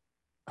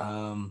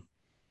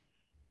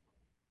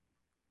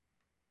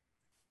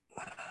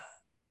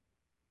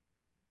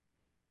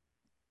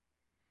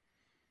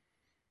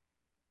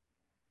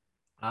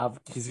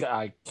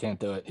 I can't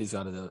do it. He's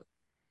got to do it.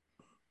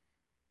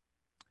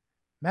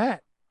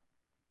 Matt.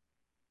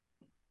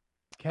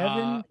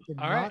 Kevin did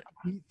all not right.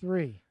 beat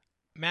 3.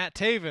 Matt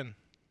Taven.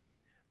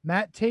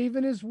 Matt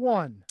Taven is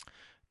 1.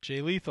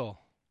 Jay Lethal.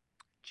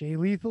 Jay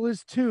Lethal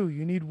is 2.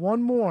 You need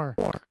 1 more.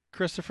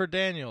 Christopher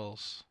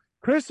Daniels.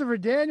 Christopher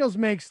Daniels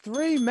makes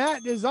 3.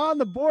 Matt is on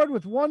the board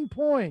with 1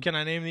 point. Can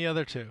I name the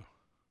other 2?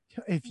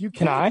 If you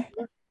Can I?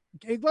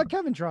 Let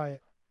Kevin try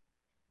it.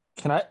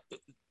 Can I?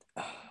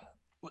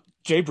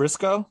 Jay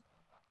Briscoe?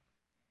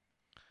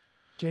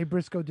 Jay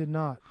Briscoe did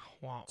not.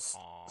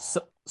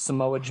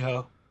 Samoa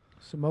Joe?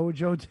 Samoa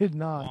Joe did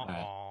not.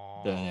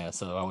 Yeah,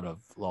 so I would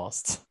have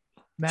lost.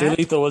 Matt? Jay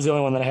Lethal was the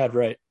only one that I had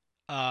right.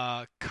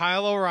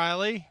 Kyle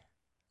O'Reilly.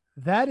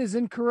 That is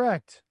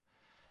incorrect.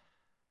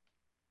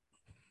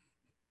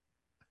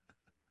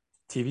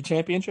 TV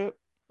championship?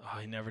 Oh,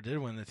 he never did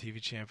win the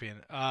TV champion.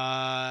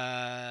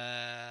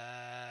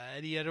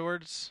 Eddie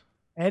Edwards.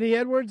 Eddie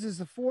Edwards is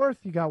the 4th.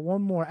 You got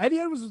 1 more. Eddie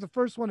Edwards was the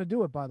first one to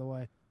do it, by the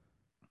way.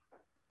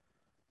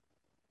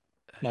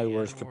 Now he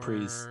wears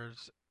capris.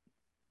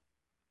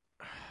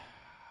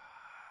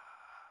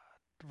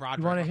 Roderick.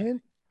 You want a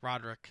hint?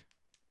 Roderick.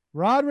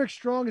 Roderick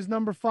Strong is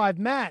number 5.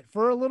 Matt,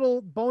 for a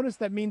little bonus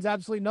that means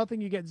absolutely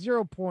nothing, you get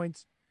 0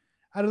 points.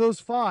 Out of those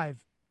 5,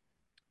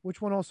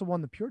 which one also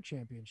won the Pure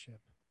Championship?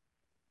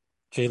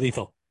 Jay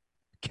Lethal.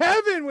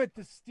 Kevin with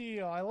the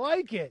steal. I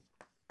like it.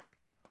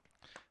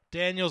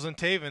 Daniels and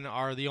Taven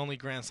are the only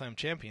Grand Slam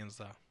champions,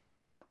 though.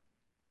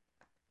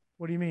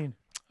 What do you mean?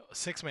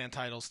 6-man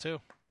titles, too.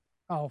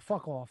 Oh,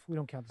 fuck off. We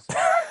don't count this.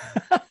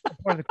 Part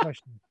of the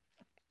question.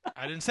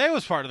 I didn't say it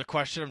was part of the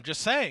question. I'm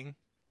just saying.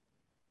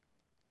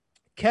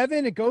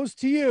 Kevin, it goes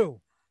to you.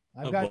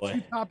 I've got boy.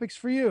 2 topics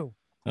for you.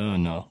 Oh,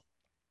 no.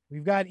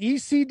 We've got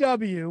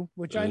ECW,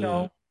 which I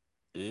know.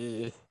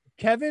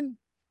 Kevin,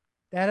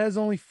 that has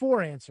only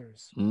 4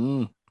 answers.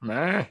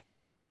 Nah.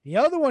 The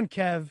other one,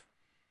 Kev,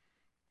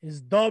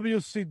 is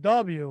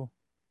WCW.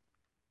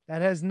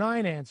 That has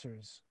 9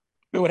 answers.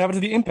 Wait, what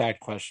happened to the Impact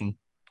question?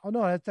 Oh,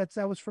 no,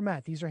 that was for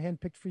Matt. These are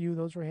handpicked for you.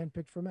 Those were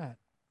handpicked for Matt.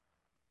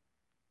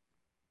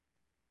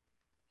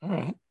 All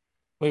right.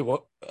 Wait,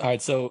 what? All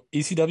right, so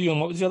ECW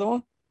and what was the other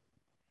one?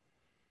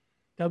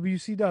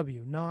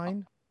 WCW,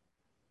 9.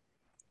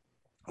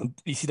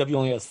 ECW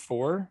only has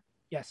 4?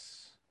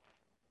 Yes.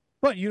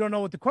 But you don't know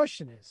what the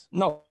question is.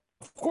 No,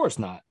 of course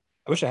not.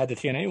 I wish I had the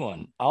TNA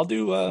one. I'll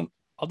do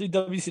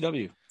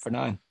WCW for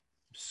 9.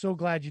 So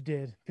glad you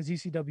did, because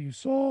ECW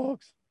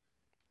sucks.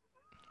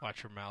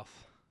 Watch your mouth.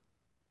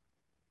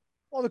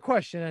 Well, the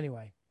question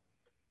anyway.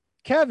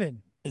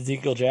 Kevin.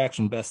 Ezekiel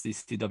Jackson, best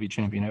ECW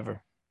champion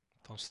ever.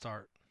 Don't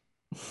start.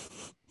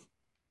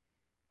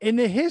 In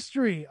the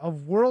history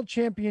of World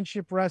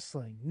Championship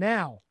Wrestling,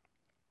 now,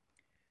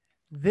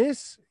 in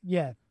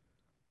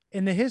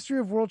the history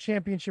of World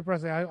Championship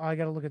Wrestling, I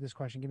got to look at this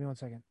question. Give me 1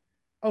 second.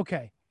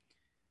 Okay.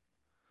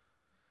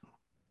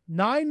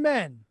 9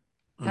 men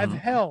have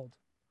held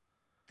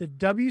the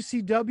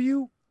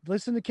WCW,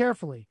 listen to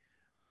carefully,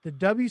 the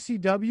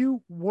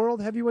WCW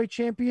World Heavyweight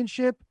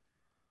Championship,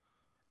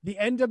 the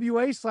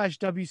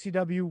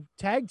NWA/WCW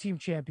Tag Team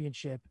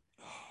Championship,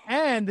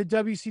 and the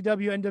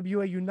WCW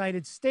NWA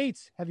United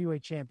States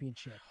Heavyweight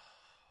Championship.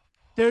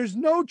 There's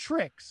no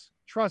tricks.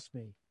 Trust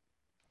me.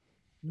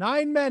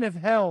 9 men have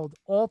held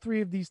all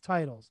 3 of these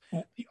titles.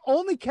 The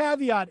only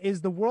caveat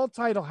is the world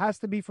title has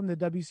to be from the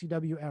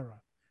WCW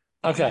era.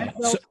 Okay.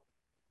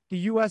 The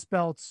U.S.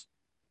 belts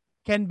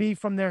can be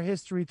from their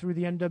history through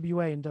the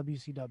NWA and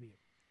WCW.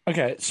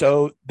 Okay,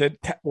 so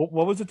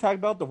what was the tag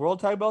belt? The world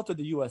tag belt or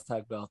the U.S.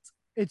 tag belt?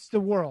 It's the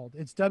world.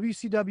 It's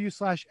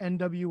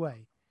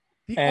WCW/NWA.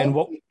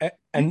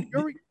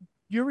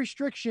 Your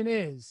restriction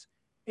is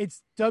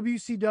it's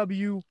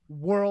WCW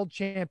World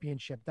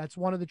Championship. That's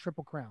one of the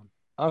Triple Crown.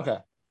 Okay.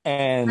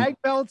 And tag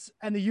belts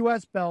and the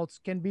U.S. belts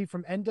can be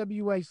from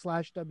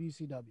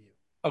NWA/WCW.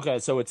 Okay,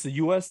 so it's the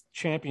U.S.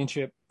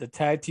 Championship, the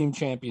Tag Team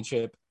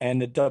Championship, and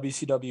the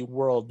WCW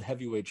World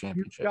Heavyweight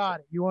Championship. You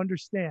got it. You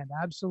understand.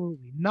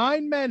 Absolutely.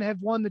 9 men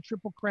have won the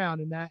Triple Crown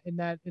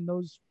in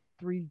those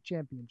 3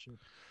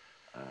 championships.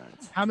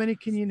 How many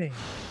can you name?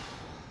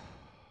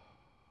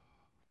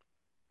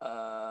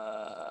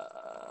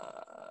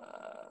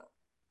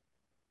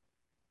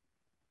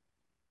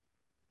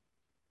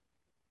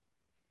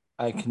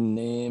 I can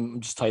name.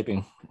 I'm just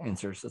typing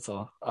answers. That's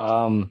all.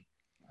 I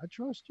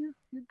trust you.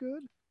 You're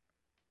good.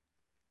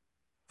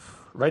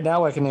 Right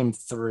now, I can name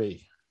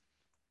 3.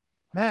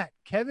 Matt,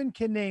 Kevin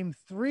can name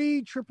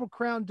 3 Triple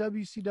Crown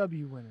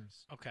WCW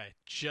winners. Okay,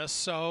 just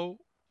so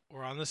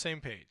we're on the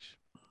same page.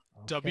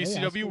 Okay,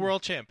 WCW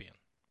World Champion.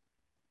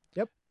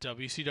 Yep.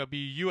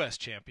 WCW US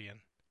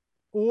Champion.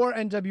 Or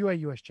NWA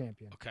US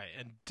Champion. Okay,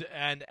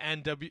 and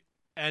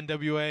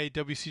NWA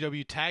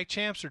WCW Tag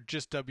Champs or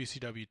just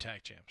WCW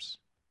Tag Champs?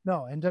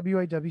 No,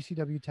 NWA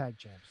WCW Tag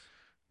Champs.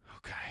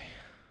 Okay.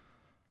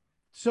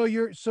 So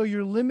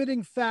your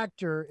limiting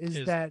factor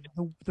is that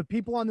the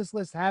people on this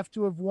list have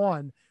to have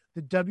won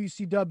the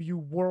WCW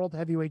World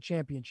Heavyweight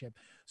Championship.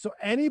 So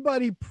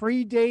anybody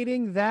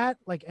predating that,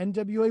 like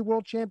NWA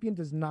World Champion,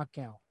 does not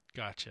count.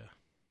 Gotcha.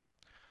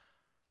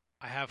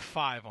 I have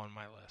 5 on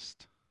my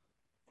list.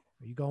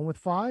 Are you going with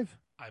 5?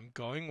 I'm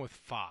going with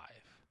 5.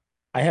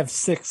 I have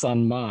 6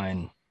 on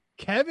mine.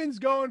 Kevin's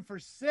going for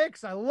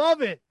 6. I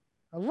love it.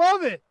 I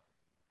love it.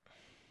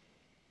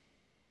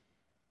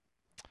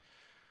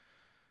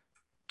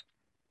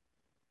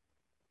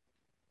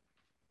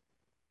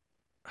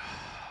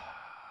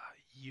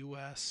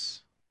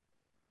 U.S.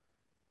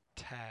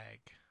 Tag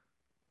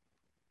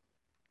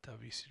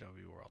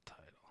WCW World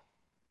Title.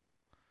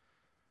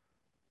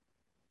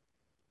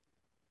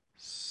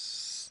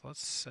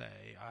 Let's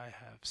say I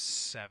have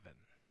 7.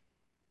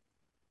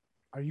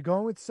 Are you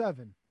going with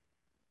 7?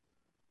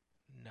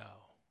 No.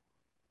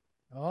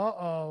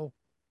 Uh-oh.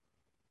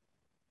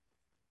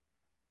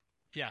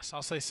 Yes,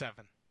 I'll say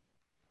 7.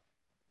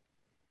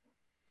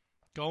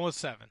 Going with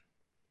 7.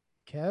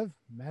 Kev,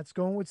 Matt's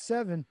going with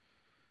 7.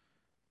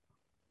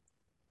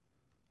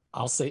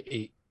 I'll say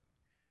 8.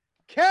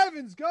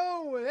 Kevin's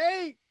going with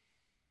 8.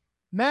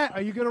 Matt,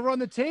 are you going to run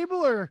the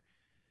table or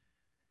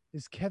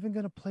is Kevin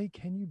going to play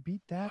Can You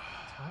Beat That?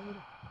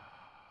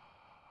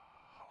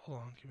 Hold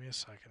on, give me a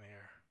second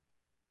here.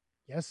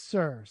 Yes,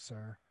 sir,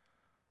 sir.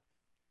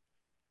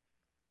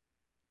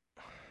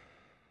 1,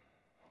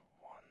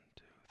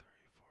 2, 3,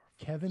 4,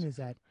 5, Kevin 6. is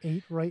at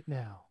 8 right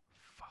now.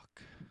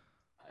 Fuck.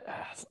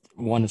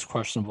 1 is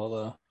questionable,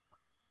 though.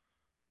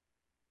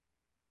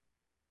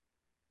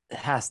 It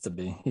has to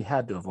be. He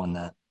had to have won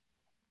that.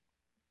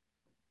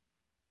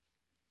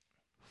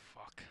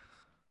 Fuck.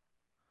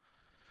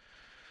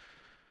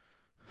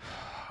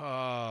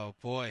 Oh,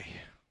 boy.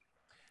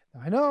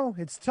 I know.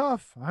 It's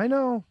tough. I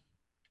know.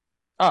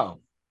 Oh.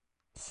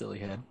 Silly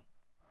head.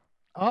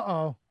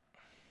 Uh-oh.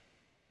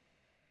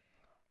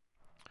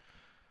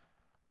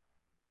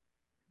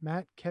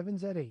 Matt,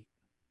 Kevin's at 8.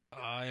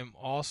 I am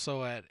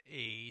also at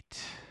 8.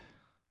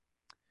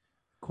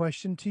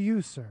 Question to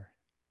you, sir,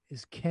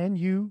 is can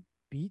you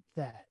beat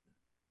that?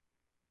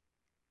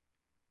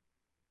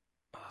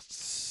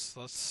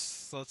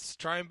 Let's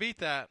try and beat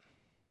that.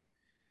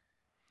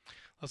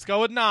 Let's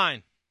go with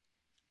 9.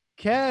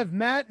 Kev,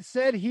 Matt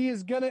said he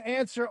is going to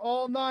answer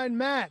all 9.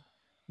 Matt,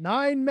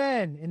 9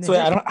 men. In the So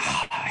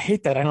I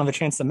hate that I don't have a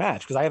chance to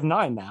match because I have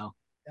 9 now.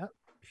 Yep.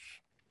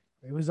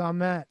 It was on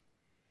Matt.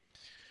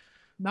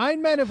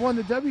 9 men have won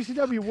the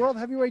WCW World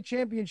Heavyweight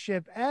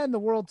Championship and the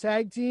World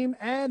Tag Team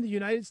and the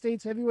United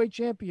States Heavyweight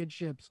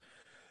Championships.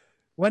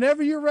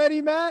 Whenever you're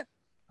ready, Matt,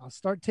 I'll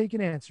start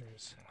taking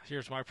answers.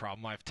 Here's my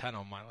problem. I have 10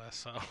 on my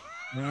list, so.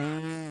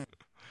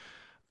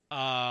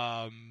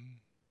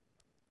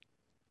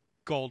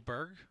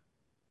 Goldberg.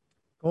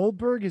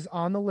 Goldberg is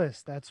on the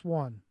list. That's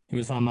 1. He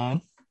was on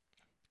mine.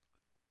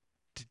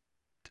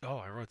 Oh,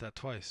 I wrote that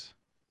twice.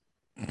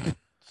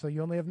 So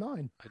you only have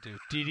 9. I do.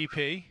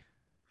 DDP.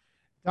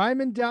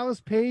 Diamond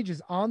Dallas Page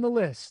is on the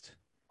list.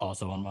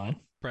 Also on mine.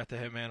 Bret the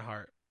Hitman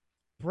Hart.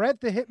 Bret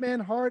the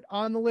Hitman Hart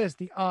on the list.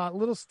 The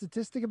little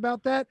statistic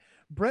about that,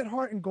 Bret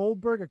Hart and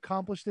Goldberg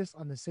accomplished this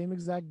on the same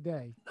exact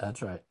day.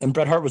 That's right. And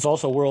Bret Hart was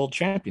also world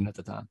champion at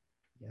the time.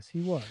 Yes,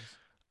 he was.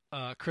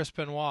 Chris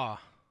Benoit.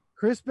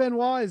 Chris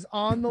Benoit is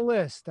on the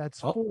list.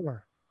 That's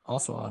 4.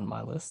 Also on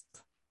my list.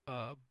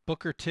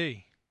 Booker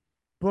T.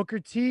 Booker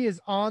T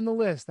is on the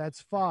list. That's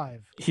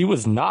 5. He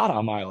was not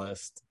on my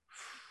list.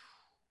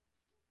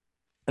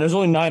 And there's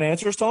only 9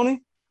 answers,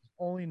 Tony?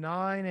 Only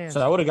 9 answers.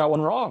 So I would have got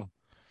one wrong.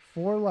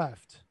 4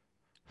 left.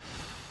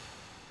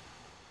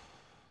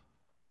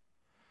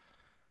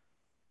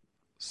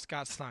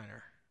 Scott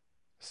Steiner.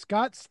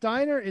 Scott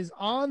Steiner is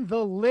on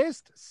the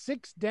list.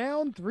 6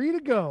 down, 3 to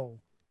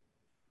go.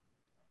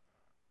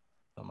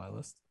 On my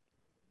list.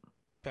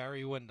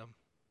 Barry Windham.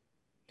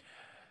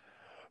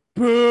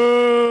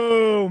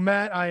 Boo!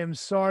 Matt, I am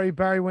sorry.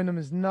 Barry Windham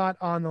is not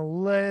on the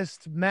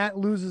list. Matt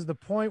loses the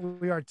point.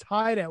 We are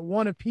tied at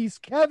 1 apiece.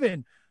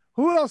 Kevin,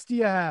 who else do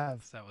you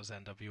have? That was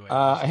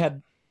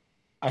NWA.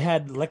 I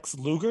had Lex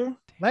Luger.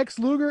 Lex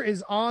Luger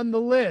is on the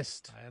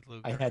list. I had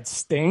Luger. I had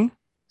Sting.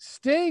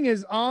 Sting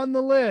is on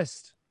the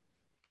list.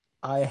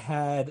 I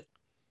had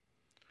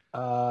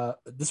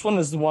this one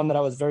is the one that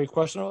I was very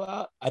questionable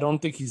about. I don't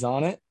think he's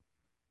on it.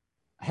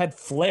 I had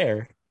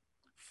Flair.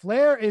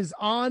 Flair is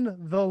on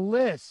the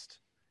list.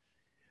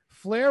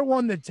 Flair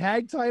won the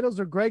tag titles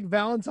of Greg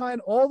Valentine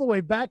all the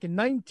way back in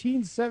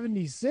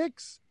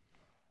 1976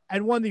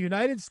 and won the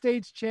United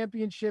States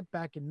Championship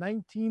back in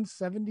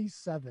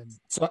 1977.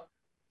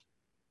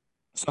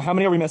 So how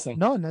many are we missing?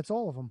 None. That's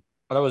all of them.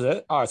 Oh, that was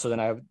it? All right, so then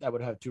I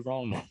would have 2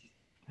 wrong.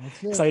 That's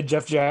Because it. I had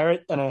Jeff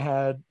Jarrett and I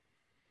had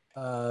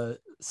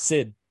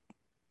Sid.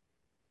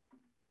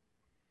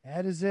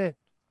 That is it.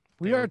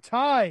 We are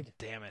tied.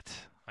 Damn it!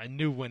 I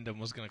knew Wyndham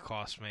was going to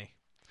cost me.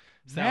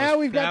 So Now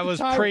we've got that the was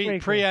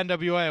tiebreaker. pre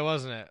NWA,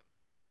 wasn't it?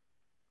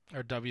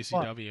 Or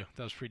WCW. What?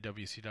 That was pre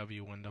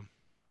WCW Wyndham.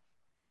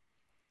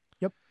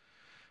 Yep.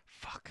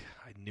 Fuck!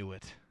 I knew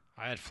it.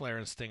 I had Flair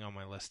and Sting on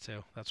my list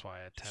too. That's why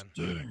I had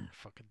 10.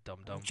 Fucking dumb.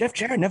 Jeff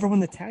Jarrett never won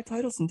the tag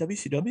titles in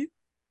WCW?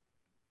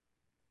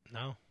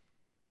 No.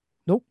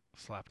 Nope.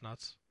 Slap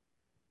nuts.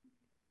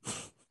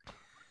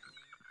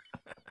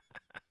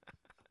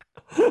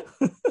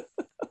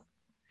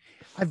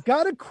 I've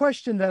got a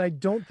question that I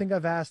don't think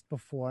I've asked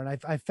before, and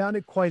I found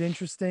it quite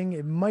interesting.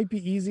 It might be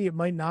easy, it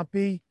might not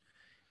be,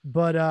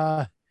 but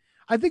I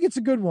think it's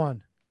a good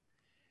one.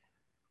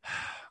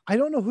 I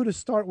don't know who to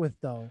start with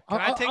though.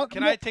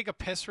 Can I take a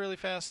piss really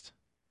fast?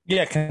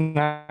 Yeah, can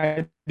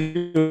I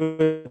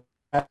do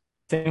that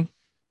thing?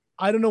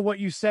 I don't know what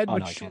you said, Oh, but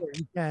no, I sure, can't.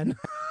 you can.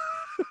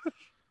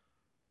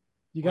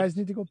 You guys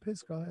need to go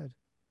piss? Go ahead.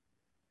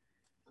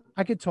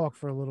 I could talk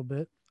for a little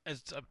bit.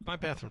 It's, my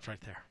bathroom's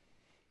right there.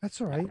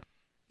 That's all right.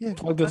 Yeah,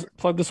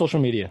 Plug the social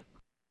media.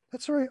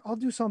 that's all right. I'll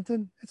do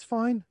something. It's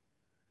fine.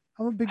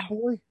 I'm a big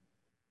boy.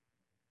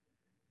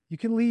 You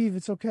can leave.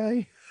 It's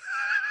okay.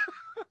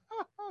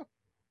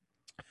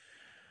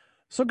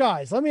 So,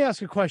 guys, let me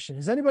ask a question.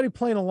 Is anybody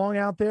playing along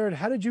out there? And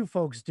how did you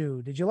folks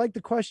do? Did you like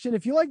the question?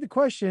 If you like the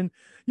question,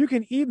 you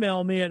can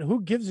email me at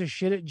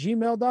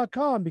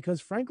whogivesashit@gmail.com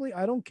because, frankly,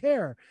 I don't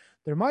care.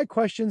 They're my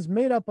questions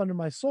made up under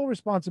my sole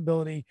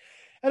responsibility,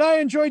 and I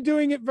enjoy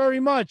doing it very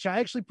much. I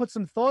actually put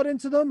some thought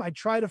into them. I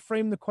try to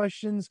frame the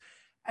questions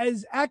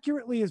as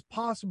accurately as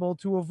possible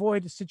to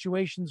avoid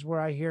situations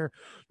where I hear,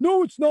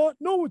 no, it's not,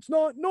 no, it's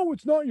not, no,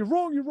 it's not, you're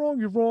wrong, you're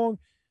wrong, you're wrong,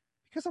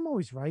 because I'm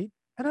always right,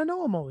 and I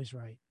know I'm always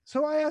right.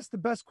 So I asked the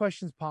best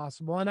questions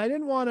possible, and I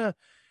wanted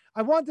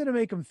to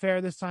make them fair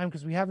this time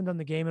because we haven't done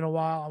the game in a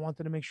while. I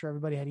wanted to make sure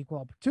everybody had equal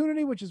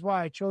opportunity, which is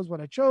why I chose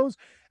what I chose.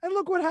 And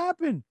look what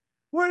happened.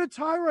 We're in a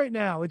tie right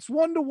now. It's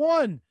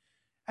 1-1.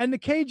 And the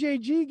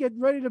KJG get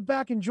ready to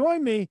back and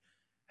join me.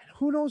 And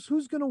who knows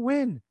who's going to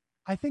win?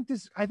 I think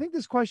this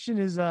question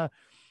is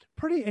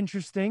pretty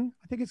interesting.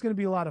 I think it's going to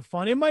be a lot of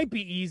fun. It might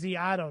be easy.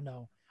 I don't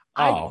know.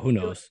 Who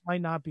knows? It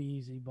might not be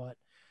easy, but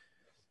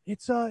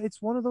it's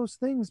one of those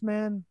things,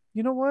 man.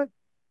 You know what?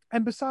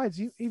 And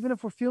besides, even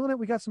if we're feeling it,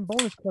 we got some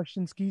bonus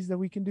question skis that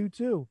we can do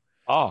too.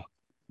 Oh,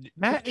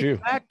 Matt is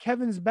back.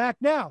 Kevin's back.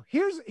 Now,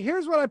 here's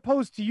what I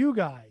posed to you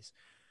guys.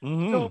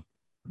 Mm-hmm. So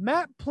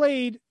Matt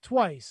played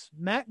twice.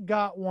 Matt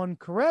got one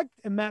correct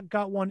and Matt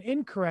got one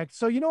incorrect.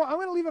 So, you know what? I'm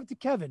going to leave it up to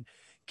Kevin.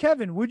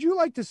 Kevin, would you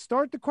like to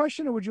start the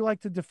question or would you like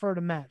to defer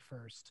to Matt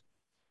first?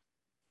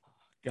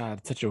 God,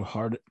 it's such a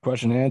hard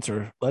question to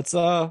answer. Let's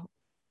I'll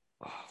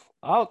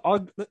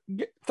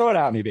throw it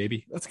at me,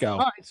 baby. Let's go. All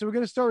right, so we're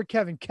going to start with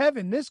Kevin.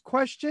 Kevin, this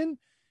question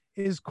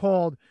is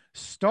called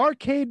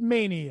Starcade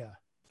Mania.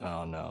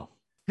 Oh, no.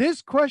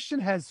 This question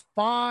has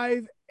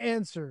 5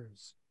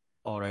 answers.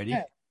 Already?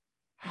 Okay.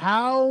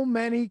 How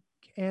many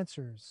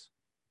answers?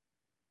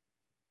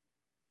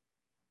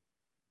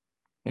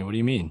 Hey, what do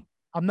you mean?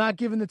 I'm not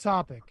giving the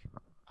topic.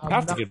 I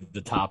have to give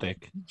the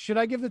topic. Should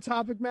I give the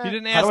topic, Matt? You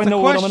didn't How ask do I the know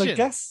what I'm question. going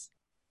to guess?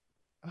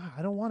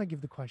 I don't want to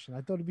give the question.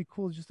 I thought it'd be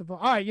cool just to vote.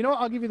 All right, you know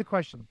what? I'll give you the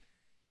question.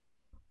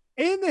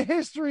 In the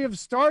history of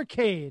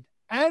Starcade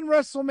and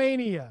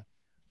WrestleMania,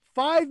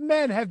 5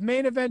 men have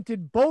main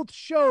evented both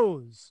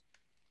shows.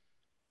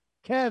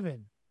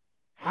 Kevin,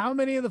 how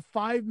many of the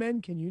 5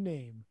 men can you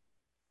name?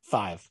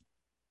 5.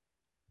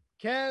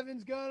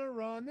 Kevin's gonna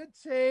run the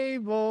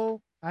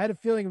table. I had a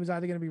feeling it was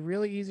either gonna be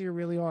really easy or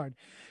really hard.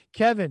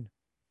 Kevin,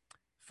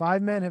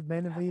 5 men have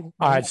main evented.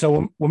 All right,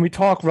 so when we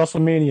talk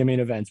WrestleMania main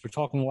events, we're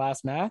talking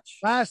last match?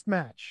 Last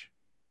match.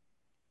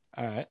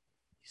 All right.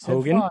 You said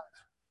Hogan. 5.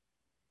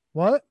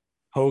 What?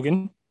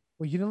 Hogan.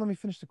 Well, you didn't let me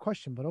finish the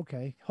question, but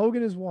okay.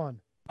 Hogan is 1.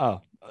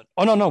 Oh,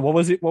 no. What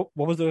was it? What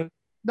was the?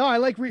 No, I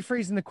like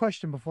rephrasing the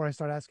question before I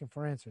start asking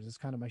for answers. It's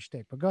kind of my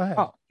shtick, but go ahead.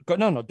 Oh,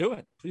 no, do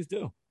it. Please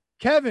do.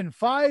 Kevin,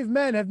 5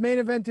 men have main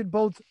evented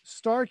both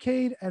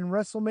Starcade and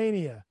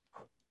WrestleMania.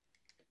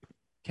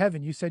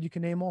 Kevin, you said you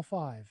can name all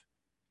 5.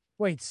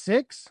 Wait,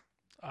 6?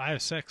 I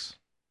have 6.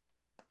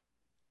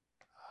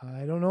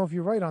 I don't know if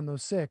you're right on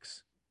those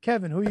 6.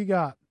 Kevin, who you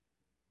got?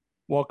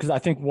 Well, because I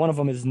think one of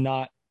them is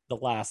not the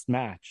last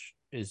match,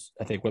 is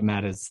I think what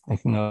Matt is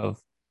thinking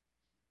of.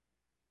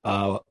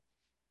 All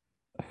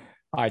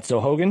right, so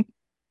Hogan.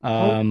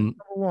 Number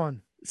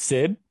 1.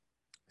 Sid.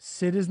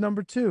 Sid is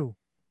number 2.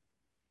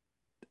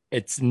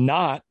 It's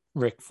not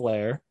Ric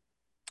Flair.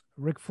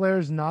 Ric Flair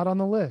is not on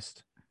the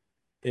list.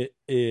 It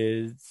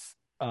is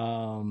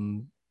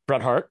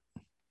Bret Hart.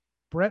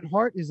 Bret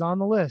Hart is on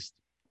the list.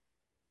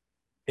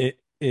 It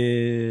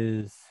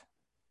is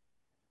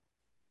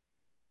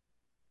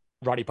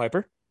Roddy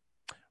Piper.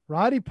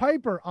 Roddy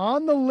Piper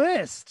on the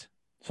list.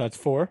 So that's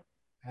 4.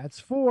 That's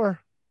 4.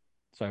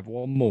 So I have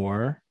one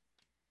more.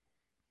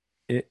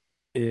 It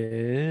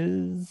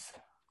is.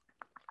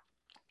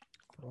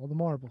 For all the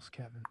marbles,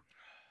 Kevin.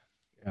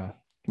 Yeah.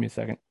 Give me a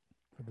second.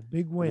 For the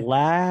big win.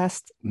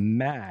 Last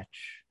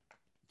match,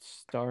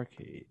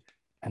 Starcade,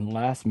 and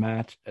last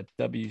match at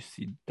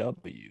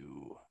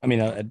WCW. I mean,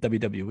 at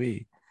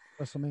WWE.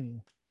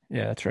 WrestleMania.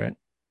 Yeah, that's right.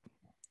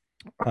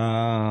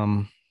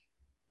 All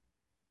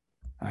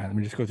right, let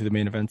me just go through the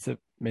main events at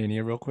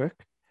Mania real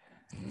quick.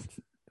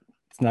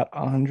 It's not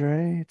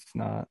Andre. It's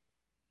not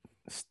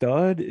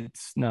Stud.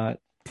 It's not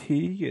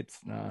T. It's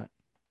not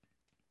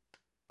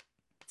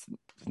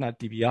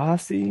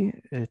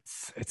DiBiase.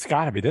 It's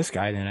got to be this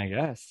guy then, I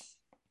guess.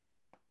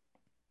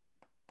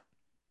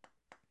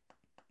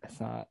 It's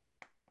not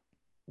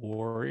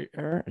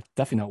Warrior. It's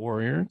definitely not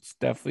Warrior. It's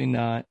definitely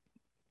not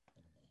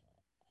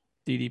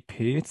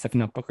DDP. It's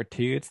definitely not Booker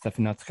T. It's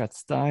definitely not Scott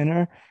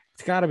Steiner.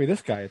 It's got to be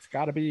this guy. It's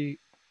got to be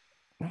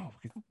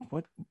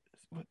what?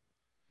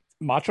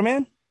 Macho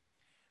Man?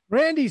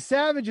 Randy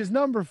Savage is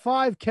number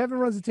 5. Kevin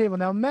runs the table.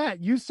 Now,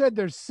 Matt, you said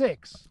there's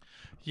 6.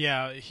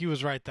 Yeah, he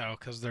was right though,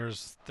 because there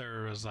was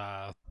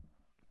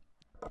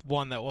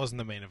one that wasn't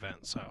the main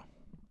event. So,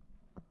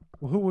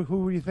 Well, who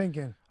were you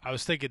thinking? I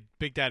was thinking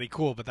Big Daddy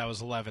Cool, but that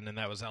was 11, and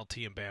that was LT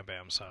and Bam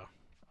Bam. So,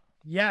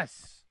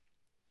 Yes.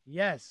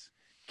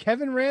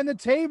 Kevin ran the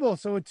table,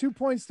 so with 2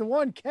 points to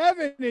 1,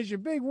 Kevin is your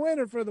big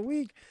winner for the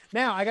week.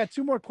 Now, I got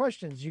 2 more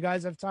questions. You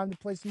guys have time to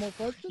play some more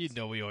questions? you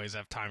know we always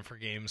have time for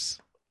games.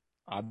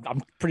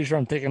 I'm pretty sure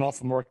I'm taking off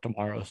from work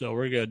tomorrow, so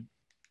we're good.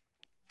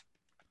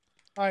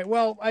 All right.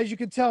 Well, as you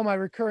can tell, my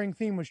recurring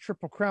theme was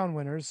Triple Crown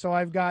winners. So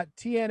I've got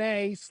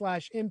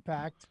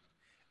TNA/Impact,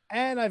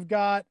 and I've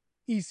got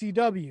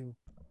ECW.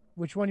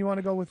 Which one you want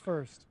to go with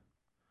first?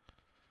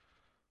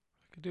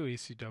 I could do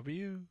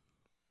ECW.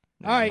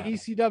 All right,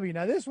 ECW.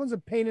 Now, this one's a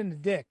pain in the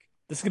dick.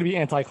 This is going to be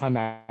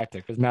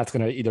anticlimactic because Matt's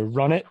going to either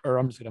run it or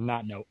I'm just going to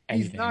not know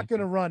anything. He's not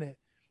going to run it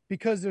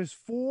because there's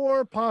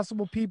 4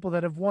 possible people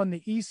that have won the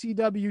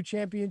ECW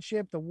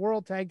championship, the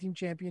World Tag Team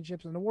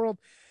Championships, and the World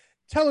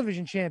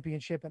Television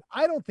Championship, and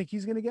I don't think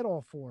he's going to get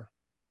all 4.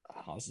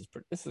 Oh, this is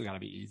going to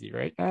be easy,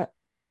 right, Matt?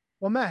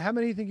 Well, Matt, how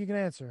many do you think you can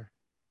answer?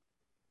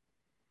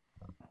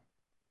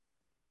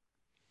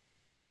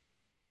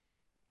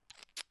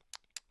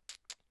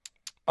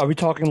 Are we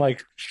talking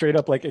like straight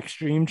up like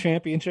Extreme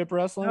Championship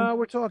Wrestling? No,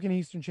 we're talking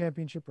Eastern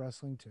Championship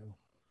Wrestling too.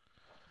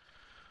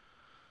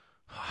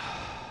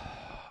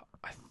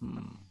 I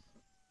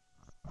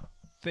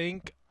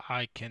think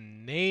I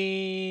can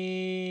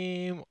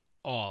name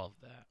all of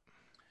that.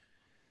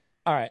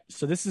 All right,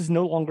 so this is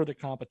no longer the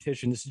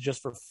competition. This is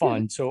just for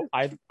fun. So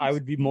I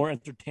would be more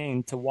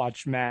entertained to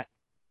watch Matt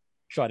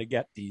try to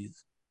get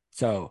these.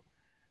 So,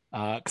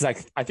 because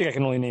I think I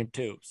can only name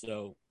 2.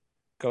 So,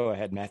 go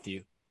ahead,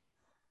 Matthew.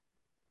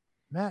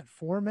 Matt,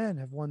 4 men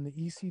have won the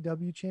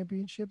ECW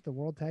Championship, the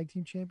World Tag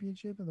Team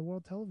Championship, and the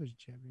World Television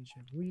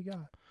Championship. Who you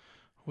got?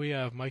 We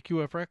have Mikey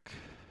Whipwreck.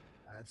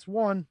 That's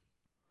 1.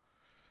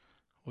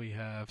 We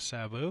have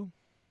Sabu.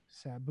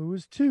 Sabu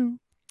is 2.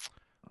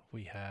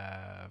 We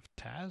have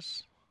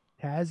Taz.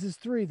 Taz is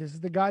 3. This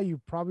is the guy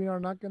you probably are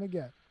not going to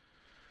get.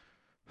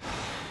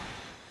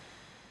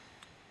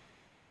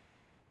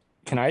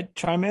 Can I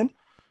chime in?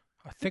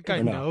 I think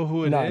I know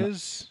who it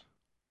is.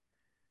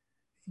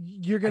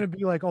 You're going to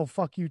be like, oh,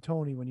 fuck you,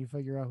 Tony, when you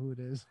figure out who it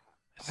is.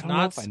 It's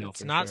not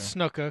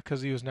Snuka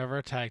because he was never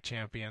a tag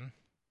champion.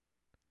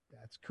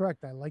 That's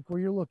correct. I like where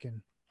you're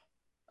looking.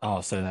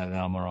 I'll say that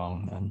I'm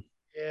wrong then.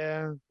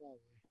 Yeah.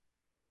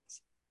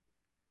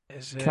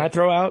 Can I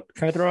throw out?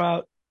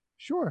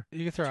 Sure.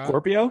 You can throw out.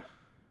 Scorpio?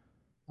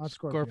 Not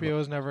Scorpio. Scorpio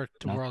was never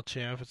a world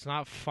champ. It's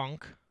not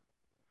Funk.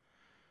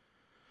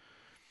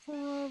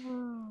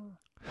 Forever.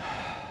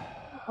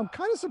 I'm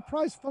kind of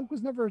surprised Funk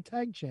was never a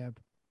tag champ.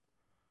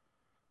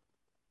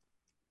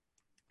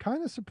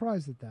 Kind of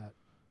surprised at that.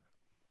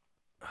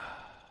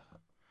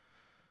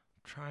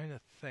 Trying to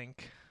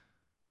think.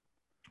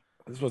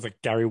 This was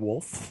like Gary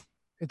Wolf.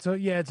 It's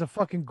a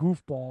fucking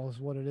goofball is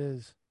what it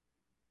is.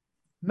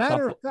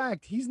 Matter of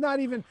fact, he's not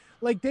even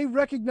like they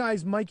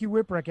recognize Mikey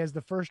Whipwreck as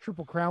the first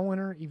Triple Crown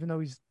winner, even though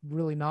he's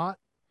really not.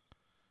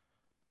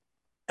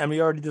 And we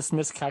already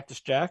dismissed Cactus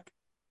Jack.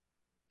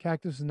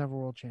 Cactus is never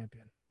world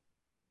champion.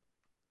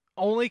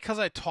 Only because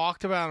I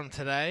talked about him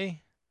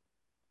today.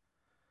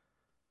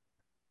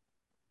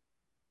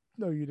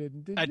 No, you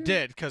didn't. Did you? I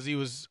did because he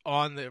was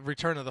on the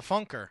Return of the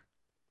Funker.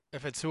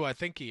 If it's who I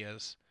think he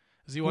is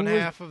he one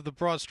half of the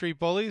Broad Street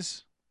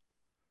Bullies?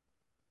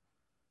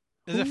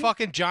 Is it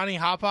fucking Johnny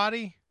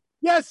Hotbody?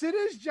 Yes, it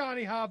is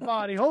Johnny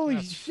Hotbody. Holy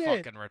That's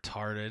shit! Fucking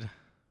retarded.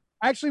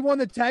 I actually won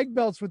the tag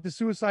belts with the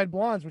Suicide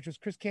Blondes, which was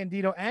Chris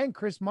Candido and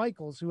Chris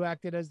Michaels, who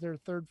acted as their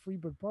third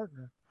Freebird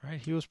partner. Right,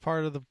 he was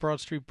part of the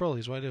Broad Street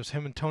Bullies. Right, it was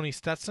him and Tony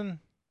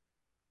Stetson.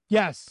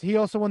 Yes, he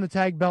also won the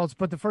tag belts,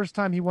 but the first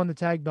time he won the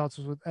tag belts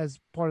was as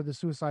part of the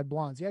Suicide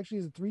Blondes. He actually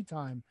is a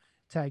 3-time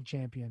tag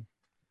champion.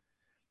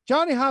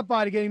 Johnny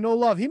Hotbody getting no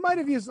love. He might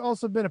have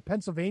also been a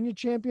Pennsylvania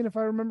champion, if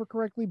I remember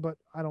correctly, but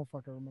I don't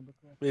fucking remember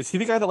correctly. Is he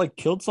the guy that like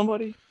killed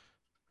somebody?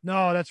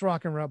 No, that's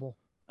Rockin' Rebel.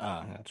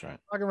 That's right.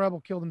 Rock and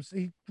Rebel killed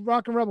him.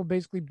 Rock and Rebel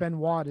basically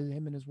Benoit is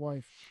him and his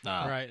wife.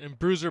 Right, and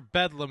Bruiser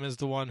Bedlam is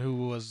the one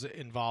who was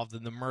involved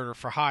in the murder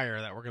for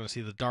hire that we're going to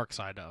see the dark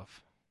side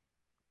of.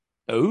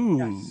 Oh.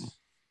 Yes.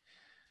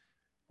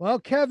 Well,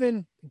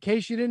 Kevin, in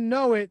case you didn't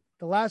know it,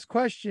 the last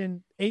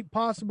question, 8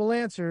 possible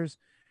answers.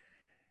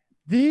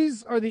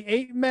 These are the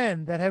 8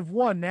 men that have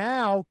won.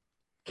 Now,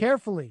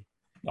 carefully.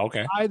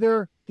 Okay.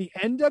 Either the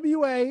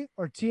NWA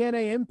or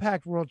TNA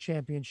Impact World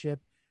Championship,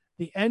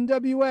 the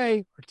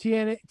NWA or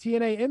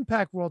TNA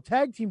Impact World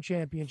Tag Team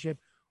Championship,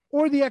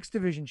 or the X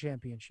Division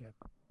Championship.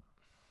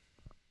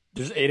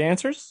 There's 8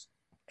 answers?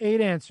 8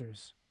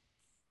 answers.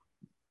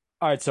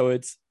 All right, so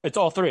it's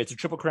all 3. It's a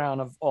triple crown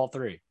of all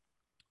 3.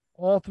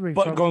 All 3.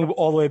 But going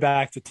all the way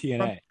back to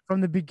TNA.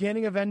 From the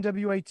beginning of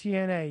NWA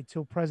TNA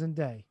till present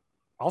day.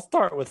 I'll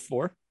start with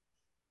 4.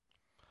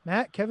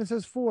 Matt, Kevin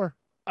says 4.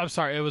 I'm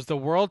sorry, it was the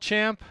world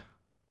champ?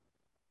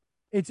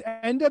 It's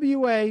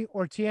NWA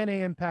or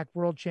TNA Impact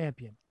World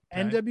Champion.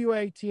 Okay.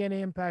 NWA, TNA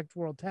Impact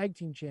World Tag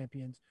Team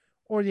Champions,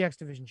 or the X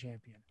Division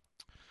Champion.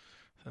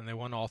 And they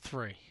won all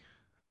 3.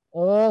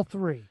 All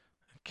 3.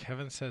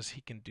 Kevin says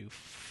he can do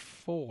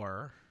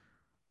 4.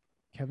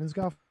 Kevin's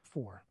got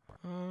 4.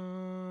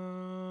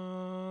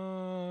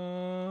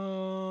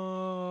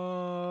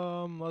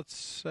 Let's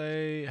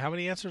say, how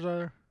many answers are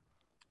there?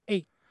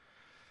 8.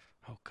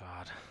 Oh,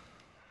 God.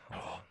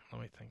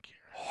 Let me think here.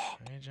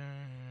 AJ,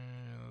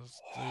 let's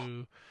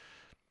do...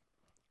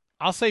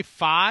 I'll say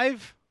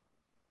 5.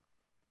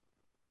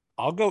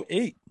 I'll go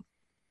 8.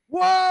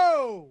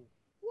 Whoa!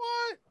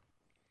 What?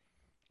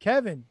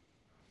 Kevin,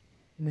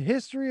 in the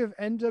history of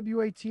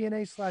NWA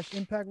TNA /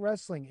 Impact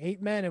Wrestling,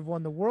 8 men have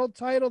won the world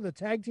title, the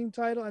tag team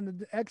title, and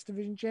the X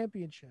Division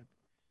Championship.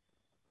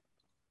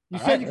 You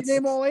All said right, you could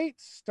name all 8?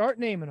 Start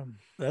naming them.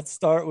 Let's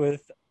start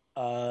with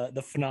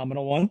the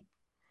phenomenal one,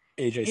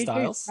 AJ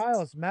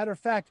Styles. Matter of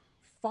fact,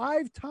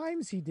 5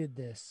 times he did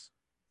this.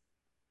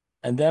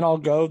 And then I'll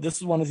go, this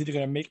one is either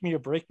going to make me or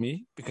break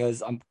me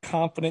because I'm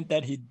confident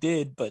that he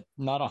did, but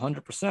not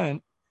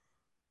 100%.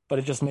 But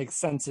it just makes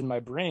sense in my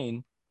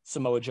brain.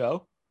 Samoa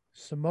Joe.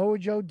 Samoa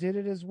Joe did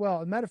it as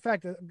well. As a matter of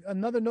fact,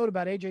 another note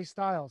about AJ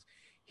Styles.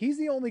 He's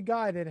the only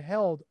guy that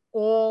held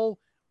all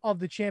of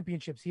the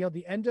championships. He held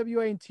the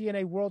NWA and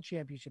TNA World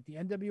Championship, the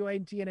NWA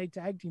and TNA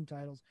Tag Team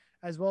titles,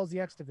 as well as the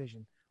X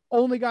Division.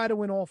 Only guy to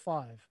win all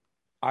 5.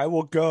 I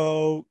will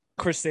go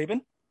Chris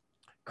Sabin.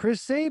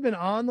 Chris Sabin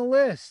on the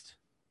list.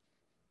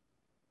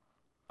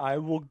 I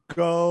will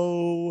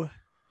go.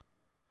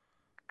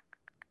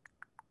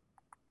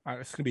 All right,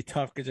 it's going to be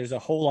tough because there's a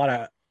whole lot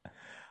of.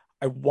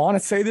 I want to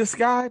say this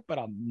guy, but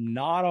I'm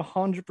not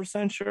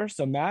 100% sure.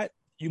 So, Matt,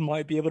 you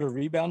might be able to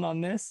rebound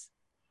on this.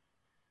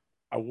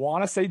 I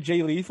want to say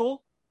Jay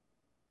Lethal.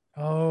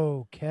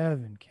 Oh,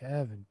 Kevin.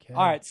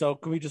 All right, so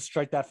can we just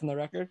strike that from the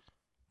record?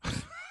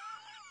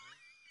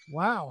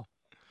 Wow.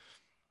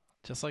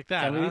 Just like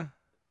that, huh?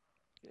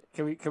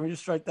 Can we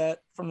just strike that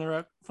from the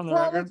record?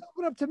 Let's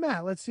open up to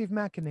Matt. Let's see if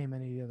Matt can name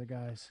any of the other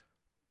guys.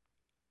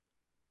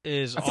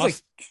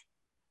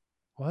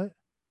 What?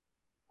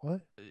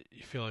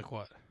 You feel like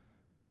what?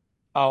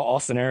 Oh,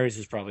 Austin Aries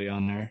is probably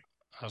on there.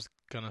 I was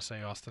going to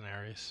say Austin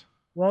Aries.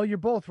 Well, you're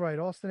both right.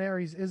 Austin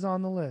Aries is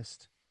on the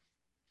list.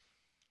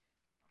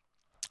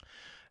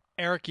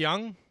 Eric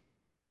Young.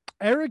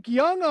 Eric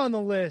Young on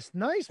the list.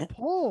 Nice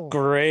pull.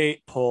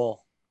 Great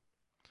pull.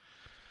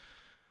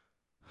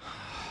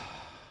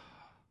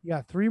 You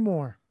got 3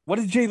 more. What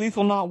did Jay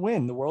Lethal not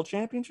win? The World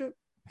Championship?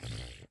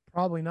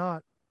 Probably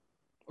not.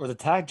 Or the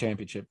Tag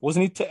Championship?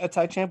 Wasn't he a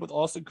Tag Champ with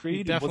Austin Creed?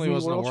 He definitely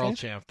wasn't a World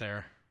Champ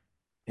there.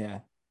 Yeah.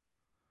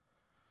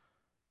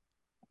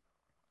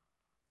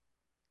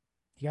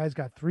 You guys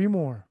got 3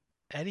 more.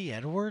 Eddie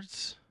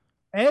Edwards?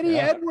 Eddie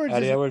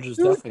Edwards is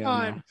definitely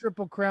on there. 2-time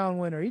Triple Crown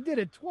winner. He did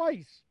it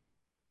twice.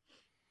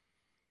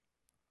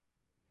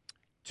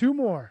 2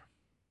 more.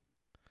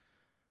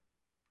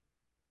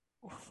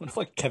 What if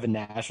like Kevin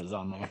Nash is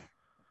on there?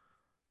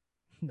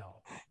 No.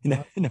 He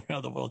never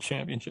held the World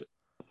Championship.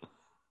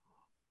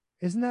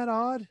 Isn't that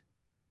odd?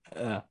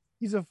 Yeah.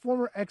 He's a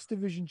former X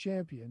Division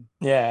champion.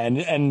 Yeah,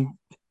 and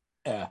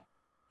yeah.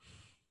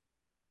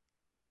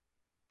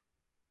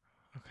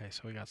 Okay,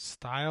 so we got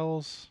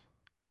Styles.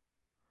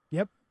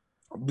 Yep.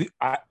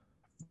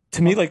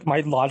 To me, like,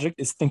 my logic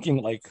is thinking,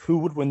 like, who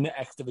would win the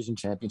X Division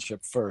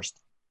Championship first?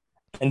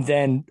 And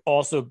then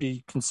also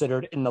be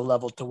considered in the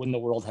level to win the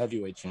World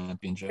Heavyweight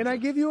Championship. Can I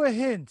give you a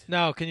hint?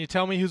 No, can you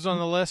tell me who's on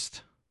the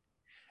list?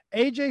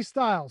 AJ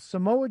Styles,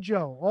 Samoa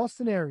Joe,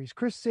 Austin Aries,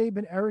 Chris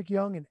Sabin, Eric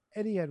Young, and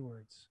Eddie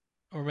Edwards.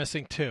 We're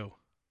missing 2.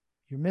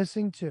 You're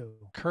missing 2.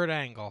 Kurt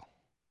Angle.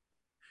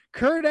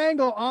 Kurt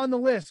Angle on the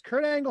list.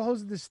 Kurt Angle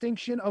holds the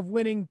distinction of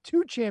winning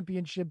 2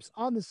 championships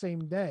on the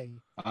same day.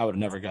 I would have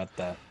never got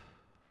that.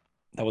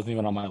 That wasn't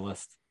even on my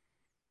list.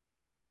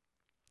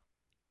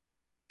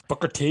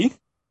 Booker T?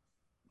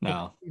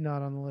 No.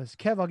 Not on the list.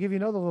 Kev, I'll give you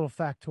another little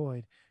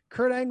factoid.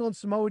 Kurt Angle and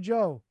Samoa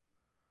Joe,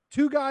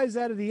 2 guys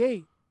out of the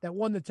 8 that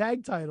won the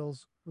tag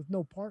titles with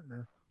no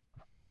partner.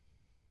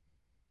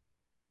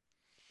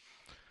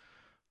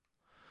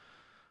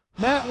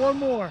 Matt, one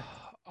more.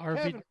 RVD,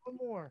 Kevin, one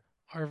more.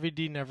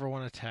 RVD never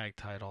won a tag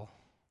title.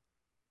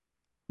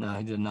 No,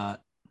 he did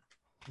not.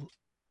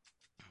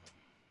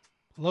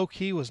 Low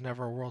Key was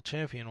never a world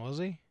champion, was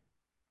he? I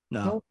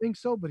No. don't think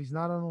so, but he's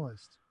not on the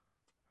list.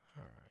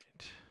 All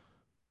right.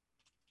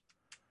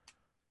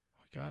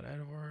 We got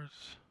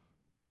Edwards.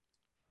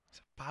 Is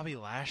it Bobby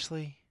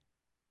Lashley?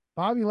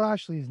 Bobby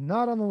Lashley is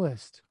not on the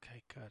list.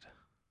 Okay, good.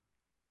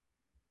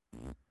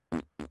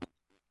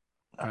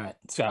 All right.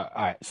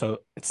 So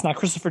it's not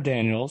Christopher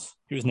Daniels.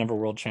 He was never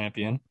world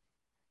champion.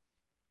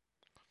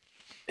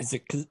 It's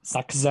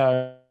not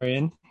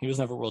Kazarian. He was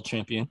never world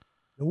champion.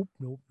 Nope.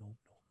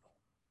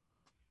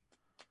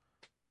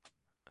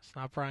 It's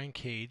not Brian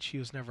Cage. He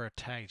was never a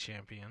tag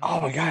champion.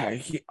 Oh my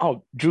God.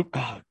 Drew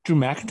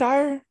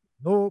McIntyre?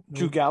 Nope.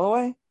 Drew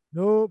Galloway?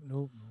 Nope.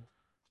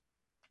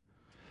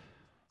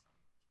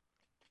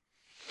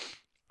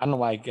 I don't know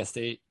why I guessed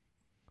 8.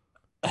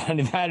 I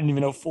didn't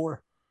even know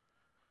 4.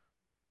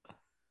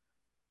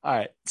 All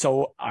right.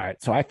 So I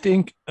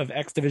think of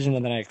X Division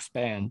and then I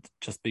expand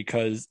just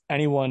because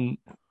anyone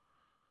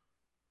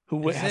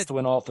who has to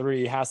win all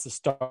 3 has to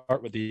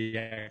start with the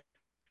X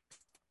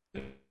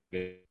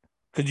Division.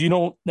 Because you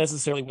don't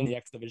necessarily win the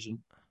X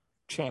Division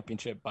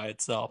championship by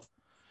itself.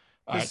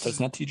 All right, so it's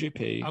not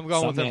TJP. I'm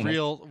going with a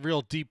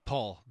real deep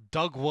pull.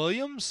 Doug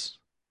Williams?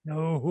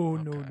 No.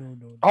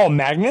 Oh,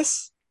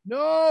 Magnus?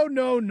 No.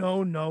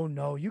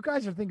 You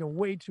guys are thinking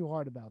way too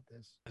hard about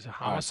this. Is it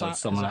Homicide?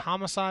 Is it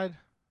Homicide?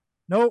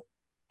 Nope.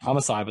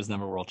 Homicide was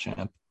never world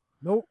champ.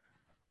 Nope.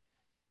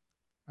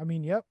 I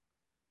mean, yep.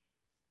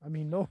 I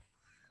mean, no.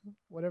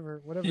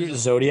 Whatever.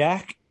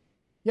 Zodiac?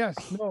 Yes.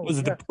 No. Was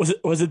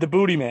it the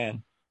Booty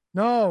Man?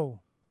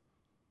 No.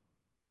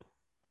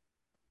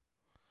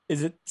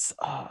 Is it? It's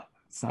not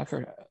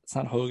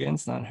Hogan.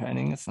 It's not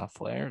Hennig. It's not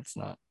Flair. It's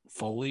not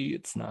Foley.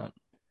 It's not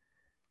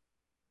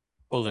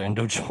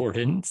Orlando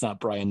Jordan. It's not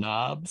Brian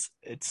Knobbs.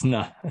 It's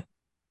not.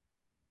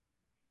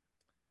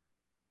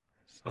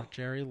 It's not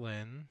Jerry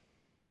Lynn.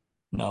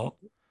 No.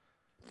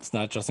 It's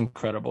not Just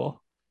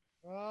Incredible.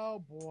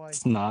 Oh boy.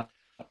 It's not.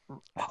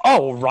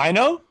 Oh,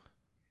 Rhino?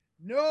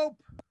 Nope.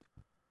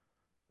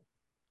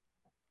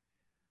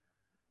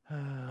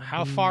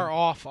 How far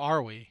off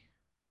are we?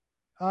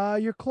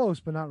 You're close,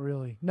 but not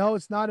really. No,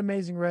 it's not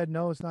Amazing Red.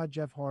 No, it's not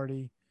Jeff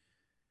Hardy.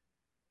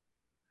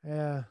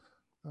 Yeah.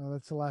 Oh,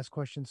 that's the last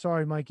question.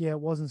 Sorry, Mike. Yeah,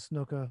 it wasn't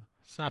Snuka.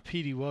 It's not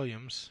Petey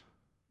Williams.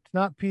 It's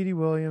not Petey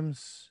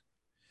Williams.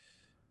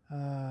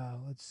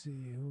 Let's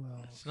see who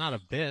else. It's not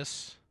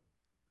Abyss.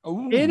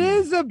 Ooh, it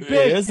is Abyss.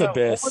 It is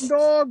Abyss. Horn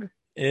dog.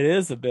 It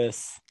is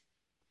Abyss.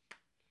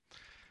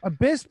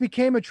 Abyss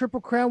became a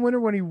Triple Crown winner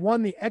when he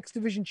won the X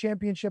Division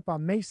Championship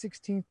on May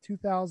 16th,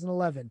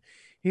 2011.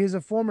 He is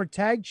a former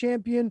tag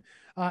champion,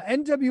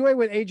 NWA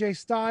with AJ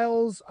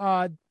Styles,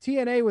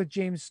 TNA with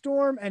James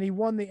Storm, and he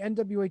won the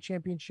NWA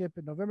Championship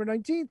on November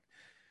 19th,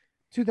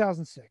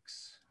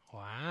 2006.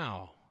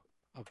 Wow.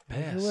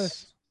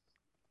 Abyss.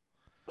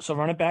 So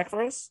run it back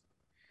for us.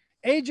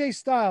 AJ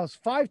Styles,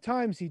 5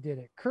 times he did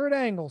it. Kurt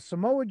Angle,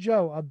 Samoa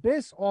Joe,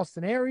 Abyss,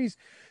 Austin Aries,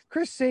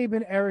 Chris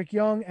Sabin, Eric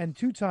Young, and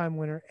 2-time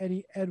winner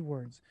Eddie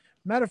Edwards.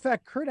 Matter of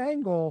fact, Kurt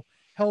Angle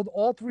held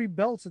all 3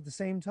 belts at the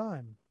same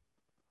time.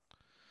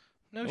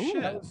 No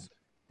shit.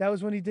 That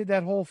was when he did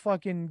that whole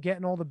fucking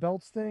getting all the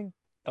belts thing.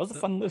 That was a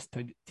fun list,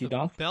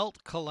 T-Donk. Belt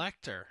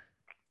collector.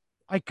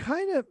 I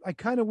kind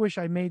of wish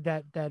I made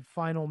that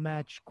final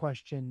match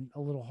question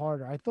a little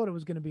harder. I thought it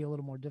was going to be a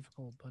little more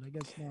difficult, but I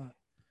guess not.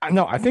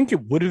 No, I think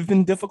it would have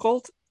been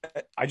difficult.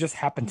 I just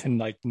happen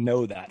to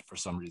know that for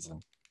some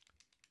reason.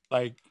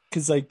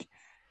 Because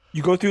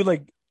you go through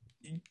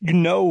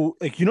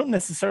you don't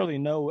necessarily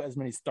know as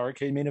many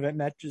Starrcade main event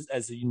matches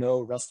as you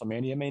know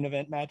WrestleMania main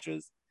event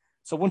matches.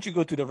 So once you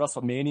go through the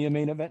WrestleMania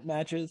main event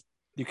matches,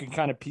 you can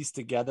kind of piece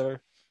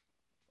together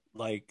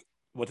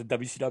what the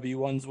WCW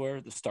ones were,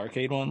 the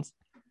Starrcade ones.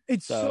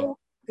 It's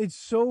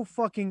so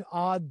fucking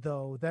odd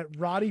though that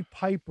Roddy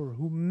Piper,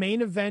 who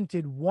main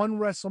evented one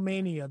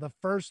WrestleMania, the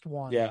first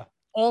one,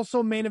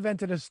 also main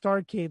evented a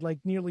Starrcade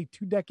nearly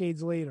 2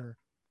 decades later.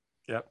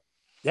 Yep.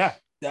 Yeah,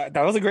 that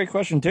was a great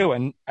question too,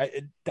 and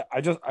I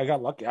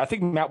got lucky. I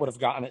think Matt would have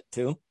gotten it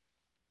too.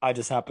 I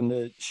just happened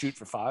to shoot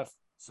for 5,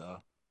 so.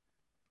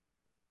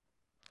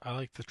 I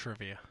like the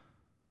trivia.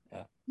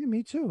 Yeah,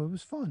 me too. It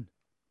was fun.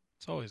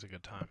 It's always a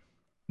good time.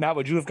 Matt,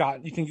 you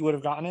think you would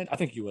have gotten it? I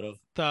think you would have.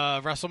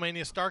 The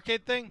WrestleMania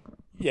Starrcade thing?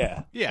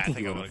 Yeah. Yeah, I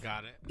think I would have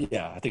got it.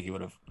 Yeah, I think you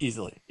would have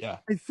easily. Yeah.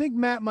 I think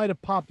Matt might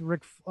have popped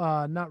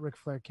not Ric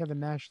Flair, Kevin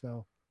Nash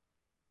though.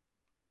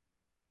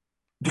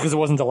 Because it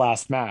wasn't the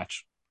last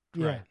match.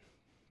 Yeah. Right.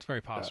 It's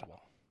very possible.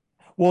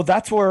 Well,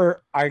 that's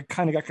where I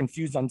kind of got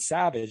confused on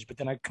Savage, but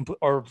then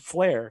or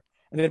Flair,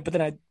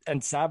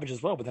 and Savage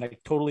as well, but then I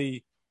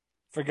totally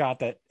forgot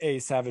that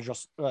Savage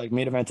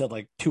main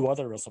evented 2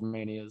 other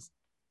WrestleManias,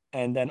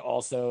 and then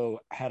also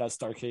had a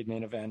Starrcade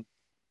main event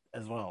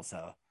as well.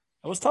 So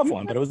it was a tough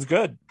one, but it was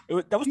good.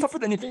 That was tougher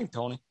than you think,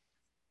 Tony.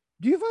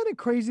 Do you find it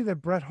crazy that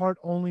Bret Hart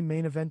only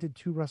main evented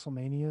 2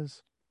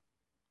 WrestleManias?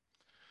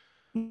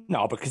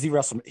 No, because he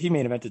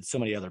main evented so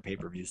many other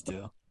pay-per-views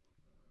too.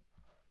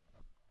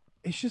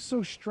 It's just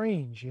so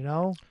strange, you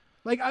know?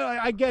 Like,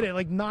 I get it.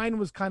 Like, 9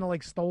 was kind of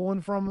like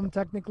stolen from him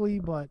technically,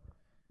 but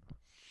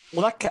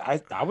Well,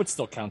 I would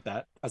still count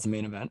that as a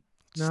main event.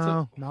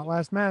 no, not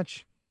last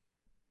match.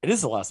 It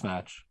is the last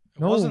match.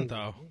 It wasn't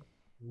though,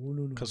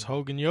 because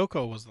Hogan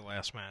Yoko was the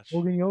last match.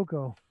 Hogan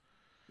Yoko.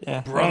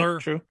 Yeah, brother.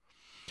 True.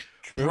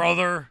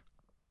 Brother.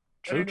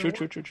 True.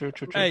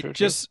 Hey,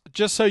 just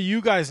so you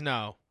guys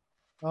know,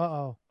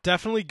 Uh-oh.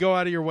 definitely go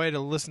out of your way to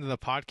listen to the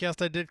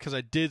podcast I did, because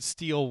I did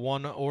steal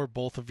one or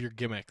both of your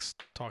gimmicks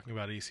talking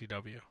about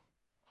ECW.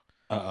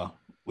 Uh-oh.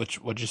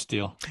 What'd you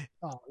steal?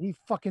 Oh, he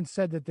fucking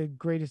said that the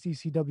greatest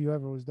ECW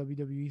ever was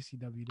WWE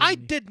ECW. I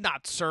did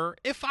not, sir.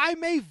 If I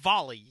may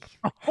volley.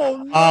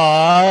 Oh, no.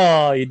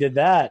 Oh, you did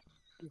that.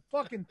 You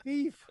fucking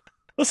thief.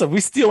 Listen, we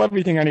steal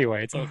everything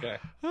anyway. It's okay.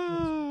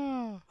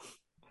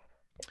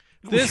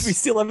 We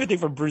steal everything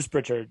from Bruce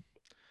Pritchard.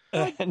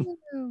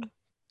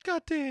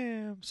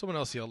 Goddamn. Someone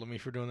else yelled at me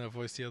for doing that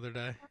voice the other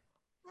day.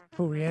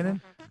 Who,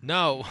 Rhiannon?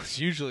 No,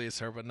 usually it's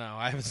her, but no.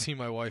 I haven't seen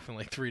my wife in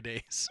like 3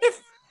 days.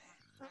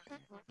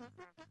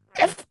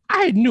 If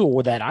I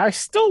knew that I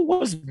still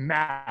was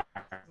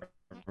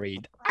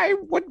married, I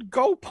would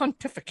go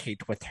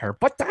pontificate with her,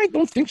 but I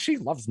don't think she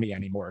loves me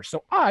anymore.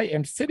 So I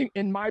am sitting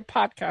in my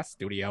podcast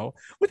studio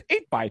with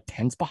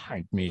 8x10s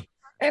behind me,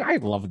 and I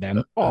love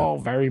them all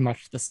very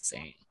much the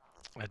same.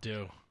 I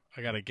do.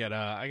 I gotta get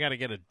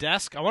a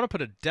desk. I want to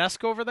put a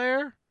desk over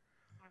there,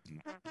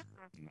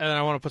 and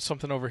I want to put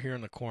something over here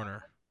in the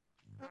corner.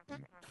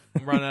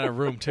 I'm running out of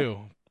room too.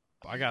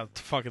 I got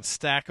a fucking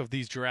stack of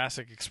these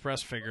Jurassic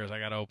Express figures I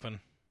got to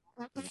open.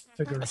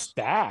 A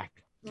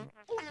stack?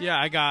 Yeah,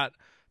 I got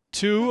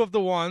 2 of the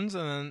ones,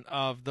 and then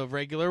of the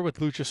regular with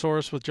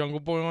Luchasaurus with Jungle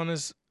Boy on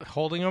his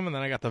holding them, and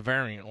then I got the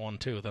variant one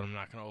too that I'm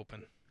not going to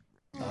open.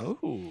 Oh.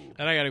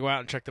 And I got to go out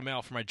and check the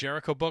mail for my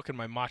Jericho book and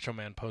my Macho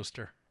Man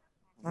poster.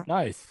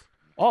 Nice.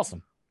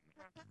 Awesome.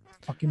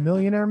 Fucking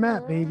Millionaire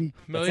Matt, baby.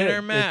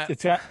 Millionaire Matt.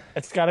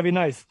 It's got to be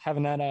nice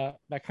having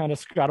that kind of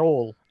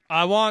scroll.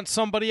 I want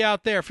somebody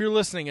out there, if you're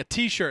listening, a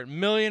T-shirt,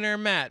 Millionaire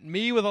Matt,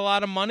 me with a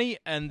lot of money,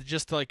 and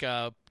just like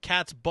a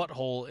cat's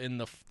butthole in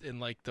the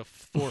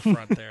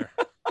forefront there.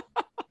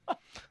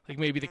 Like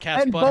maybe the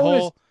cat's And butthole,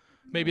 bonus-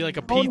 maybe like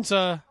a bonus-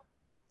 pizza.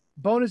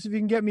 Bonus if you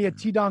can get me a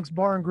T-Donks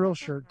Bar and Grill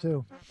shirt,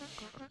 too.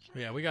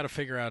 Yeah, we got to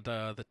figure out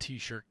the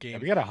T-shirt game. Yeah,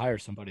 we got to hire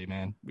somebody,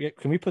 man.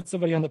 Can we put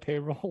somebody on the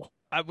payroll?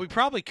 We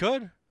probably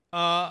could.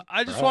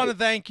 I just want to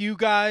thank you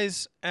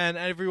guys and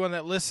everyone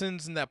that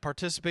listens and that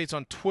participates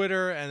on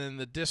Twitter and in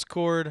the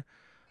Discord.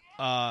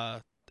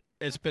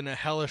 It's been a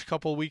hellish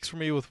couple of weeks for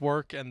me with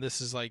work, and this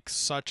is like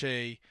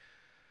something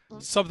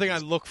I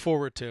look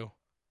forward to.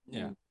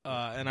 Yeah.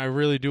 And I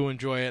really do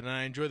enjoy it, and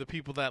I enjoy the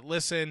people that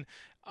listen.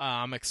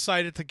 I'm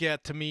excited to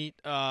get to meet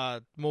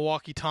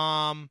Milwaukee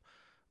Tom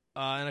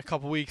in a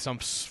couple weeks. I'm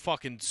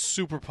fucking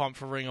super pumped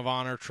for Ring of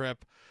Honor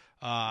trip.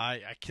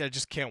 I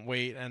just can't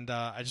wait, and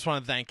I just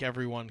want to thank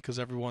everyone because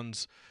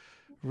everyone's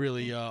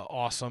really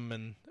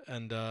awesome,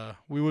 and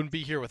we wouldn't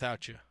be here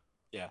without you.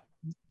 Yeah,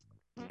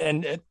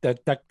 and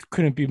that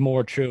couldn't be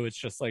more true. It's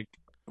just like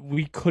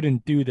we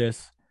couldn't do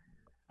this.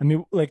 I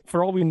mean, like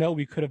for all we know,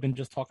 we could have been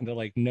just talking to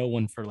like no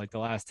one for like the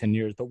last 10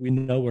 years, but we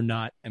know we're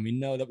not, and we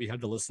know that we have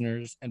the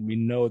listeners, and we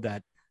know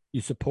that you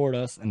support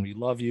us, and we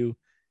love you,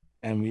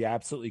 and we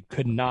absolutely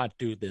could not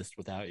do this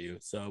without you.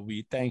 So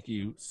we thank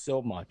you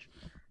so much.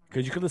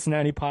 Because you could listen to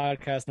any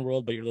podcast in the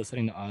world, but you're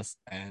listening to us,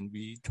 and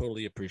we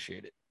totally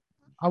appreciate it.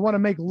 I want to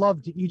make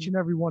love to each and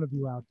every one of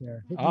you out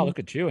there. Hit Oh, me. look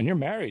at you, and you're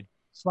married.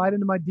 Slide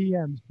into my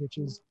DMs,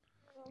 bitches.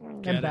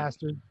 Get it. And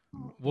bastard.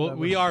 Well,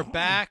 we are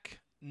back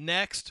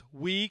next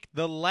week,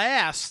 the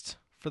last,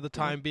 for the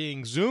time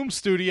being, Zoom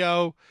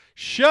studio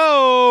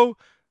show.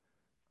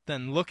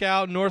 Then look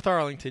out North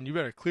Arlington. You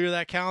better clear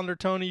that calendar,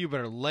 Tony. You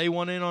better lay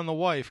one in on the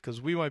wife,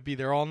 because we might be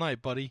there all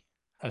night, buddy.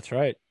 That's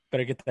right.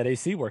 Better get that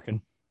AC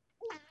working.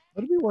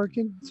 It'll be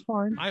working. It's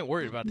fine. I ain't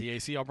worried about the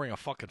AC. I'll bring a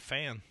fucking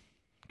fan.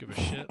 Give a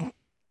shit.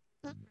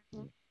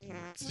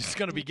 It's just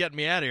going to be getting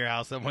me out of your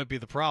house. That might be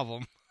the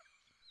problem.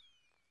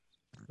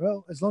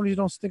 Well, as long as you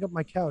don't stick up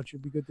my couch,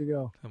 you'll be good to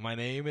go. My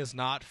name is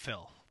not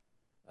Phil.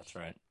 That's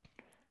right.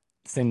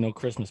 This ain't no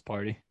Christmas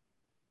party.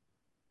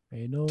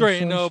 Ain't no, There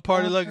ain't no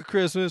party like a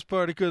Christmas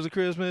party, because a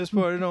Christmas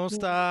party don't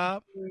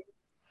stop.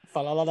 Fa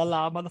la la la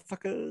la,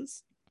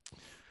 motherfuckers.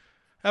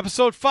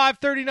 Episode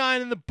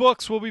 539 in the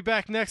books. We'll be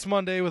back next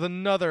Monday with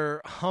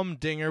another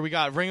humdinger. We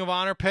got Ring of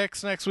Honor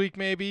picks next week,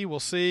 maybe. We'll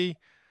see.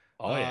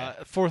 Oh, yeah.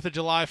 4th of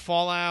July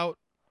Fallout.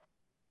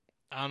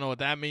 I don't know what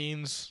that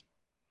means.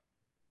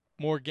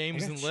 More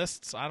games and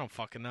lists? I don't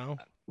fucking know.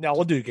 No,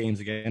 we'll do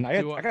games again.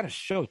 I Do I- got a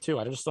show, too.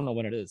 I just don't know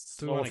when it is.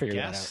 Do we So we'll want a figure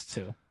that out, guest?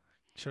 too.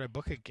 Should I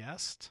book a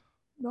guest?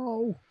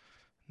 No.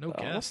 No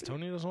guest.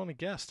 Tony doesn't want a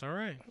guest. All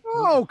right.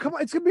 Oh, come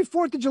on. It's going to be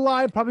 4th of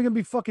July. Probably going to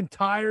be fucking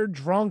tired,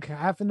 drunk,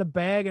 half in the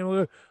bag,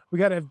 and we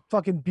got to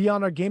fucking be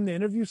on our game to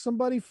interview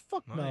somebody?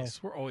 Fuck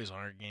Nice. We're always on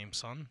our game,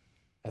 son.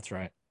 That's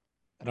right.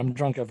 And I'm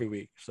drunk every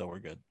week, so we're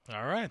good.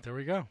 All right. There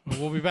we go.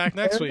 We'll be back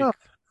next Fair week. enough.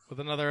 with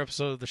another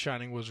episode of the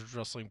Shining Wizards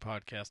Wrestling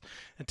Podcast.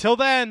 Until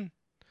then,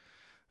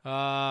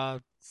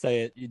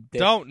 say it. You dick.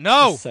 Don't.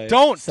 No. Just say it.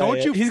 Don't. Say Don't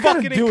it. you He's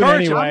gonna fucking do it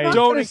encourage him. anyway. Don't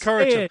gonna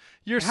encourage say him. it.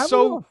 You're Have a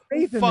so little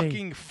faith in me.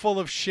 fucking full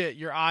of shit.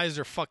 Your eyes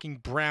are fucking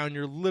brown.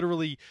 You're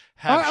literally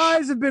My have.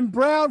 eyes have been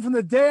brown from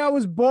the day I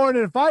was born,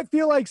 and if I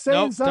feel like saying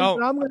Nope, something,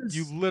 don't. I'm gonna.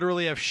 You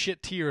literally have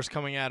shit tears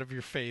coming out of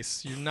your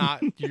face. You're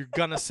not. You're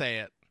gonna say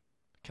it.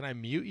 Can I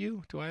mute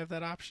you? Do I have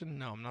that option?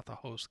 No, I'm not the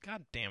host.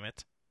 God damn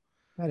it.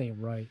 That ain't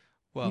right.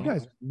 Well, you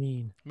guys are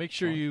mean. Make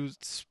sure you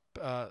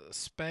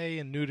spay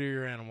and neuter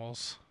your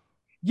animals.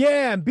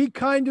 Yeah, and be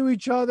kind to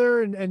each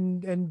other,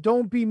 and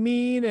don't be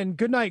mean. And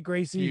good night,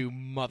 Gracie. You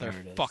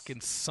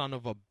motherfucking son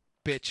of a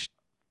bitch.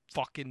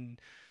 Fucking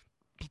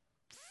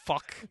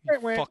fuck.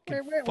 You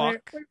fucking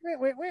fuck.